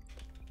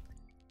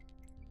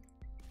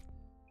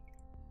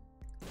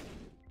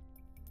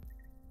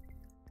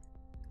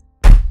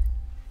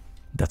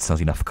 That's not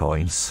enough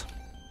coins.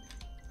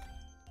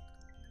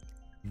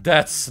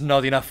 That's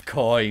not enough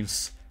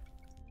coins.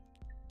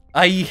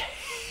 I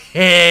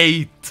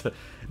hate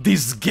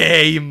this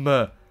game.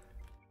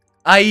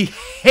 I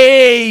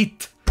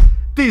hate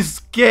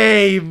this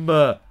game.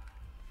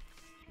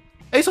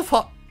 Ace of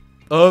Hearts.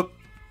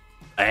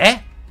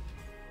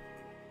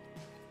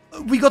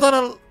 We got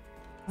an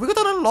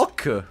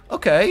unlock.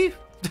 Okay.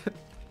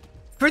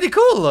 Pretty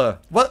cool.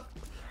 What?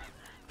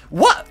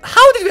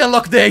 How did we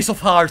unlock the Ace of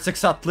Hearts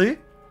exactly?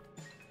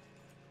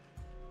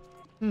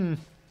 You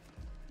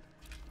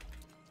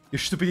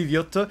stupid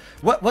idiot.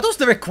 What was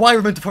the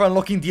requirement for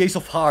unlocking the Ace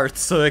of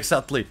Hearts,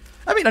 exactly?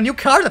 I mean, a new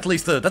card at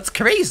least. That's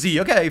crazy.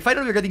 Okay,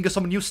 finally we're getting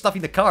some new stuff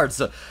in the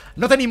cards.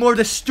 Not anymore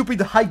the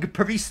stupid High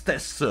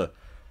Priestess.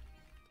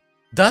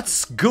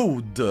 That's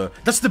good.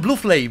 That's the blue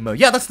flame.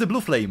 Yeah, that's the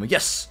blue flame.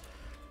 Yes.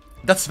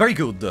 That's very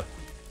good.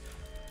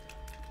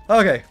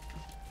 Okay.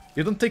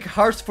 You don't take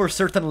hearts for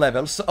certain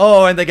levels.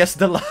 Oh, and I guess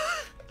the...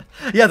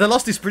 yeah, the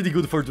Lost is pretty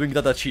good for doing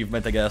that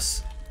achievement, I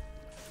guess.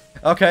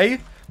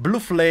 Okay. Blue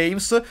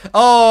flames.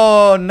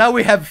 Oh, now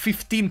we have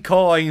 15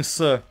 coins.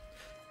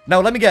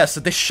 Now, let me guess.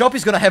 The shop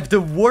is gonna have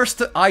the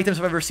worst items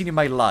I've ever seen in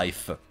my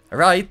life.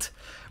 Right?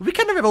 We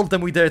can revolve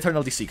them with the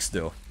Eternal D6,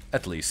 though.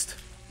 At least.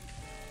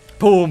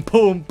 Boom,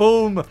 boom,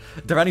 boom.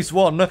 The run is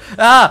won.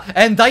 Ah,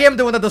 and I am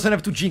the one that doesn't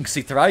have to jinx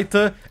it, right?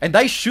 And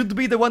I should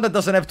be the one that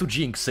doesn't have to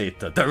jinx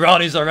it. The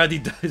run is already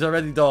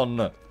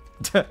done.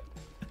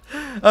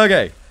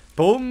 Okay.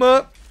 Boom.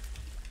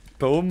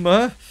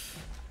 Boom.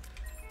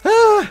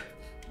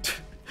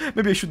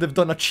 Maybe I should have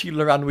done a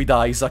chill run with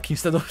Isaac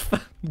instead of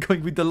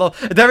going with the law.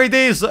 There it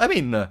is! I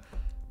mean,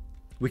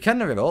 we can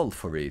reroll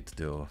for it,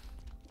 though.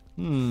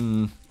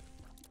 The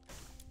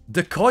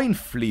coin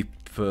flip.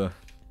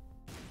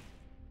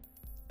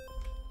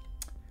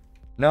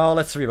 No,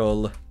 let's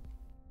reroll.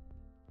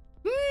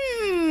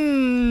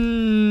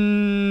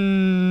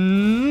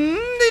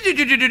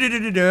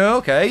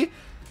 Okay.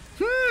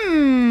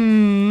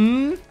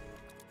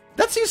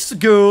 That seems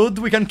good.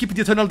 We can keep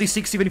the Eternal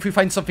D6 even if we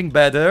find something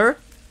better.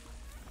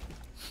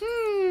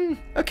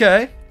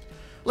 Okay.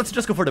 Let's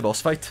just go for the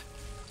boss fight.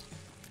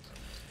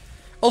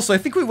 Also, I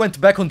think we went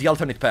back on the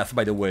alternate path,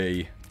 by the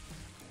way.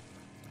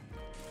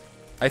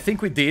 I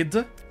think we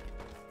did.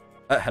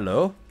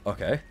 Hello?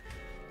 Okay.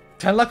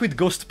 10 luck with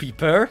Ghost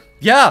Peeper.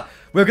 Yeah!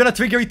 We're gonna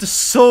trigger it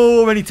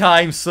so many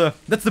times.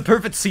 That's the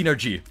perfect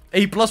synergy.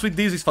 A+ with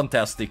this is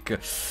fantastic.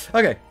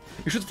 Okay.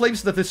 You shoot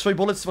flames that destroy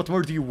bullets. What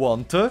more do you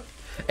want?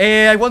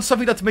 I want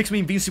something that makes me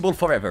invincible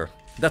forever.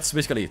 That's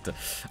basically it.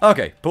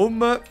 Okay.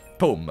 Boom.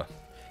 Boom.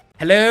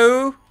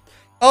 Hello?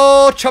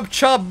 Oh, Chub.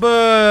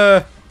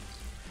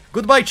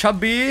 Goodbye,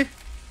 Chubby.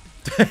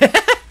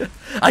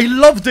 I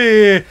love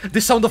the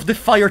sound of the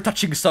fire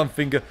touching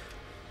something.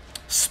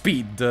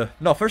 Speed.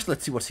 No, first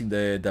let's see what's in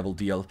the devil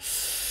deal.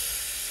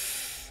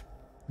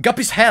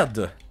 Guppy's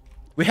head.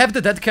 We have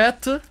the dead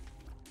cat.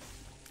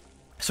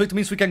 So it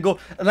means we can go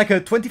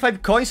like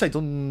 25 coins. I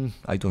don't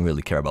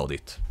really care about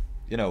it.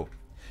 You know,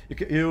 you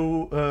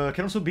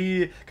can also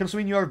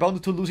mean you are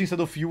bound to lose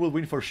instead of you will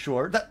win for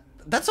sure.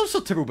 That's also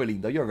true,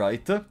 Belinda. You're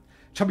right.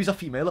 Chubby's a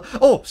female.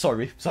 Oh,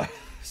 sorry.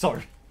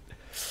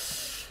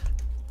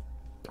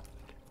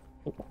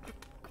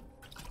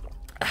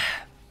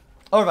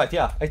 Alright,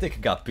 yeah, I take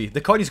Guppy.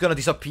 The coin is gonna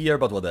disappear,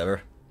 but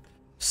whatever.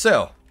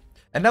 So,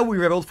 and now we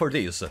reroll for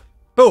this.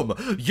 Boom!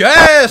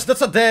 Yes!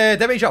 That's a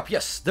damage up.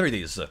 Yes, there it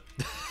is.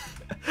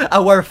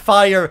 Our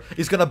fire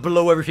is gonna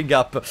blow everything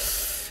up.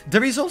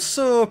 There is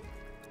also...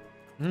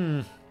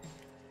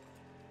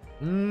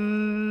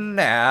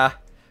 Nah.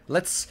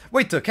 Let's...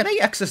 Wait, can I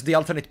access the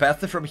alternate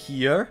path from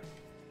here?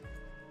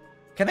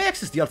 Can I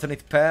access the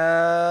alternate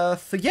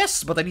path?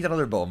 Yes, but I need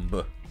another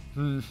bomb.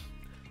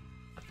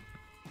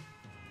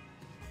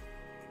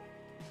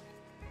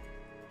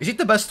 Is it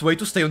the best way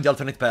to stay on the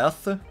alternate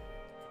path?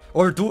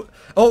 Or do...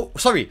 Oh,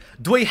 sorry.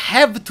 Do I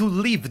have to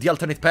leave the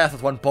alternate path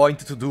at one point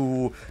to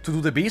do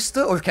the beast?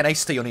 Or can I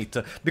stay on it?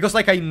 Because,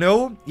 like, I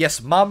know...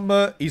 Yes, Mom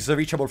is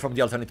reachable from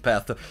the alternate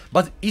path.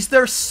 But is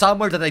there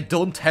somewhere that I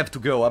don't have to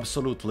go?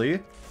 Absolutely.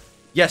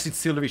 Yes, it's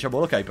still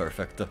reachable. Okay,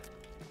 perfect.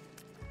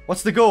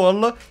 What's the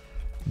goal?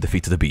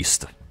 Defeat the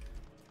beast.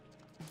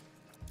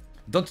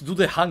 Don't do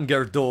the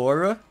hunger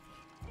door.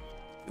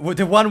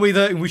 The one with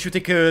in which you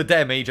take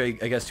damage, I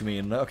guess you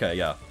mean. Okay,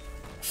 yeah.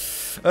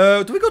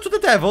 Do we go to the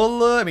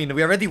devil? I mean,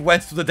 we already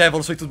went to the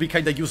devil, so it would be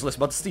kinda useless,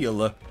 but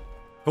still.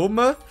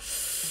 Boom.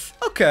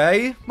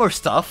 Okay, more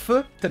stuff.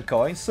 10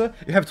 coins.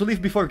 You have to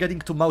leave before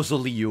getting to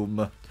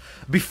Mausoleum.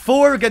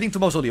 Before getting to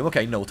Mausoleum.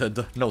 Okay,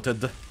 noted.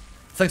 Noted.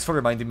 Thanks for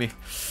reminding me.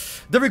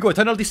 There we go,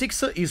 Eternal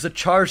D6 is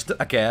charged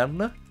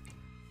again.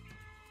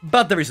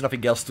 But there is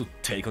nothing else to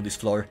take on this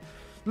floor.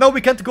 No,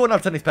 we can't go on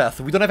alternate path.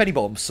 We don't have any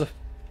bombs.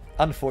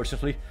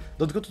 Unfortunately.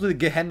 Don't go to the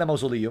Gehenna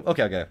Mausoleum.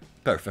 Okay, okay.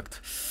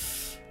 Perfect.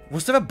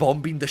 Was there a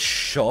bomb in the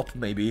shop,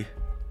 maybe?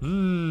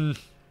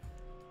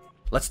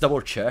 Let's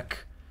double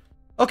check.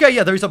 Okay,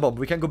 yeah, there is a bomb.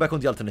 We can go back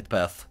on the alternate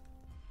path.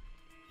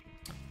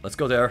 Let's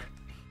go there.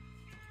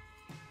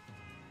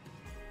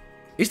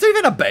 Is there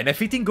even a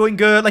benefit in going,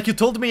 like you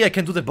told me I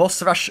can do the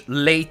boss rush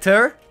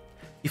later?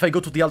 If I go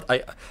to the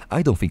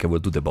I don't think I will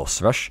do the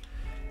boss rush.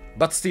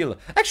 But still.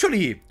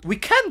 Actually, we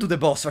can do the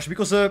boss rush,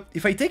 because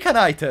if I take an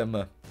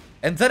item,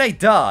 and then I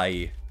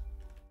die...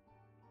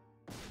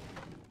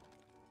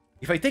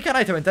 If I take an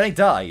item and then I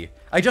die,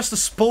 I just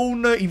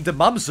spawn in the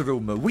mom's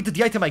room with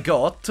the item I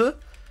got.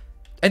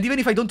 And even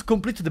if I don't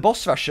complete the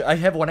boss rush, I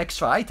have one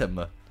extra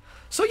item.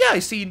 So yeah, I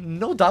see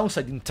no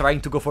downside in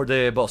trying to go for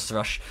the boss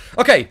rush.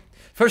 Okay,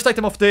 first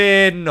item of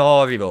the...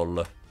 No,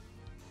 reroll.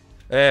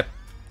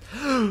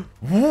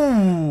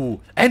 Ooh,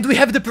 and we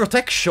have the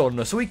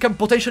protection, so we can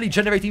potentially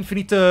generate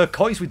infinite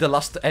coins with the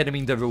last enemy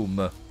in the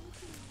room.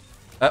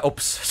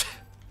 Oops.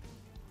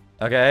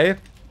 Okay.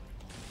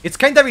 It's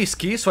kinda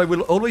risky, so I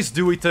will always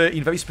do it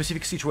in very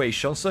specific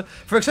situations.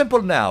 For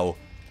example, now.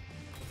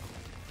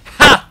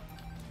 Ha!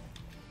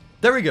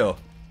 There we go.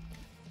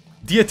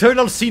 The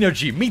Eternal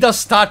Synergy.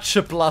 Midas Touch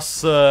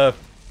plus...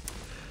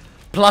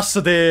 plus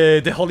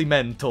the Holy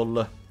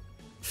Mantle.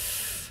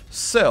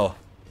 So.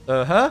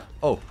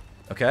 Oh.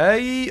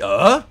 Okay.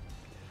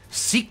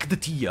 Seek the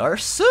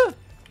Tears?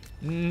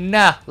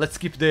 Nah, let's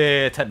keep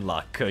the 10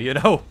 luck, you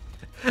know?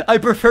 I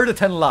prefer the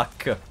 10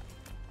 luck.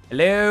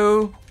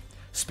 Hello?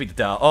 Speed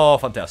down. Oh,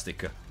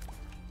 fantastic.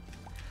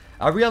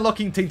 Are we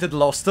unlocking Tainted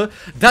Lost?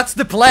 That's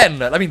the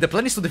plan! I mean, the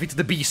plan is to defeat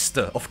the beast,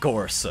 of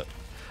course.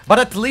 But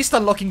at least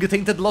unlocking the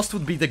Tainted Lost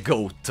would be the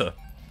goat.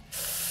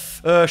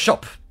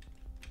 Shop.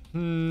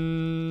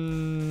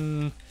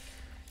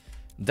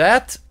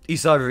 That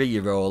is a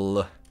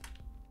reroll.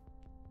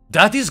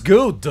 That is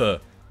good!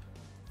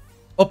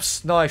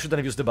 Oops, no, I shouldn't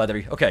have used the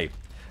battery. Okay.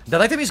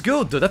 That item is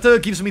good.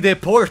 That gives me the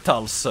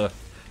portals.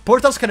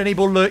 Portals can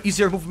enable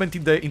easier movement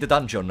in the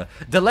dungeon.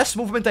 The less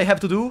movement I have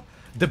to do,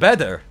 the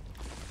better.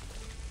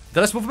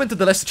 The less movement,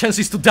 the less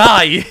chances to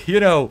die, you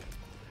know.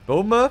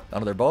 Boom,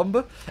 another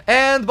bomb.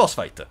 And boss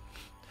fight.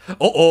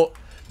 Oh,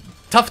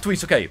 tough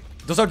twins, okay.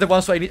 Those are the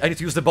ones who I need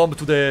to use the bomb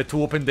to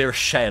open their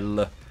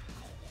shell.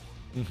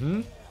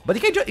 But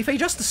if I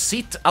just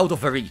sit out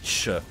of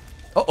reach.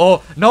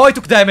 Oh, no, I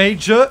took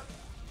damage.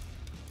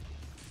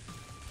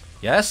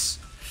 Yes.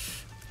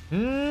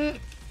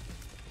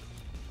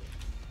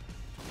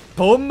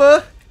 Boom.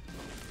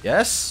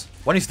 Yes.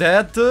 One is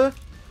dead.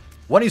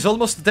 One is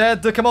almost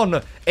dead. Come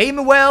on.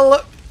 Aim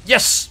well.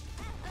 Yes.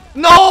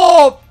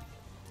 No!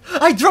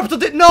 I dropped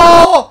the...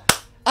 No!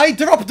 I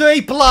dropped the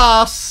A+.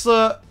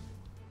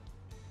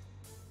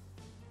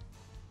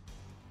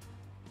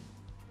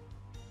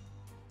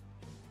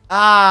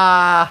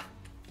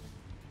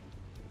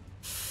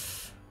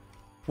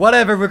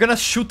 Whatever, we're gonna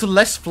shoot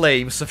less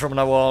flames from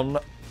now on.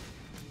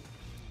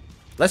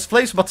 Less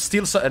flames, but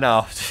still so...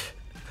 No.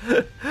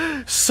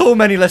 So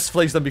many less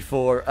flames than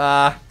before.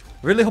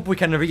 Really hope we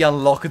can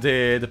re-unlock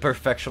the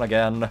perfection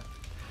again.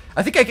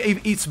 I think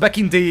it's back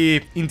in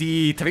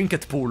the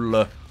trinket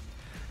pool.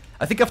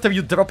 I think after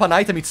you drop an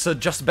item, it's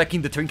just back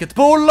in the trinket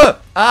pool.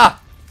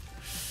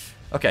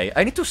 Okay,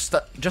 I need to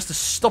just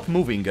stop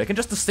moving. I can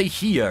just stay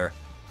here.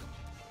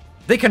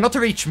 They cannot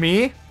reach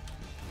me.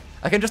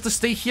 I can just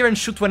stay here and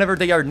shoot whenever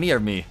they are near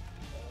me.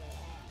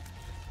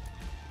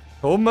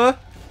 Boom.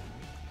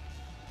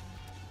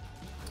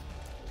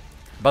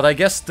 But I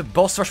guess the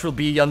boss rush will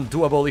be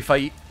undoable if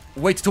I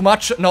wait too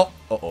much. No.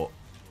 Uh-oh.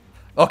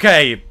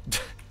 Okay.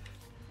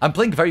 I'm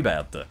playing very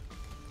bad.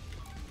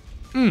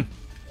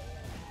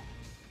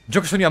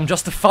 Joke's on you, I'm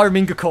just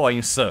farming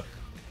coins. I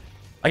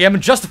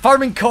am just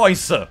farming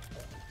coins.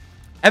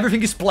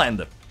 Everything is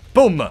planned.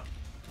 Boom.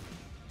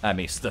 I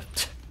missed.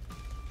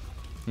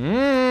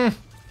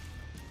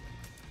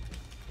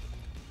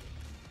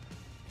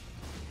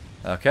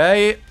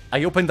 Okay,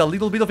 I opened a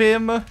little bit of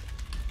him.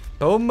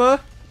 Boom.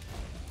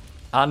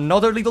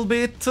 Another little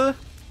bit. Come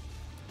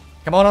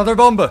on, another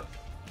bomb.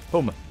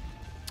 Boom.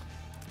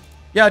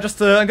 Yeah,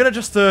 I'm gonna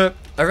just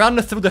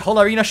run through the whole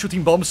arena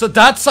shooting bombs. So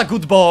that's a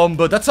good bomb.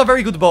 That's a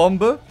very good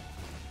bomb.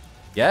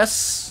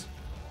 Yes.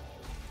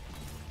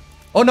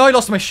 Oh no, I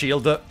lost my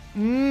shield.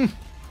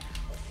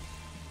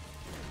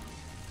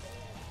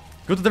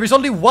 Good, there is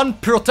only one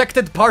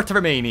protected part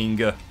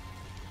remaining.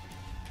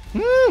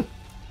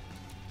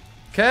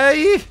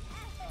 Okay.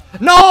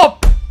 No!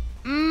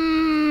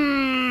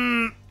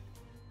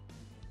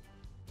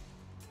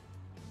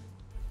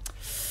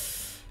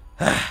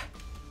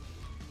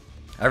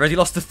 I already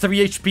lost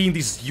 3 HP in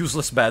this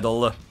useless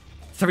battle.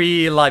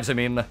 3 lives, I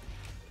mean.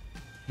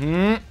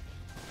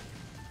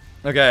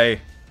 Okay.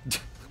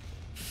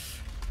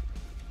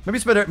 Maybe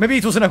it's better. Maybe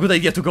it wasn't a good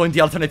idea to go in the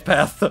alternate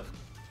path.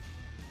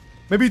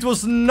 Maybe it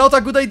was not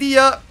a good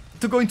idea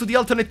to go into the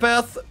alternate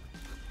path.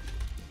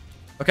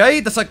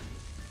 Okay, that's a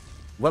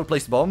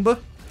well-placed bomb.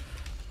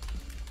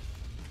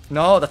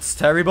 No, that's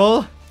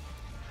terrible.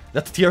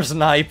 That tier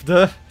sniped.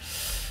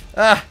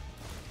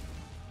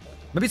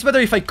 Maybe it's better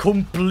if I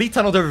complete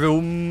another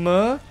room,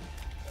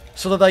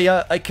 so that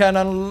I can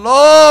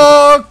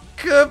unlock...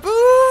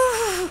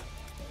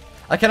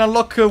 I can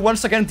unlock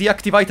once again the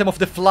active item of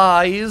the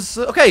flies.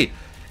 Okay,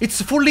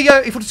 it's fully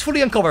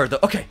uncovered.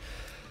 Okay.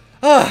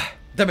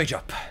 Damage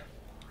up.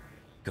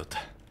 Good.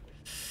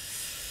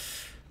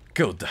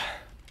 Good.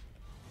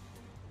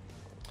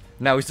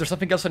 Now, is there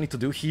something else I need to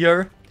do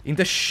here? In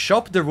the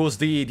shop there was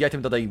the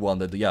item that I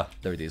wanted. Yeah,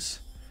 there it is.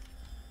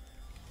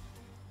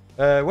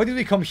 Why did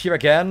we come here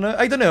again?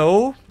 I don't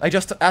know. I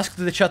just asked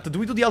the chat, do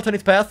we do the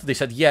alternate path? They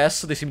said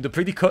yes. They seemed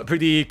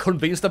pretty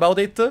convinced about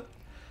it.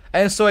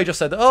 And so I just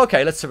said, oh,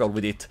 okay, let's roll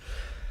with it.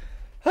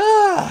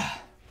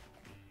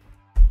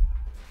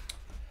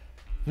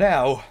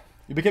 Now,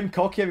 you became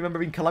cocky. I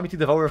remember in Calamity,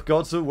 Devourer of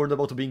Gods, worried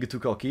about being too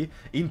cocky.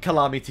 In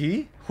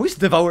Calamity, who is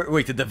Devourer?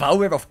 Wait,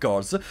 Devourer of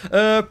Gods.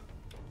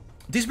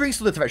 This brings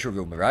to the treasure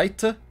room,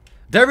 right?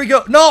 There we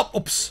go. No!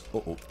 Oops.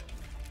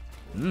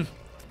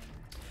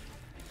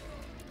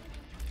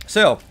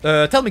 So,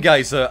 tell me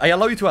guys, I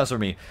allow you to answer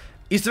me.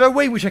 Is there a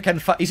way which I can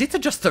find... Is it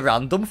just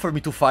random for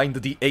me to find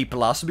the A+?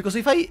 Because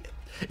if I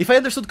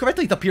understood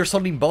correctly, it appears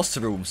only in boss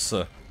rooms.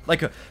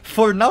 Like,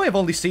 for now I've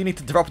only seen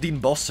it dropped in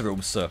boss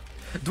rooms.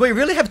 Do I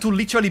really have to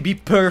literally be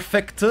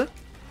perfect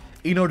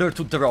in order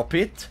to drop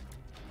it?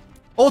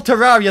 Oh,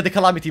 Terraria, the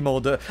Calamity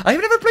mode. I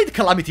have never played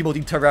Calamity mode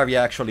in Terraria,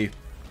 actually.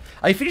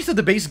 I finished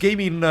the base game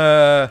in...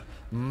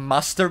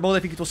 Master mode, I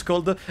think it was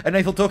called, and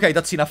I thought, okay,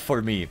 that's enough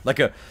for me. Like,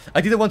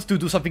 I didn't want to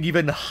do something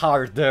even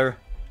harder.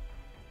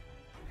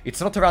 It's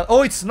not random.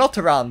 Oh, it's not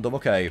random,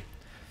 okay.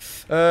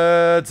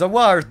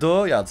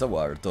 Zawardo, yeah,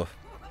 Zawardo.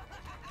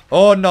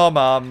 Oh no,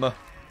 mom.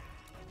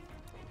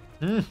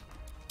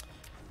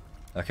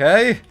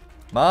 Okay,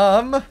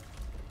 mom.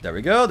 There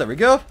we go, there we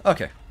go.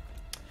 Okay.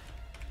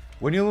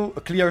 When you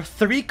clear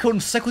 3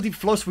 consecutive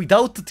floors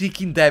without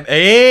taking them.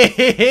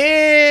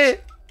 I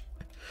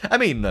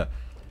mean,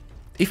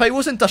 if I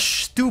wasn't a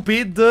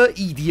stupid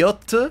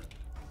idiot...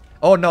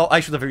 Oh no,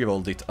 I should have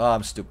rerolled it. Oh,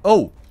 I'm stupid.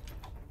 Oh!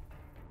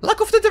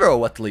 Luck of the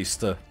draw, at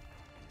least.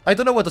 I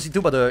don't know what does it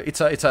do, but it's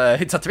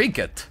a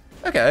trinket.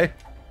 Okay.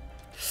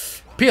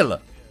 Pill.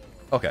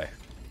 Okay.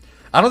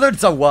 Another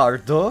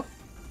Zawardo.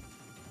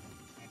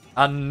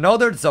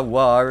 Another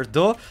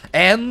Zawardo.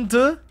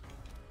 And...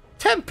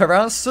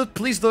 Temperance.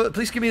 Please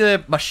give me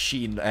the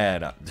machine.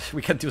 No,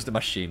 we can't use the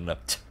machine.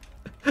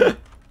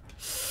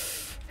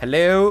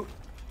 Hello?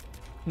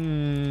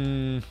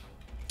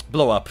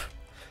 Blow up.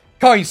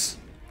 Coins!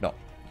 No.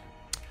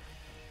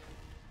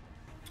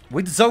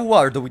 With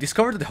Zawardo, we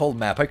discovered the whole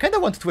map. I kinda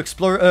wanted to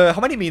explore... how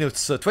many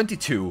minutes?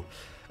 22.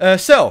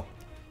 So,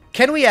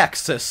 can we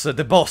access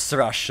the boss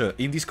rush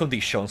in these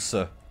conditions?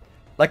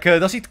 Like,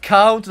 does it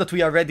count that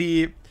we are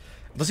ready...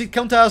 Does it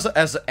count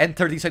as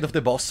entered inside of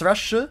the boss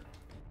rush?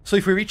 So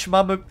if we reach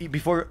Mom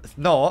before...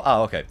 No?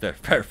 Ah, okay. There,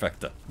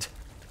 perfect.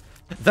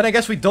 Then I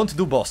guess we don't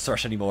do boss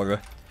rush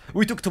anymore.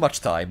 We took too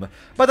much time.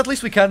 But at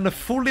least we can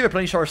fully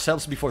replenish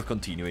ourselves before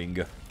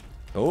continuing.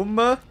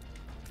 Boom.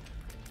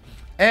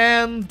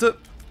 And...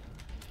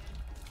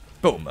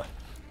 Boom.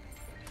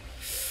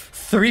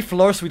 3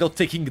 floors without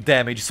taking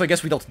damage, so I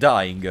guess without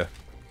dying.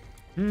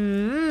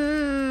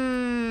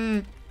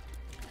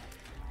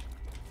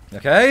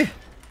 Okay.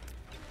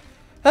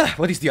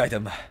 What is the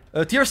item?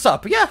 Tears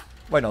up. Yeah,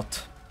 why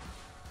not?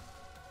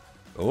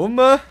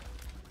 Boom.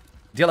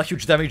 Deal a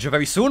huge damage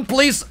very soon,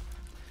 please.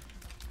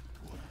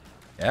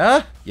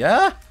 Yeah,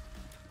 yeah.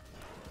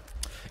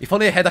 If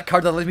only I had a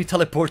card that let me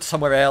teleport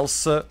somewhere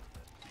else.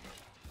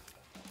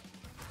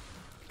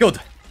 Good.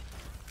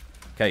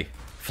 Okay.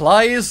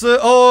 Flies.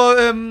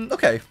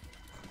 Okay.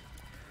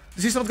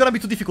 This is not gonna be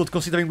too difficult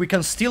considering we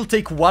can still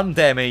take 1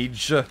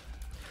 damage.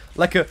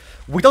 Like,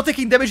 without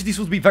taking damage, this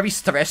would be very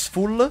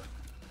stressful.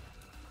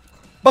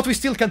 But we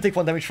still can take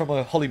 1 damage from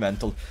a Holy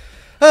Mantle.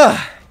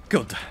 Ah,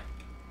 good.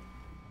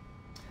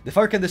 The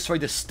fire can destroy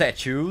the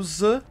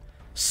statues.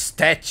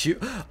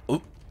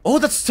 Oh,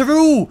 that's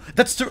true!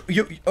 That's true!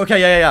 Okay,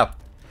 yeah.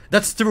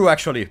 That's true,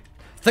 actually.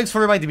 Thanks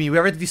for reminding me, we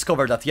already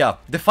discovered that, yeah.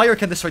 The fire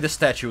can destroy the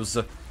statues.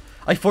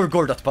 I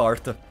forgot that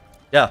part.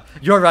 Yeah,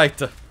 you're right.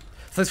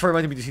 Thanks for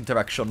reminding me this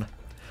interaction.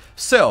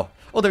 So,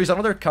 oh, there is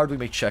another card we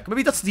may check.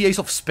 Maybe that's the Ace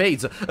of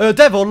Spades.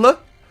 Devil!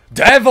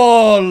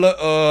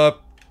 Devil!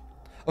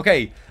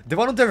 Okay, the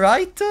one on the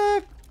right,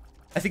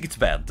 I think it's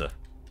bad.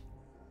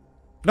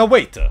 Now,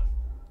 wait.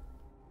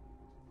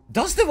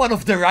 Does the one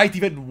of the right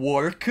even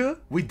work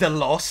with the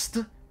Lost?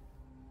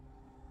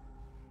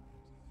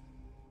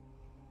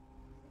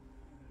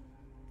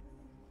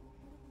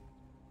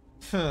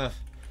 I'm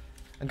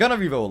gonna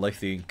reroll, I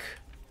think.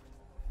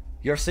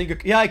 You're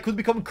saying... Yeah, I could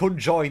become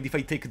conjoined if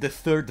I take the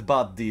third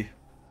body.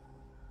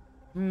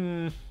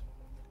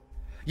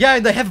 Yeah,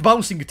 and I have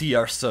bouncing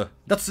tears.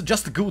 That's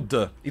just good.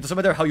 It doesn't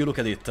matter how you look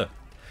at it.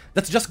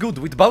 That's just good.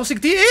 With bouncing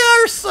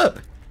tears!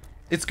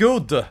 It's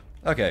good.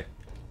 Okay.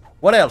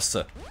 What else?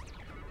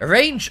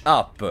 Range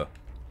up.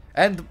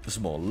 And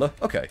small.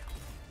 Okay.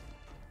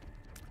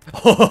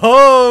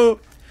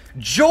 Oh!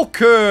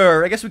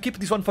 Joker! I guess we keep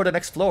this one for the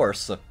next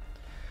floors.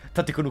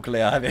 Tattico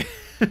nucleare.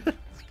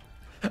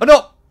 Oh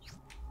no!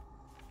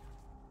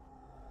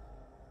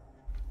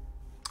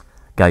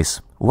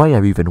 Guys, why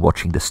are you even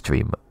watching the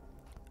stream?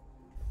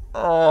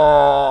 Oh.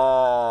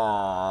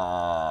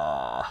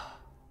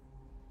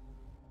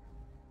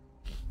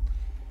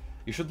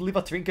 You should leave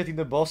a trinket in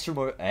the boss room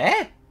or...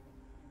 Eh?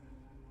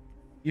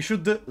 You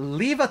should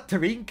leave a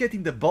trinket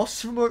in the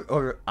boss room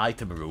or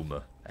item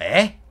room.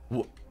 Eh?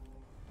 What?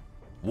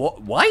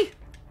 Why?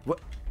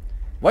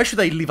 Why should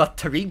I leave a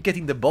trinket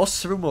in the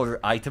boss room or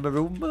item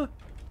room?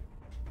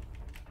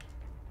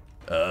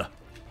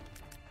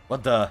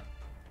 What the...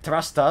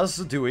 Trust us,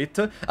 do it.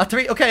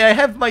 Okay, I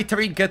have my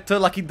trinket,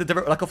 like in the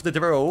like of the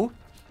draw.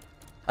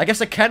 I guess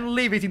I can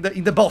leave it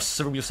in the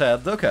boss room. You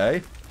said,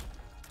 okay.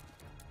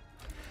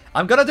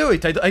 I'm gonna do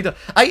it.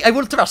 I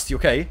will trust you,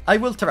 okay? I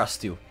will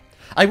trust you.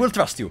 I will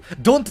trust you.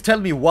 Don't tell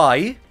me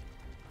why,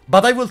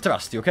 but I will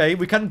trust you, okay?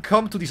 We can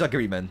come to this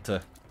agreement.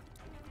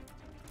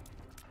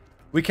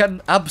 We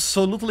can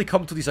absolutely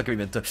come to this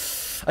agreement.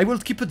 I will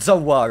keep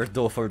Zawar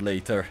though for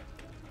later.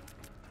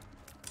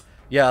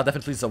 Yeah,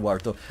 definitely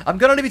Zawardo. I'm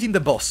gonna leave it in the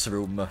boss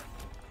room.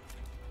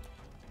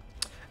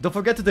 Don't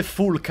forget the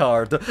full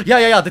card.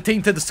 Yeah, the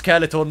Tainted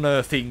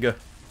Skeleton thing.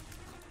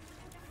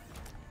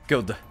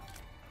 Good.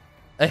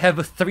 I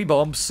have 3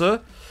 bombs.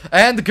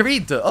 And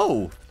Greed.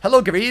 Oh,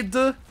 hello Greed.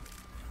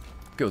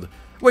 Good.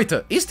 Wait,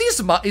 is this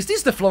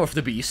the floor of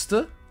the beast?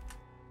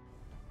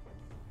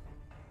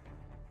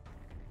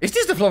 Is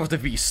this the floor of the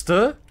beast?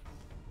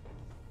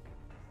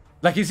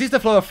 Like, is this the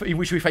floor in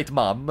which we fight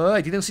Mom?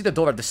 I didn't see the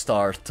door at the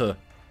start.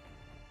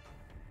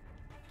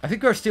 I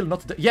think we're still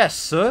not...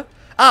 Yes!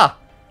 Ah!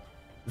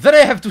 Then I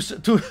have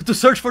to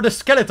search for the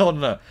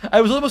skeleton! I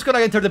was almost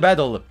gonna enter the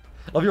battle.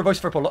 Love your voice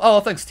for Polo. Oh,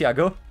 thanks,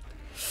 Tiago.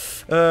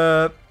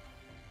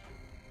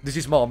 This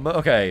is Mom.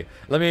 Okay.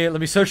 Let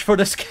me search for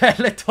the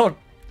skeleton.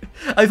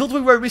 I thought we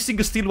were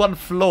missing still 1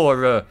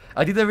 floor.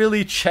 I didn't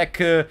really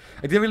check... I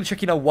didn't really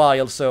check in a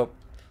while, so...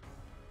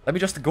 Let me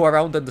just go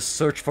around and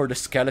search for the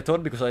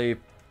skeleton, because I...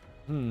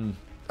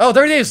 Oh,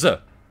 there it is!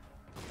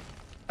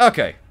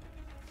 Okay.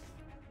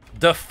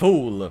 The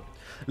Fool.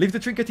 Leave the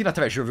trinket in a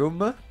treasure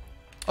room.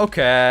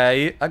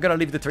 Okay, I'm gonna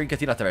leave the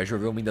trinket in a treasure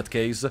room in that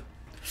case.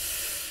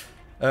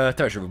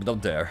 Treasure room, down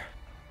there.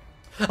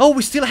 Oh,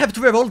 we still have to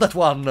reroll that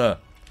one!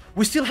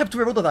 We still have to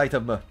reroll that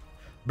item.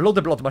 Blow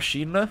the blood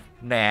machine.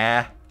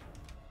 Nah.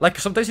 Like,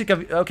 sometimes it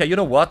can... Okay, you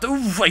know what?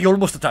 Oof, I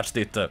almost touched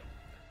it.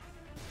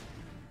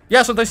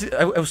 Yeah, sometimes...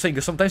 I was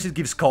saying, sometimes it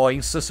gives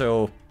coins,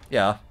 so...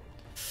 Yeah.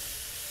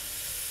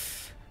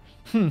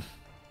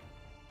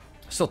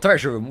 So,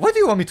 treasure room. Why do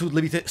you want me to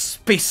leave it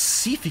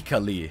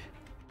specifically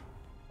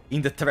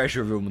in the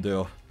treasure room,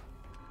 though?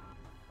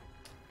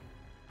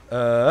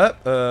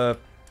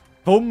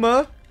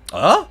 Boom.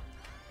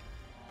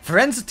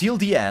 Friends till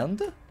the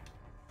end?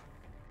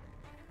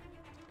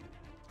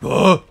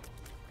 Eh?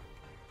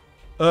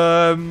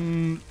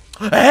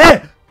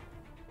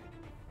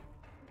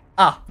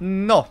 Ah,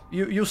 no.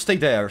 You stay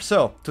there.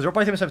 So, to drop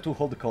items I have to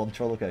hold the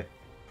control, okay.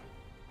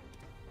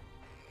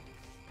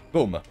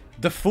 Boom.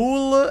 The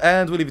Fool,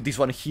 and we'll leave this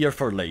one here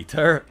for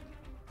later.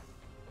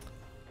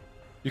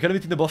 You can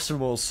leave it in the boss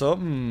room also.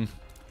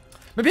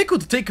 Maybe I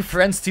could take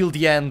Friends till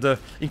the end,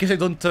 in case I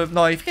don't...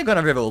 no, I think I'm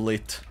gonna reroll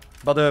it.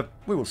 But,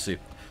 we will see.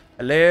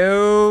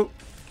 Hello?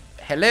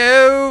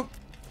 Hello?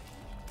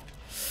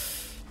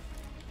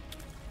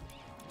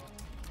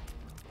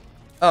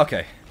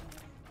 Okay.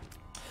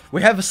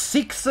 We have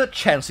 6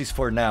 chances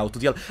for now to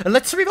deal...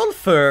 let's reroll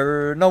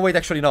for... No, wait,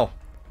 actually, no.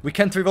 We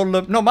can't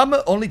reroll... no, Mom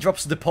only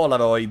drops the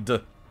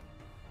Polaroid.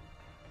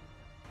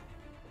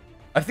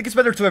 I think it's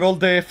better to reroll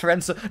the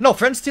Friends... No,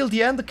 Friends till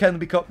the end can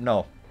become...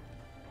 No.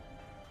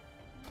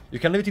 You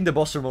can leave it in the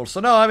boss room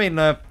also. No, I mean...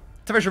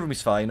 Treasure room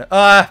is fine.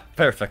 Ah,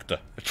 perfect.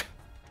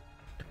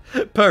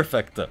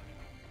 Perfect.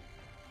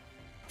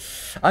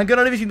 I'm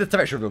gonna leave it in the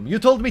treasure room. You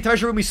told me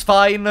treasure room is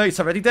fine. It's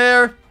already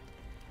there.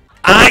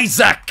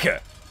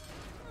 Isaac!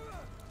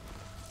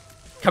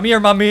 Come here,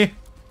 mommy.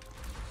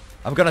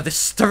 I'm gonna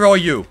destroy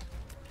you.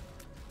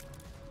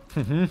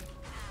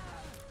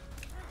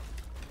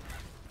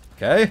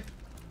 Okay.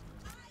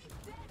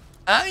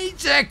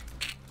 Isaac!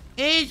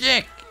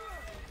 Isaac!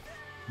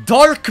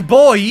 Dark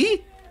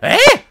boy? Eh?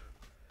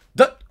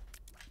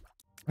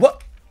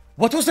 What?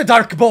 What was the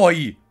dark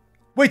boy?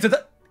 Wait,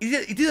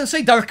 it didn't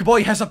say dark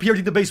boy has appeared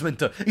in the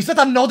basement. Is that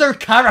another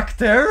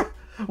character?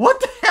 What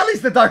the hell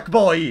is the dark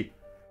boy?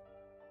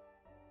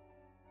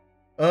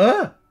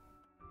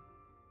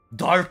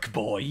 Dark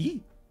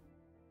boy?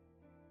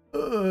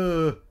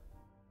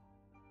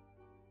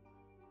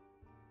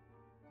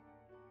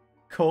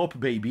 Co-op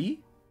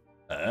baby?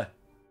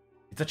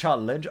 It's a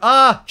challenge.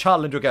 Ah,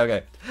 challenge,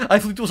 okay. I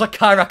thought it was a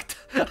character.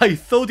 I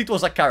thought it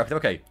was a character,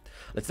 okay.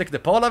 Let's take the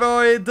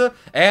Polaroid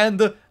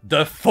and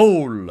the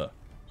Fool.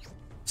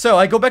 So,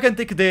 I go back and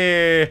take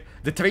the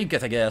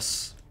trinket, I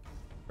guess.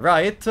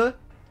 Right?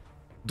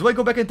 Do I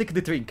go back and take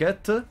the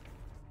trinket?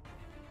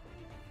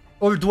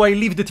 Or do I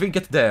leave the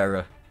trinket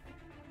there?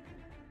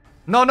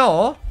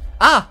 No.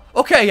 Ah,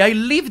 okay, I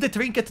leave the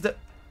trinket there.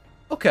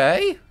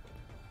 Okay.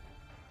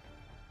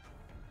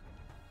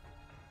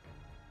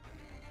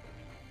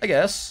 I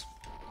guess.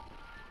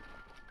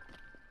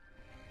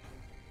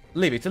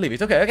 Leave it.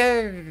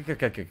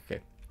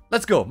 Okay.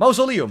 Let's go.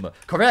 Mausoleum.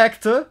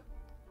 Correct.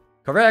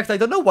 I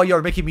don't know why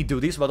you're making me do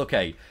this, but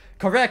okay.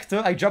 Correct.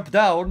 I jump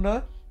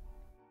down.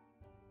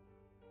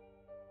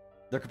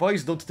 Dark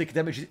boys don't take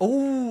damage.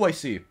 Oh, I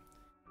see.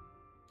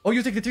 Oh,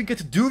 you take the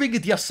trinket during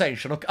the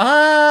ascension. Okay.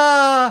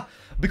 Ah!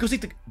 Because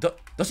it...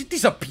 Does it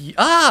disappear?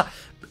 Ah!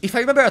 If I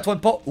remember at one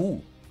point...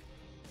 Ooh.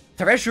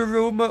 Treasure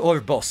room or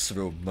boss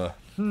room?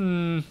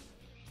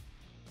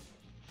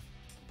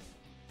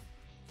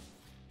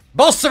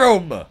 Boss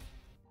room!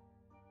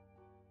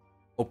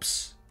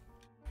 Oops.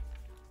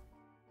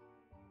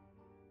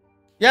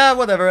 Yeah,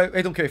 whatever.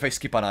 I don't care if I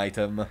skip an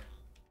item.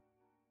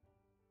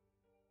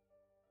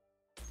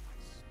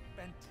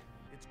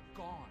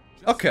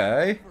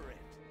 Okay.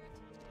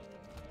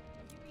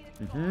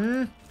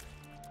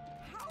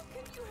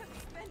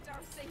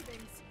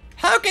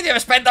 How can you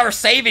have spent our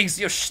savings,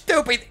 you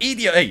stupid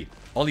idiot? Hey,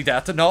 only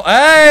that? No.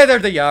 Hey, there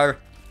they are.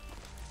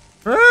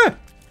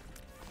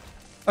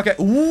 Okay.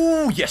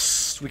 Ooh,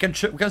 yes. We can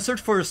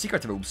search for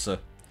secret rooms.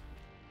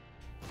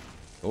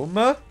 Oh,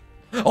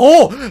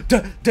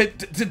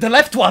 the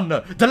left one.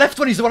 The left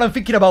one is the one I'm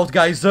thinking about,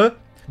 guys. The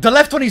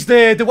left one is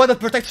the one that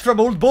protects from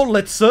old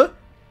bullets.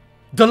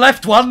 The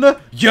left one.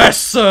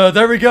 Yes.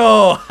 There we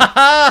go.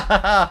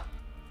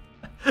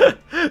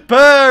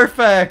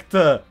 Perfect.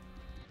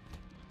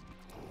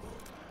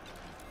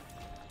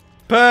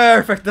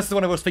 Perfect. That's the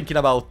one I was thinking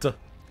about.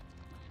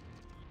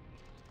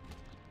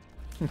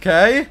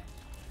 Okay.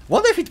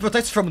 What if it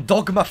protects from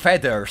dogma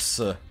feathers?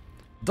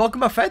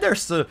 Dogma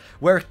feathers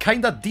were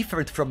kinda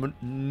different from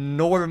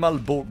normal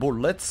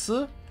bullets.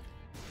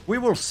 We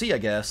will see, I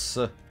guess.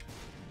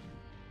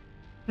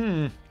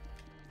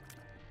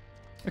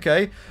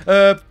 Okay.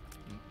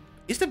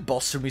 Is the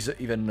boss room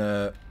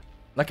even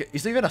like,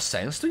 is there even a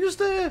sense to use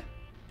the...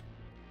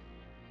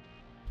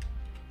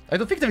 I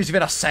don't think there is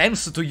even a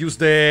sense to use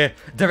the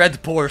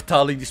red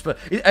portal in this...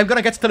 I'm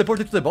gonna get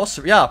teleported to the boss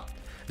room. Yeah.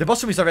 The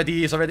boss room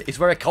is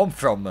where I come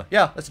from.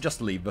 Yeah, let's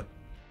just leave.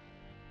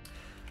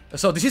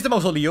 So this is the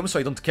mausoleum, so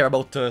I don't care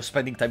about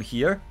spending time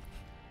here.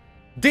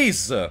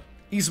 This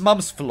is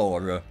Mom's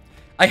floor.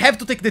 I have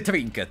to take the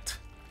trinket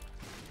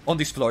on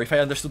this floor, if I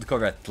understood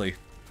correctly.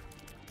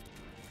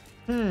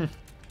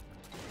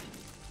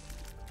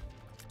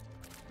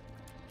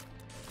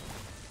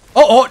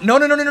 Oh, no.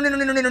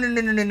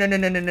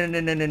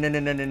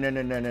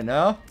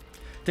 No.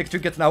 Take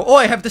trinket now. Oh,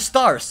 I have the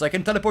stars. I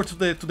can teleport to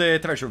the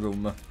treasure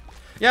room.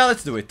 Yeah,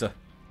 let's do it.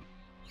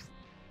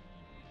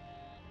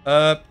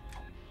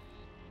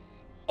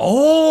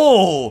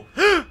 Oh!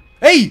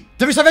 Hey!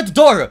 There is a red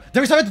door!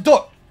 There is a red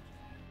door!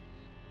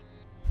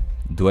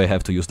 Do I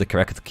have to use the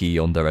correct key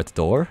on the red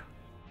door?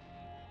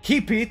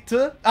 Keep it.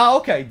 Ah,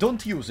 okay.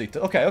 Don't use it.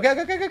 Okay. Okay,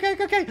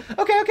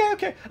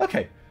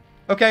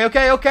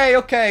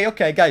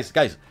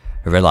 guys.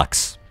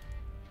 Relax.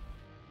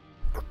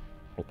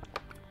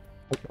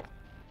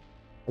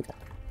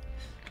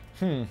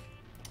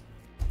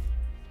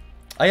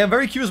 I am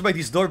very curious by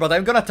this door, but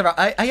I'm gonna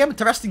I am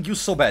trusting you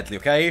so badly,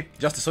 okay?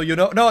 Just so you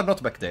know. No,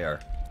 not back there.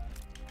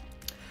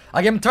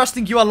 I am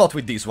trusting you a lot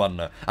with this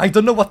one. I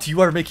don't know what you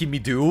are making me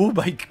do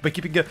by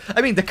keeping...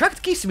 I mean, the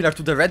correct key is similar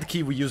to the red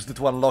key we used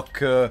to unlock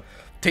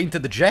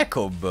Tainted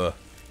Jackob.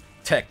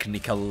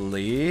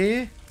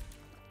 Technically.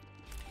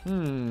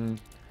 Here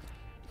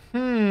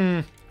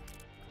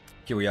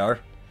we are.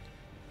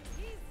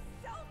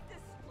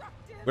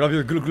 We love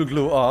your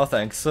glue. Oh,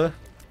 thanks.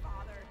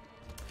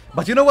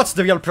 But you know what's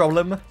the real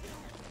problem?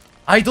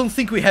 I don't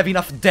think we have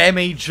enough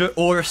damage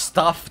or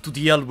stuff to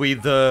deal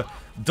with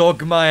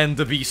Dogma and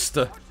the Beast.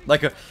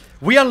 Like,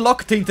 We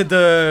unlock Tainted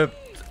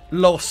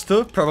Lost,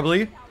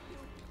 probably.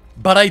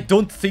 But I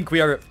don't think we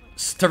are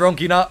strong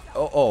enough.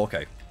 Oh,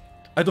 okay.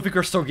 I don't think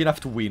we're strong enough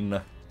to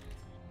win.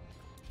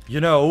 You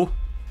know?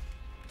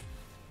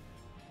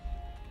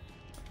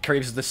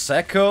 Craves the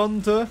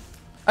second.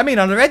 I mean,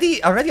 already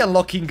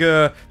unlocking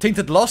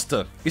Tainted Lost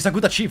is a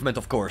good achievement,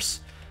 of course.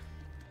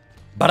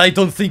 But I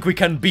don't think we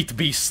can beat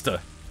Beast.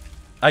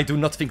 I do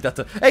not think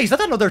that... Hey, is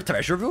that another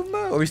treasure room?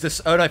 Or is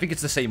this... Oh, no, I think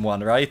it's the same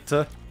one, right?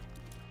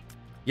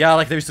 Yeah,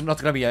 like, there's not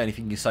gonna be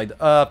anything inside.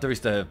 There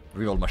is the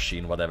reroll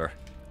machine, whatever.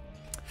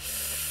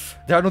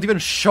 There are not even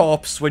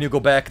shops when you go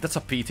back. That's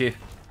a pity.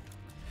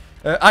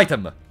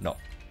 Item. No.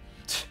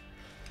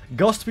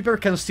 Ghost Peeper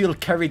can still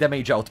carry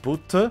damage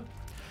output.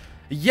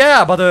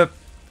 Yeah, but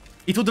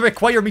it would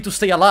require me to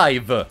stay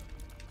alive.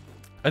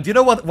 And you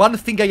know what? One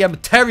thing I am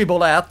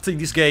terrible at in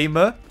this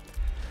game?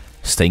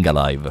 Staying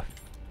alive.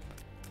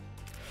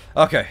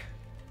 Okay.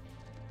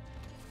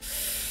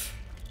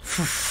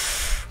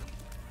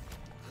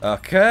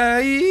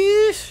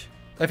 Okay.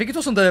 I think it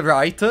was on the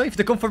right. If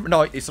the confirm...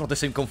 No, it's not the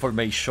same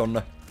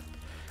confirmation.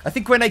 I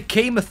think when I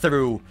came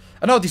through...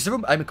 Oh, no, this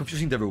room... I'm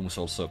confusing the rooms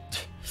also.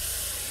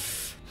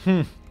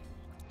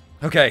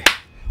 Okay.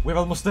 We're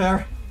almost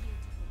there.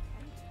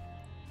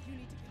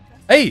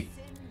 Hey!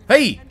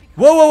 Hey!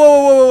 Whoa, whoa, whoa,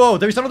 whoa, whoa, whoa!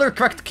 There is another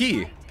cracked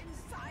key.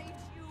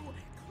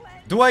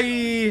 Do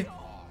I...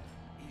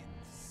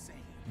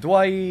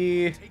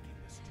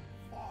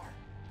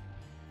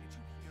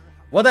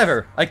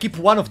 Whatever. I keep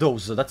one of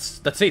those.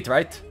 That's it,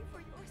 right?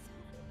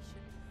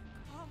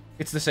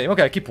 It's the same.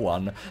 Okay, I keep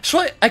one.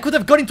 So I could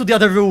have gone into the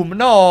other room.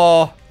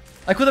 No!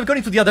 I could have gone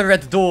into the other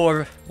red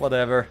door.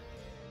 Whatever.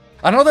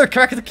 Another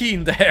cracked key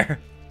in there.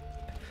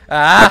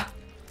 Ah!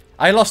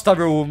 I lost a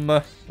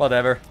room.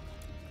 Whatever.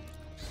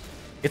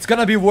 It's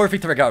gonna be worth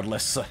it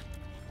regardless.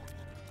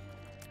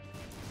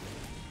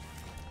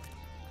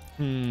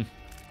 Wonder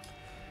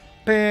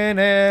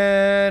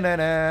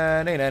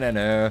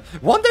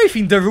if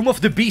in the room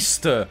of the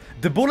beast, the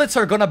bullets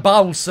are gonna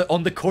bounce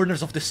on the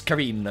corners of the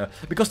screen.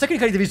 Because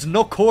technically there is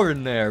no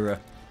corner.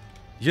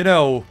 You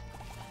know.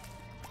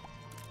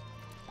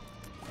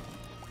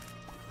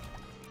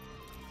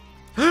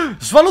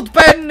 Swallowed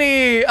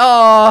penny!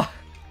 Ah,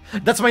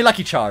 that's my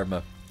lucky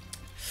charm.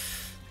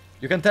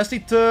 You can test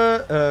it,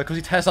 because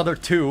it has other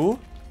two.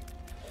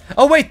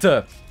 Oh, wait!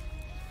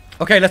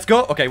 Okay, let's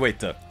go. Okay,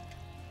 wait.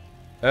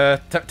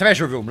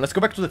 Treasure room. Let's go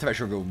back to the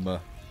treasure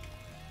room.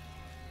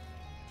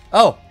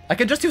 Oh, I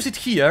can just use it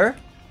here.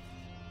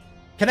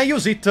 Can I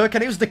use it?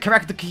 Can I use the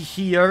cracked key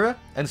here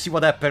and see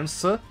what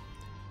happens?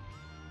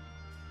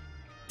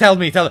 Tell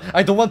me.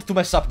 I don't want to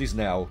mess up this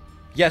now.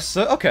 Yes,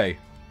 okay.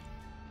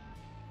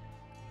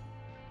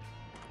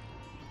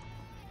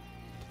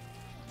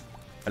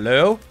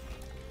 Hello?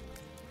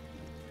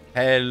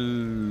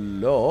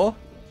 Hello?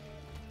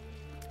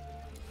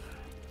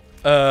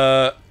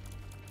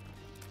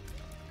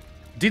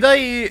 Did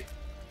I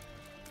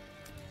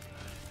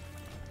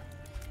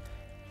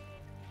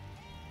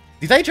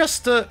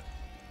just...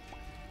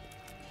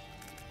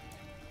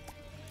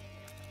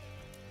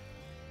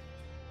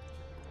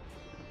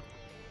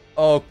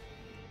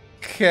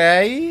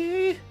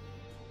 Okay...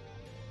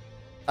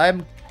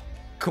 I'm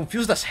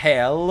confused as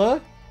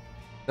hell.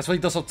 That's what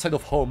it does outside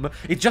of home.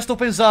 It just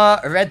opens a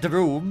red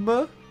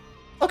room.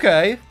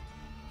 Okay.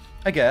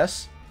 I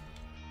guess.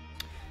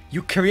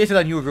 You created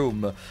a new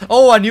room.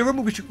 Oh, a new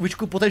room which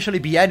could potentially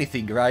be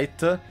anything,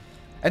 right?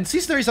 And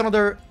since there is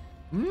another...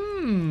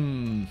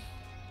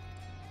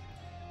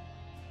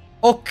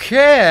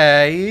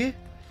 Okay.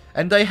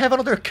 And I have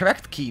another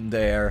cracked key in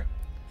there.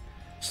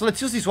 So let's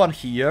use this one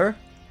here.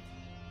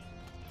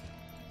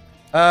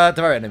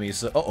 There are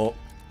enemies. Uh-oh.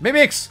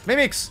 Mimics!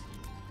 Mimics!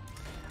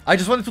 I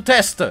just wanted to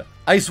test.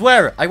 I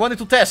swear, I wanted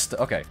to test.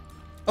 Okay.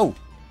 Oh.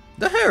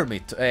 The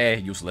hermit.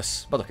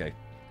 Useless. But okay.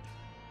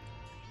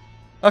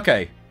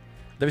 Okay.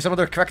 There is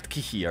another cracked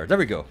key here. There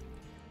we go.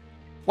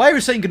 Why are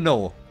you saying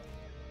no?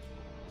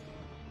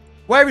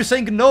 Why are you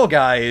saying no,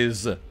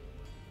 guys?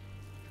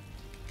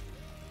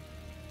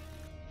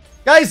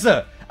 Guys,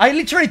 I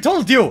literally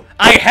told you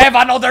I have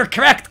another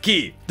cracked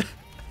key.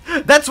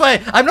 That's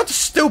why I'm not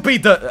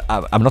stupid.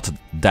 I'm not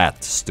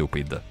that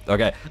stupid.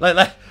 Okay,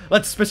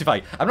 let's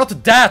specify. I'm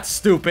not that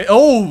stupid.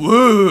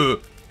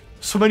 Oh,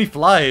 so many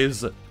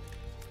flies.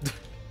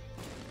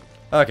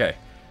 Okay.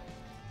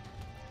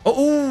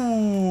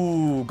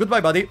 Oh, goodbye,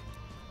 buddy.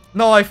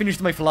 No, I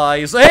finished my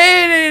flies.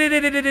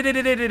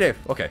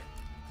 Okay.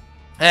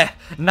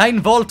 9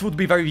 volt would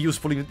be very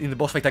useful in the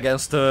boss fight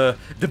against the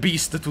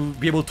beast to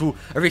be able to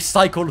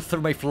recycle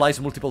through my flies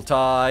multiple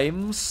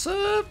times.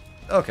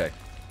 Okay.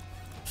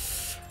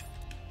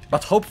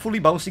 But hopefully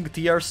bouncing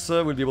tears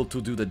will be able to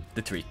do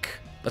the trick.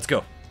 Let's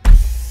go.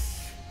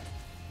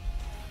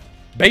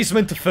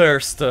 Basement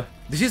first.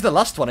 This is the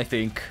last one, I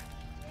think.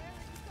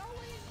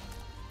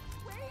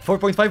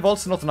 4.5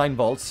 volts, not 9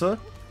 volts.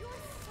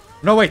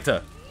 No, wait.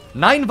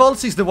 9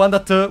 volts is the one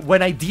that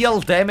when I deal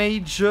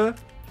damage,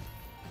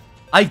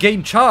 I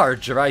gain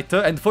charge, right?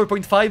 And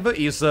 4.5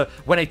 is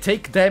when I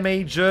take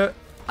damage,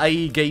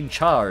 I gain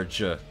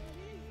charge.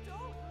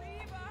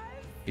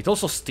 It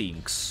also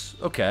stinks.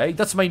 Okay,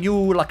 that's my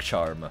new luck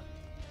charm.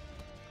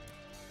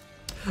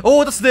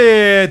 Oh, that's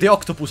the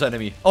octopus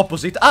enemy.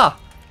 Opposite. Ah!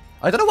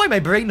 I don't know why my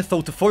brain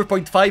thought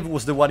 4.5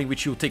 was the one in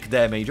which you take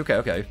damage. Okay,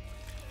 okay.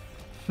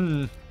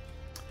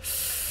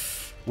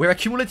 We're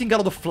accumulating a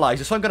lot of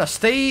flies, so I'm gonna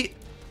stay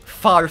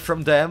far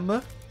from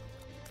them.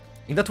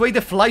 In that way,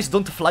 the flies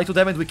don't fly to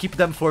them and we keep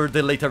them for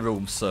the later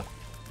rooms.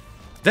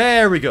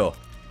 There we go.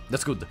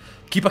 That's good.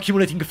 Keep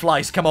accumulating the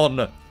flies, come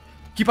on.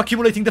 Keep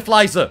accumulating the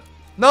flies.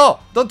 No!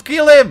 Don't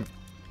kill him!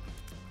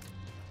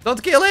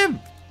 Don't kill him!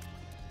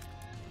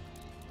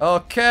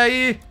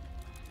 Okay.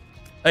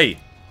 Hey,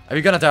 are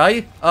you gonna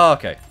die? Oh,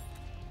 okay.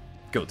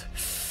 Good.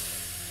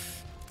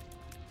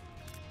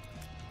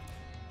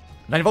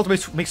 9 volt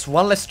makes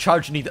one less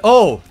charge need.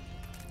 Oh!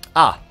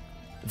 Ah.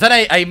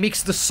 Then I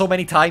mixed so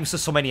many times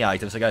so many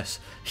items, I guess.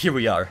 Here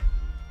we are.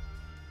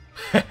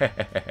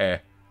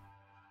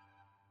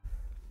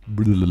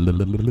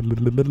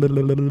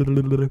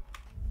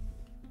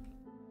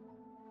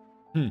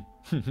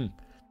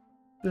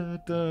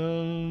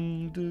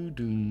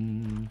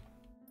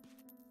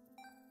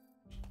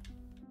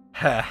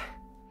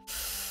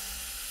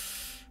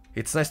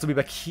 It's nice to be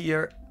back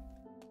here.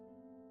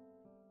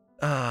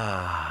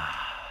 Ah.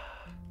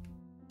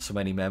 So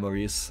many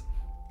memories.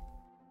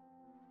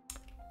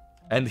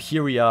 And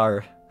here we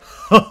are.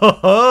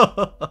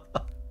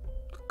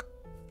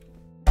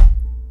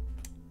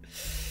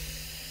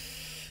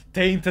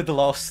 Tainted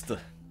lost.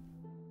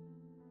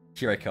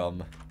 Here I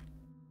come.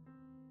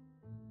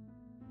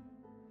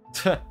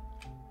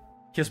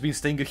 He has been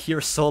staying here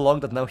so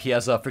long that now he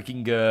has a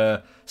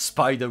freaking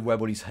spider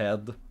web on his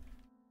head.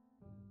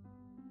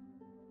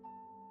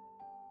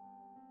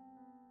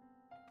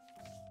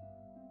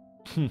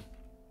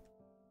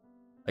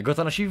 I got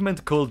an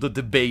achievement called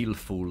the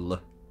Baleful.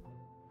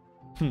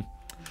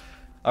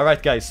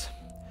 Alright, guys.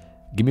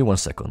 Give me 1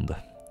 second.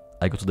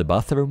 I go to the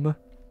bathroom.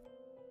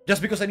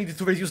 Just because I needed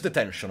to reduce the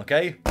tension,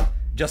 okay?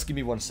 Just give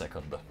me 1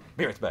 second.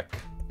 Be right back.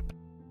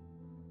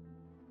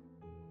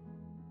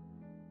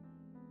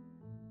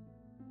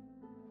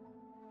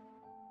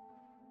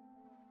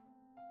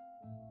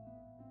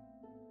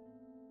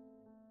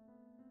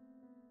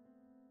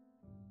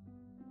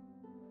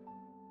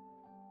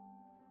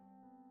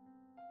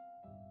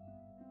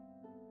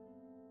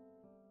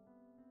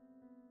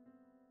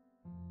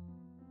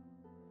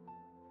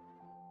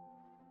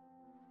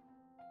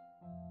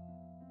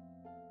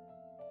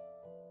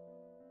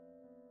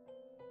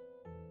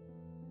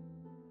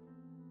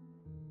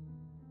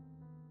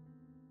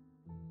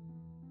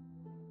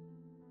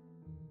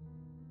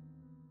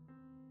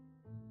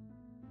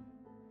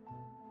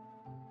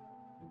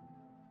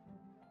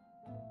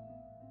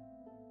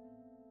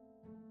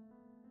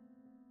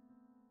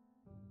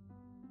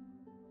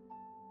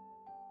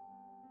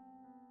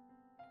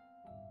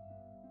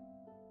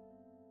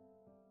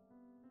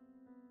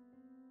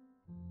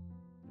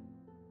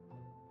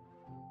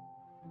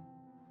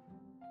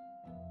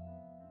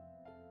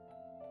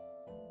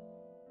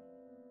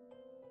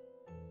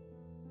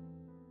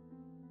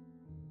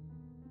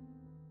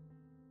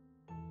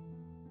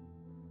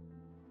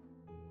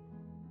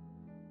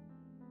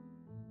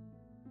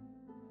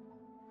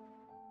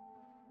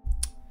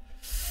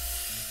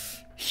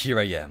 Here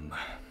I am.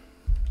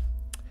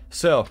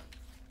 So,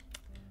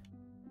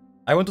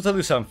 I want to tell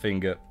you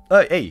something.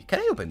 Hey, can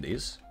I open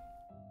this?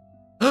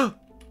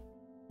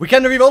 We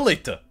can re-roll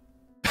it!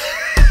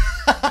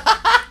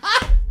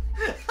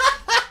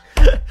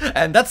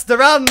 And that's the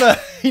run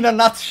in a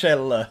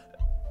nutshell.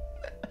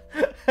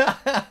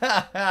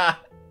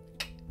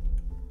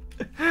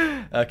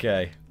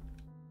 Okay.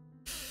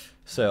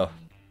 So.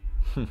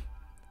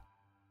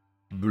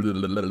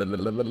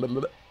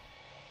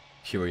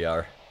 Here we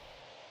are.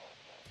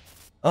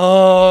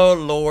 Oh,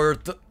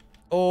 Lord.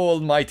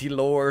 Almighty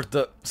Lord.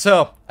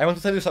 So, I want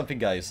to tell you something,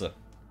 guys.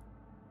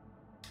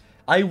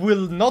 I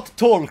will not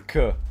talk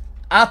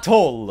at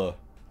all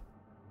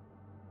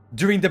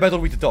during the battle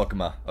with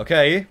Dogma,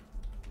 okay?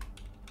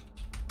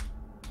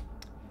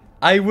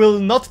 I will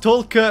not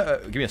talk...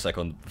 give me a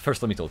second.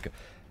 First, let me talk.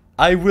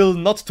 I will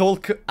not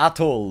talk at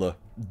all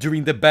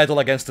during the battle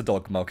against the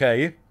Dogma,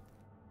 okay?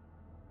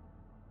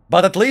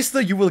 But at least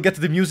you will get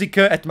the music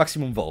at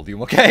maximum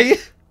volume, okay?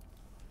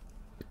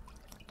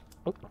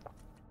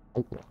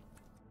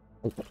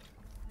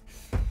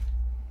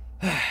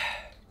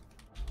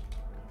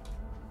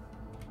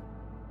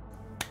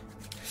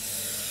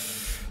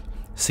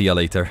 See ya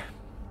later.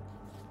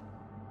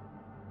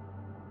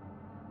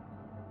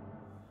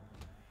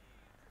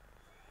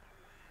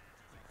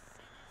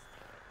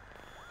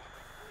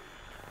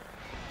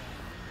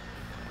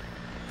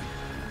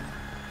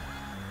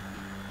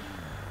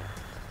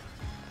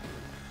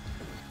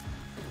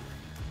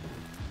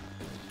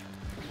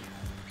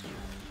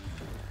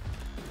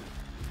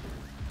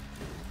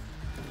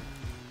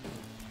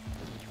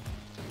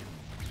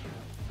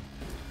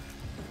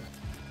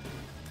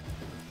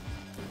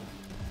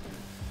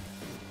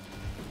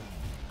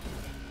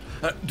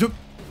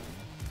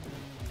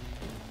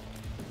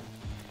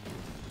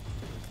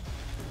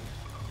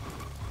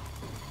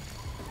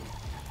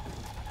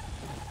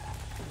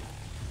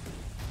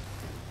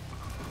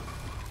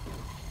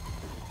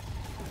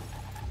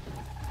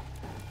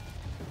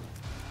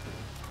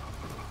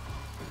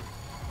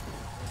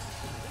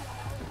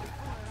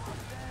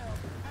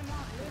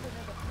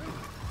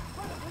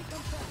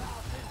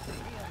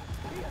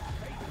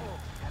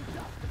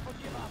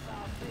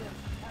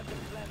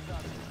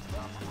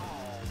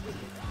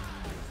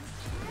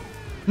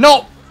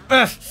 No!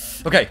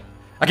 Okay,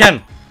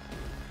 again.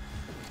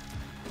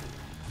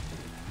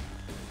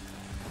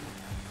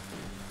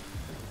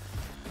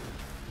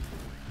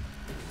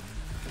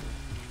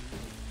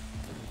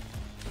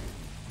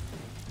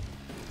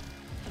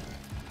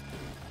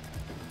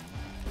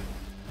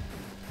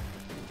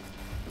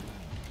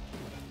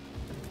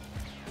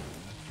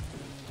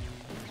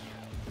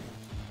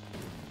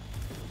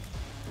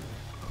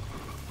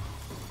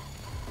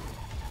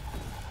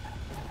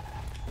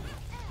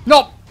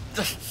 No!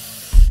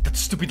 That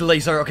stupid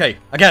laser. Okay,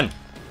 again.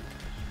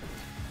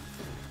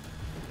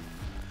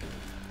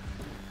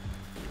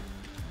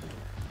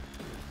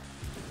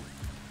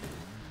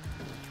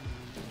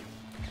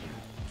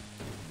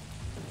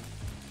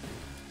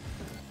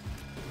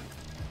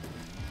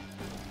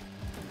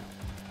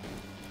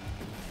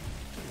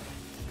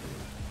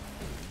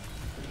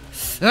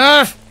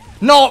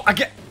 No!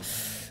 Again!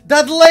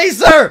 That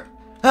laser!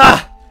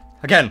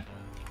 Again.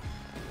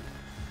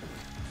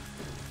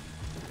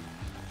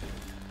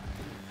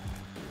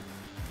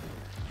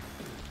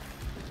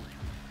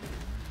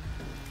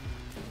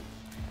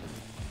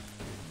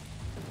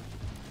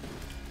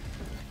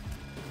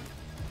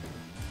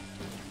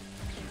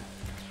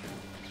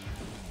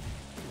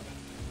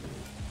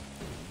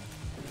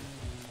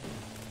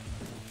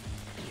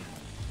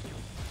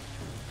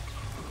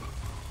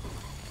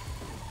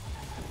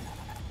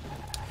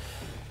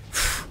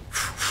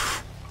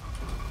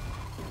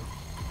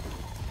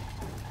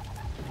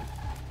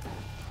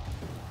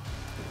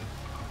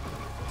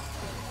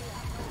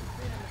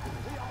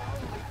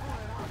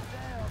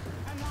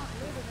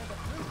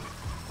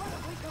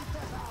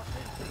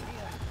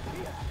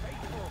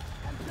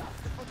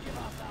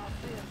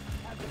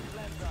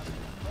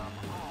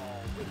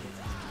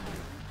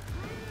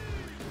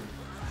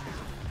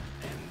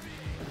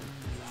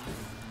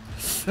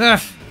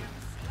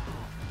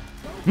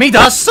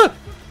 Midas!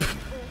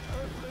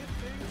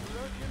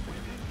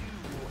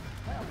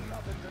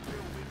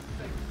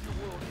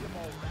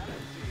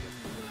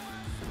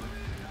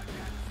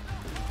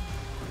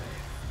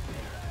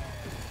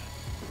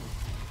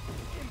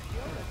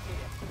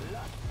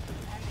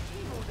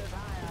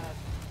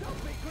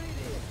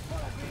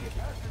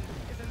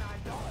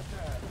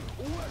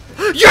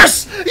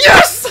 Yes!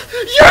 Yes!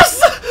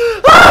 Yes!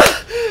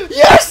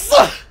 Yes!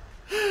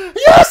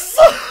 Yes!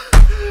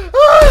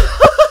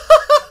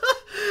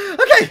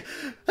 Okay.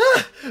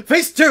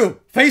 Phase 2.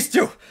 Phase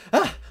 2.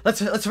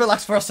 Let's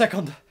relax for a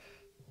second.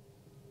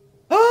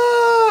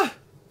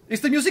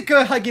 Is the music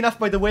high enough?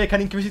 By the way, I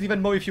can increase it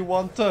even more if you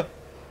want.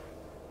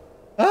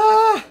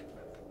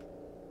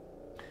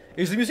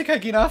 Is the music high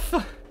enough?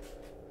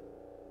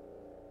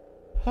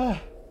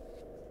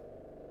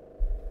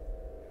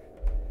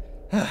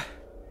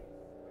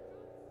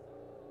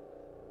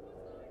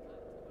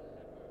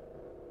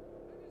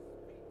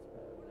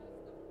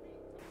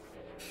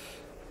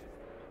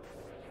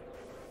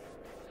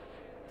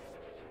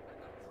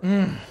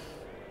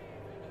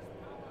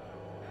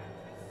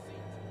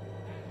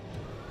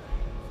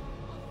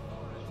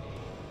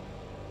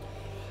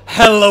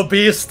 Hello,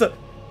 beast!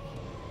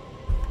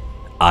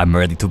 I'm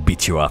ready to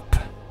beat you up.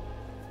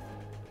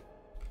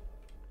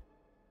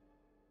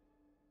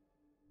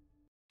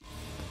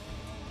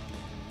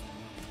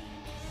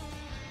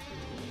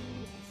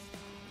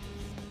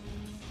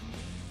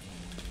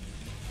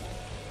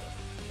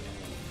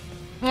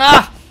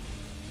 Ah!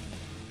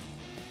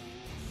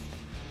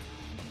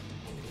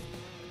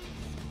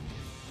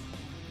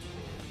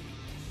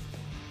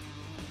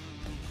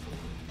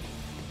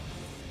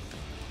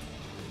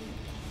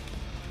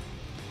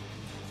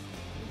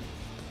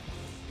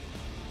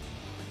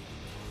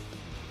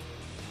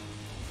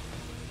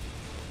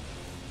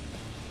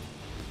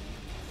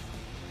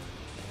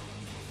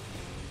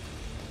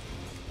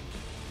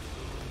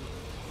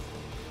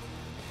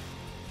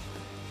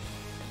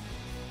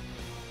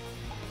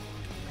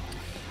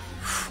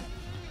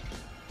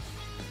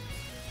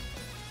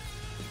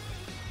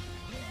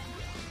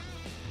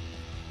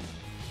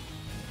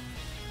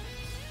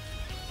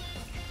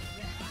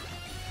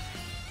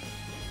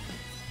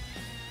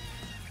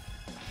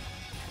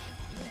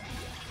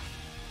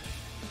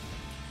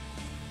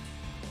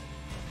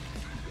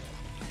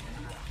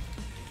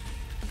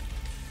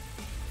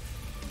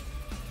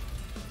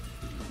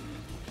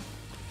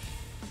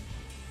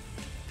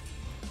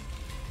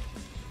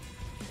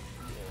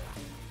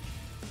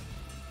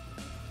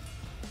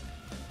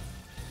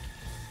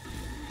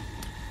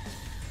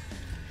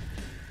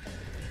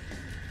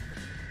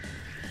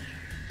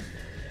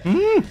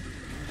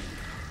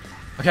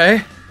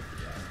 Okay.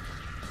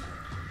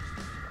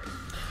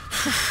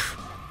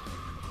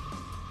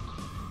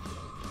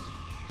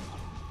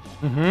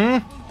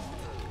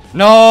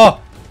 No!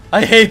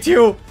 I hate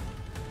you!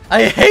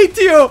 I hate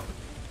you!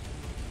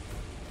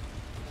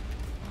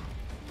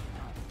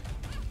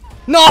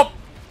 No!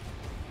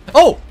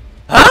 Oh!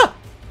 Huh?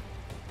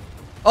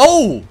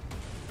 Oh!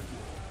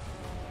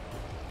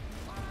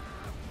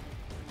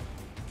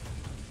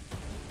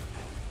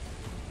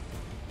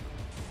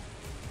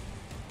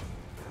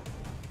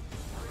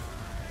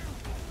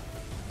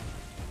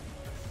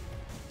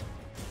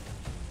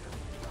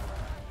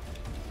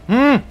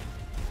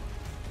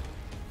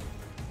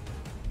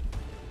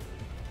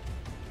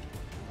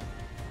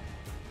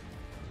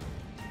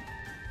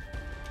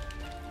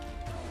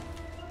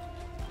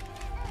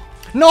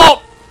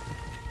 No!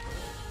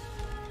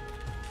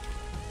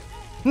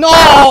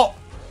 No!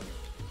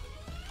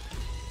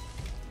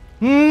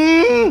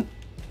 Hmm.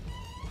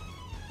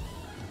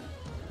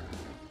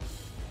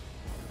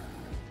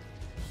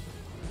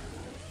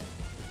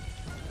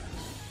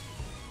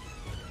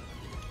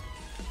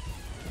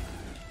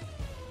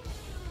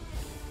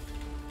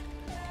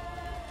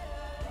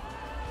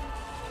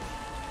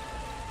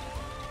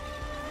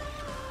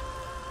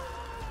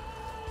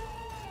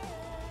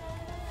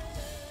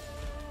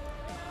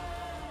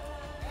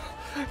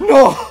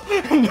 No!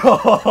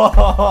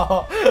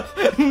 No!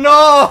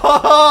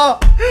 No!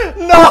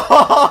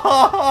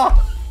 No!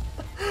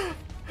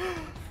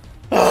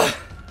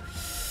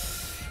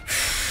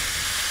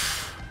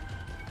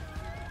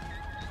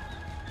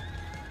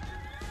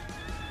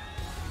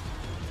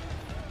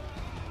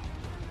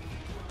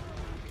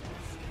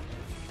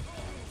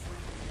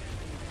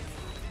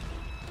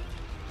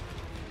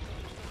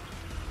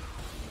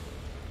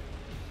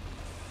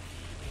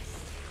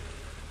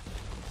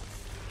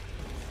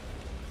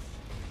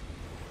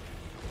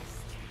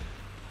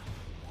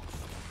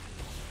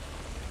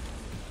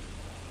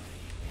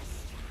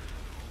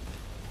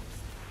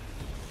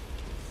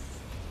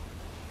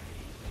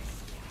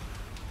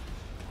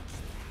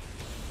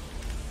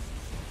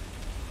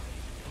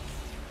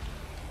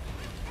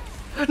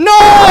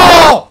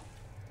 No!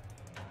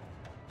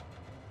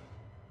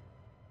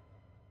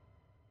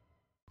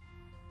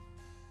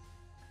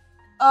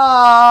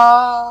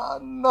 Ah,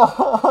 no.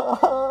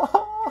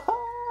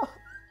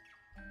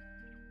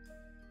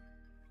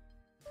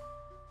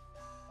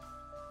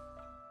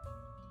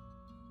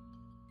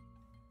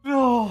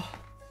 No.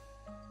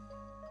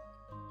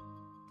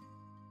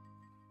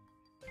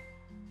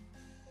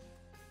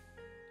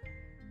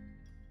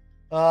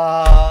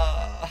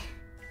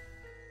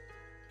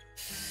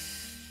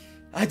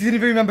 I didn't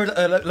even remember.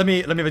 Let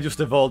me reduce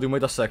the volume.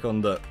 Wait a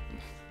second.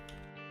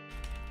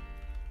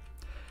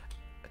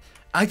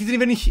 I didn't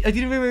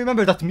even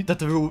remember that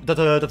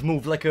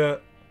move. Like,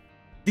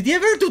 did he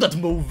ever do that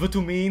move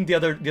to me in the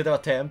other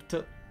attempt?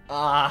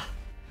 Ah,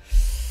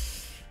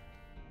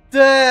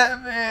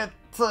 damn it!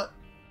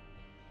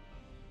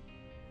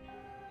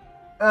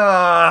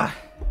 Ah,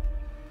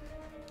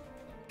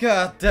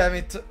 god damn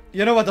it!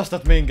 You know what does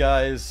that mean,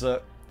 guys?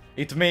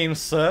 It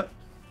means that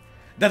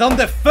on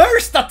the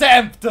first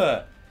attempt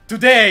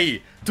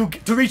today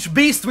to reach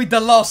Beast with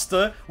the Lost,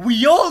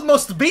 we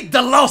almost beat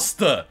the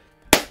Lost!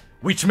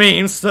 Which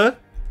means the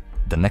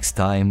next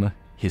time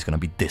he's gonna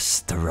be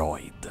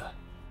destroyed.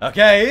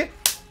 Okay?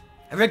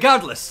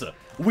 Regardless,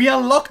 we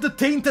unlocked the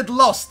Tainted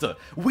Lost.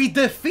 We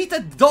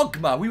defeated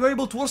Dogma. We were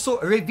able to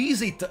also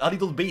revisit a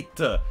little bit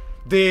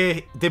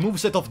the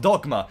moveset of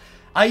Dogma.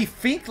 I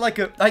think like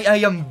I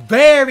am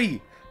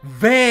very,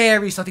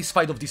 very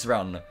satisfied of this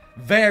run.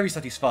 Very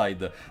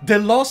satisfied. The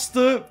Lost,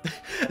 the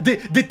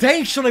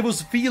tension I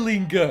was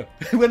feeling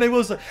when I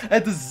was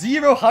at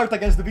 0 heart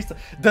against the Beast.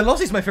 The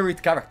Lost is my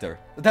favorite character.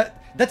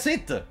 That's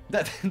it.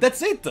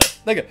 That's it.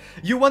 Like,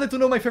 you wanted to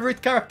know my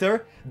favorite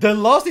character? The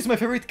Lost is my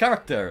favorite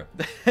character.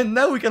 And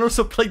now we can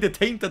also play the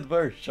Tainted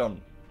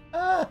version.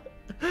 I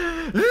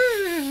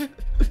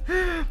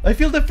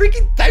feel the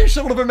freaking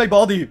tension all over my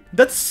body.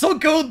 That's so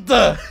good.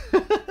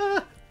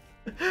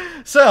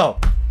 So,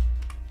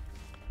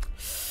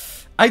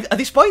 at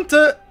this point,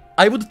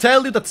 I would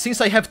tell you that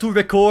since I have to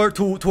record,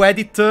 to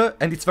edit,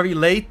 and it's very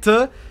late,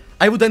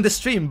 I would end the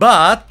stream,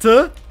 but...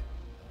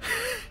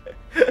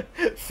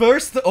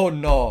 first... Oh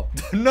no!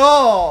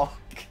 No!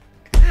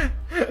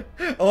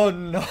 Oh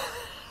no!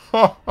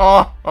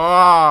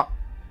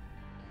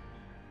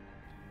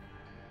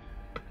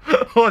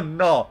 Oh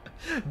no!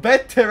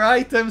 Better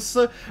items,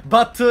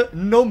 but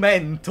no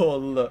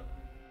mental.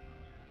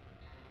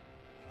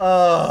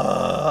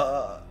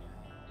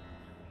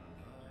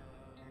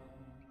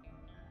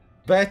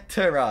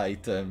 Better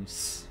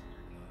items.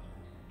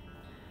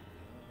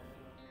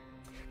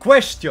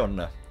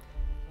 Question.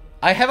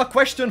 I have a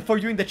question for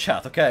you in the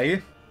chat,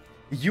 okay?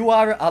 You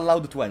are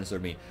allowed to answer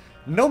me.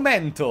 No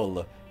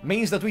mental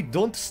means that we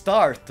don't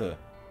start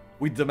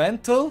with the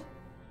mental?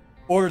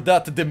 Or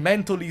that the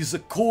mental is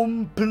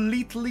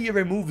completely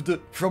removed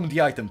from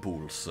the item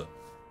pools?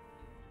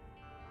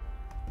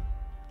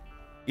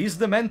 Is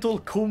the mental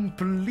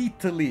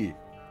completely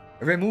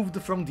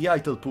removed from the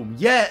item pool?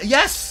 Yeah,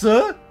 yes!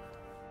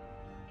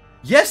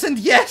 Yes and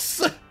yes!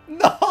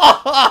 No!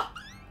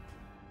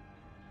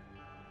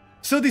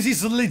 So this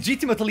is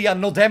legitimately a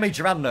no damage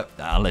run.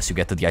 Unless you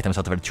get the items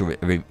out of virtual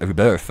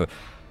rebirth.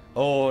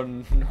 Oh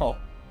no.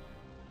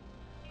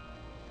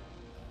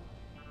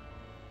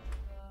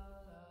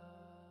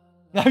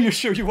 Are you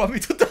sure you want me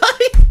to die?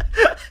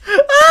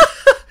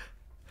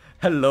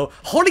 Hello.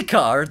 Holy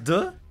card?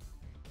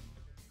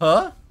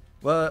 Huh?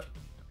 What?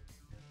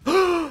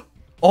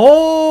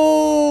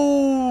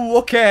 Oh,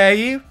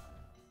 okay.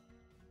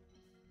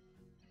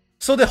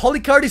 So the holy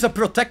card is a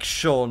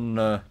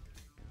protection.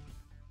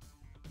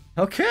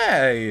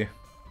 Okay.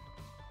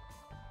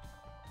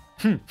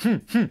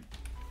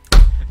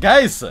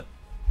 Guys,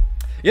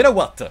 you know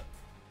what?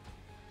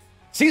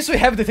 Since we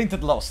have the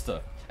Tainted Lost,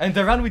 And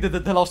the run with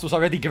the Lost was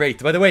already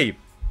great. By the way,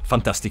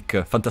 fantastic,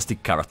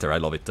 fantastic character. I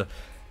love it.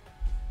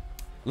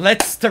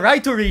 Let's try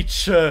to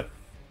reach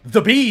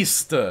the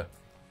Beast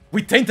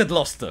with Tainted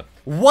Lost.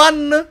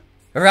 One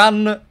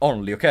run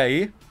only,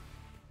 okay?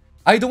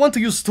 I don't want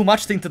to use too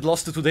much Tainted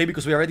Lost today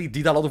because we already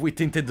did a lot of with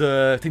Tainted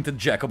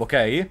Jackob,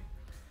 okay?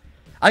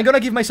 I'm gonna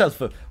give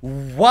myself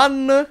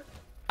one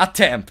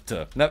attempt.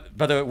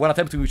 But one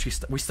attempt in which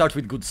we start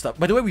with good stuff.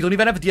 By the way, we don't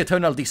even have the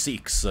Eternal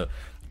D6.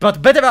 But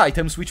better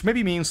items, which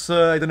maybe means,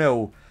 I don't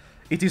know,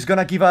 it is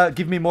gonna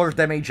give me more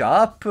damage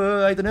up,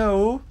 I don't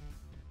know.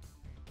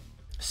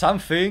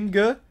 Something.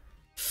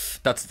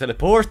 That's the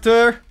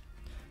teleporter.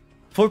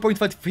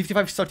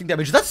 4.55 starting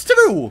damage. That's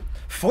true!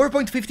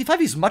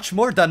 4.55 is much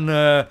more than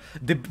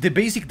the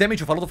basic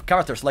damage of a lot of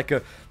characters. Like,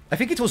 I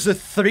think it was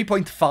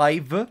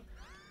 3.5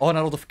 on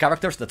a lot of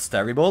characters. That's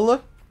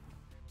terrible.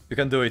 You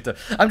can do it.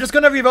 I'm just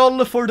gonna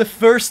reroll for the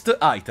first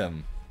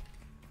item.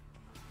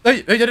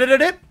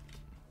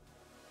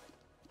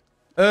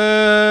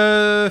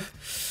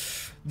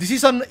 This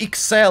is an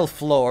XL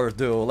floor,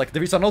 though. Like,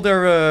 there is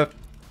another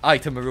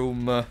item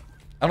room.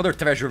 Another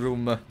treasure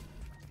room.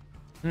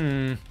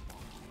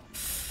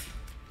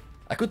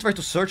 I could try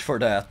to search for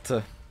that.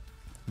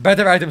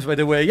 Better items, by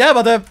the way. Yeah,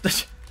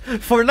 but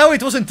for now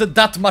it wasn't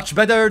that much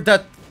better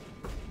that...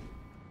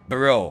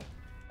 Bro.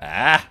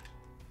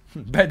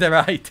 Better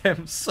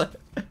items.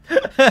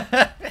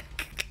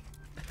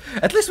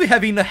 At least we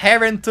have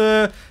inherent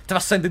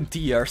transcendent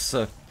tears.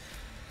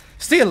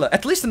 Still,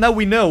 at least now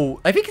we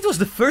know. I think it was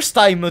the first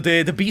time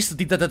the beast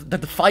did that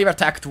the fire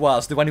attack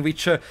was. The one in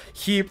which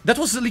he... That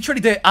was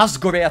literally the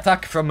Asgore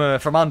attack from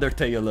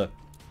Undertale.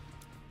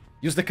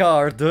 Use the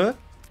card.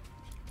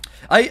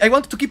 I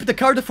want to keep the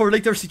card for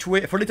later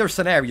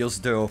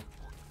scenarios, though.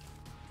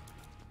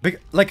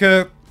 Like,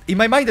 in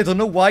my mind, I don't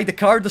know why the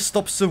card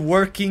stops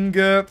working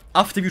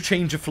after you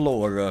change a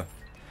floor.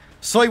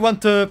 So I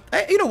want to...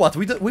 you know what?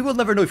 We will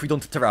never know if we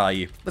don't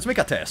try. Let's make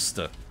a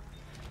test.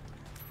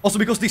 Also,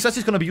 because this test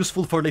is gonna be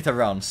useful for later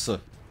runs.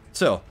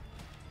 So,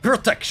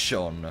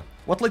 protection.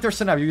 What later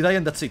scenario? You die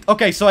and that's it.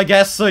 Okay, so I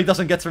guess it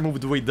doesn't get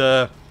removed with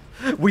the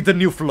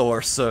new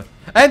floors.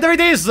 And there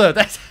it is! There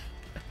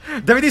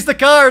it is, the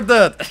card!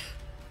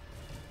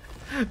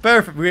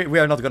 Perfect. We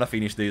are not gonna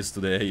finish this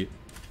today.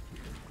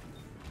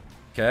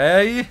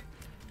 Okay.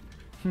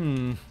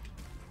 9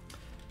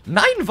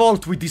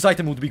 volt with this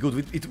item would be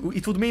good.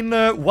 It would mean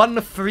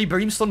 1 free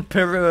brimstone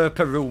per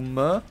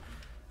room.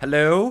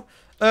 Hello?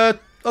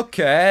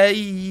 Okay.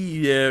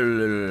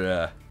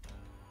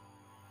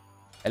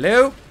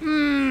 Hello?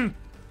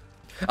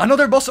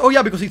 Another boss. Oh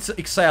yeah, because it's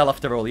XL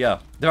after all, yeah.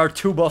 There are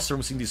 2 boss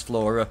rooms in this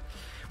floor.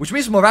 Which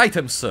means more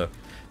items.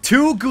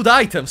 2 good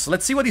items.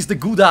 Let's see what is the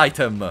good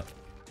item.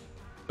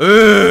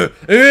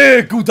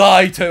 Good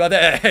item.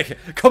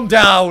 Come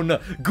down.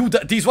 Good.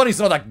 This one is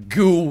not a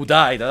good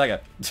item.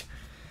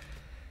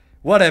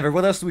 Whatever.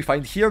 What else do we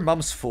find here?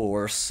 Mom's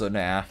Force.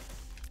 Nah.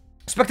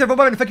 Spectre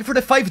Bombardment, thank you for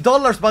the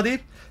 $5, buddy.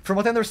 From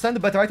what I understand, the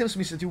better items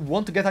means that you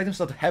want to get items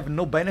that have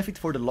no benefit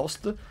for the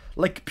lost,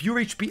 like pure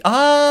HP.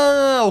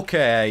 Ah,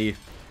 okay.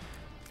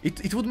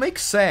 It would make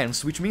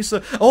sense, which means...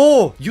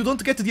 oh, you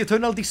don't get the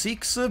Eternal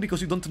D6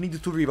 because you don't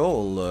need to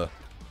reroll.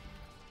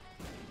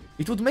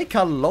 It would make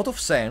a lot of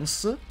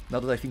sense, now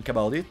that I think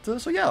about it.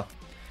 So yeah,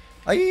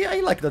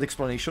 I like that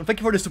explanation. Thank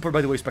you for the super,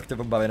 by the way, Spectre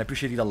Bombardment. I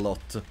appreciate it a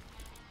lot.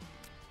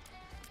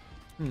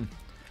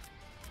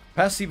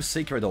 Passive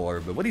Sacred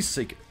Orb. What is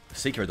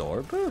Sacred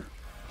Orb?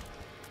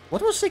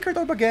 What was Sacred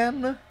Orb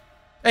again?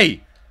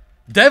 Hey,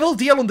 Devil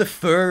Deal on the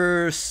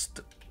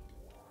first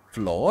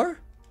floor?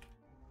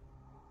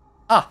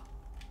 Ah.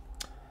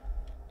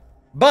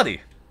 Buddy.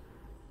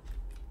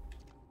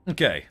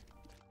 Okay.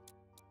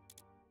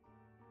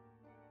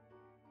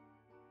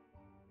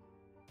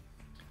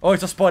 Oh,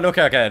 it's a spoiler.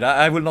 Okay, okay.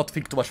 I will not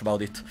think too much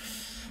about it.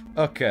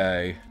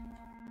 Okay.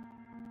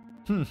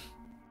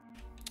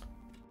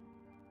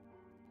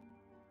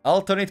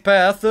 Alternate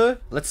path.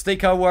 Let's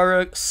take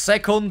our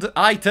second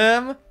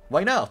item.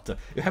 Why not?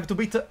 You have to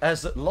beat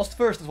as Lost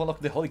first to unlock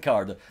the Holy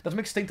Card. That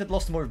makes Tainted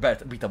Lost more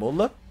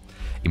beatable.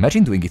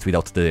 Imagine doing it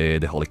without the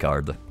Holy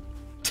Card.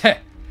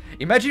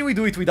 Imagine we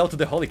do it without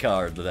the Holy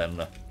Card,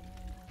 then.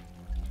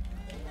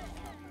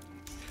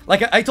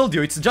 Like I told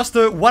you, it's just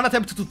one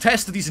attempt to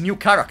test this new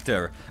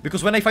character.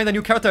 Because when I find a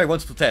new character, I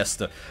want to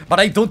test. But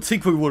I don't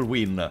think we will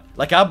win.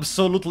 Like,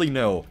 absolutely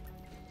no.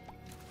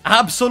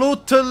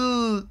 Absolute...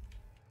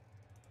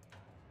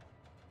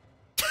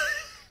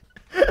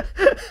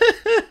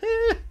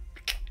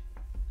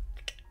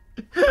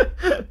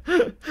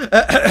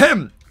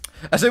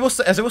 As I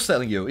was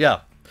telling you,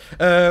 yeah.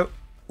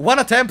 One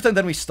attempt and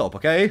then we stop,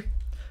 okay?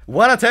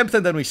 One attempt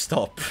and then we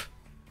stop.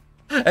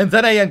 And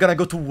then I am gonna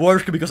go to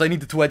work because I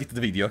need to edit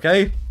the video,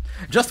 okay?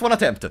 Just one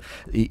attempt.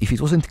 If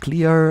it wasn't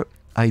clear,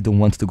 I don't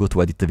want to go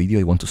to edit the video,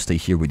 I want to stay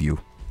here with you.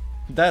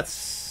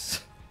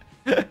 That's...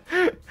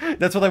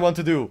 That's what I want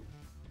to do.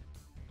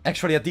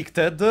 Actually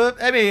addicted.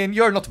 I mean,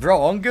 you're not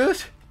wrong.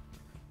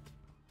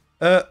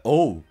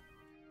 Oh.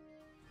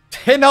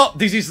 No,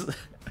 this is...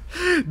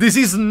 This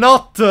is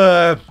not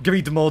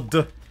grid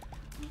mod.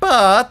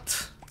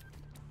 But...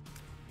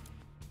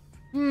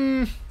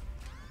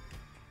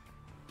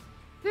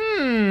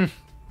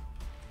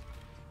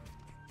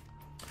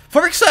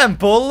 For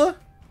example...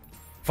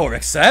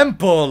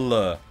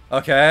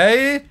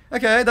 Okay,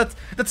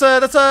 that's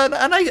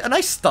a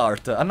nice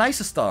start. A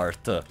nice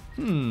start.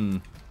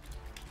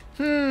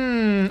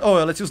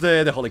 Oh, let's use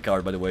the holy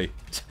card, by the way,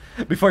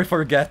 before I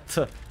forget.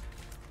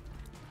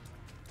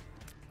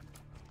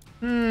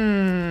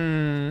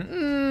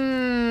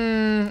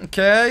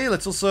 Okay,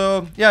 let's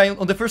also... Yeah,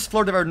 on the first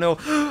floor there are no...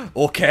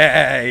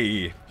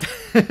 Okay!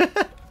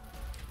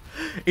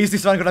 Is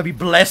this one gonna be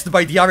blessed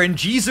by the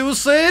RNG,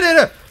 Zeus?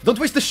 Don't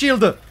waste the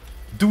shield!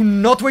 Do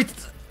not wait...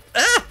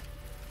 Ah!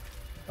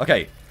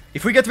 Okay,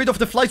 if we get rid of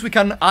the flies, we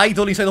can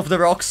idle inside of the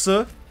rocks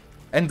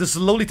and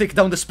slowly take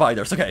down the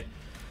spiders. Okay.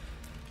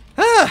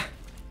 Ah!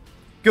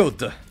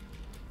 Good.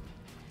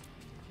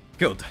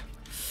 Good.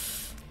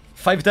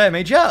 5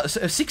 damage, yeah,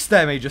 6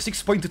 damage,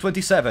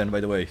 6.27 by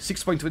the way,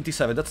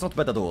 6.27, that's not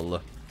bad at all.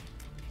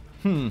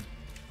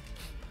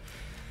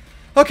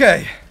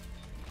 Okay.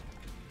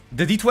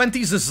 The D20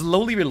 is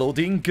slowly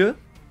reloading.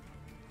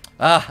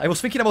 Ah, I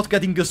was thinking about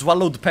getting a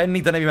Swallowed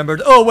Penny, then I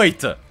remembered, oh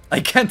wait, I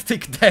can't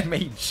take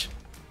damage.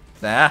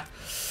 Nah.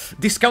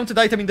 Discounted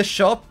item in the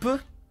shop?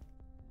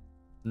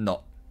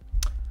 No.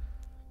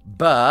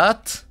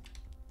 But...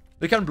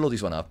 we can blow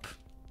this one up.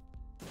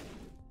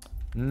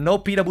 No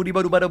pida budi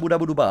badu bada buda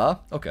budu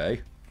ba.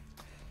 Okay.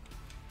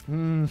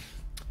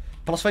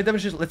 Plus 5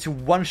 damage lets you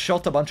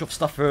one-shot a bunch of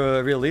stuff,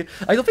 really.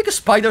 I don't think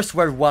spiders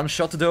were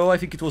one-shot, though. I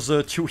think it was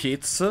 2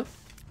 hits.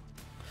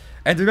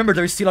 And remember,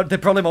 there is still the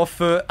problem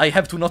of I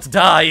have to not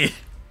die.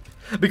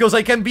 Because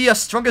I can be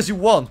as strong as you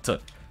want.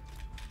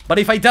 But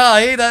if I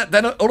die,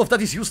 then all of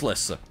that is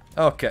useless.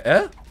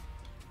 Okay,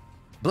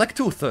 Black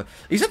Tooth.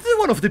 Is that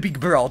one of the Big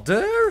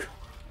Brother?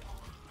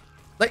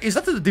 Like, is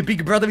that the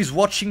Big Brother is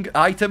watching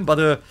item,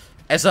 but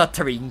as a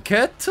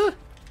trinket?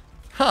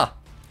 Huh.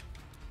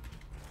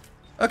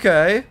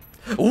 Okay.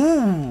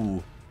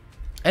 Ooh.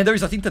 And there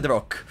is a Tinted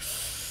Rock.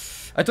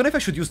 I don't know if I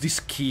should use this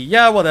key.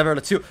 Yeah, whatever,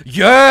 let's use...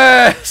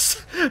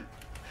 Yes!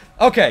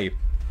 Okay.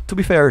 To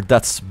be fair,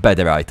 that's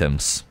better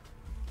items.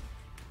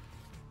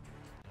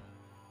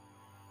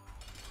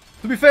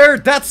 To be fair,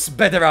 that's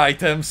better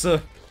items.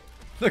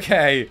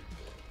 Okay.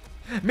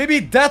 Maybe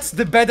that's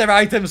the better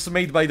items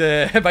made by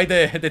the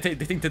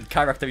Tinted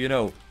character, you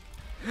know.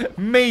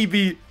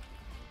 Maybe.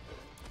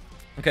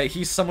 Okay,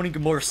 he's summoning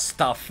more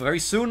stuff. Very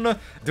soon, the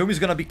room is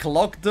gonna be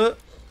clogged.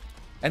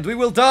 And we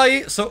will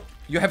die, so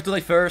you have to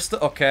die first.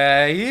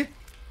 Okay.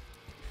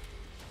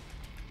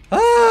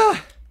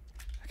 Ah!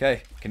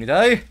 Okay, can you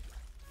die?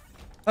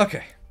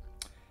 Okay.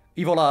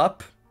 Evil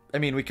up. I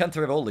mean, we can't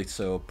reroll it,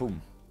 so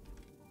boom.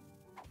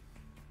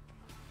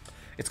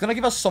 It's gonna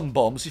give us some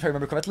bombs, if I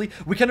remember correctly.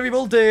 We can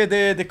reroll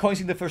the coins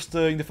in the first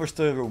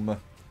room.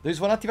 There's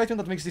one active item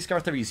that makes this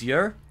character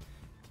easier.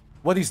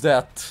 What is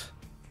that?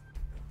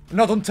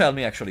 No, don't tell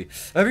me, actually.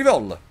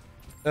 Reroll.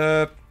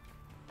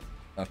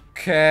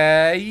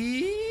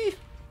 Okay.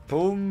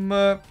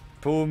 Boom.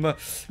 Boom.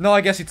 No,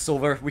 I guess it's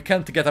over. We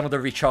can't get another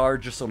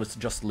recharge, so let's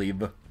just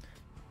leave.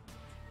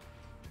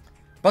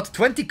 But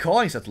 20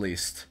 coins, at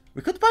least.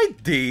 We could buy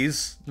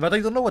these, but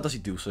I don't know what does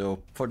it do,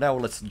 so for now,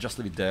 let's just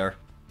leave it there.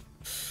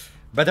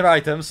 Better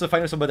items,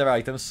 find some better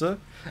items.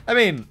 I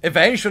mean,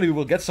 eventually we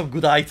will get some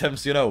good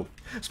items, you know.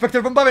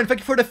 Spectre Bombarian,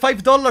 thank you for the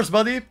 $5,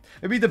 buddy.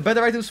 Maybe the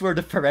better items were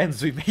the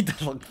friends we made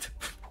along.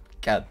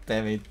 God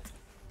damn it.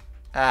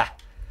 Ah.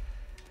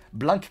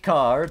 Blank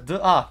card.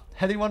 Ah,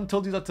 had anyone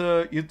told you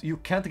that you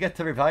can't get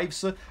the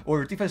revives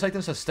or defense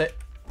items as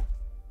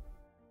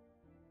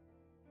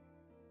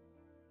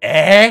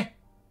Eh?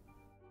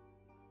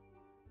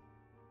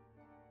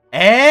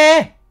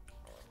 Eh?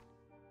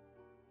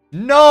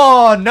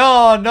 No,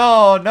 no,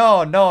 no,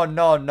 no, no,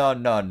 no, no,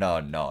 no, no,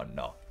 no,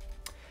 no.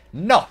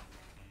 No.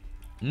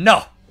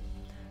 No.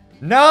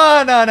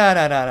 No, no, no,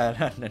 no, no,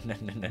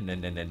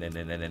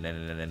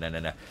 no, no,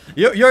 no.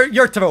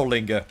 You're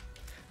trolling.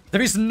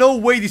 There is no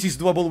way this is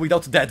doable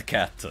without Dead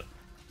Cat.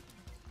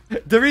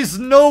 There is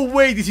no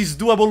way this is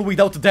doable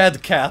without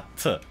Dead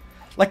Cat.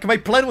 Like, my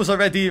plan was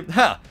already,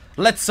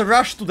 let's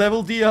rush to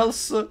Devil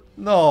Deals.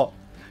 No.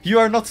 You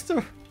are not...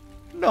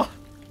 No.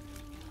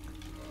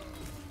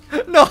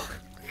 No!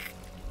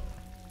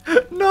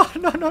 No,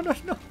 no, no, no,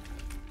 no.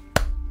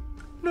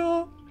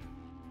 No.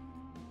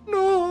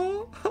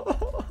 No.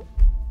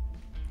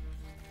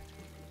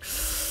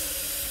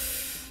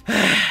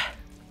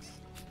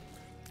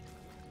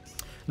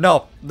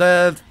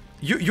 No,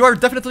 you are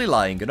definitely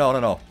lying. No, no,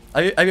 no.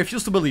 I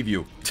refuse to believe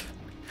you.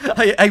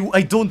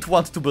 I don't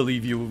want to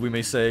believe you, we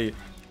may say.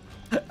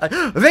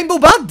 Rainbow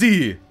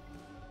Buddy!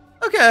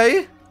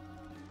 Okay.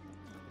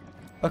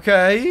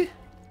 Okay.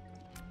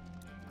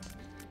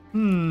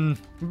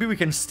 Maybe we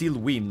can still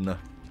win.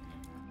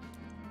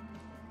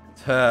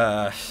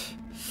 A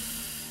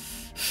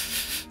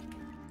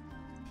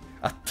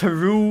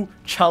true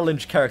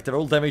challenge character,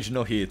 all damage,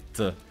 no hit.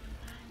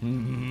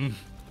 Damn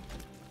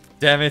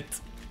it.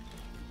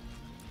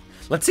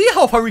 Let's see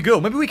how far we go.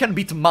 Maybe we can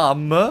beat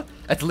Mom,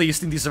 and at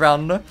least in this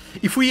run.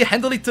 If we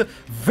handle it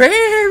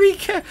very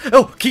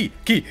Oh, key!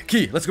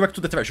 Let's go back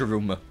to the treasure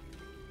room.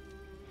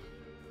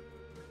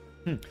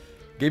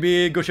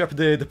 Maybe go check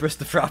the press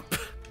the trap.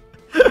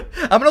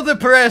 I'm not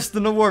depressed,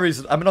 no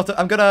worries. I'm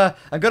gonna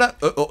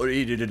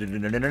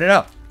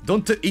no.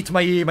 Don't eat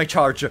my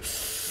charge.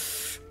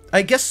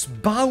 I guess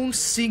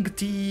bouncing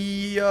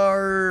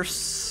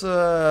tears.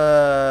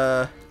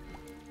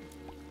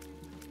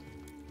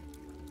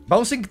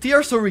 Bouncing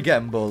tears or we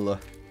gamble?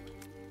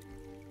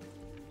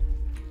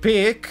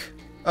 Pick.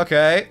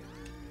 Okay.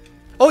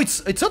 Oh,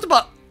 it's not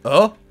about.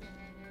 Oh.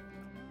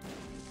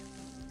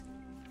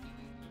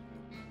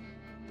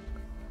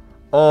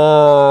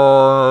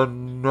 Oh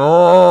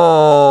no.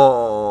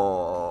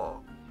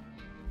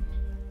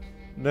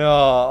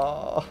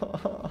 No.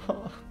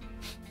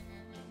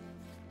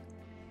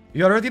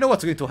 You already know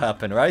what's going to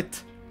happen,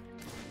 right?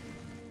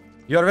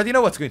 You already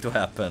know what's going to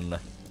happen.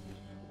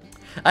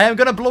 I am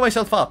gonna blow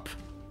myself up.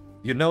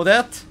 You know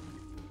that?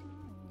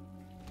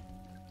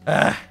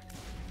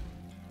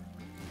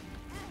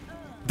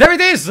 There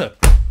it is!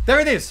 There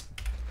it is!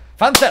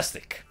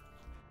 Fantastic!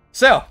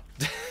 So,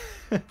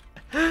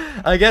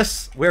 I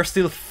guess we're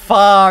still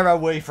far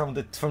away from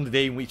the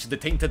day in which the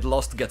Tainted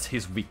Lost gets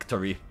his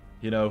victory,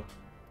 you know?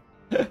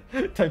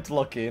 Time to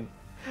lock in.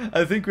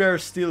 I think we are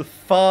still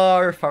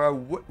far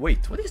away.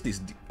 Wait, what is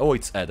this? Oh,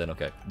 it's Eden,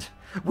 okay.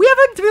 We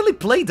haven't really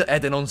played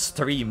Eden on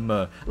stream.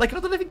 Like, now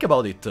that I think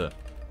about it.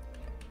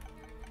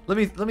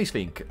 Let me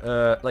think.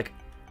 Like,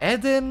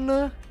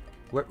 Eden...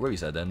 Where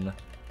is Eden?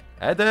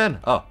 Eden!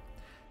 Oh.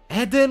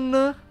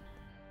 Eden,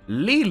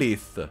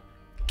 Lilith,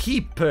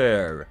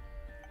 Keeper,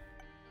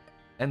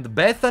 and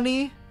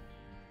Bethany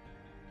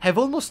have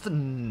almost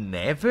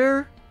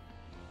never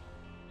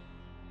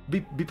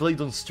be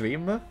played on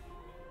stream.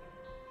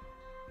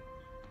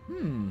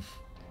 We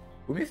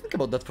may think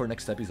about that for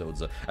next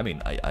episodes. I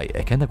mean, I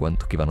kinda want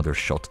to give another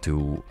shot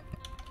to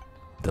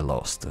the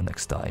Lost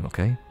next time,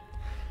 okay?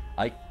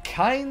 I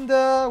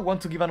kinda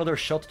want to give another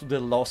shot to the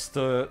Lost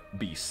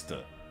Beast.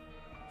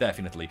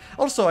 Definitely.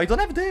 Also, I don't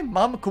have the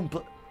mom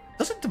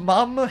Doesn't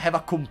mom have a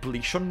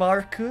completion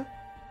mark?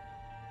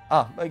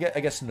 Ah, I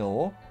guess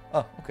no.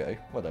 Ah, okay,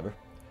 whatever.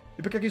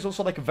 Ipecac is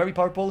also like very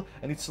purple,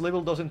 and its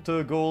level doesn't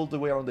go all the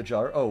way around the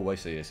jar. Oh, I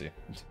see.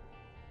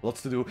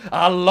 Lots to do.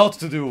 A lot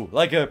to do!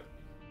 Like,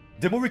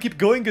 the more we keep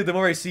going, the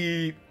more I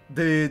see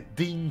the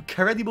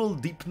incredible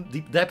deep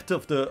depth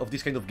of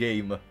this kind of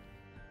game.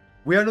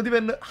 We are not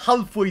even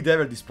halfway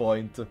there at this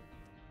point.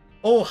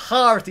 Oh,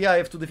 Heart! Yeah, I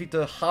have to defeat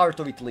Heart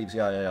or it lives.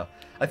 Yeah.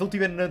 I thought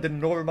even the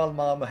normal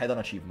mom had an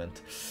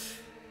achievement.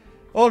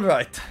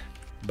 Alright.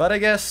 But I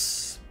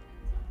guess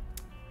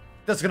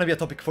that's gonna be a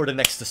topic for the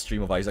next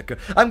stream of Isaac.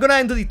 I'm gonna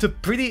end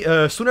it pretty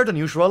sooner than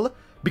usual,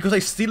 because I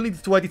still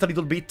need to edit a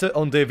little bit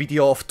on the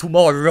video of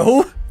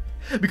tomorrow.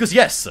 Because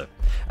yes,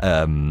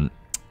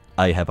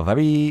 I have a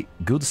very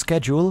good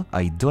schedule.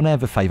 I don't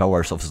have 5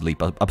 hours of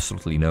sleep,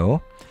 absolutely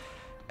no.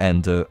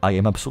 And I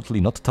am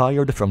absolutely not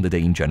tired from the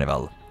day in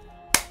general.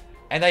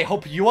 And I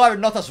hope you are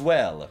not as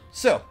well.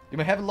 So, you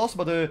may have lost,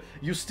 but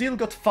you still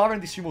got far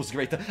and this stream was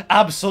great.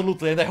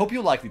 Absolutely, and I hope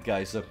you liked it,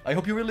 guys. I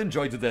hope you really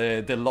enjoyed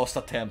the lost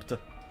attempt.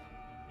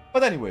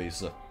 But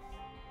anyways,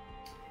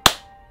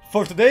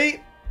 for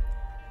today,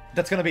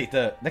 that's gonna be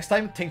it. Next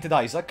time, Tainted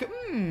Isaac.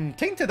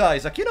 Tainted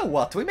Isaac, you know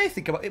what? We may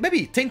think about it.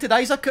 Maybe Tainted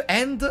Isaac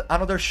and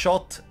another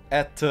shot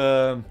at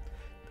the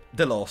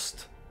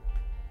Lost.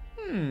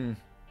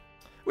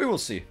 We will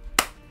see.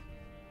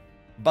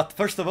 But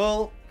first of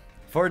all,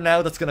 for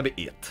now, that's gonna be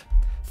it.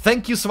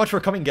 Thank you so much for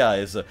coming,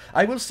 guys.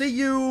 I will see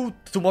you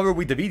tomorrow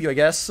with the video, I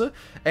guess.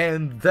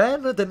 And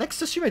then the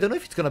next stream, I don't know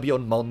if it's gonna be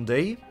on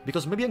Monday,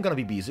 because maybe I'm gonna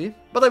be busy.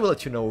 But I will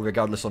let you know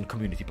regardless on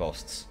community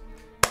posts.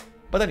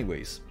 But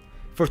anyways,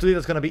 for today,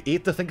 that's gonna be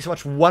it. Thank you so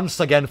much once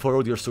again for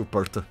all your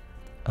support.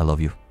 I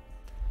love you.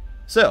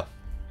 So,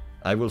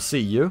 I will see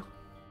you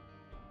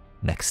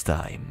next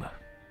time.